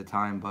 save me the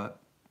time,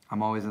 but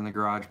I'm always in the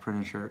garage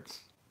printing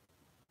shirts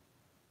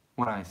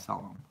when I sell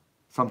them.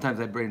 Sometimes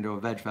I bring them to a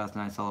Veg Fest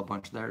and I sell a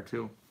bunch there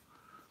too,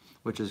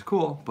 which is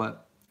cool,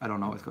 but I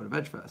don't always go to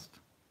Veg Fest.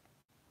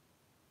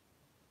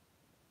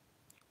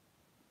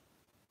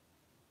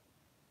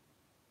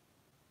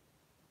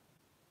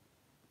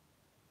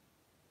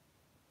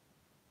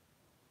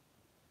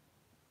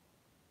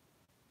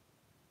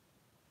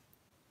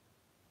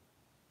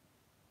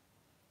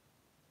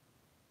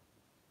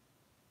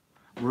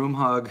 Room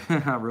hug,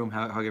 room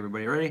hug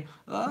everybody. Ready?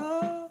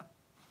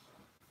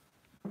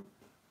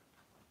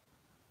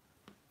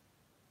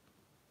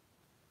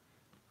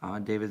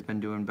 David's been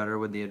doing better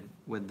with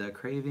the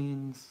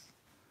cravings.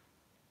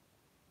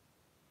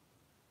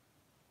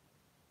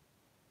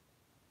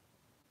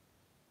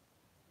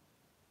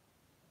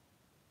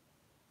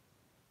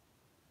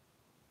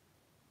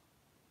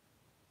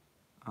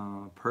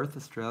 Perth,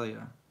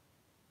 Australia.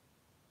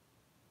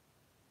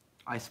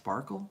 I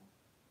sparkle?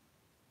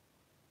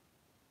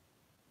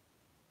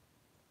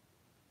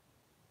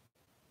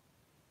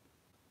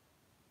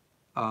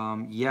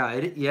 Yeah,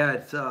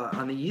 it's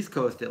on the East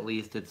Coast at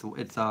least. It's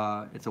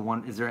a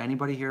one. Is there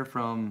anybody here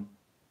from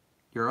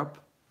Europe?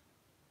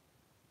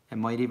 It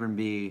might even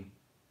be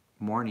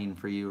morning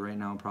for you right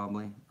now,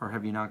 probably, or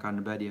have you not gone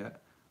to bed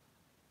yet?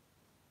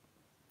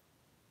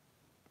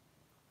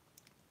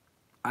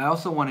 I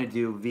also want to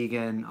do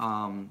vegan,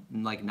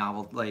 like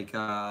novel, like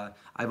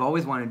I've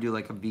always wanted to do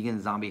like a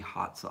vegan zombie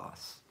hot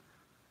sauce.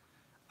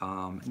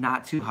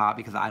 Not too hot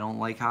because I don't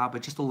like hot,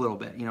 but just a little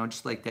bit, you know,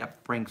 just like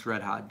that Frank's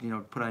Red Hot, you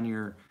know, put on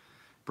your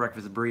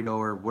breakfast burrito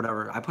or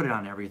whatever. I put it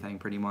on everything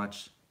pretty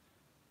much.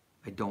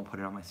 I don't put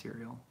it on my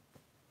cereal.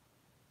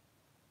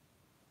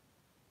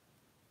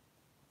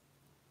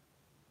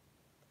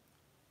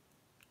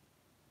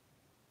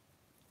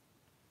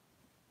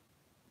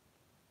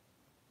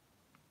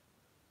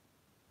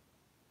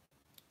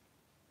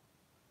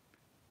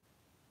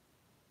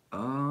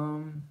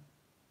 Um,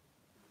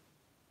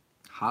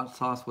 Hot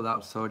sauce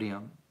without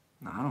sodium.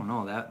 I don't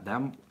know. That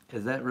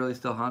is that really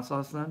still hot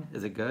sauce then?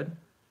 Is it good?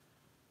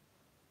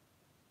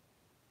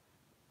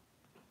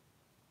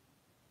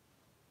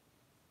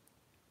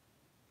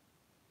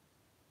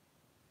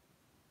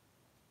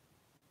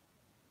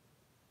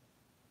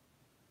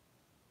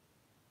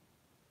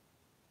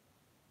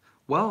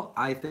 Well,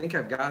 I think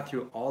I've got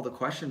through all the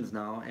questions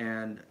now,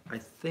 and I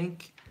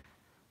think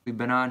we've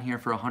been on here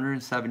for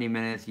 170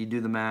 minutes. You do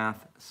the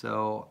math.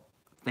 So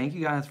thank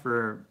you guys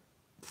for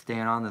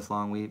staying on this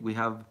long. We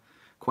have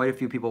quite a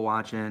few people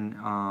watching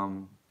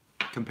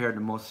compared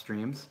to most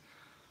streams.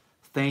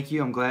 Thank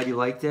you. I'm glad you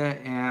liked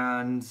it,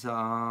 and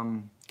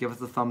give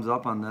us a thumbs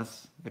up on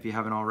this if you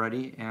haven't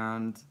already.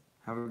 And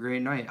have a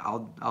great night.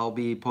 I'll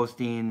be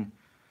posting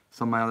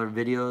some of my other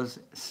videos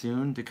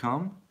soon to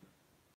come.